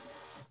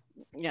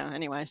yeah,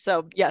 anyway.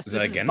 So yes, Is that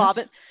this is Guinness?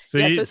 bobbin. So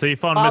Yeah, you so you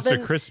it's found bobbin,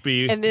 Mr.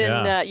 Crispy. And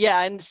then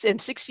yeah. and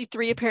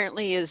 63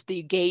 apparently is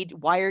the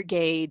wire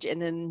gauge,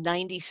 and then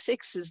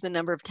 96 is the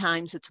number of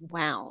times it's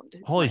wound.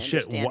 is Holy my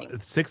shit. understanding.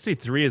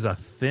 63 is a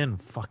thin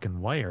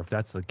fucking wire if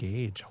that's the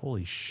gauge.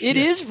 Holy shit. It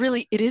is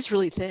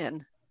really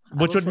thin.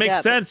 I Which will would say make that,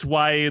 but- sense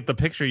why the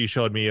picture you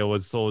showed me it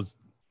was so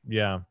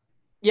yeah.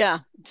 Yeah.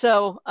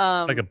 So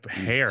Like a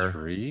hair.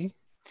 3?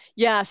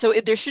 yeah, so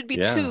there should be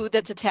Yeah. 2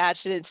 that's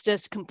attached, and it's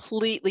just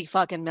completely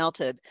fucking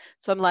melted.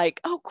 So I'm like,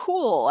 oh,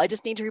 cool. I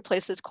just need to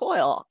replace this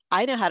coil.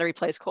 I know how to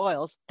replace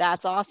coils.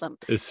 That's awesome.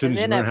 As soon And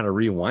as you then learn how to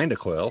rewind a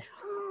coil.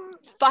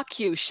 Fuck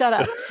you. Shut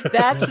up.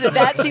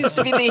 That seems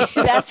to be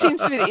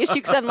the issue,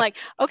 because I'm like,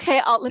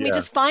 okay, let me Yeah.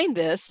 just find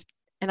this,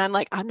 and I'm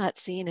like, I'm not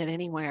seeing it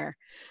anywhere.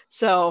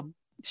 So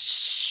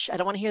shh, I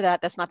don't want to hear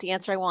that. That's not the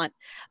answer I want.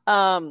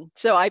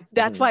 So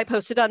that's why I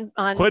posted on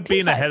Quit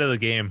being Pinside. ahead of the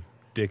game,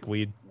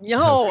 dickweed.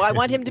 No, I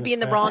want him to be in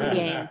the wrong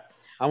game.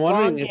 I'm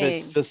wondering Wrong if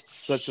it's game.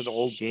 just such an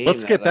old game.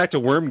 Let's get that, back to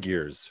worm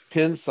gears.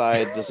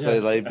 Pinside to say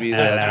like be La,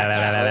 that. la,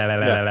 la, la, la,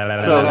 la, la, la,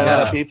 la, So a la, lot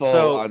la. of people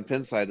So- on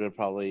Pinside would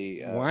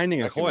probably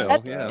Winding a coil.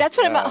 recognize Yeah. that. That's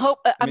what Yeah.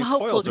 I'm I mean,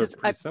 hopeful, coils are because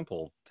pretty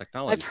simple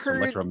technology. I've heard-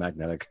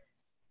 Electromagnetic.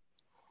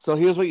 So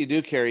here's what you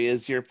do, Carrie.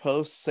 Is your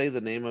post say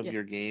the name of Yeah.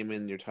 your game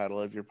in your title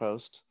of your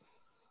post?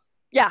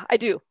 yeah, I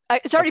do.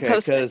 It's already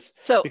posted.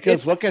 So Because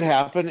it's what could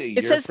happen a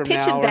year says from pitch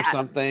and now or bat.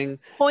 something?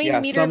 coin Yeah,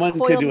 meter someone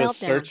coil could do a meltdown.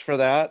 search for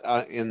that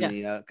in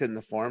Yeah.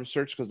 the forum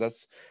search, because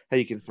that's how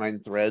you can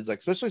find threads. Like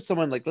especially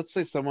someone like, let's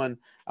say someone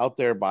out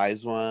there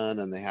buys one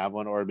and they have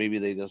one, or maybe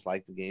they just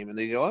like the game and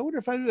they go, I wonder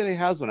if anybody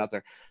has one out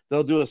there.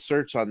 They'll do a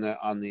search on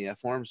the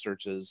forum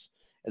searches,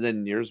 and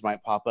then yours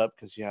might pop up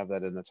because you have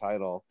that in the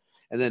title.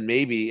 and then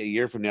maybe a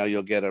year from now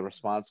you'll get a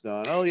response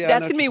going, "Oh yeah, I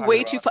That's know gonna what be you're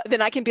way talking too far.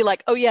 Then I can be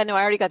like, oh yeah, no,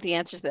 I already got the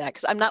answer to that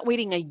because I'm not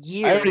waiting a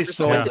year. I already for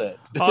sold someone- it."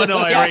 Oh no,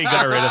 I already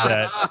got rid of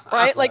that.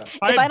 Right? Like if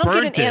I don't get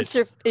burnt an it.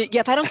 answer,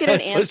 if I don't get an I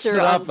pushed answer it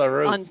off the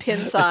roof. on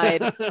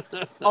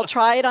Pinside, I'll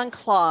try it on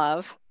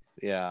Clav.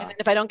 Yeah. And then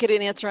if I don't get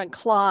an answer on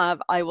Clav,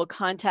 I will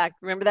contact.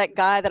 Remember that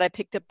guy that I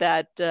picked up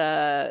that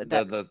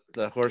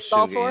The horseshoe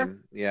ball for?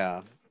 game.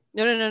 Yeah.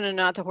 No,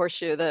 not the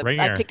horseshoe. I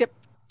Ringer. picked up.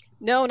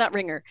 No, not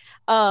Ringer.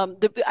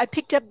 I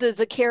picked up the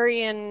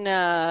Zakaria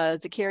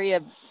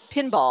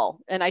pinball,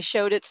 and I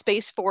showed it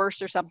Space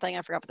Force or something.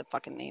 I forgot what the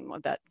fucking name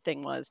of that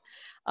thing was.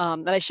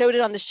 And I showed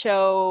it on the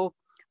show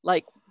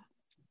like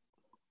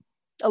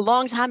a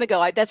long time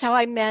ago. That's how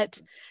I met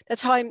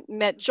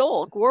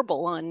Joel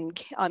Gorble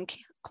on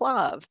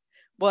Clav.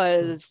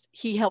 Was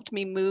he helped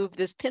me move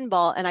this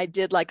pinball, and I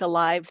did like a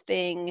live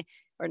thing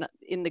or not,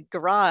 in the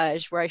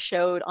garage where I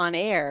showed on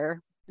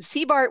air.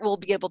 Seabart will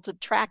be able to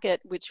track it,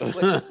 what show it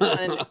Yeah,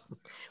 was.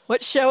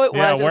 It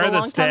where was are a the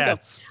long time ago.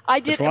 stats? I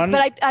did, Which one?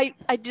 but I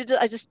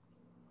just.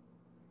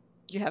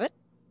 You have it.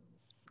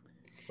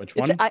 Which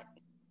one?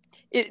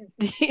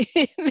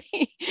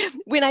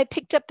 When I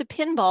picked up the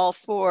pinball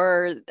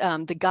for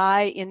the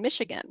guy in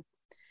Michigan,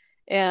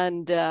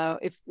 and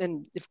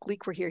if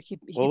Gleek were here, he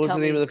What was the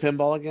name of the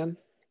pinball again?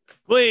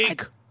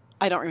 Blake.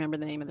 I don't remember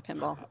the name of the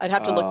pinball. I'd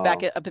have to look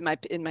back up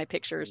in my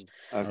pictures.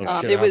 Okay.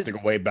 Oh, shit, it I was have to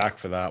go way back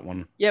for that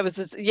one. Yeah, it was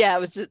the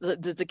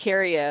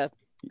Zakaria.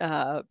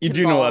 You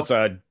do know pinball. that's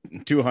a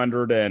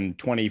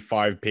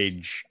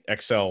 225-page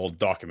Excel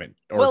document.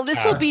 Or Well,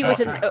 this will tab be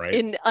within document, right?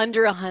 in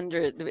under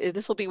 100.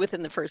 This will be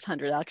within the first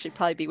 100. Actually,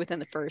 probably be within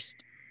the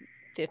first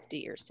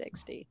 50 or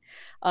 60.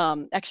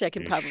 Actually, I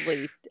can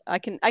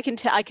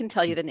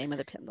tell you the name of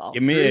the pinball.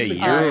 Give me a There is a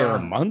year guy or a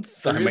on-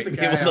 month. there I is might a be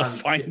guy able to on-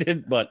 find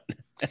it, but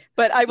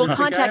But I will There's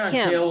a guy contact on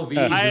him.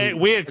 KLV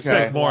We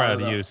expect Okay. more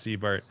out of you,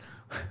 Seabart.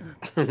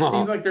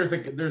 Seems like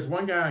there's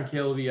one guy on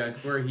KLV. I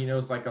swear he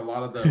knows like a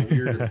lot of the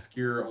weird,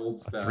 obscure old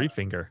stuff. Three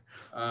finger.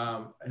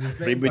 His read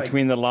name's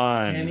between like the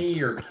lines.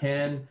 Kenny or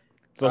Ken.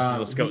 It's also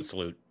the he- scout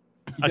salute.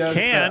 he A does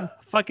can,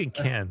 fucking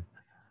can.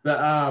 the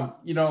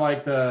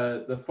like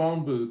the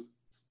phone booth,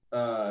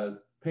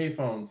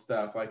 payphone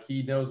stuff. Like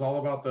he knows all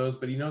about those,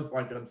 but he knows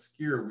like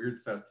obscure, weird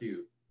stuff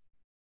too.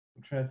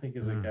 I'm trying to think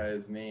of the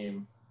guy's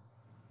name.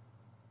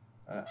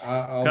 It's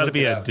got to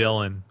be a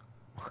Dylan.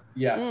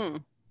 Yeah.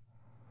 Mm.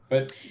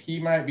 But he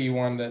might be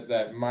one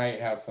that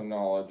might have some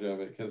knowledge of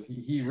it because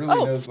he really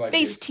knows like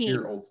Space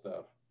obscure Team. old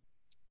stuff.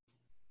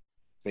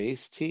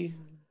 Space Team.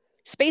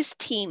 Space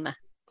Team.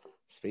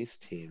 Space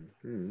Team.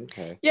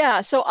 Okay.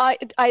 Yeah, so I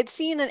had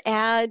seen an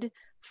ad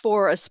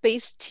for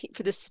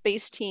for the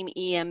Space Team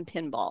EM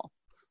pinball,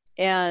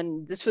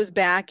 and this was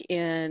back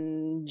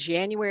in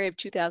January of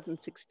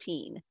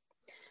 2016.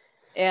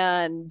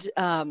 And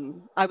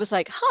I was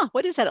like,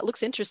 what is that? It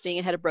looks interesting.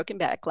 It had a broken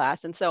back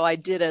glass. And so I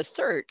did a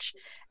search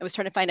and was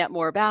trying to find out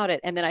more about it.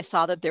 And then I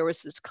saw that there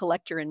was this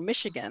collector in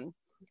Michigan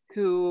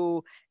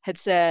who had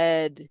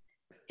said,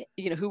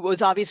 who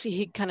was obviously,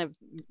 he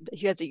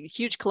has a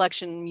huge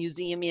collection,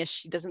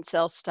 museum-ish. He doesn't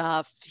sell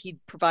stuff. He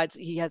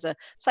has a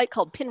site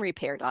called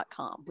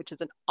pinrepair.com, which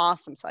is an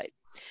awesome site.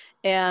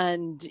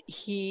 And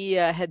he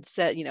had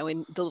said,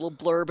 in the little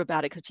blurb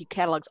about it, because he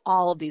catalogs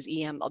all of these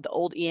the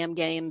old EM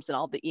games and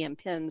all the EM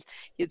pins,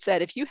 he had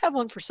said, if you have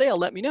one for sale,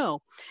 let me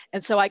know.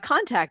 And so I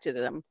contacted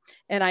him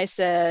and I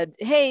said,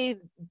 hey,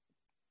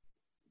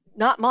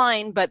 not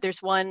mine, but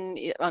there's one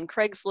on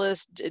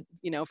Craigslist,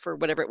 for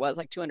whatever it was,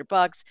 like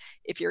 $200.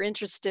 If you're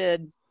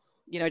interested,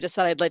 just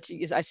thought I'd let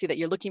you, I see that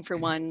you're looking for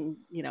one,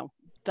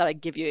 thought I'd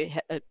give you,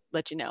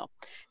 let you know.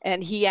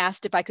 And he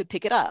asked if I could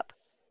pick it up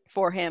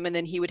for him, and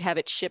then he would have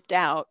it shipped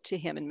out to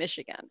him in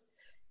Michigan.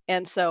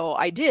 And so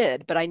I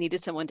did, but I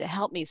needed someone to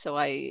help me. So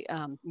I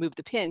moved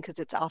the pin because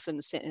it's often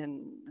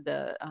in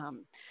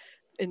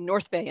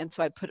North Bay. And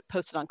so I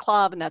posted on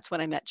Clav, and that's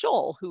when I met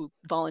Joel, who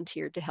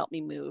volunteered to help me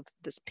move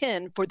this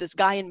pin for this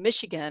guy in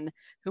Michigan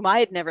whom I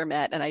had never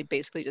met. And I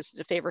basically just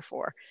did a favor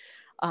for.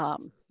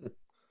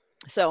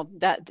 So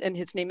and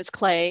his name is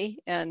Clay,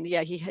 and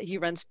yeah, he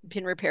runs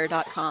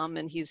pinrepair.com,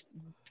 and he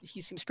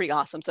seems pretty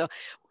awesome. So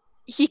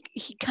he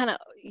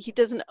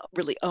doesn't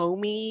really owe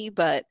me,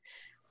 but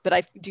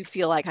I do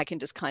feel like I can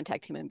just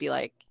contact him and be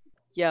like,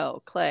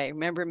 yo, Clay,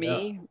 remember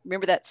me? Yeah.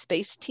 Remember that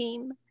Space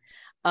Team?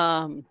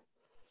 And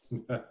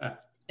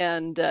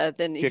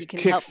then he can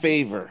help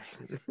favor.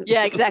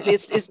 Yeah, exactly.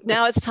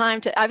 Now it's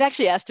time to. I've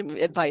actually asked him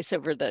advice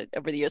over the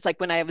years. Like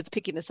when I was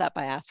picking this up,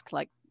 I asked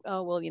like,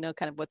 oh well,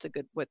 kind of what's a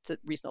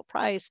reasonable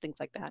price, things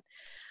like that.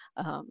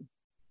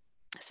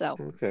 So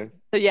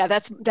yeah,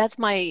 that's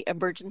my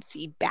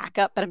emergency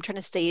backup. But I'm trying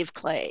to save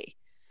Clay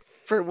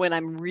for when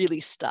I'm really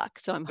stuck.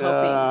 So I'm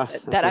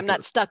hoping that I'm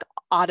not stuck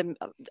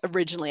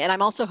originally, and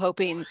I'm also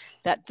hoping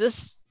that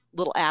this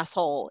little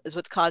asshole is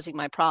what's causing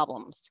my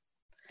problems.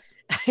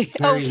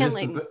 Ken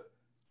Layton.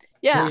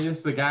 Yeah, this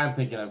is the guy I'm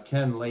thinking of,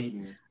 Ken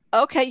Layton.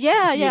 Okay,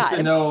 yeah.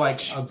 To know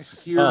like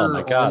obscure. Oh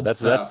my god, that's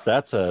stuff.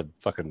 that's a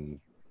fucking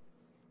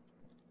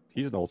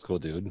He's an old school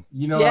dude.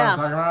 You know what I'm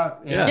talking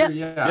about? Yeah. Andrew?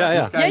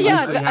 Yeah. This guy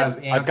usually has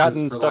I've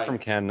gotten answers for, stuff like- from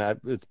Ken.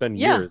 It's been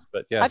Yeah. years,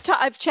 but yeah.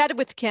 I've chatted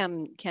with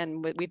Ken.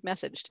 We've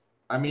messaged.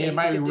 I mean, Yeah, it he's a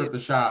might be good worth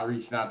dude. a shot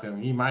reaching out to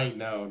him. He might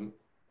know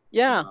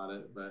Yeah. about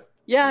it, but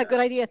Yeah, good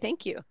idea.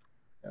 Thank you.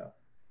 Yeah.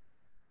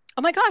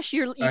 Oh my gosh,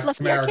 you've Back left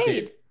to the my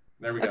arcade.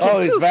 There we go. Oh,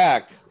 he's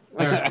back.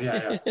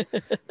 Yeah.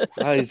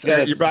 Oh, he's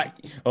got You're back.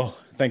 Oh,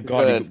 thank he's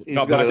God. got you he's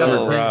got got back a to the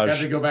little- Got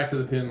garage. to go back to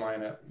the pin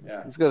lineup.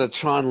 Yeah. He's got a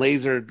Tron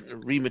laser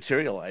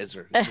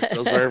rematerializer. It just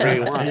goes wherever he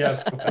wants.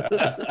 Yes.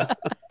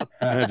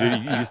 Yeah,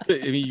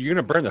 dude, I mean, you're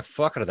gonna burn the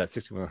fuck out of that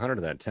 6100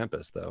 of that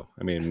Tempest, though.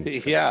 I mean,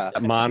 Yeah.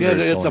 that You monitor's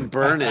gotta get going- some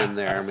burn in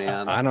there,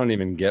 man. I don't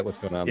even get what's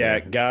going on. Yeah,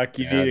 there. Gak,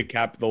 you Yeah. need to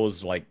cap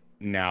those like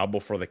now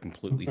before they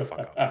completely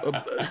fuck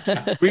up.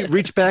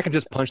 Reach back and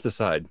just punch the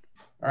side.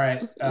 All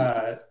right.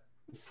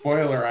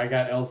 Spoiler: I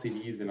got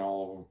LCDs in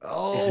all of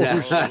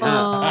them.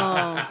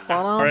 Oh,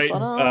 All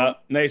right.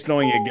 Nice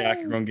knowing you, Gak.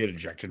 You're gonna get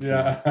ejected. From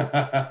this.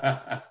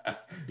 Yeah.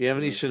 Do you have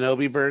any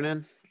Shinobi burn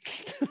in?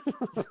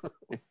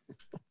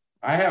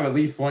 I have at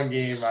least one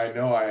game I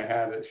know I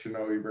had a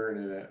Shinobi burn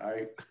in it.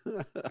 I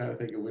trying to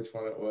think of which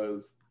one it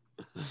was.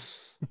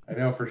 I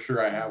know for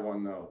sure I have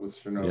one though with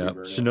Shinobi Yeah,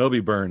 burn.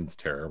 Shinobi Burn's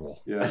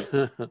terrible. Yeah.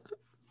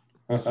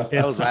 That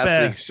It's was the last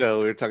best. week's show.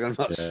 We were talking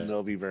about Yeah.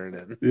 Shinobi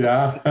burning.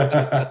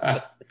 Yeah.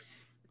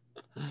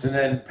 And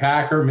then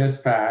pack or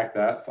mispack,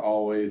 that's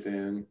always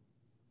in.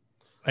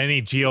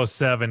 Any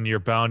Geo7, you're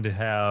bound to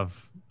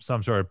have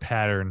some sort of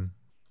pattern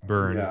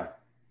burn, Yeah.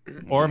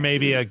 or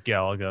maybe a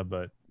Galaga,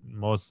 but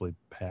mostly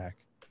pack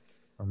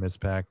or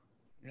mispack.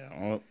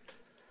 Yeah.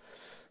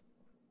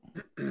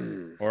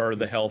 Or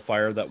the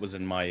Hellfire that was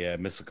in my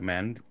missile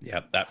command.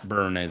 Yeah, that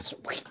burn is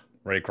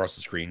right across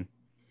the screen.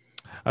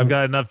 I've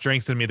got enough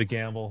drinks in me to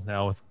gamble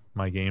now with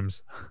my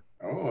games.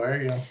 Oh,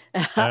 there you go.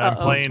 And I'm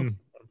Uh-oh. playing.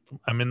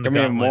 I'm in the Give me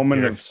a gauntlet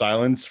moment here. of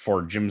silence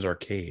for Jim's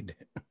Arcade.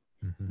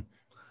 Mhm.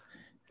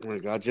 Oh my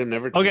God, Jim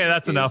never. Okay, turns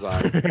that's his enough.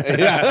 games on.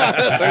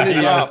 Yeah, turn these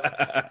Yes.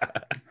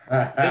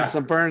 off. Get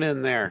some burn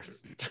in there.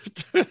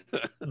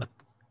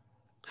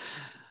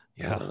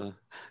 Yeah.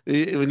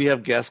 When you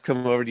have guests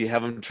come over, do you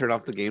have them turn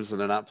off the games when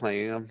they're not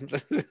playing them?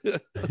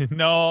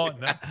 No,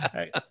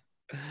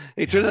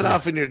 Hey, turn that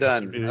off when you're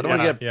done. I don't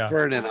want to get Yeah.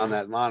 burning on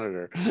that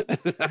monitor.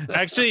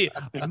 actually,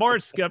 more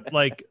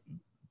like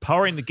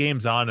powering the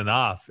games on and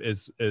off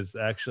is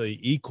actually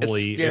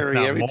equally It's scary if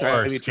not every more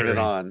time you turn it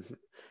scary. on.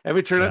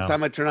 Every Yeah.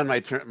 time I turn on my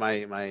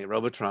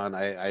Robotron,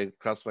 I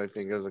cross my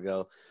fingers and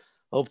go,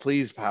 "Oh,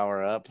 please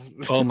power up!"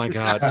 Oh my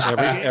God!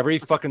 Every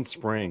fucking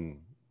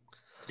spring,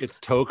 it's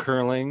toe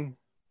curling,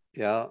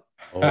 Yeah.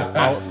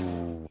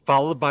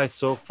 followed by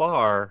so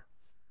far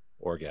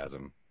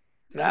orgasm.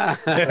 Mine's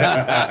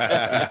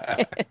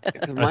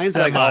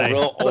like all real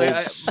old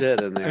Like, shit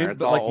in there. I mean, It's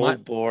but all like old my-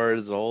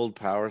 boards, old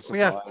power supply,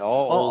 Yeah,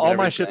 all old all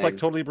my shit's like everything.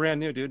 totally brand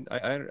new, dude. I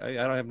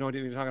don't have no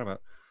idea what you're talking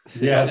about.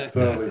 Yes,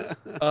 totally.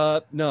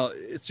 No,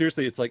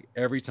 seriously, it's like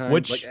every time.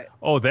 Which like,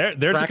 there's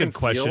a track good and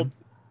question. field,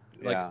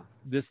 like Yeah.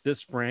 this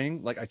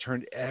spring, like I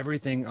turned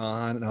everything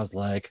on and I was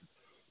like,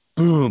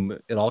 boom!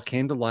 It all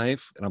came to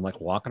life, and I'm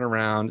like walking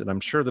around, and I'm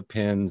sure the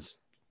pins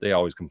they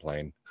always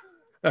complain.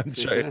 I'm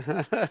sure I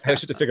have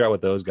to figure out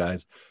what those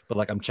guys. But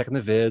like I'm checking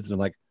the vids, and I'm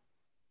like,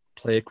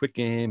 play a quick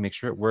game, make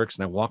sure it works,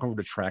 and I walk over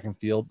to track and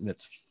field, and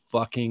it's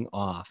fucking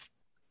off,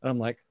 and I'm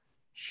like,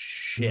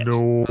 shit.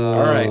 No.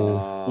 All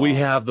right, we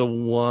have the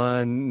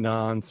one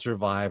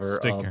non-survivor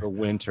Sticker. of the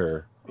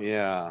winter.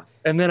 Yeah.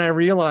 And then I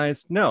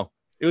realized, no,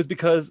 it was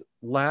because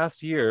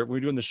last year we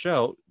were doing the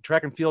show.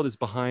 Track and field is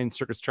behind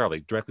Circus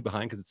Charlie, directly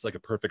behind, because it's like a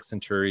perfect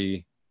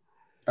Centauri.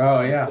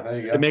 Oh yeah, there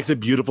you go. It makes a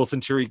beautiful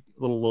Centauri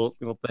little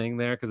thing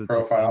there because it's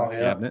Profile, the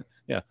same yeah. cabinet,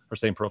 or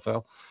same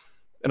profile.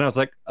 And I was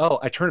like, oh,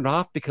 I turned it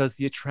off because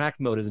the attract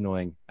mode is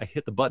annoying. I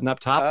hit the button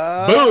up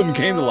top, boom,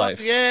 came to life.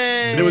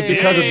 Yay! And it was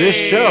because of this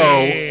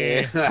show,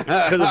 Yay!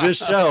 because of this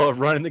show of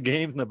running the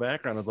games in the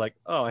background. I was like,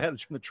 oh, I had to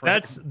turn the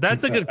track.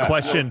 That's a good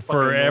question Fucking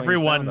for annoying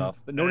everyone. sound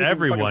off, but nobody can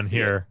fucking Everyone see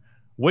here.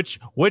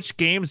 Which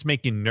games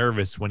make you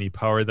nervous when you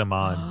power them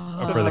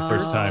on for the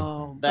first time?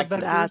 Oh, Vectors?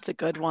 that's a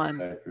good one.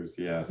 Vectors,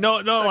 yes. No,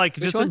 like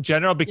Which just one? in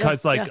general,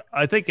 because Yeah, like yeah.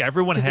 I think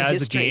everyone It's a has a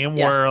history, game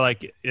yeah. where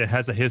like it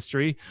has a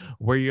history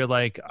where you're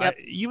like, Yep.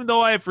 even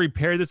though I've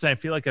repaired this and I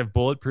feel like I've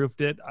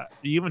bulletproofed it,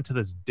 even to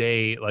this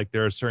day, like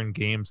there are certain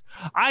games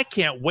I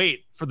can't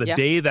wait for the Yeah.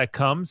 day that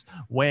comes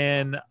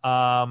when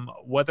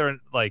whether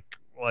like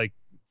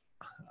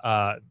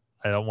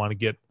I don't want to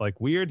get like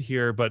weird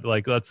here, but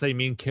like let's say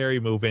me and Carrie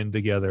move in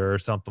together or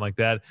something like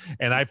that,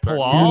 and I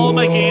pull all of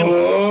my games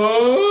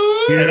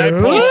and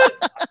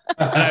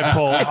I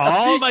pull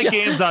all my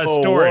games out of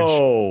storage.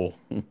 Whoa.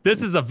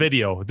 This is a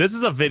video.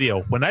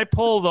 When I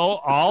pull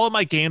all of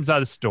my games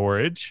out of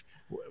storage,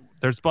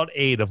 there's about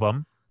 8 of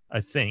them,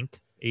 I think,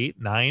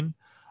 8, 9.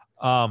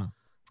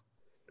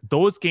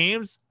 Those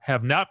games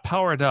have not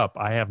powered up.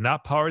 I have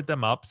not powered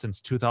them up since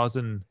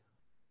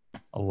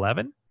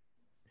 2011.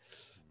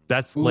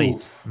 That's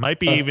late. Might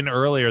be even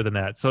earlier than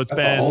that. So it's That's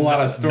been a whole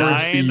lot of storage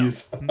 9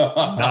 fees.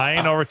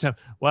 9 over 10.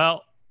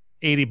 Well,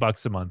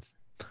 $80 a month.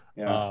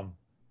 Yeah.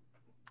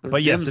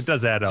 But yes, it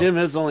does add up. Jim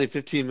is only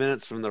 15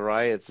 minutes from the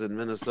riots in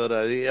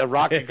Minnesota. A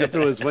rocket go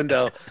through his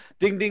window.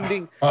 Ding, ding,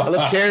 ding.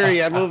 Hello,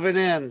 Carrie. I'm moving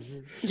in.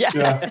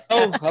 Yeah.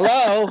 Oh,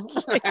 hello.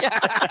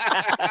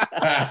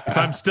 If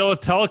I'm still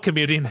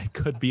telecommuting, it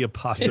could be a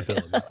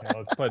possibility.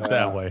 Let's put it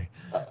that way.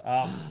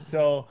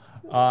 So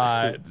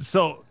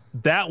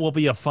that will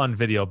be a fun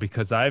video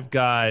because I've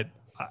got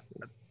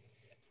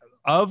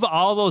of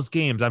all those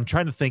games, I'm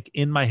trying to think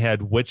in my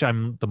head which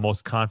I'm the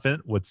most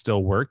confident would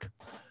still work.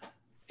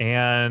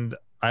 And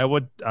I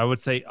would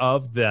say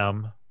of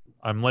them,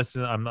 I'm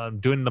listening. I'm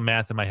doing the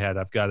math in my head.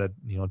 I've got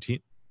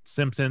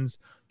Simpsons,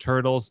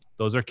 Turtles.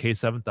 Those are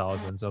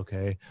K7000s.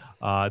 Okay,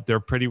 they're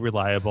pretty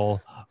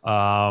reliable.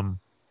 And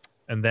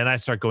then I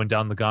start going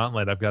down the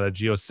gauntlet. I've got a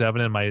Geo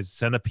 7 in my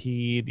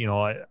Centipede.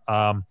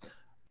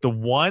 The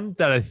one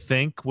that I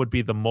think would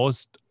be the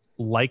most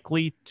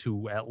likely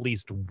to at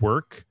least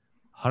work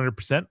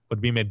 100%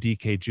 would be my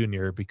DK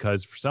Junior,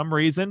 because for some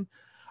reason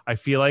I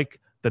feel like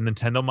the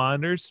Nintendo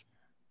monitors,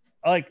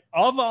 like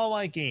of all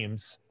my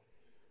games,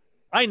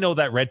 I know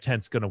that Red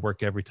Tent's going to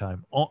work every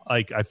time.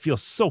 Like I feel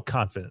so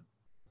confident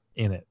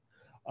in it.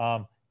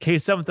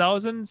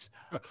 K7000s.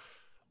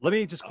 Let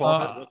me just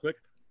qualify real quick.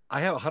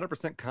 I have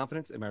 100%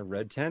 confidence in my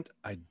Red Tent.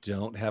 I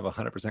don't have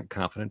 100%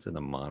 confidence in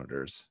the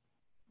monitors.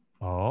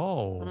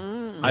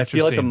 Oh, I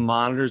feel like the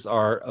monitors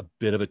are a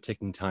bit of a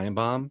ticking time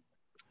bomb.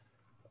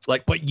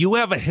 But you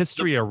have a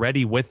history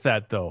already with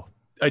that, though.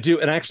 I do,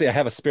 and actually, I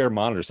have a spare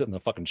monitor sitting on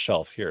the fucking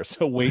shelf here.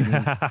 So waiting,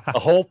 a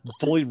whole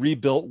fully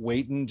rebuilt,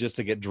 waiting just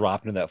to get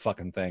dropped into that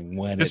fucking thing.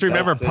 Just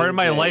remember, part of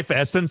my life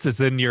essence is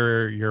in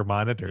your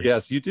monitors.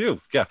 Yes, you do.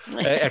 Yeah,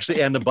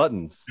 actually, and the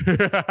buttons.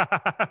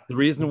 The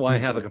reason why I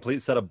have a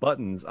complete set of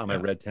buttons on my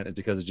Red Tent is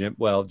because of Jim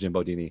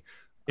Bodini.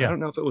 I don't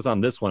know if it was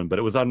on this one, but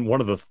it was on one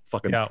of the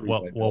fucking. Yeah,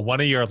 well,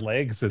 one of your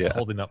legs is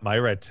holding up my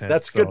Red Tent.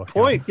 That's a good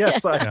point.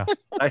 Yes,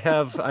 I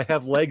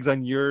have legs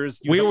on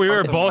yours. We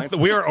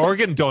were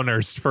organ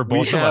donors for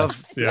both of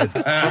us. Yeah,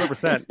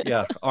 100%.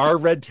 Yeah, our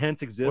Red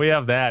Tents exist. We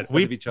have that.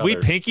 We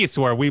other. pinky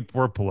swear we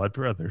were blood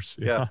brothers.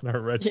 Yeah, on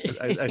our Red Tent.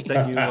 I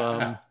sent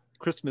you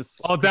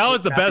Christmas. Oh, that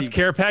was the best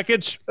care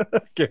package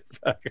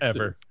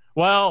ever.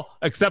 Well,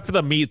 except for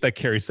the meat that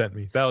Carrie sent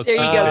me. That was there.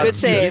 You go. Good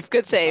save.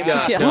 Good save.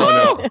 Yeah.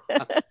 No.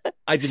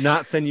 I did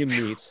not send you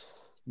meat,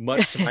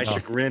 much to my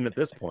chagrin at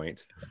this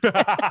point.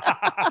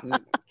 I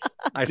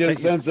Jim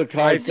sends a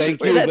card.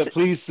 Thank you, but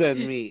please send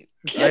meat.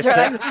 That's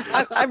right.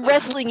 I'm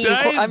wrestling you.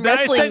 I'm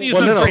wrestling. I sent you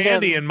some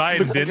brandy in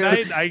mine, didn't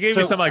I? I gave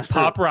you some like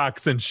Pop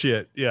Rocks and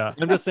shit. Yeah.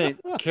 I'm just saying,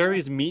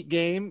 Carrie's meat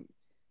game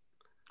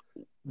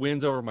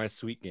wins over my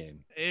sweet game.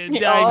 I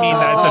mean,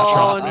 that's a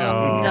trump.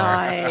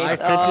 Nice. I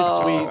sent you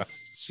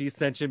sweets. She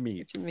sent you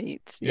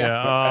meats. Yeah.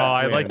 Oh,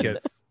 I like it.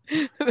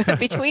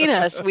 Between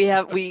us,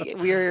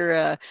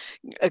 we're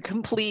a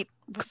complete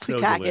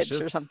package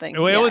delicious. or something. It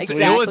was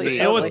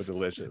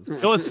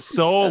delicious. It was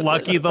so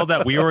lucky though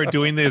that we were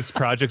doing these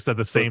projects at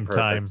the same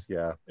time.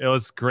 Yeah, it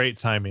was great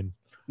timing.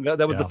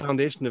 That was the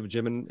foundation of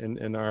Jim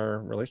and our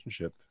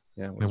relationship.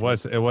 Yeah,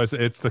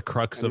 it's the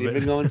crux of it. You've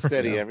been going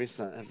steady every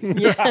Sunday.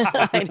 Yeah,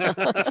 I know.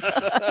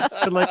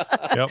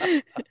 Yep.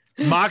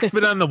 Mock's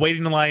been on the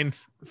waiting line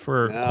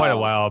for quite a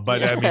while,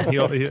 but I mean,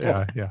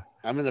 yeah.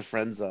 I'm in the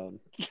friend zone.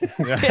 Oh,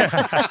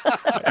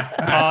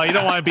 you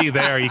don't want to be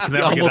there. You can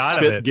never get out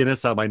of it.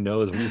 Guinness out my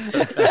nose when you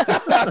said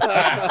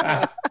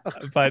that.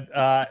 But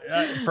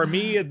for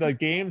me, the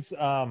games,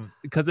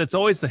 because it's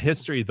always the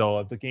history though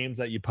of the games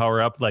that you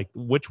power up. Like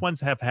which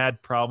ones have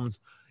had problems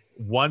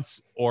once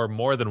or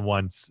more than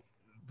once,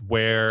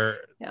 where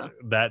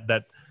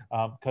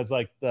because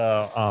like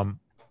the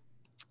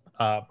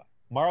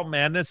Marble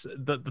Madness,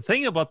 the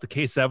thing about the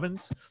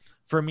K7s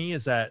for me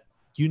is that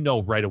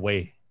right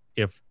away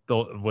if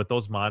with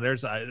those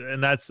monitors,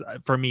 and that's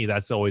for me,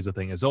 that's always the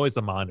thing. It's always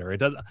the monitor. It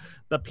doesn't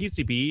the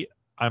PCB.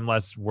 I'm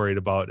less worried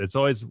about. It's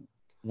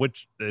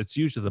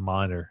usually the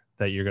monitor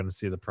that you're going to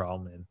see the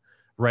problem in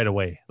right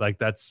away. Like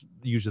that's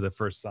usually the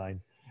first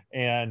sign.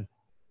 And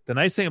the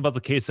nice thing about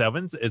the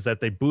K7s is that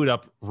they boot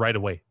up right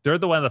away. They're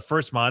one of the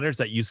first monitors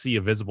that you see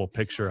a visible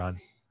picture on.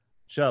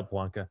 Shut up,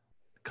 Blanca.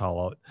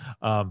 Call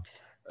out.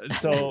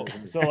 So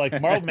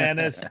like Marble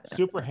Madness,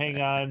 Super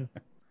Hang On.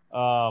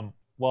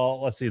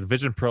 Well, let's see. The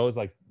Vision Pros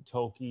like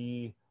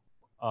Toki,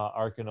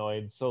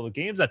 Arkanoid. So the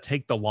games that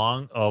take a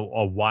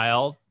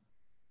while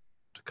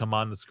to come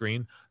on the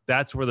screen,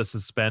 that's where the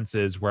suspense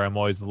is. Where I'm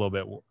always a little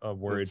bit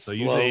worried. So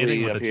usually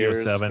anything with the Geo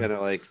 7 kind of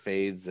like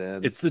fades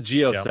in. It's the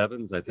Geo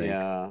 7s, I think.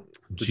 Yeah,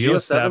 the Geo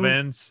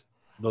 7s.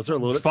 Those are a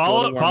little bit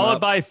followed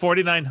by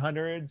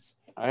 4900s.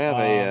 I have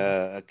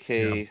a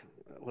K.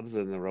 What is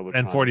it in the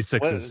Robotron? And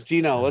 46s.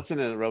 Gino, what's in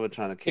the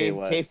Robotron? A K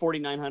what?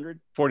 K4900?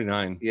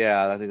 49.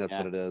 Yeah, I think that's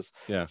what it is.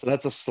 Yeah. So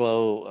that's a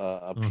slow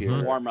up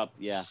here. Warm up,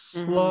 yeah.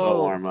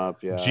 Slow warm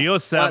up, yeah. Geo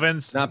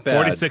 7s, not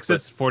bad,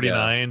 46s,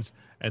 49s,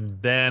 and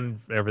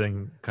then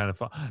everything kind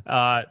of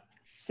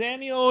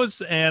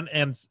Sanyos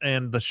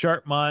and the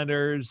Sharp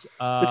monitors.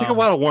 They take a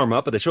while to warm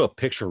up, but they show a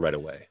picture right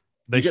away.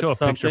 They show a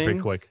picture pretty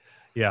quick.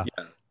 Yeah.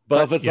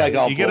 Buffett's like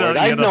all bored.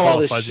 I know all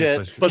this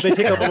shit. But they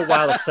take a little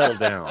while to settle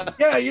down.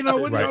 Yeah, you know,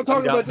 we're not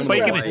talking about But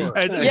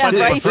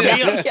you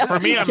can- for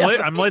me,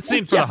 I'm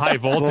listening for the high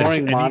voltage. Boring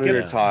and you monitor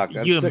get- talk.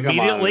 I'm You sick of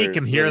immediately monitors.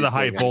 can hear What the he's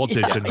high thinking.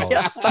 voltage in those. You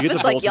get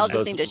the Like, y'all voltage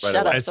just need to right shut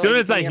away. up. As so soon he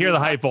as can I hear me. the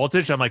high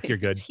voltage, I'm like, you're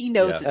good. He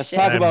knows his Let's shit.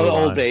 talk And about move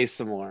Old on. Bay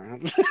some more.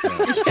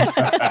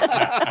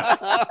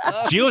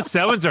 Geo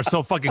 7s are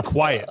so fucking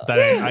quiet that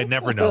I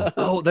never know.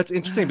 Oh, that's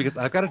interesting because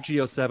I've got a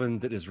Geo 7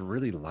 that is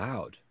really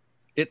loud.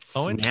 It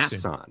snaps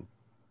interesting. on.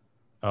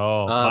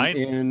 Oh, mine?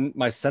 In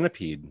my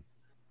Centipede,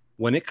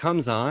 when it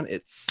comes on,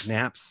 it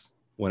snaps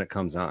when it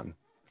comes on.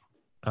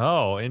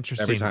 Oh, Every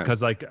interesting. time.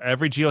 Because like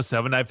every Geo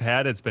 7 I've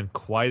had, it's been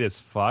quiet as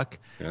fuck.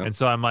 Yeah. And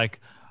so I'm like,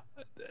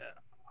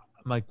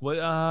 what?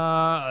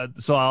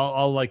 So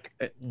I'll like,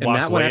 And walk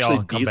that one away, actually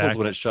I'll come diesels back.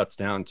 when it shuts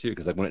down too,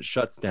 because like when it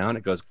shuts down,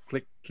 it goes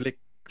click, click,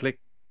 click,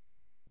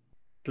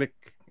 click,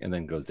 and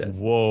then goes dead.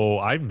 Whoa,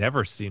 I've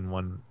never seen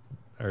one.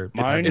 Or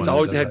Mine it's one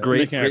always that had does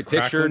great making a picture,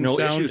 crackling no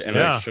sound, issues. and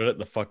Yeah. I shut it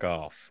the fuck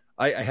off.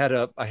 I had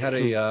a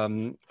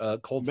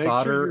cold Make sure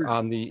solder you're-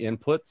 on the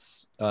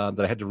inputs that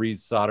I had to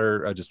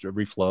re-solder, just to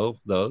reflow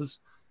those,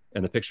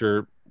 and the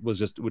picture was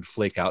just would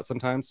flake out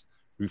sometimes.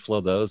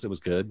 Reflow those, it was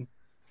good.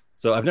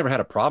 So I've never had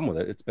a problem with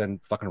it. It's been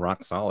fucking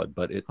rock solid,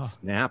 but it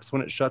snaps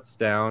when it shuts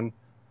down,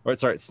 or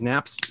sorry, it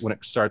snaps when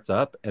it starts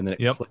up, and then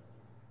it clicks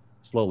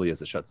slowly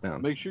as it shuts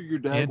down. Make sure your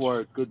dag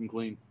wire is good and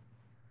clean.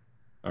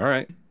 All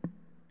right.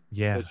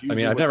 Yeah. That's I mean,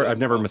 usually I've what never that's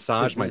never about.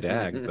 massaged my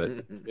dag, but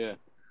Yeah.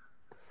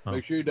 Oh,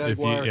 Make sure your dag if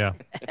you- wire. yeah.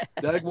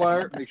 Dag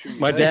wire. Make sure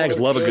your My dag dags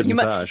wire's love a good You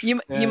might, massage. you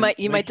And might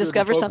make might sure the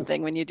discover focus-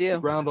 something when you The do.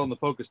 ground on the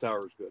focus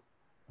tower is good.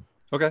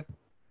 Okay.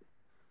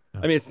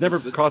 I mean, it's never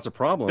caused a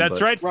problem. That's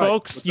but- right,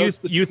 folks. But You that's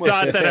the- you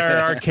thought that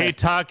our arcade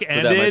talk that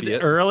might ended be it.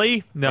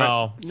 early?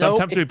 No.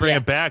 Sometimes we bring Yeah.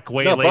 it back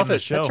way No, late in the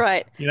Buffett. show. That's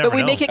right. You But never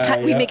we know. make it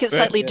we yeah. make it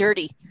slightly Yeah.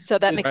 dirty, so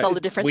that makes all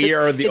the difference. We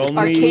are the it's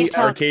only arcade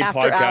talk arcade after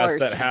podcast hours.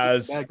 that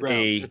has Background.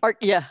 a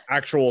Yeah,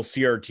 actual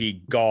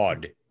CRT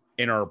god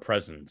in our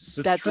presence.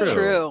 that's true.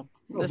 true.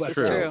 This that's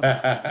is true. true.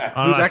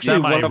 On Who's a actually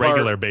one of our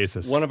semi-regular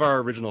basis. One of our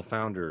original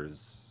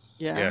founders.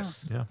 Yeah.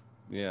 Yes. Yeah.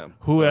 Yeah.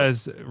 Who So,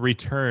 has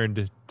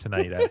returned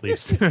tonight at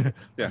least?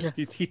 Yeah.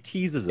 He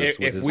teases us If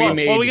with his. we well,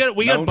 made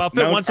we got Mount- Buffett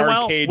Mount once in a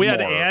while. Arcade We had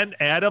more,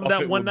 Adam Buffett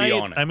that one would be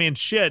night. on it. I mean,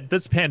 shit,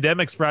 this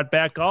pandemic's brought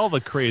back all the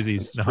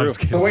crazies. No, I'm just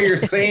So kidding. what you're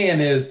saying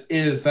is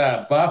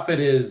Buffett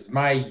is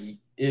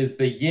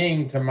the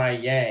yin to my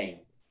yang kind of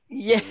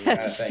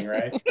Yes. thing,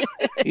 right?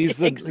 He's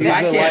the I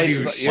can't do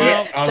lights. shit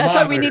Yeah. on That's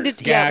why we monitors.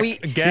 needed. Yeah, we.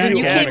 Gak, when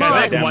you Gak, came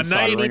on, Gak, one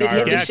night, we needed to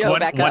hit the Gak, show one,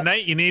 back one up.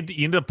 night you need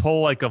to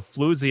pull like a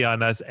floozy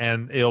on us,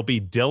 and it'll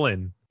be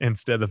Dylan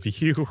instead of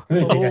you. Yeah,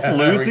 there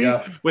we floozy?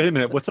 go. Wait a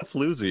minute. What's a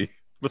floozy?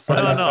 I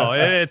don't know.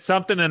 It's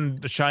something in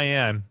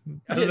Cheyenne.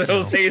 I was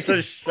gonna say it's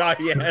a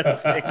Cheyenne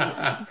thing.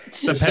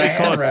 The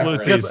petticoat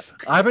reference. floozies.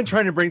 I've been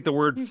trying to bring the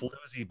word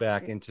floozy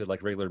back into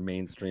like regular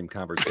mainstream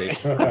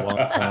conversation for a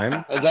long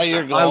time. Is that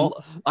your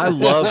goal? I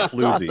love That's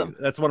floozy. awesome.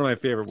 That's one of my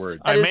favorite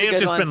words. I That is may a have good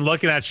just one. been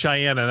looking at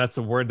Cheyenne, and that's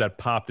a word that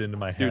popped into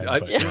my head. Dude, I,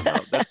 but,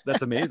 no,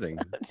 that's amazing.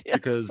 Yeah,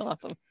 Because that's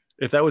awesome.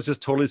 if that was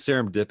just totally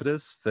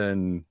serendipitous,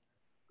 then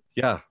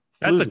yeah.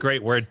 that's a floozy.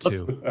 great word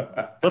too.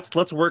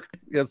 Let's work.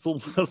 Let's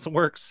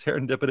work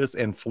serendipitous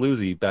and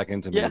floozy back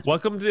into Yeah. music.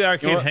 Welcome to the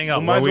arcade You know what? hangout.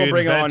 We might as where well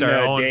bring invent on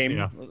our own, Dame. you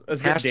know.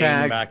 Let's get Dame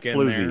Hashtag back in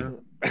floozy. there.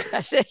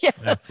 Yeah.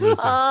 Yeah,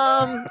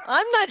 floozy.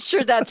 I'm not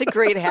sure that's a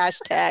great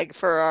hashtag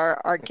for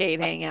our arcade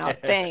hangout.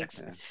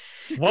 Thanks.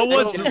 What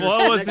was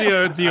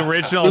the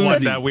original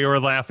one that we were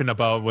laughing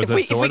about? Was If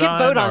we it could Zordon?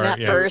 vote on or- that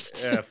yeah.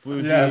 first. Yeah,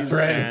 floozies Yeah, that's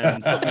right.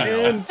 and something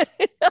else.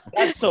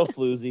 That's so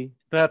floozy.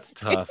 That's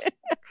tough.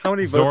 How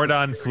many votes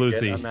Zordon did we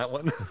get floozy. on that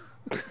one?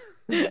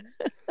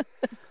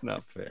 It's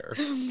not fair.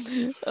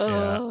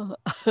 Oh.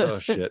 Oh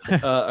shit.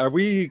 Are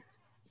we?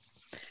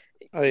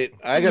 Wait,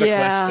 I got a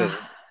Yeah. question.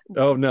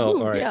 Oh no. Ooh,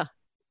 All right. Yeah.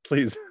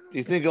 Please. Do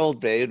you think Old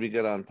Bay would be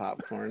good on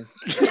popcorn?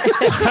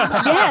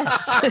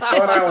 Yes.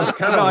 What I was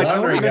kind of No, I totally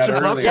wondering that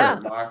mentioned earlier. Yeah.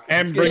 Mark.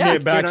 And bringing Yeah.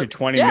 it back Straight to up-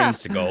 20 Yeah.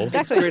 minutes ago.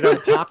 It's great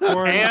on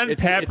popcorn And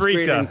It's great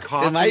in paprika.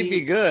 coffee. It might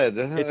be good.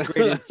 It's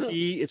great in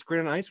tea. It's great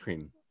on ice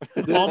cream.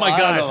 Oh my I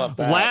don't know god! about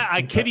that.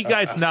 I kid you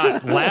guys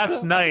not.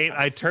 Last night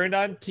I turned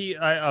on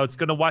I was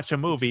gonna watch a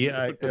movie.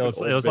 It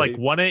was like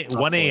 1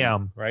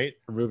 a.m. right?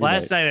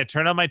 Last night I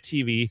turned on my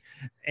TV,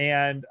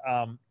 and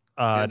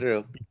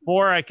Andrew.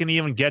 before I can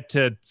even get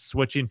to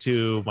switching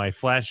to my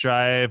flash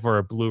drive or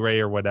a Blu-ray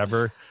or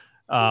whatever,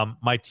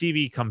 my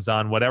TV comes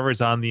on, whatever's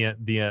on the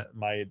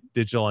my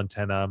digital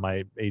antenna,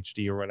 my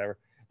HD or whatever,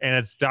 and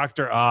it's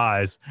Dr.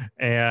 Oz,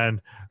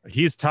 and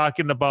he's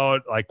talking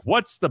about like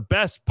what's the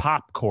best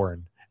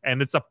popcorn,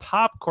 and it's a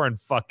popcorn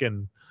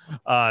fucking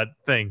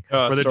thing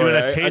where they're doing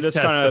a taste test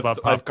about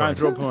I've popcorn. kind of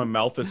threw up in my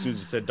mouth as soon as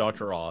you said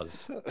Dr.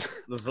 Oz.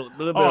 There's a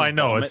little bit Oh, of I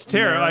know vomit it's in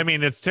terrible. there. I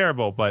mean, it's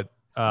terrible, but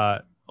oh,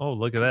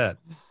 look at that.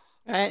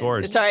 Right.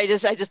 Scores. Sorry,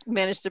 I just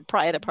managed to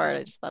pry it apart.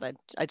 I just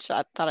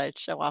thought I'd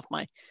show off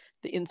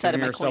the inside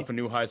Giving of my coin. yourself a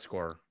new high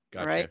score.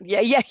 Gotcha. Right?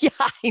 Yeah.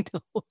 I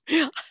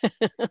know.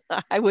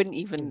 I wouldn't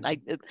even. I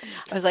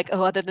was like,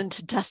 oh, other than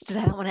to dust it,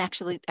 I don't want to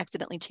actually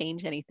accidentally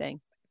change anything.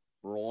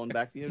 rolling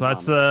back the. So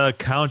that's the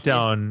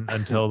countdown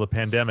until the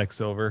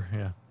pandemic's over.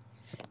 Yeah.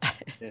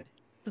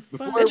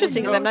 It's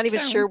interesting because I'm not even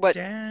sure what.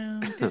 So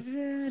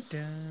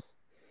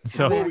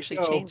That actually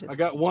changes. I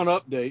got one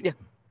update. Yeah.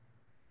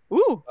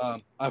 Ooh.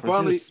 I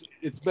finally. is-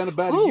 It's been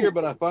about a year,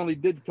 but I finally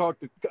did talk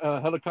to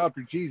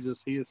Helicopter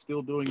Jesus. He is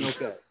still doing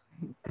okay.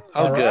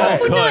 Oh, All good. right.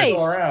 good.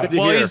 All around. Good to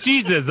Well, hear. he's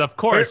Jesus, of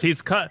course.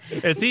 He's cut.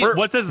 Is he?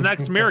 What's his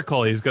next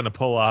miracle he's going to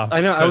pull off? I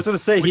know. I was going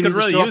to say We he could needs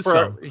really to show up use for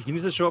our, some. he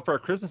needs to show up for our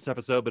Christmas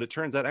episode, but it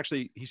turns out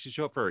actually he should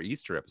show up for our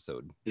Easter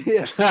episode.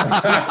 Yeah.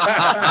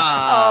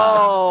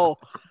 Oh,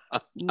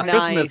 nice.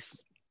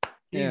 Christmas.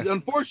 He's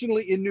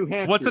unfortunately in New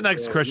Hampshire. What's the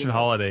next so, Christian you know.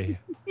 holiday?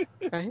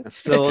 Right?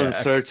 Still in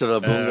search of a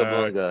boonga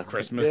boonga.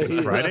 Christmas. Yeah,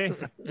 he- Friday?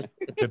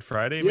 Good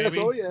Friday, Yes,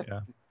 maybe? oh yeah.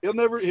 He'll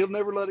never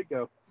let it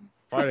go.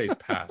 Friday's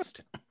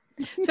past.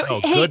 So Oh,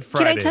 hey, Good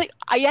can I Friday. tell you?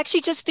 I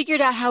actually just figured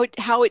out how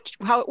it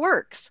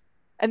works,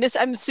 and this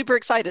I'm super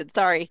excited.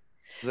 Sorry,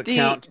 Does it the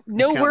count?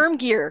 no count- worm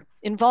gear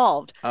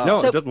involved. Oh. No,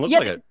 So, it doesn't look yeah,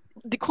 like it.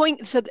 The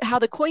coin. So how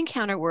the coin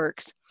counter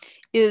works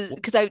is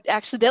because I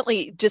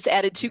accidentally just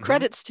added 2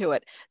 credits to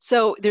it.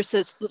 So there's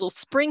this little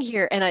spring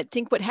here, and I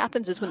think what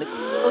happens is when the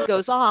coil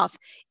goes off,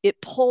 it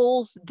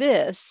pulls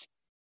this,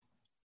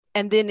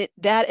 and then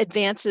that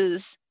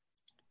advances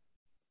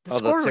the Oh,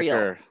 score the reel.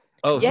 ticker.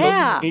 Oh,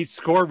 Yeah. so each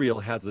score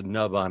reel has a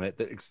nub on it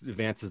that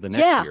advances the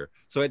next Yeah. year.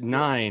 So at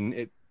 9,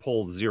 it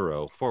pulls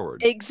 0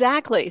 forward.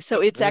 Exactly.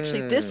 So it's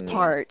actually this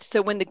part.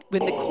 So when the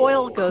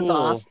coil goes Cool.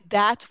 off,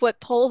 that's what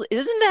pulls.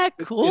 Isn't that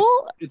cool?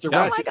 It's a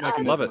Yeah. ratchet God.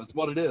 mechanism. Love it. That's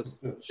what it is.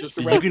 It's just a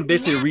So you ratchet. can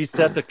basically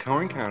reset the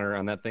coin counter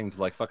on that thing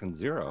to like fucking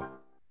 0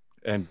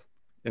 and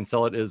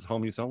sell it as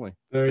home use only.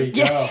 There you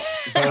Yeah.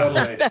 go.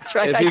 Totally. That's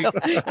right. If I you- know.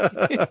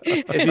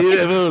 If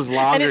it was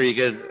longer, you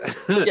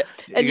it's- could. yeah,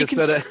 and you could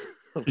can set it.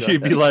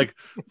 You'd be like,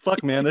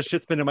 fuck man, this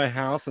shit's been in my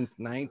house since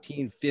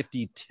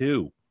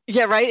 1952.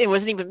 Yeah, right. It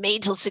wasn't even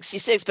made till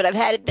 66, but I've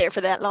had it there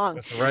for that long.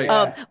 That's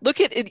right. Look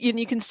at it, and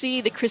you can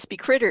see the crispy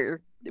critter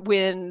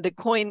when the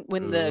coil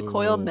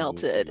Ooh,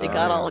 melted. It oh,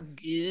 got yeah. all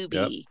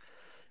gooby.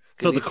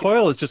 So the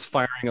coil is just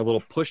firing a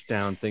little push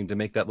down thing to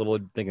make that little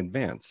thing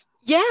advance.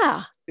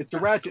 Yeah. It's a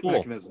ratchet Cool.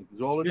 mechanism.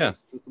 Is all it is. Yeah.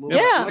 Just a little,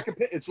 Yeah.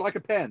 It's like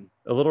a pen.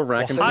 A little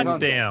rack and Well, pinion.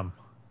 Hot damn.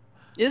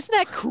 Isn't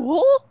that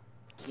cool?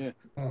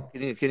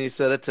 Can you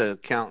set it to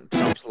count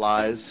Trump's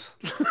lies?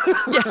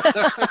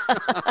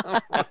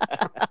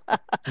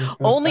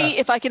 Only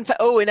if I can.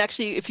 And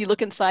actually, if you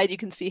look inside, you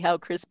can see how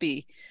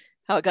crispy,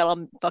 how it got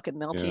all fucking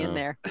melty in Yeah.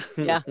 there.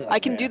 Yeah, I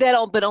can do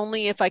that, but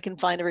only if I can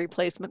find a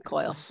replacement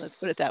coil. Let's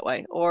put it that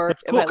way. Or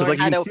That's if cool I because learn like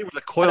you how can to. see where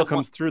the coil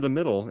comes through the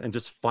middle and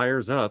just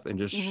fires up and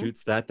just Mhm.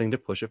 shoots that thing to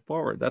push it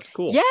forward. That's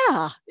cool.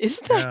 Yeah,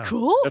 isn't that Yeah.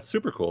 cool? That's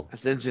super cool.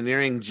 That's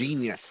engineering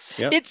genius.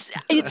 Yep.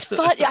 It's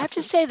fun. I have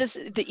to say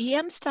the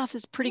EM stuff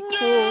is pretty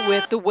cool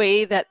with the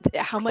way that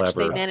how much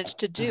they Clever. managed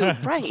to do.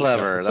 Right.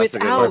 Clever. That's a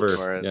good Without- word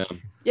for it. Yeah.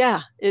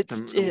 Yeah, This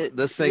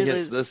thing really-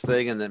 hits this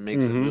thing and then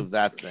makes it Mhm. move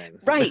that thing.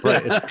 Right.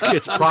 Right.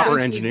 It's proper Actually, we're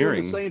the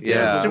engineering. same thing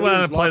Yeah. as You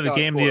want to play the lockout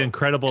game coil The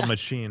Incredible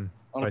Machine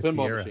on by a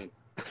pinball Sierra. machine.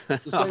 I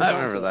It's the same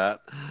remember concept. that.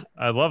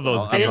 I love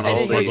those Oh, I games, didn't, I those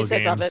didn't puzzle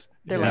think of games. it.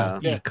 They're Yeah.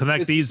 You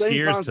connect It's the these same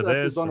gears to concept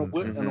this. as on a and-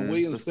 Wii- on a Mhm.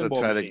 Wii and Just to pinball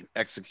try to machine.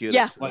 execute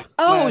Yeah. it. Like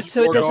Oh, Smash,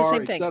 so it does the Borgar,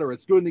 same et thing. cetera.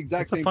 It's doing the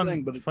exact It's a same fun,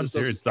 thing, but it fun just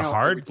doesn't series. The count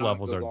hard every time it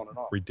levels goes are on and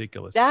off.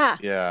 ridiculous. Yeah.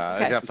 Yeah,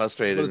 Okay. I got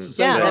frustrated. But it's the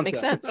same Yeah, that concept. makes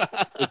sense.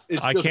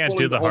 It's I just can't pulling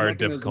do the whole hard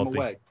mechanism difficulty.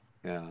 away.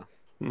 Yeah.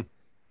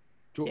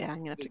 Yeah, I'm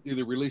gonna have to.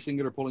 Either releasing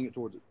it or pulling it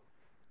towards it.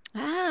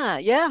 Ah,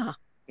 yeah.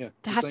 Yeah. it's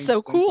the That's same- so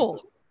same cool.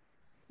 concept.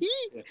 Yee.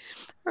 Yeah.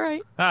 All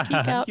right.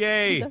 Geek out.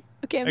 Yay!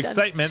 Okay, I'm done.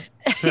 Excitement.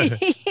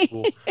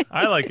 Cool.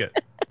 I like it.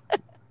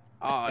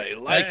 I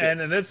like it.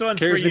 And this one's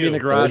for Carrie's gonna be in the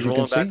you. garage As you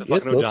rolling can back see, the it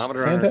fucking looks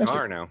odometer on her fantastic.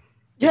 car now.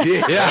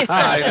 Yeah,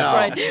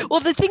 I know. Right. Well,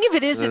 the thing of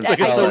it is that It's I like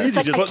just, easy,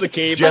 like, Just I let the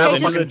can't- cable like, I into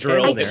just- the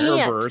drill I and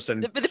can't. reverse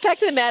and But the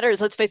fact of the matter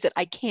is, let's face it,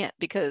 I can't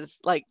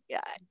because like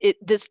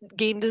this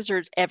game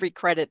deserves every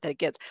credit that it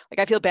gets. Like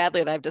I feel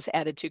badly that I've just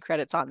added 2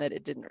 credits on that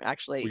it didn't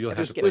actually Well, you'll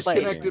ever have to get play played.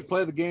 games. Disconnect it,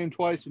 play the game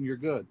twice, and you're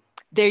good.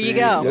 There you See,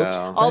 go.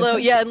 yeah. Although,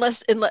 yeah,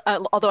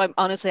 although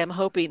I'm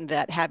hoping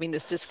that having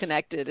this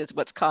disconnected is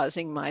what's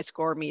causing my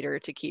score meter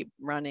to keep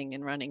running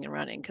and running and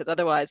running. Because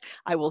otherwise,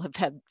 I will have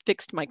had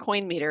fixed my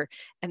coin meter,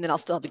 and then I'll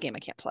still have a game I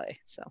can't play.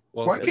 So.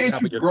 Well, Why it's can't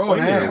not, you but your grow an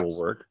coin meter ass? will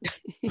work.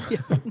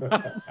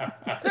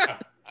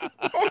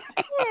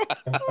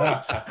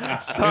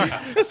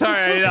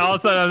 Sorry. All of a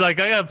sudden, I was like,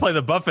 I gotta play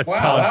the Buffett Wow,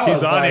 song. that She's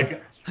was on like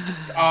it.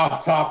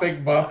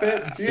 off-topic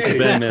Buffett. It's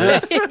been a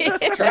minute.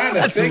 Jeez. Trying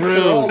to That's fix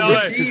rude. the old No,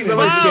 machine.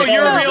 wow,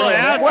 you're a real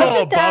asshole,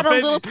 Wasn't that a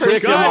Buffett. little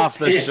Kick him God, off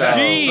the show.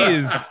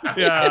 Jeez.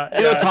 Yeah.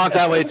 You don't talk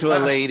that way to a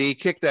lady.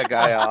 Kick that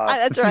guy off.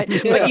 That's right.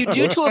 But you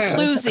do to a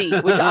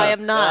floozy, which I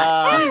am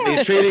not.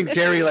 You're treating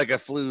Carrie like a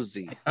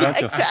floozy.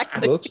 Bunch of,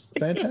 Exactly. Looks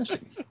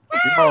fantastic.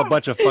 you're all a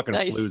bunch of fucking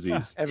Nice.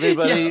 floozies.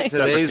 Everybody, Yeah.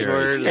 today's Carrie.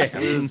 word is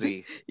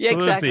floozy. Yeah,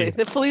 exactly. Floozy.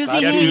 The floozy Brought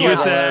to You you use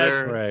by the that.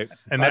 letter- Right.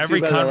 And brought to every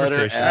you by the letter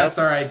conversation. F. That's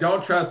all right.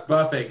 Don't trust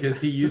Buffett because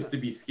he used to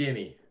be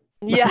skinny.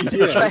 Yeah,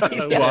 that's right.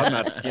 Well, I'm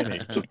not skinny.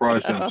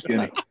 Surprised I'm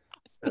skinny.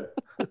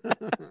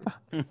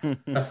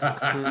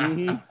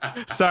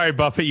 Sorry,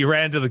 Buffett, you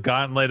ran into the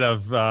gauntlet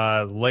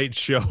of late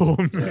show.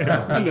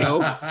 No.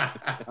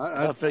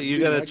 Buffett, you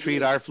got to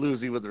treat our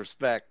floozy with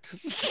respect.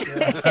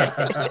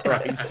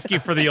 Thank you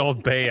for the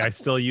Old Bay. I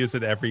still use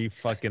it every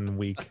fucking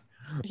week.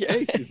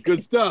 Hey, it's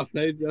good stuff.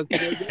 Hey, that's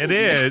It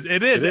is.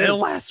 It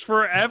lasts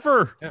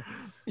forever. Yeah.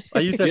 I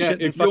use that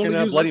shit in if you only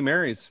fucking use Bloody it-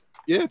 Marys.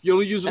 Yeah, if you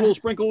only use a little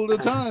sprinkle at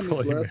a time, it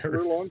Bloody lasts for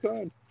a Marys. long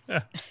time.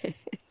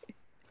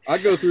 I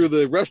go through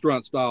the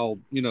restaurant style,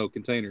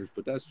 containers,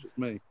 but that's just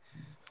me.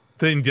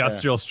 The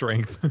industrial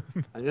strength.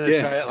 I'm gonna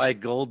try it like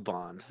Gold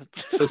Bond.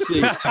 Let's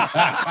see.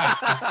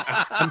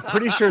 I'm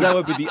pretty sure that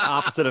would be the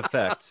opposite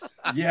effect.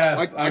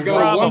 Yes, I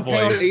got a 1 Probably.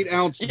 pound 8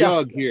 ounce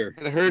jug here.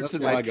 It hurts That's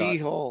in what my I got. pee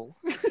hole.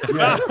 It's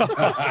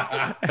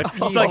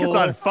like it's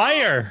on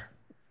fire.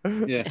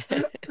 Yeah,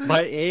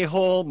 My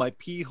a-hole, my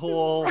pee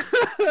hole.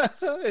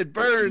 It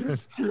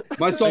burns.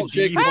 my salt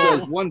shaker G-hole.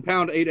 says 1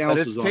 pound 8 But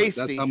ounces it's on it. That's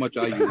tasty. how much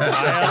I use.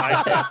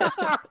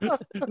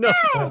 No,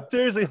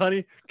 seriously,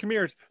 honey, come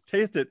here,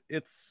 taste it.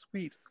 It's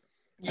sweet.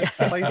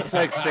 It's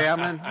like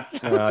salmon.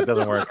 No, it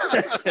doesn't work.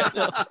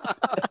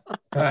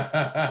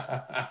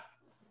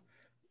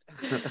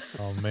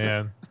 Oh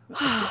man.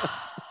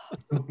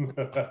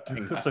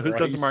 So who's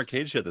done some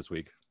arcade shit this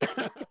week?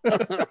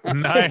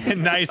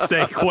 Nice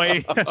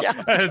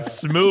segue.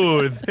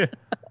 Smooth.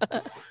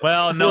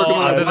 Well, no, Working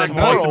on other it than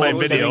tomorrow. posting my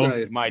What's video.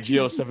 that? My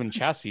Geo7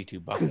 chassis to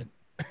Buffett.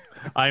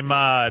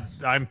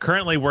 I'm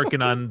currently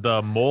working on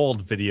the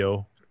mold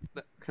video.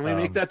 Can we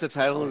make that the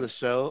title of the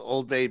show?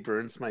 Old Bay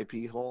burns my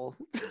pee hole.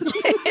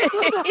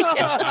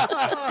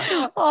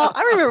 Oh,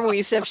 I remember when we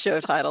used to have show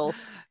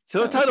titles.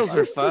 Show titles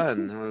are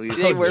fun.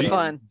 They were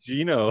fun.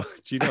 Gino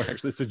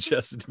actually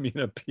suggested to me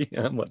in a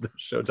PM what the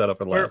show title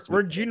for Where'd last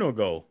week. Gino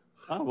go?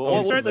 Oh, Oh,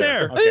 it's right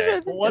there.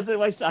 Okay. What was it?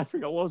 I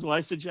forgot. What was what I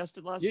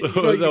suggested last You, week?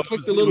 you No,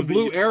 click the little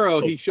blue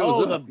arrow, he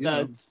shows Oh, up.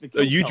 the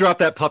kill You shelter. dropped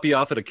that puppy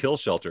off at a kill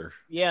shelter.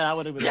 Yeah, that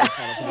would have been.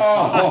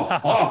 Oh,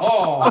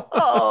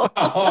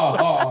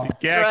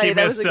 Gak, Right, you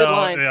that was missed a good out.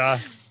 line. Yeah.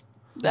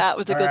 That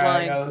was a All good right, I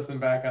line. gotta listen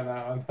back on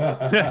that one.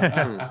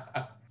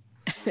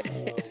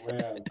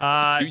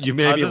 Oh man. You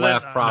made me other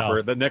laugh than- proper.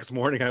 no. The next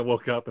morning, I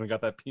woke up and I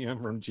got that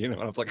PM from Gino,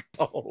 and I was like,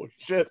 "Oh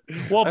shit!"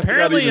 Well, I forgot he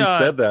apparently, even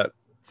said that.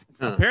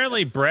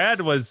 apparently,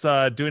 Brad was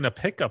doing a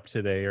pickup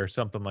today or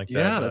something like that.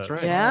 Yeah, that's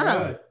right.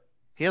 Yeah.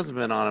 He hasn't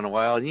been on in a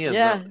while, and he has.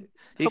 Yeah. He could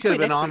Hopefully have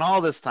been next on week.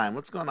 all this time.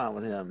 What's going on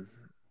with him?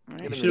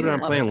 He should have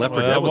been playing Left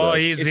 4 Dead Well, with us.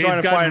 he's He's trying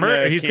to got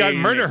find he's got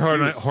King murder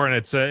excuse.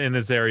 hornets in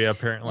his area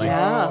apparently.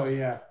 Yeah. Oh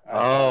yeah.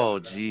 Oh,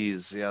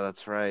 geez, yeah,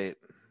 that's right.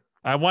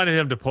 I wanted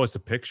him to post a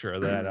picture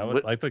of that. I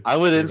would like to. I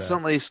would see that.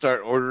 instantly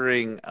start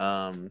ordering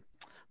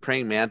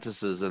praying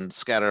mantises and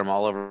scatter them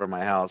all over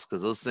my house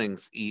because those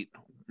things eat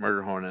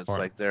murder hornets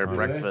like their Do they?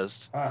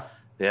 breakfast. Ah.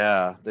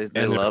 Yeah, they And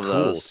they're love cool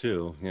those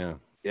too. Yeah.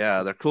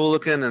 Yeah, they're cool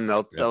looking, and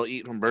they'll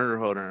eat from murder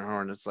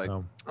hornets. Like,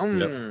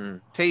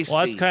 tasty.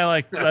 Well,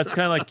 that's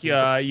kind of like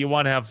you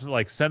want to have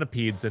like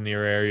centipedes in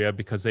your area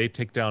because they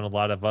take down a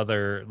lot of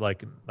other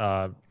like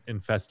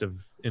infestive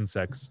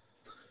insects.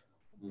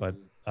 But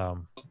A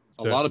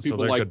lot of so people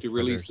they're like good to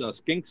release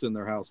predators. skinks in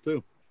their house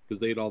too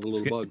because they eat all the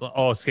little bugs.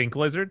 Oh, skink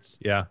lizards?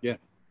 Yeah. Yeah.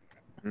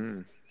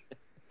 Mm.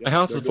 Yeah, My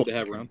house they're is good full to of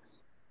have around.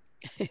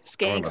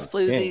 Skanks,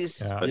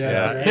 floozies.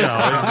 Yeah.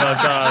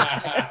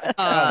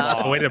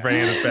 Way to bring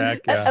it back.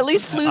 Yeah. At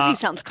least floozy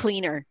sounds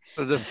cleaner.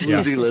 The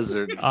floozy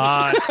lizards.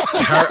 I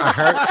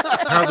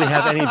hardly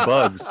have any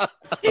bugs,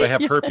 but I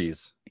have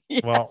herpes.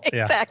 Well,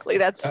 yeah. Exactly.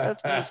 That's the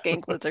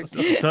skank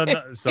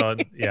lizard. So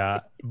yeah,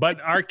 but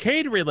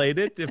arcade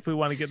related. If we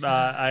want to get,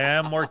 I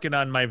am working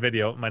on my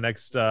video, my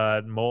next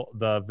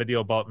the video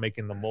about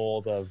making the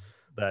mold of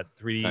that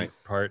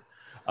 3D part.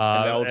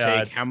 And that'll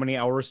take how many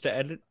hours to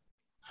edit?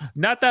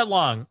 Not that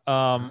long.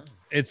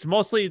 It's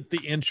mostly the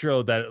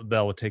intro that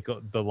will take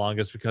the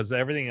longest because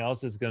everything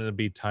else is going to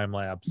be time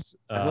lapsed.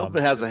 I hope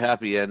it has a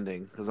happy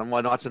ending because I'm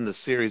watching the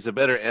series. It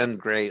better end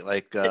great,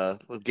 like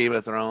Game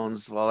of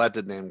Thrones. Well, that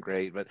didn't end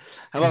great, but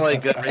how about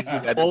like Breaking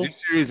Bad? Does your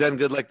series end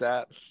good like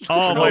that?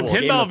 Oh, my No,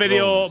 pinball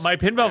video! My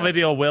pinball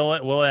video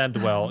will end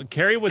well.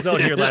 Carrie was out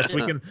here last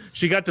week and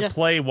she got to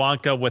play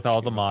Wonka with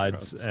all the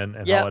mods and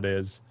how it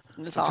is.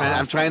 It's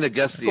I'm trying to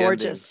guess the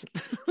gorgeous.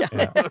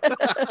 ending.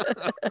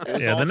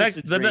 Yeah,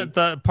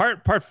 the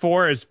part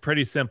 4 is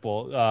pretty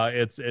simple.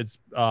 It's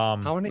how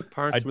many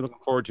parts are we looking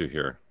forward to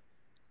here?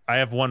 I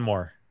have one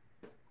more.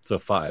 So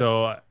 5.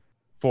 So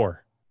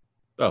 4.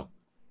 Oh.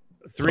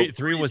 3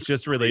 was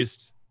just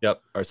released.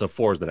 Yep. All right, so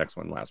 4 is the next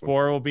one. Last one.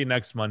 4 will be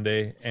next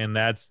Monday, and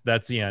that's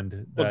the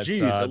end. Well, That's,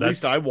 geez, at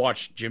least I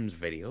watched Jim's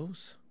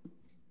videos.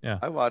 Yeah,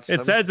 I watched.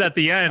 It says at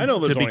the end I know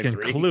there's to be only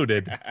 3.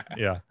 concluded.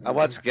 Yeah. I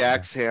watched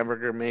Gak's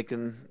hamburger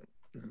making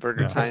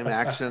burger time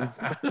action.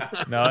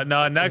 No.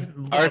 Next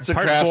Arts and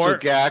part crafts 4. with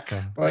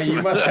Gak. Well,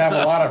 you must have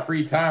a lot of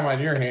free time on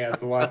your hands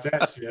to watch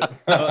that shit.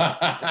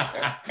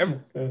 I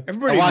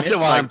watch it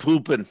while I'm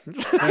pooping.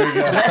 There you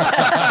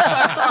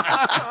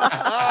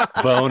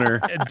go.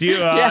 Boner. Do you?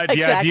 Yeah, Do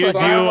you? exactly. Do you? So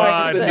I'm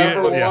like the Do you?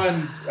 number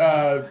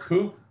Yeah. one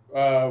poop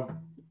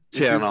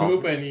channel.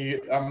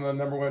 Pooping, I'm the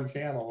number one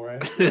channel,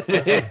 right?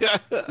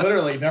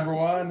 Literally number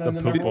one. And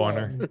The number poop one.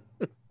 corner.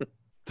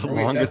 The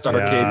longest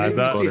that's- arcade.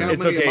 Yeah, See how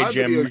It's many of okay, my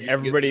Jim. videos you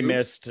Everybody get to.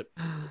 missed.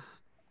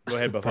 Go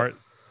ahead, Buffett. Part.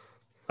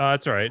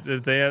 That's all right.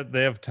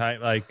 They have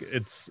time. Like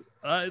it's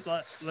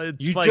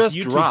You like just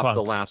YouTube dropped Punk.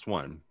 the last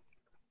one.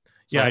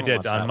 So Yeah, I haven't did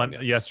watched that on one Monday,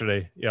 yet.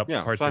 yesterday. Yep.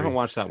 Yeah, part so I haven't three.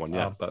 watched that one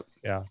yet, but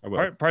Yeah, I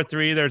will. part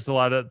 3. There's a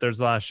lot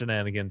of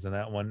shenanigans in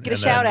that one. Get a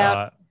And shout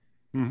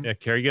then, out. Yeah,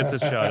 Carrie gets a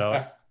shout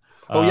out.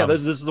 Oh yeah, Um,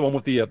 this is the one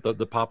with the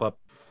pop up.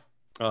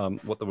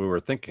 What we were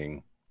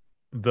thinking.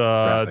 the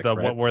graphic, right?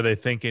 what were they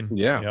thinking?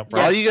 Yeah. Yep.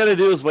 All you got to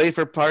do is wait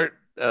for part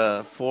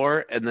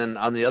 4, and then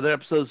on the other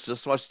episodes,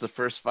 just watch the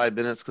first 5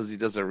 minutes because he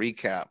does a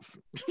recap.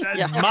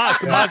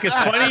 Mark, it's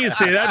funny you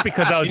say that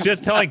because I was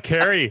just telling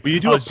Carrie. Will you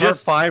do I a was part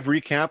just 5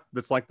 recap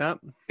that's like that?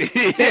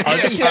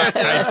 I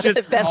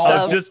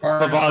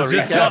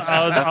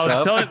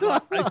was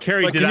telling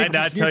Carrie, Like, did can I you-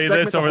 not can you tell you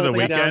segment this the over whole the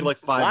thing down to, weekend? like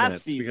 5 Last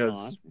minutes season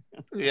because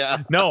Yeah.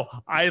 No,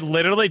 I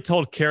literally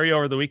told Carrie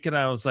over the weekend.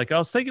 I was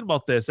thinking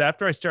about this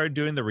after I started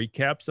doing the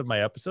recaps of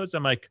my episodes.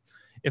 I'm like,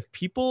 if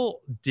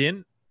people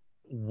didn't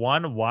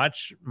want to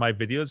watch my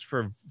videos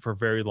for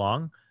very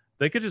long,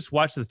 they could just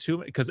watch the 2,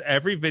 because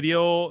every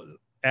video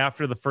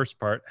after the first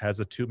part has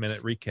a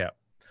 2-minute recap.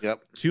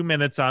 Yep. 2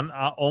 minutes on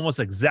So almost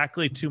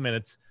exactly 2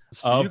 minutes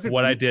you of could-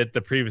 what I did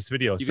the previous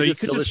video. So you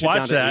could distill this just shit down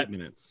watch to that. 8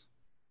 minutes.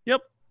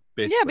 Yep.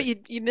 Basically. Yeah,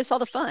 but you miss all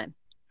the fun.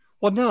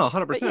 Well, no,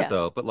 100% yeah,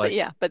 though. But like,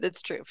 But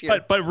it's true. If you're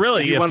But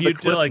really, If you if wanted you the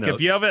cliff like,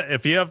 if you notes.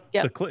 have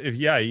Yep.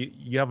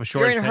 you have a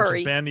short in a attention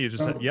hurry. span, you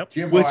just So, yep.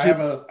 Jimbo, Which I have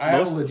is a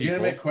most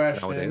legitimate people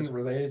question nowadays.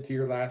 related to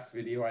your last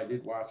video. I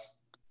did watch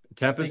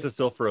Tempest is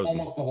still frozen.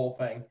 almost the whole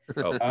thing.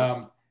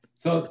 Oh.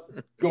 So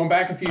going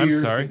back a few I'm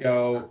years sorry.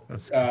 ago,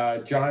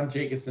 That's- John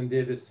Jacobson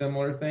did a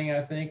similar thing,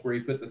 I think, where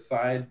he put the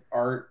side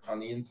art on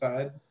the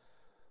inside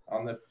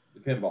on the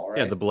pinball, right?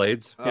 Yeah, the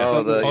blades. Oh,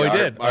 Yeah. the Oh, he art,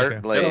 did? art Okay.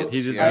 blades.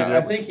 He did- yeah. he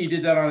I think he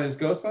did that on his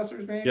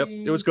Ghostbusters, maybe. Yep,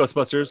 it was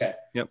Ghostbusters. Okay.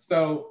 Yep.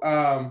 So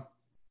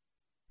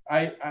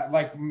I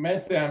like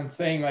meant that I'm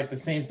saying like the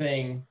same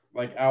thing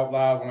like out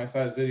loud when I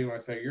saw his video when I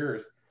saw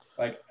yours.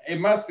 Like it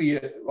must be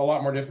a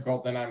lot more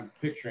difficult than I'm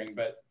picturing,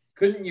 but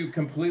couldn't you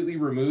completely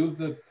remove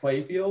the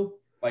playfield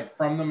like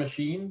from the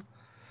machine?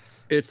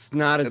 It's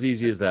not as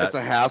easy as that. It's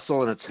a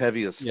hassle and it's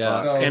heavy as Yeah,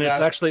 fuck. So and it's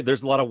that's- actually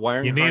there's a lot of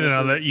wiring. You need harnesses.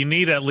 another. You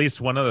need at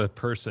least one other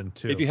person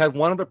too. If you had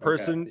one other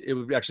person, it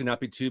would actually not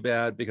be too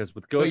bad because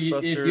with So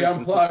Ghostbusters, if you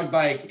and unplug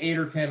like 8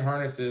 or 10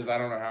 harnesses, I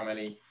don't know how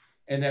many,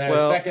 and then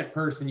Well- a second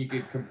person, you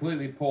could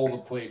completely pull the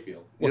playfield.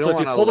 You Well, don't so if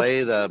you want to pull the-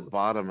 lay the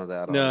bottom of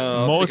that on.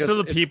 No, Most because of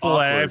the it's people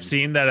awkward. I've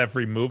seen that have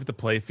removed the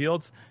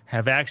playfields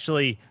have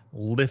actually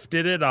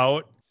lifted it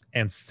out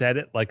and set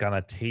it like on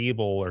a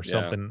table or Yeah,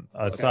 something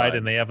aside, aside.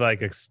 and they have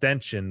like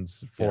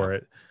extensions for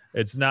it.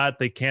 It's not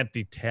they can't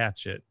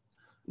detach it.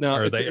 No,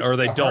 or it's- they it's- or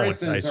they The don't.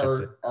 harnesses I should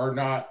say. are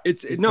not.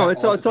 It's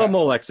all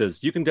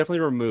Molexes. You can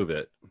definitely remove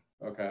it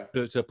Okay.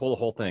 to pull the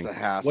whole thing. It's a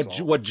hassle.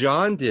 What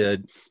John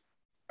did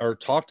or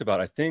talked about,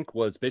 I think,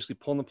 was basically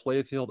pulling the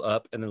playfield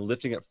up and then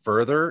lifting it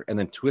further and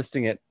then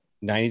twisting it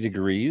 90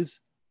 degrees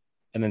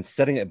and then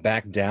setting it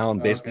back down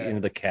basically Okay.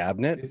 into the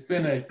cabinet. It's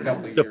been a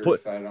couple of To years.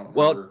 put- I don't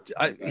Well, remember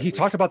he exactly.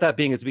 talked about that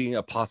being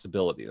a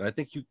possibility, and I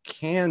think you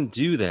can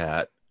do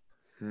that.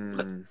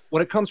 Hmm.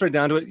 When it comes right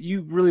down to it,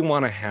 you really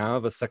want to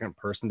have a second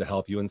person to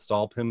help you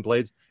install pin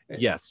blades.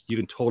 Yes, you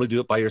can totally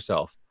do it by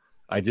yourself.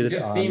 I did It it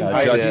just on seems I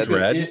like Judge did.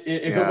 Dredd. if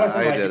it Yeah, wasn't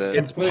I like did it.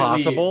 It's completely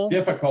possible.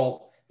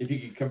 difficult, if you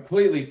could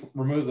completely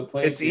remove the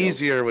playfield. It's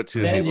easier with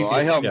two Then you people. can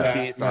I helped do that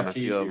Keith on a much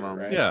few of easier, them.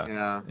 right? Yeah.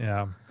 Yeah.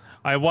 Yeah,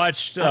 I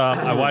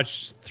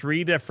watched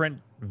 3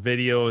 different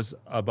videos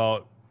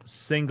about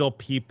single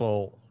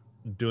people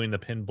doing the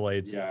pin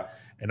blades. Yeah.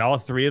 And all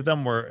 3 of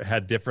them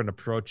had different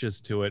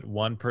approaches to it.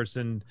 One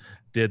person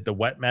did the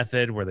wet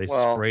method where they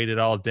Well, sprayed it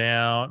all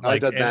down. I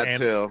did that and-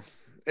 too.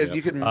 And Yep.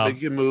 you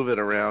can move it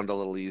around a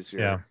little easier.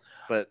 Yeah.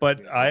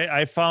 But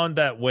I found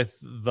that with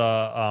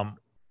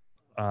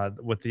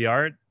the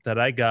art that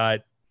I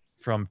got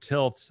from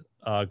Tilt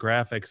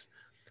Graphics,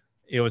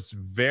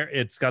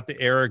 it's got the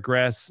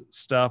Aerograss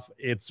stuff.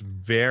 It's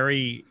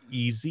very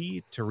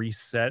easy to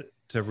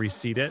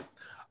reseat it.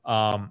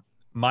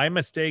 My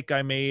mistake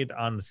I made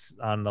on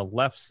the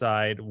left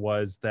side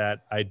was that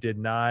I did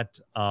not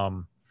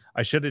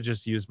I should have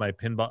just used my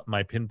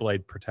pin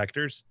blade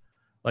protectors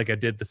like I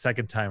did the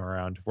second time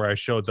around, where I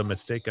showed the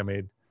mistake I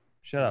made.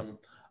 Shut up.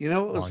 you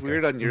know what was Okay.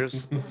 weird on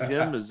yours,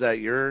 Jim, is that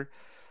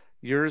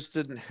yours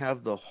didn't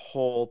have the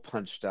hole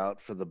punched out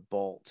for the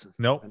bolt.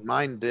 Nope. And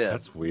mine did.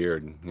 That's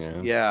weird.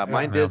 Yeah. Yeah,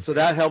 mine Yeah. did. So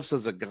that helps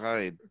as a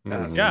guide.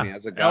 Mhm. Yeah.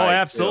 As a Oh, guide, too.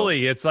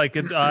 absolutely. It's like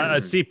a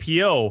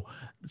CPO.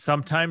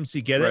 Sometimes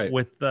you get Right. it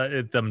with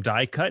them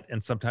die cut,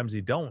 and sometimes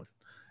you don't.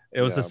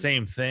 It was the Yeah.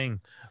 same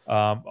thing.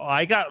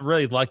 I got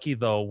really lucky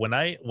though when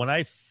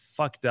I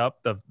fucked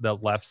up the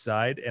left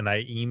side and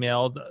I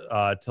emailed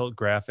Tilt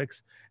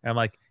Graphics and I'm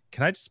like,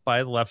 can I just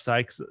buy the left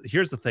side? 'Cause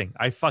here's the thing,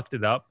 I fucked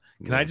it up.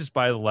 Can I Yeah. just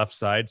buy the left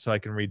side so I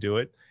can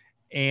redo it?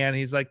 And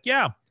he's like,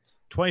 yeah,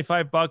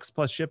 $25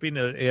 plus shipping.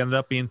 It ended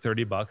up being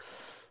 $30.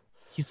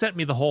 He sent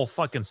me the whole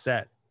fucking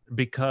set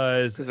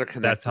because they're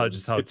that's how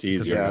connected. how It's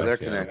easier. Yeah, they're Yeah.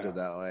 connected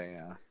that way.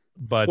 Yeah.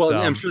 But Well,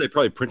 I'm sure they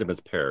probably print them as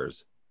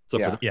pairs. So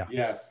Yeah. for the yeah.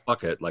 Yes.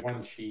 bucket, like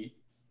One sheet.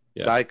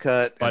 yeah. Die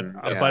cut. But and,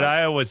 but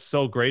I was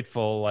so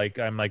grateful. Like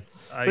I'm like.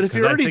 But if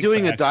you're already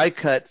doing a die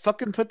cut,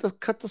 fucking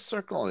cut the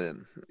circle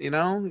in. You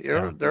know,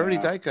 they're already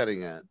die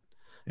cutting it.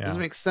 It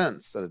doesn't make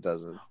sense that it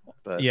doesn't.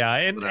 But yeah,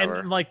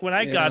 and like when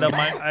I got them,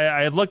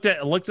 I looked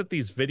at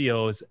these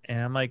videos and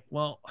I'm like,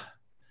 well,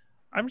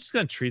 I'm just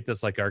gonna treat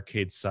this like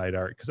arcade side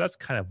art because that's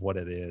kind of what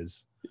it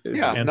is.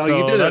 Yeah, and no, so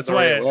you did it that's the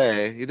why right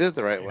way. You did it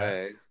the right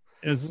way.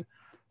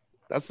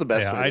 That's the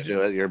best Yeah, way I to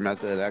do it. Your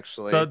method,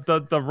 actually.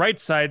 The right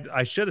side,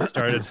 I should have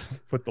started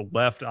with the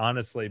left,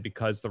 honestly,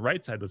 because the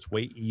right side was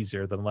way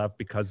easier than left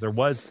because there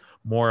was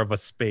more of a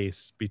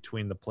space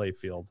between the play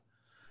field.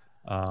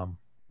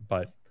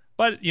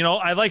 But you know,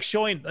 I like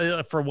showing.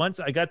 For once,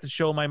 I got to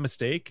show my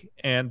mistake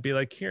and be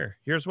like,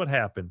 here's what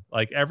happened.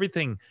 Like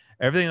everything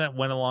that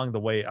went along the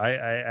way,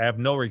 I have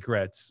no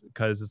regrets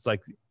because it's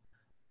like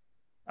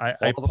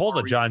I pulled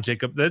a John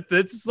Jacob.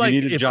 That's like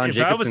you need a John if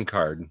Jacobson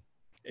card.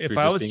 If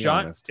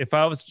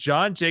I was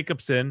John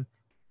Jacobson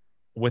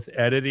with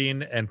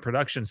editing and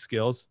production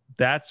skills,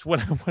 that's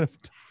what I would have,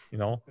 you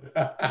know,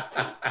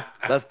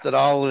 left it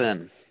all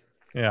in.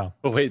 Yeah.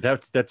 But wait,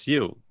 that's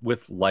you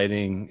with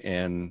lighting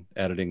and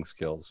editing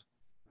skills.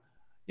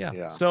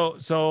 Yeah.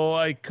 So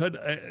I could,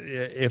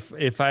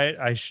 if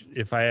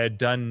I had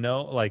done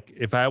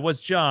if I was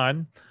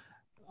John,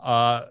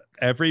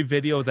 every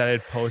video that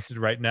I'd posted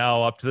right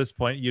now up to this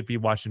point, you'd be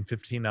watching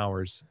 15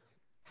 hours.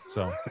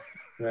 So.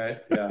 Right.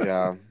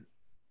 Yeah.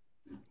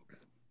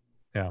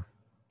 Yeah.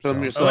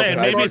 Film yourself.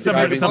 And maybe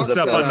some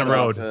stuff on the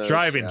road, office,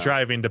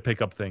 driving to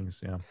pick up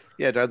things. Yeah.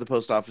 Yeah, drive the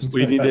post office.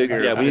 We need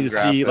to. We need to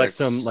see like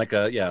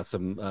graphics.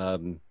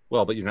 some.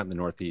 Well, but you're not in the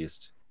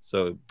Northeast,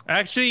 so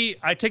actually,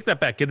 I take that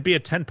back. It'd be a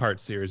 10-part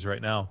series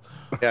right now.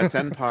 Yeah,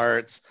 10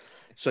 parts.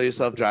 Show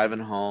yourself driving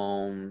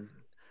home.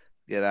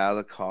 Get out of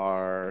the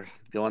car.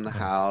 Go in the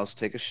house.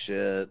 Take a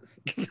shit.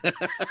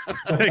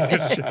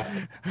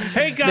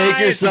 Hey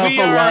guys,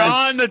 we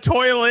are on the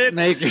toilet.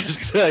 Make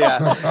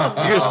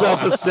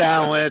yourself a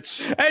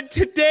sandwich. And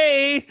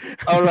today,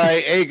 all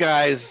right, hey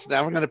guys,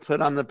 now we're gonna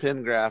put on the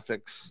pin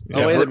graphics.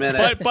 Oh, wait a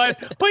minute.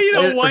 But you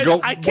know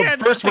what? I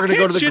can't. First, we're gonna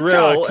go to the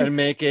grill and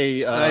make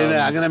a.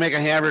 I'm gonna make a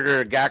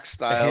hamburger GAC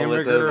style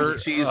with a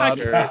cheese.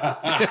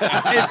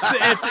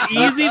 It's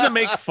easy to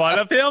make fun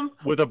of him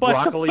with a but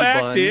broccoli the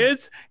fact bun.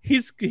 is,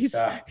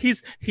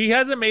 he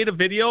hasn't made a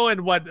video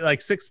in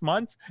like 6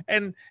 months,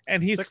 and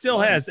he still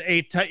has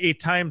 8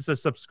 times the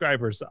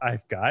subscribers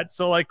I've got.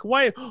 So like,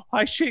 why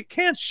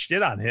can't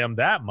shit on him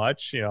that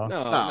much? You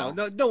know?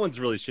 No one's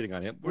really shitting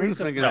on him. We're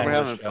just thinking we're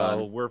having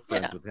fun. We're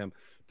friends with him,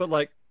 but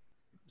like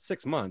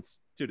 6 months,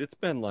 dude. It's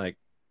been like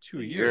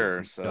 2 years.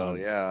 Year, so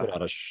yeah,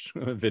 put out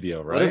a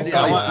video, right? What is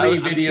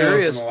I'm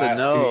curious to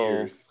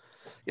know.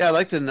 Yeah, I'd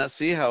like to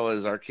see how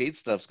his arcade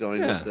stuff's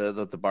going with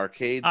the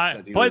barcade.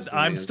 But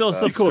I'm still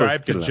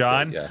subscribed to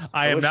John.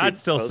 I am not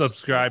still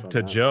subscribed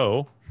to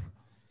Joe.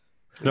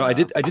 No, I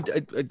did.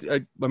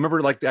 I remember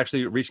like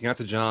actually reaching out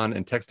to John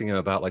and texting him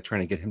about like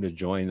trying to get him to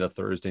join the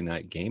Thursday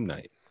night game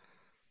night.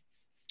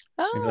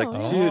 You'd be like,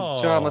 dude,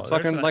 John, let's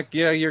fucking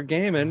you're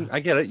gaming.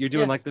 I get it. You're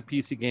doing like the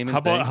PC gaming. How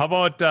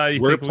about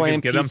we're think playing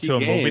we can get him to a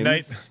movie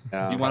night?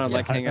 You want to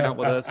like hang out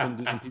with us and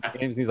do some PC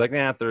games? And he's like,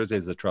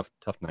 Thursday's a tough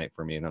night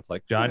for me. And that's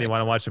like, John, you want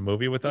to watch a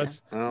movie with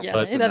us?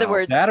 Yeah. In other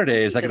words,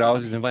 Saturdays I could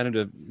always invite him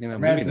to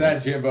Imagine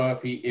that,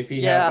 Jimbo. If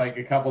he had like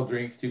a couple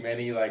drinks too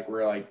many, like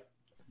we're like,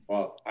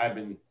 well, I've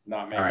been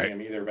not making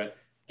him either, but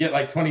get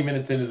like 20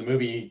 minutes into the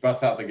movie, he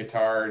busts out the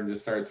guitar and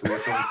just starts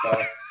riffing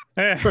stuff.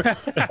 And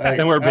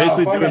we're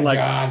basically doing like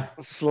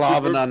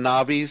slobbing on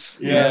knobbies.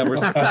 Yeah, we're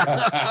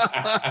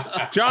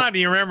John, do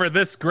you remember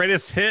this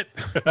greatest hit?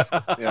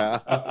 Yeah.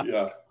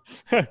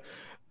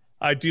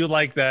 I do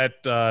like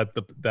that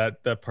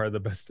that part of the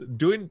best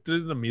doing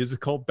the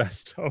musical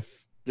best of.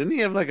 Didn't he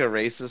have like a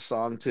racist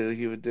song too?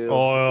 He would do.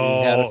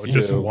 Oh,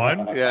 just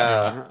one.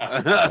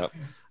 Yeah.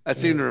 I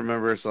seem to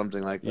remember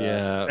something like that.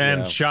 Yeah.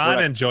 And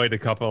Sean enjoyed a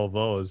couple of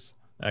those.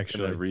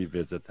 Actually,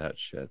 revisit that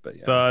shit,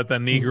 but the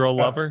Negro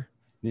Lover.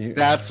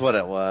 That's what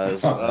it was.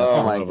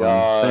 Oh my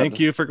god! Thank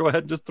you for go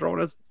ahead and just throwing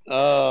us.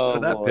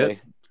 That bit.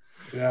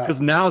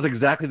 Because now is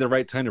exactly the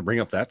right time to bring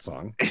up that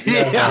song.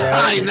 Yeah,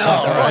 I know.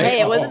 Well,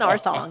 hey, it wasn't our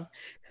song.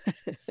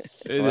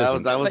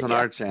 That was on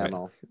our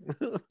channel.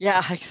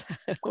 Yeah,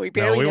 we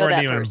barely we know weren't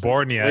that even person.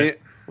 born yet.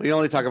 We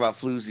only talk about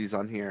floozies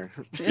on here.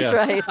 That's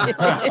right.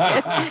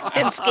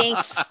 And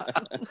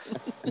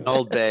skinks.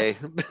 Old Bay.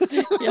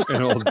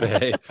 An Old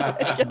Bay.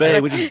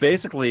 Bay, which is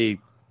basically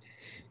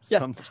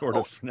some sort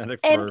of phonetic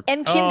for...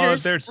 And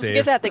Kinder's. there's Dave.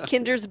 Forget that, the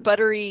Kinder's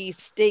buttery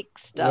steak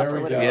stuff. There Or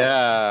we whatever. go.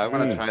 Yeah, I'm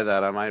gonna try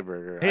that on my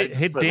burger.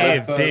 Hey,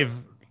 Dave.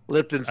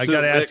 Lipton I soup,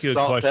 gotta ask mix, you a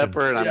salt, question.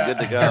 pepper, and I'm good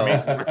to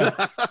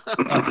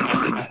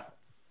go.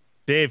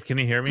 Dave, can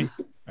you hear me?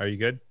 Are you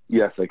good?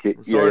 Yes, I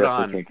can. Sword yes,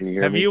 I on. can you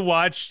hear Have me? you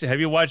watched Where are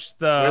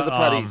the the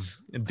putties?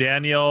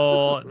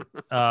 Daniel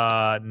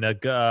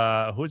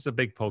who's the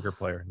big poker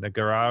player?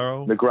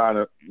 Negraro?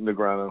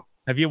 Negrano.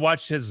 Have you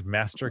watched his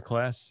master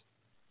class?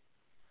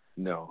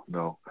 No.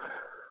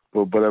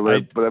 But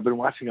I've been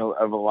watching a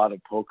lot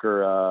of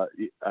poker. I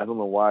don't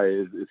know why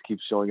it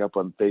keeps showing up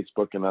on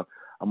Facebook, and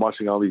I'm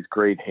watching all these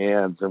great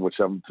hands, in which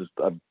I'm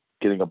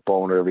getting a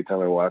boner every time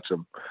I watch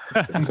them.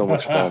 It's so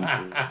much fun.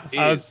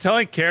 I was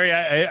telling Carrie,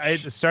 I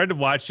started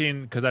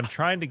watching because I'm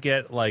trying to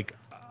get like,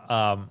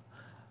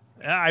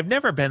 I've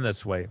never been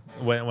this way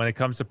when it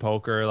comes to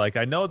poker. Like,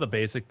 I know the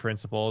basic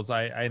principles.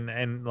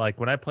 And like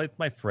when I play with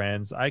my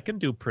friends, I can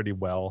do pretty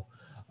well.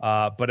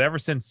 But ever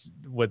since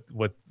with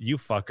you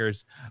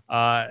fuckers,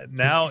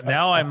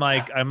 now I'm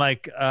like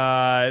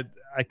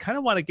I kind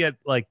of want to get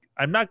like,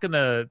 I'm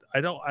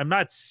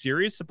not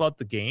serious about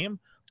the game,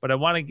 but I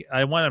want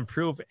to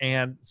improve.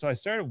 And so I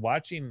started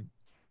watching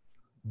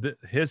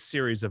his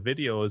series of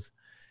videos,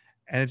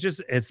 and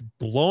it's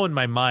blowing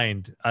my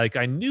mind. Like,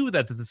 I knew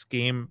that this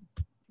game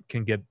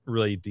can get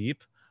really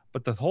deep,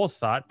 but the whole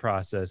thought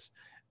process,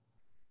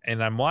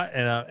 and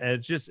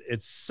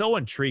it's so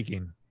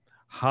intriguing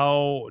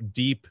how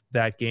deep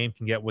that game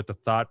can get with the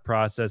thought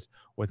process,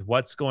 with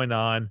what's going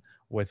on,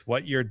 with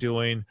what you're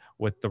doing,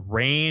 with the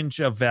range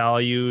of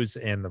values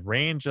and the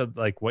range of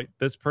like what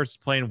this person's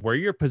playing, where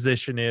your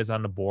position is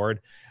on the board.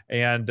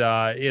 And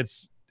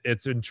it's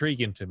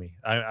intriguing to me.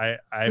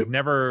 I've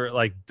never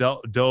like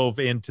dove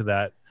into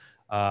that.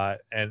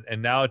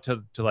 And now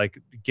to like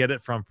get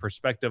it from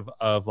perspective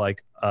of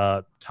like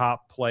a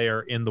top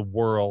player in the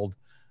world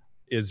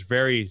is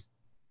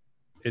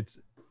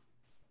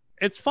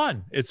it's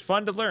fun. It's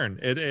fun to learn.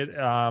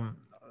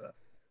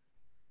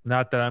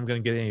 Not that I'm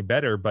going to get any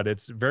better, but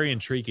it's very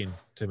intriguing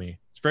to me.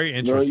 It's very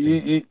interesting.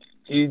 No,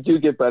 you do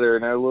get better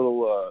in our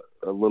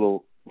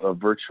little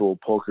virtual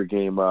poker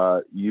game.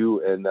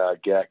 You and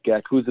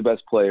Gak, who's the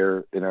best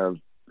player in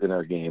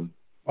our game?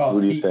 Well,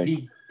 who do you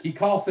think? He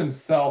calls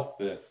himself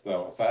this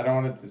though, so I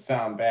don't want it to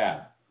sound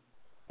bad.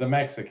 The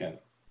Mexican.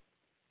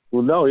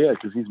 Well, no, yeah,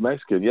 because he's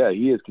Mexican. Yeah,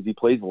 he is, because he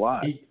plays a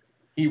lot.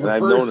 He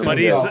refers to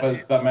himself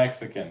as the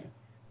Mexican,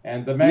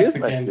 and the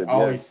Mexican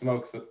always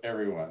smokes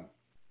everyone,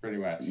 pretty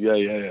much.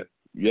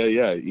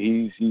 Yeah.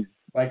 He's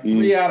like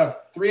three out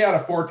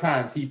of 4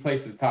 times he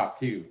places top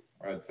 2,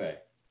 I'd say.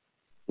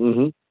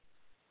 Mm-hmm.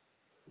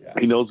 Yeah.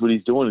 He knows what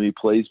he's doing, and he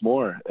plays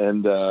more.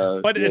 And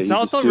but it's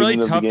also really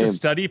tough to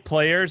study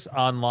players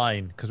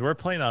online, because we're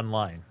playing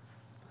online.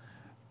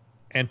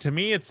 And to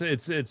me, it's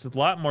a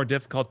lot more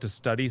difficult to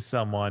study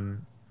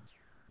someone,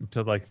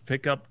 to like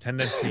pick up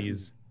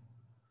tendencies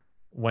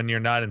when you're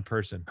not in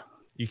person.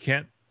 You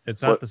can't.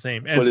 It's not the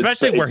same, and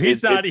especially where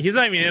he's not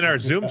even in our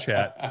Zoom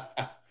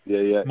chat.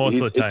 Yeah. Most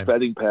of the time,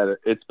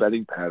 it's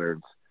betting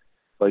patterns.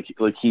 Like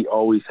he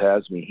always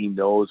has me. He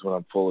knows when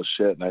I'm full of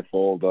shit and I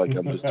fold like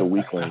I'm just a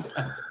weakling.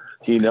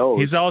 He knows.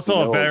 He's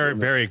also a very,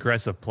 very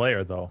aggressive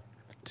player, though,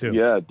 too.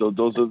 Yeah,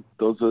 those are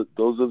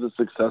the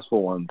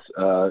successful ones.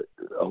 A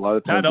lot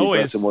of times, not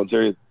always. Ones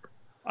are,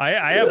 I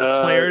have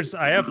players.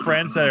 I have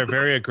friends that are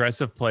very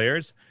aggressive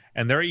players,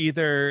 and they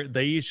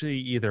usually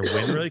either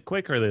win really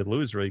quick or they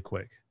lose really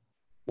quick.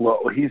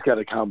 Well, he's got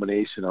a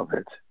combination of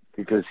it,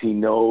 because he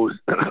knows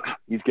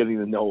he's getting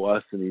to know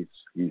us, and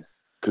he's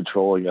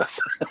controlling us.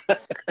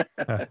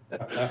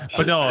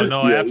 But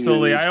no,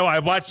 absolutely. I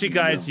watched you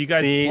guys. You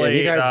guys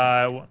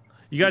played.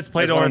 You guys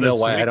played over this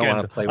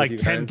weekend like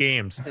 10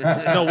 games.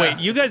 No, wait.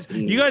 You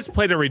guys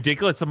played a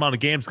ridiculous amount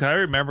of games. Cause I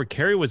remember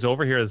Carrie was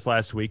over here this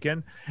last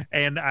weekend,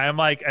 and I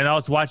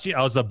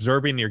was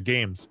observing your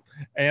games,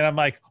 and I'm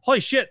like, holy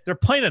shit, they're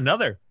playing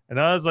another.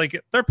 And I was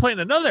like, they're playing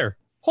another.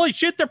 Holy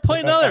shit, they're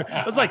playing another.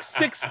 It was like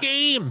 6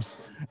 games,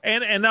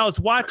 and I was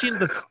watching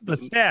the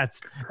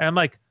stats, and I'm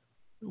like,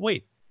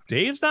 wait.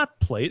 Dave's not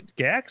played,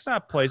 Gak's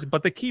not played,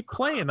 but they keep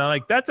playing. I'm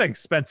like, that's an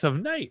expensive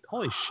night.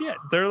 Holy shit.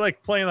 They're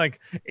like playing like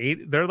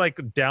 8. They're like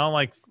down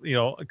like,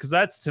 because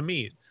that's to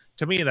me,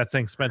 that's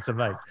an expensive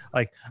night.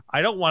 Like,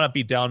 I don't want to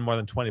be down more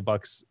than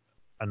 $20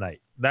 a night.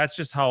 That's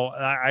just how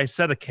I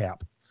set a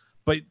cap.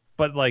 But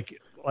like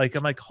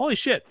I'm like, holy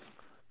shit,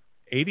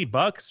 $80,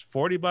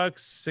 $40,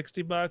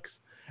 $60.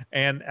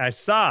 And I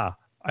saw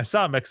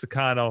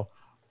Mexicano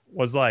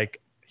was like,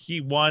 he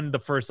won the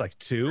first like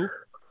 2.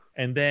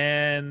 And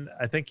then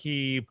I think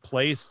he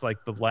placed like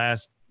the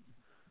last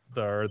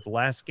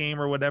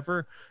game or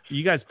whatever.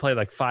 You guys played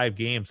like 5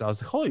 games. I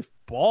was like, holy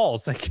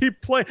balls! I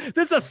keep playing.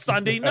 This is a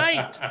Sunday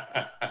night.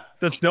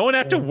 Does no one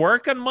have to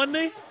work on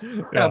Monday?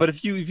 Yeah, but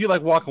if you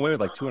like walk away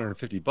with like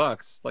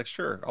 $250, like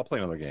sure, I'll play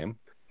another game.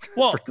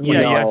 Well,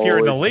 yeah. If you're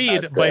in the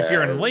lead,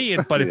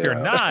 but if you're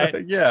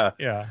not,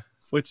 yeah.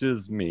 Which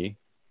is me.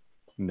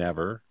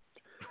 Never.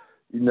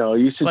 No,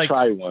 you should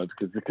try once,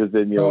 because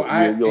then you'll.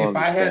 If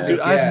I had to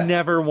guess, I've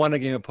never won a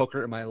game of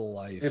poker in my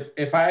life.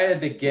 If I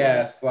had to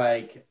guess,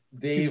 like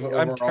Dave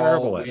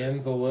overall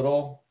wins a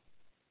little,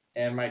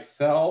 and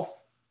myself,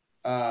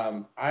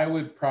 I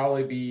would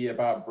probably be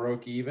about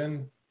broke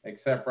even.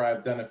 Except for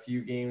I've done a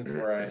few games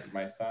where I offer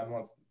my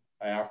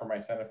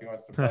son if he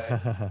wants to play,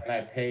 and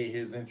I pay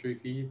his entry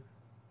fee,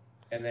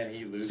 and then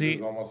he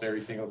loses almost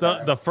every single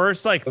time. The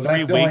first like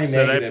 3 weeks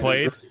that I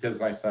played, because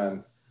my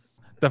son.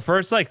 The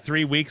first like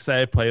 3 weeks that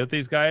I played with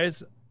these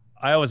guys,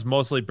 I was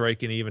mostly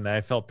breaking even.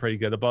 I felt pretty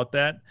good about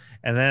that.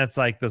 And then it's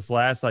like this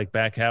last like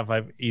back half,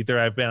 I've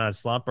been on a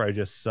slump or I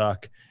just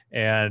suck.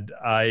 And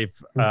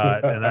I've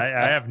and I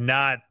have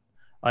not,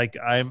 like,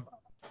 I'm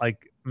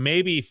like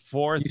maybe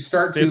fourth. You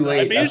start too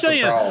late. I'm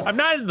usually I'm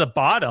not in the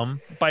bottom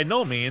by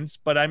no means,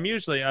 but I'm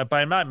usually but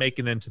I'm not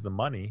making into the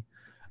money.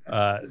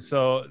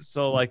 So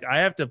like I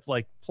have to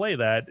like play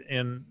that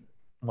in,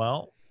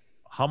 well,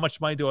 how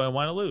much money do I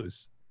want to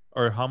lose?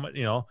 Or how much,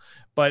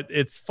 but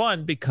it's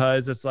fun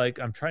because it's like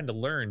I'm trying to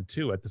learn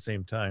too at the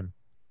same time,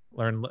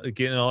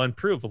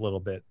 improve a little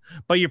bit.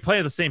 But you're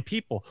playing the same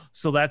people,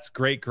 so that's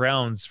great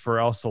grounds for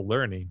also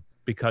learning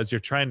because you're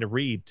trying to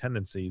read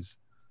tendencies.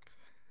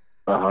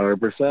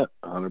 100%.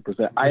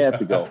 I have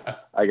to go.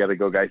 I got to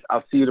go, guys.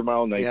 I'll see you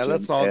tomorrow night. Yeah,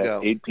 let's all go.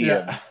 8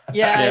 p.m.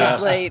 Yeah,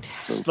 it's late.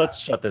 Let's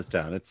shut this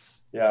down.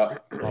 It's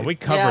well, we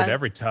covered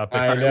every topic.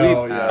 I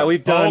know,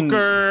 we've done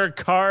poker,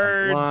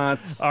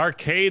 cards,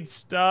 arcade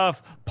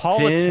stuff,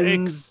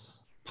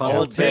 politics,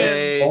 Old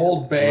Bay,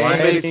 Old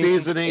Bay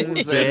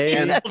seasonings,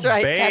 and That's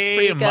right.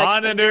 Bay Paprika,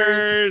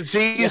 monitors,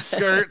 cheese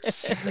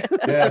skirts.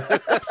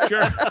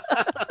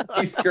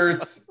 Cheese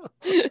skirts.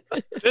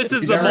 This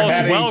is You the never had most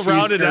any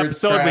well-rounded cheese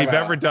skirts, episode try we've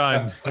them ever out.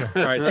 done.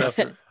 all right.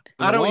 So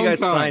I don't know what you guys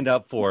Long time. signed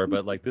up for,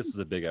 but like this is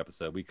a big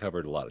episode. We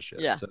covered a lot of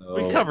shit. Yeah. So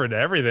We covered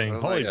everything. Oh,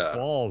 Holy yeah.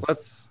 balls!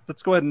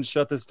 Let's go ahead and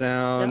shut this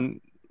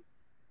down.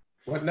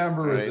 What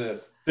number is Right.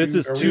 this? This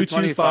is Are we-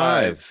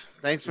 225.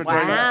 Thanks for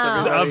joining us, Wow.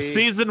 everybody. Of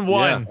season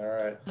one. All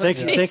right.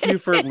 Thank you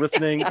for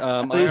listening.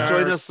 Please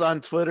join us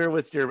on Twitter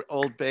with your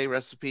Old Bay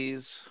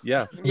recipes.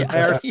 Yeah, Yeah.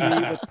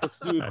 IRC. Let's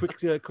do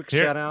a quick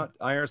Here. shout out.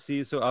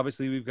 IRC. So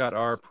obviously we've got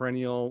our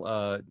perennial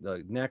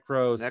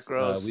Necros.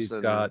 Necros We've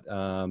and- got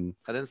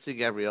I didn't see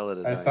Gabriella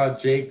today. I saw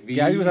Jake V.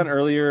 Gabby was on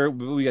earlier.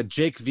 We got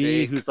Jake V,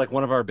 Jake. who's like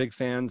one of our big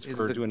fans He's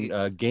for the- doing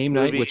game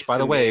night. Which, movies by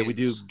the and way, we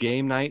do games.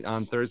 game night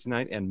on Thursday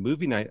night and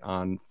movie night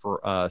on for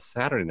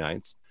Saturday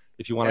nights.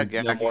 If you want Yeah, to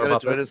Gak, know you more gotta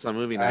about join this, us on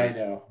movie I night.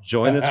 know.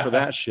 join us for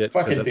that shit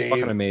because Fucking that's Dave.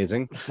 fucking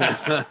amazing.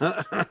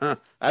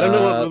 I don't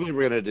know what movie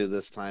we're gonna do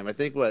this time. I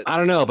think I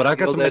don't know, but I've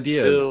got Evil some Dead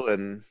ideas. 2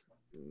 and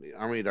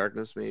Army of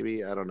Darkness,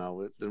 maybe. I don't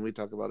know. Didn't we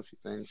talk about a few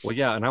things? Well,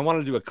 yeah, and I want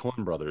to do a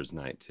Coen Brothers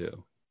night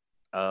too.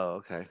 Oh,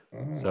 okay.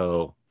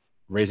 So,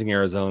 Raising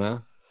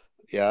Arizona.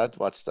 Yeah, I'd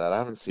watch that. I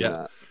haven't seen Yeah.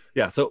 that.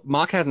 Yeah, so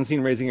Mock hasn't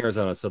seen Raising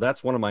Arizona, so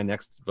that's one of my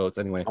next votes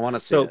anyway. I want to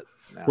see So it.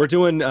 now. we're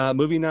doing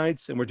movie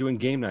nights and we're doing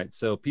game nights.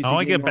 So PC I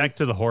want to game get back nights-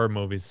 to the horror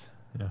movies.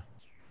 Yeah.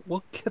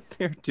 We'll get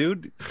there,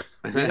 dude.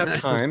 We have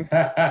time,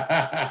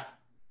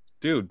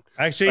 dude.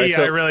 Actually, All right,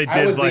 so- I really I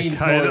did would like lean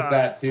kind towards of.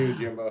 that too,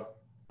 Jimbo.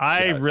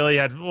 I really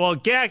had. Well,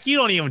 Gak, you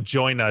don't even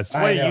join us.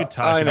 What I are you know.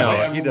 talking I know.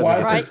 about? He I doesn't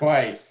once or Right.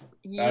 twice.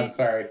 You- I'm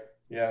sorry.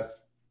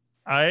 Yes.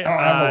 I don't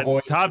have a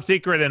voice. Top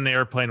Secret and the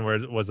airplane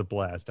was a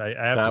blast. I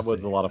have That to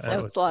was say. a lot of fun.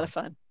 That was a lot of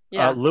fun.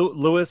 Yeah.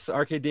 Lewis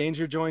Arcade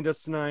Danger joined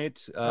us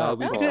tonight. Oh,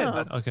 we did.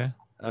 got- Okay.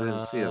 I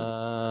didn't see him.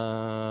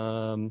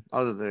 Um,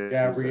 there.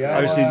 Gabriella.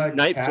 obviously,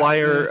 Night Catfish.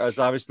 Flyer is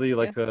obviously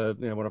like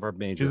one of our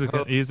major.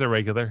 He's a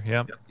regular.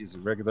 Yeah. Yep, he's a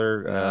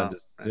regular. Yeah.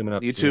 Just zooming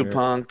up. YouTube here.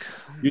 Punk.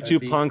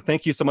 YouTube Punk.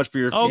 Thank you so much for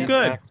your Oh,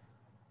 feedback.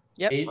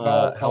 Yep.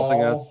 8-Ball helping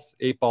Paul. us.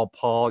 8-Ball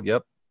Paul.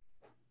 Yep.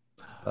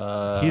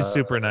 He's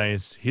super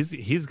nice.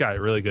 He's got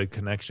really good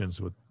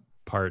connections with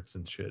parts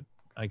and shit.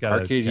 I got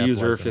Arcade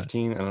User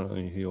 15. I don't know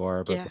who you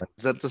are, but Yeah.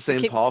 Is that the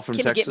same Can- Paul from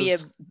Can Texas? you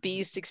get me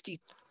a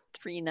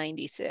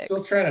B6396?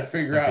 Still trying to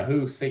figure out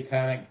who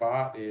Satanic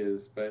Bot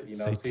is, but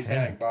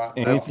Satanic Bot.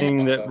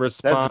 anything that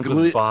responds That's with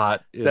Gleek.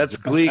 bot. Is That's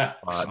Gleek's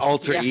bot.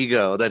 alter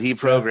ego that he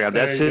programmed.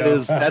 There That's you go.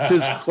 his. That's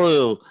his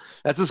clue.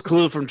 That's his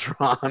clue from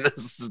Tron.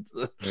 Is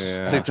the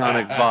Yeah.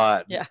 Satanic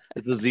bot. Yeah.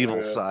 It's his evil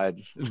Yeah. side.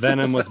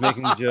 Venom was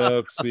making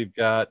jokes. We've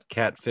got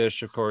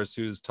Catfish, of course,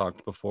 who's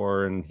talked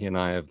before, and he and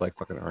I have like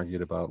fucking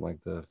argued about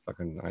like the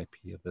fucking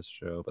IP of this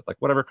show, but like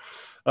whatever.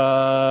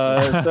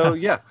 So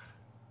yeah,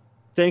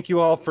 thank you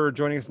all for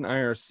joining us in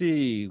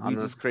IRC On We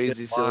this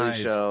crazy, get silly live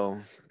show.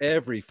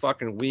 every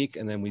fucking week,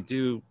 and then we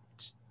do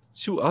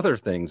two other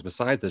things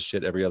besides this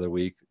shit every other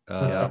week.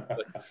 Yeah.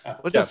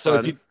 Which Yeah, is so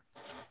fun.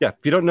 if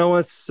you don't know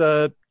us,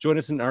 join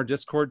us in our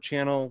Discord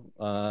channel.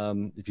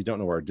 If you don't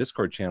know where our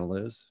Discord channel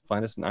is,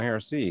 find us in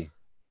IRC,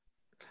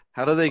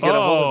 How do they get a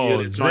hold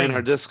of you to join zing.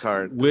 our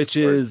Discord? which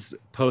is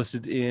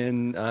posted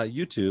in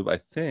YouTube, I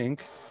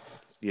think.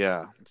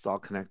 Yeah, it's all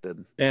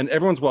connected. And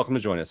everyone's welcome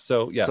to join us.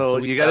 So yeah, so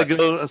we you got to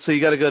go. So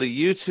you got to go to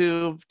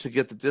YouTube to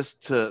get the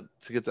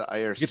to get the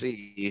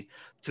IRC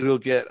to go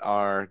get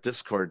our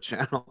Discord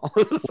channel.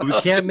 So we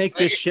can't make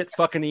this shit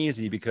fucking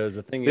easy because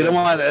the thing We is, don't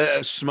want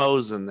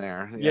schmoes in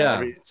there.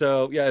 yeah.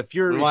 So yeah, if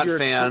you're we if want you're a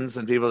fans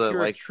and people that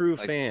you're a like true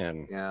like-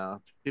 fan. Yeah,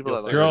 people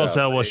that like Girls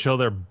that will like- show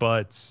their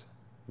butts.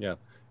 Yeah.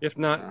 If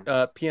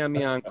not, PM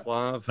me on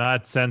Clav.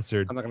 Not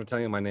censored. I'm not going to tell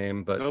you my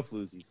name, but No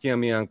floozies.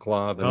 PM me on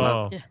Clav. And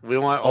Oh. We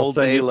want I'll Old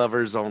send Bay you-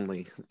 lovers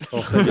only.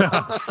 I'll send you- All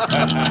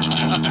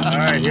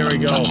right, here we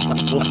go.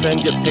 we'll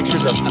send you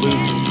pictures of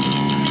floozies.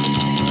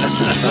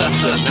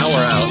 Now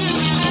we're out.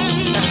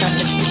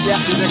 Yeah.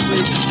 See you next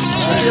week.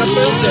 See you on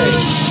Thursday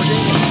for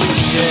gaming.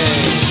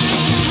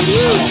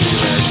 Yay.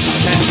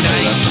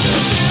 Tonight.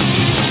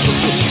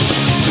 Bye.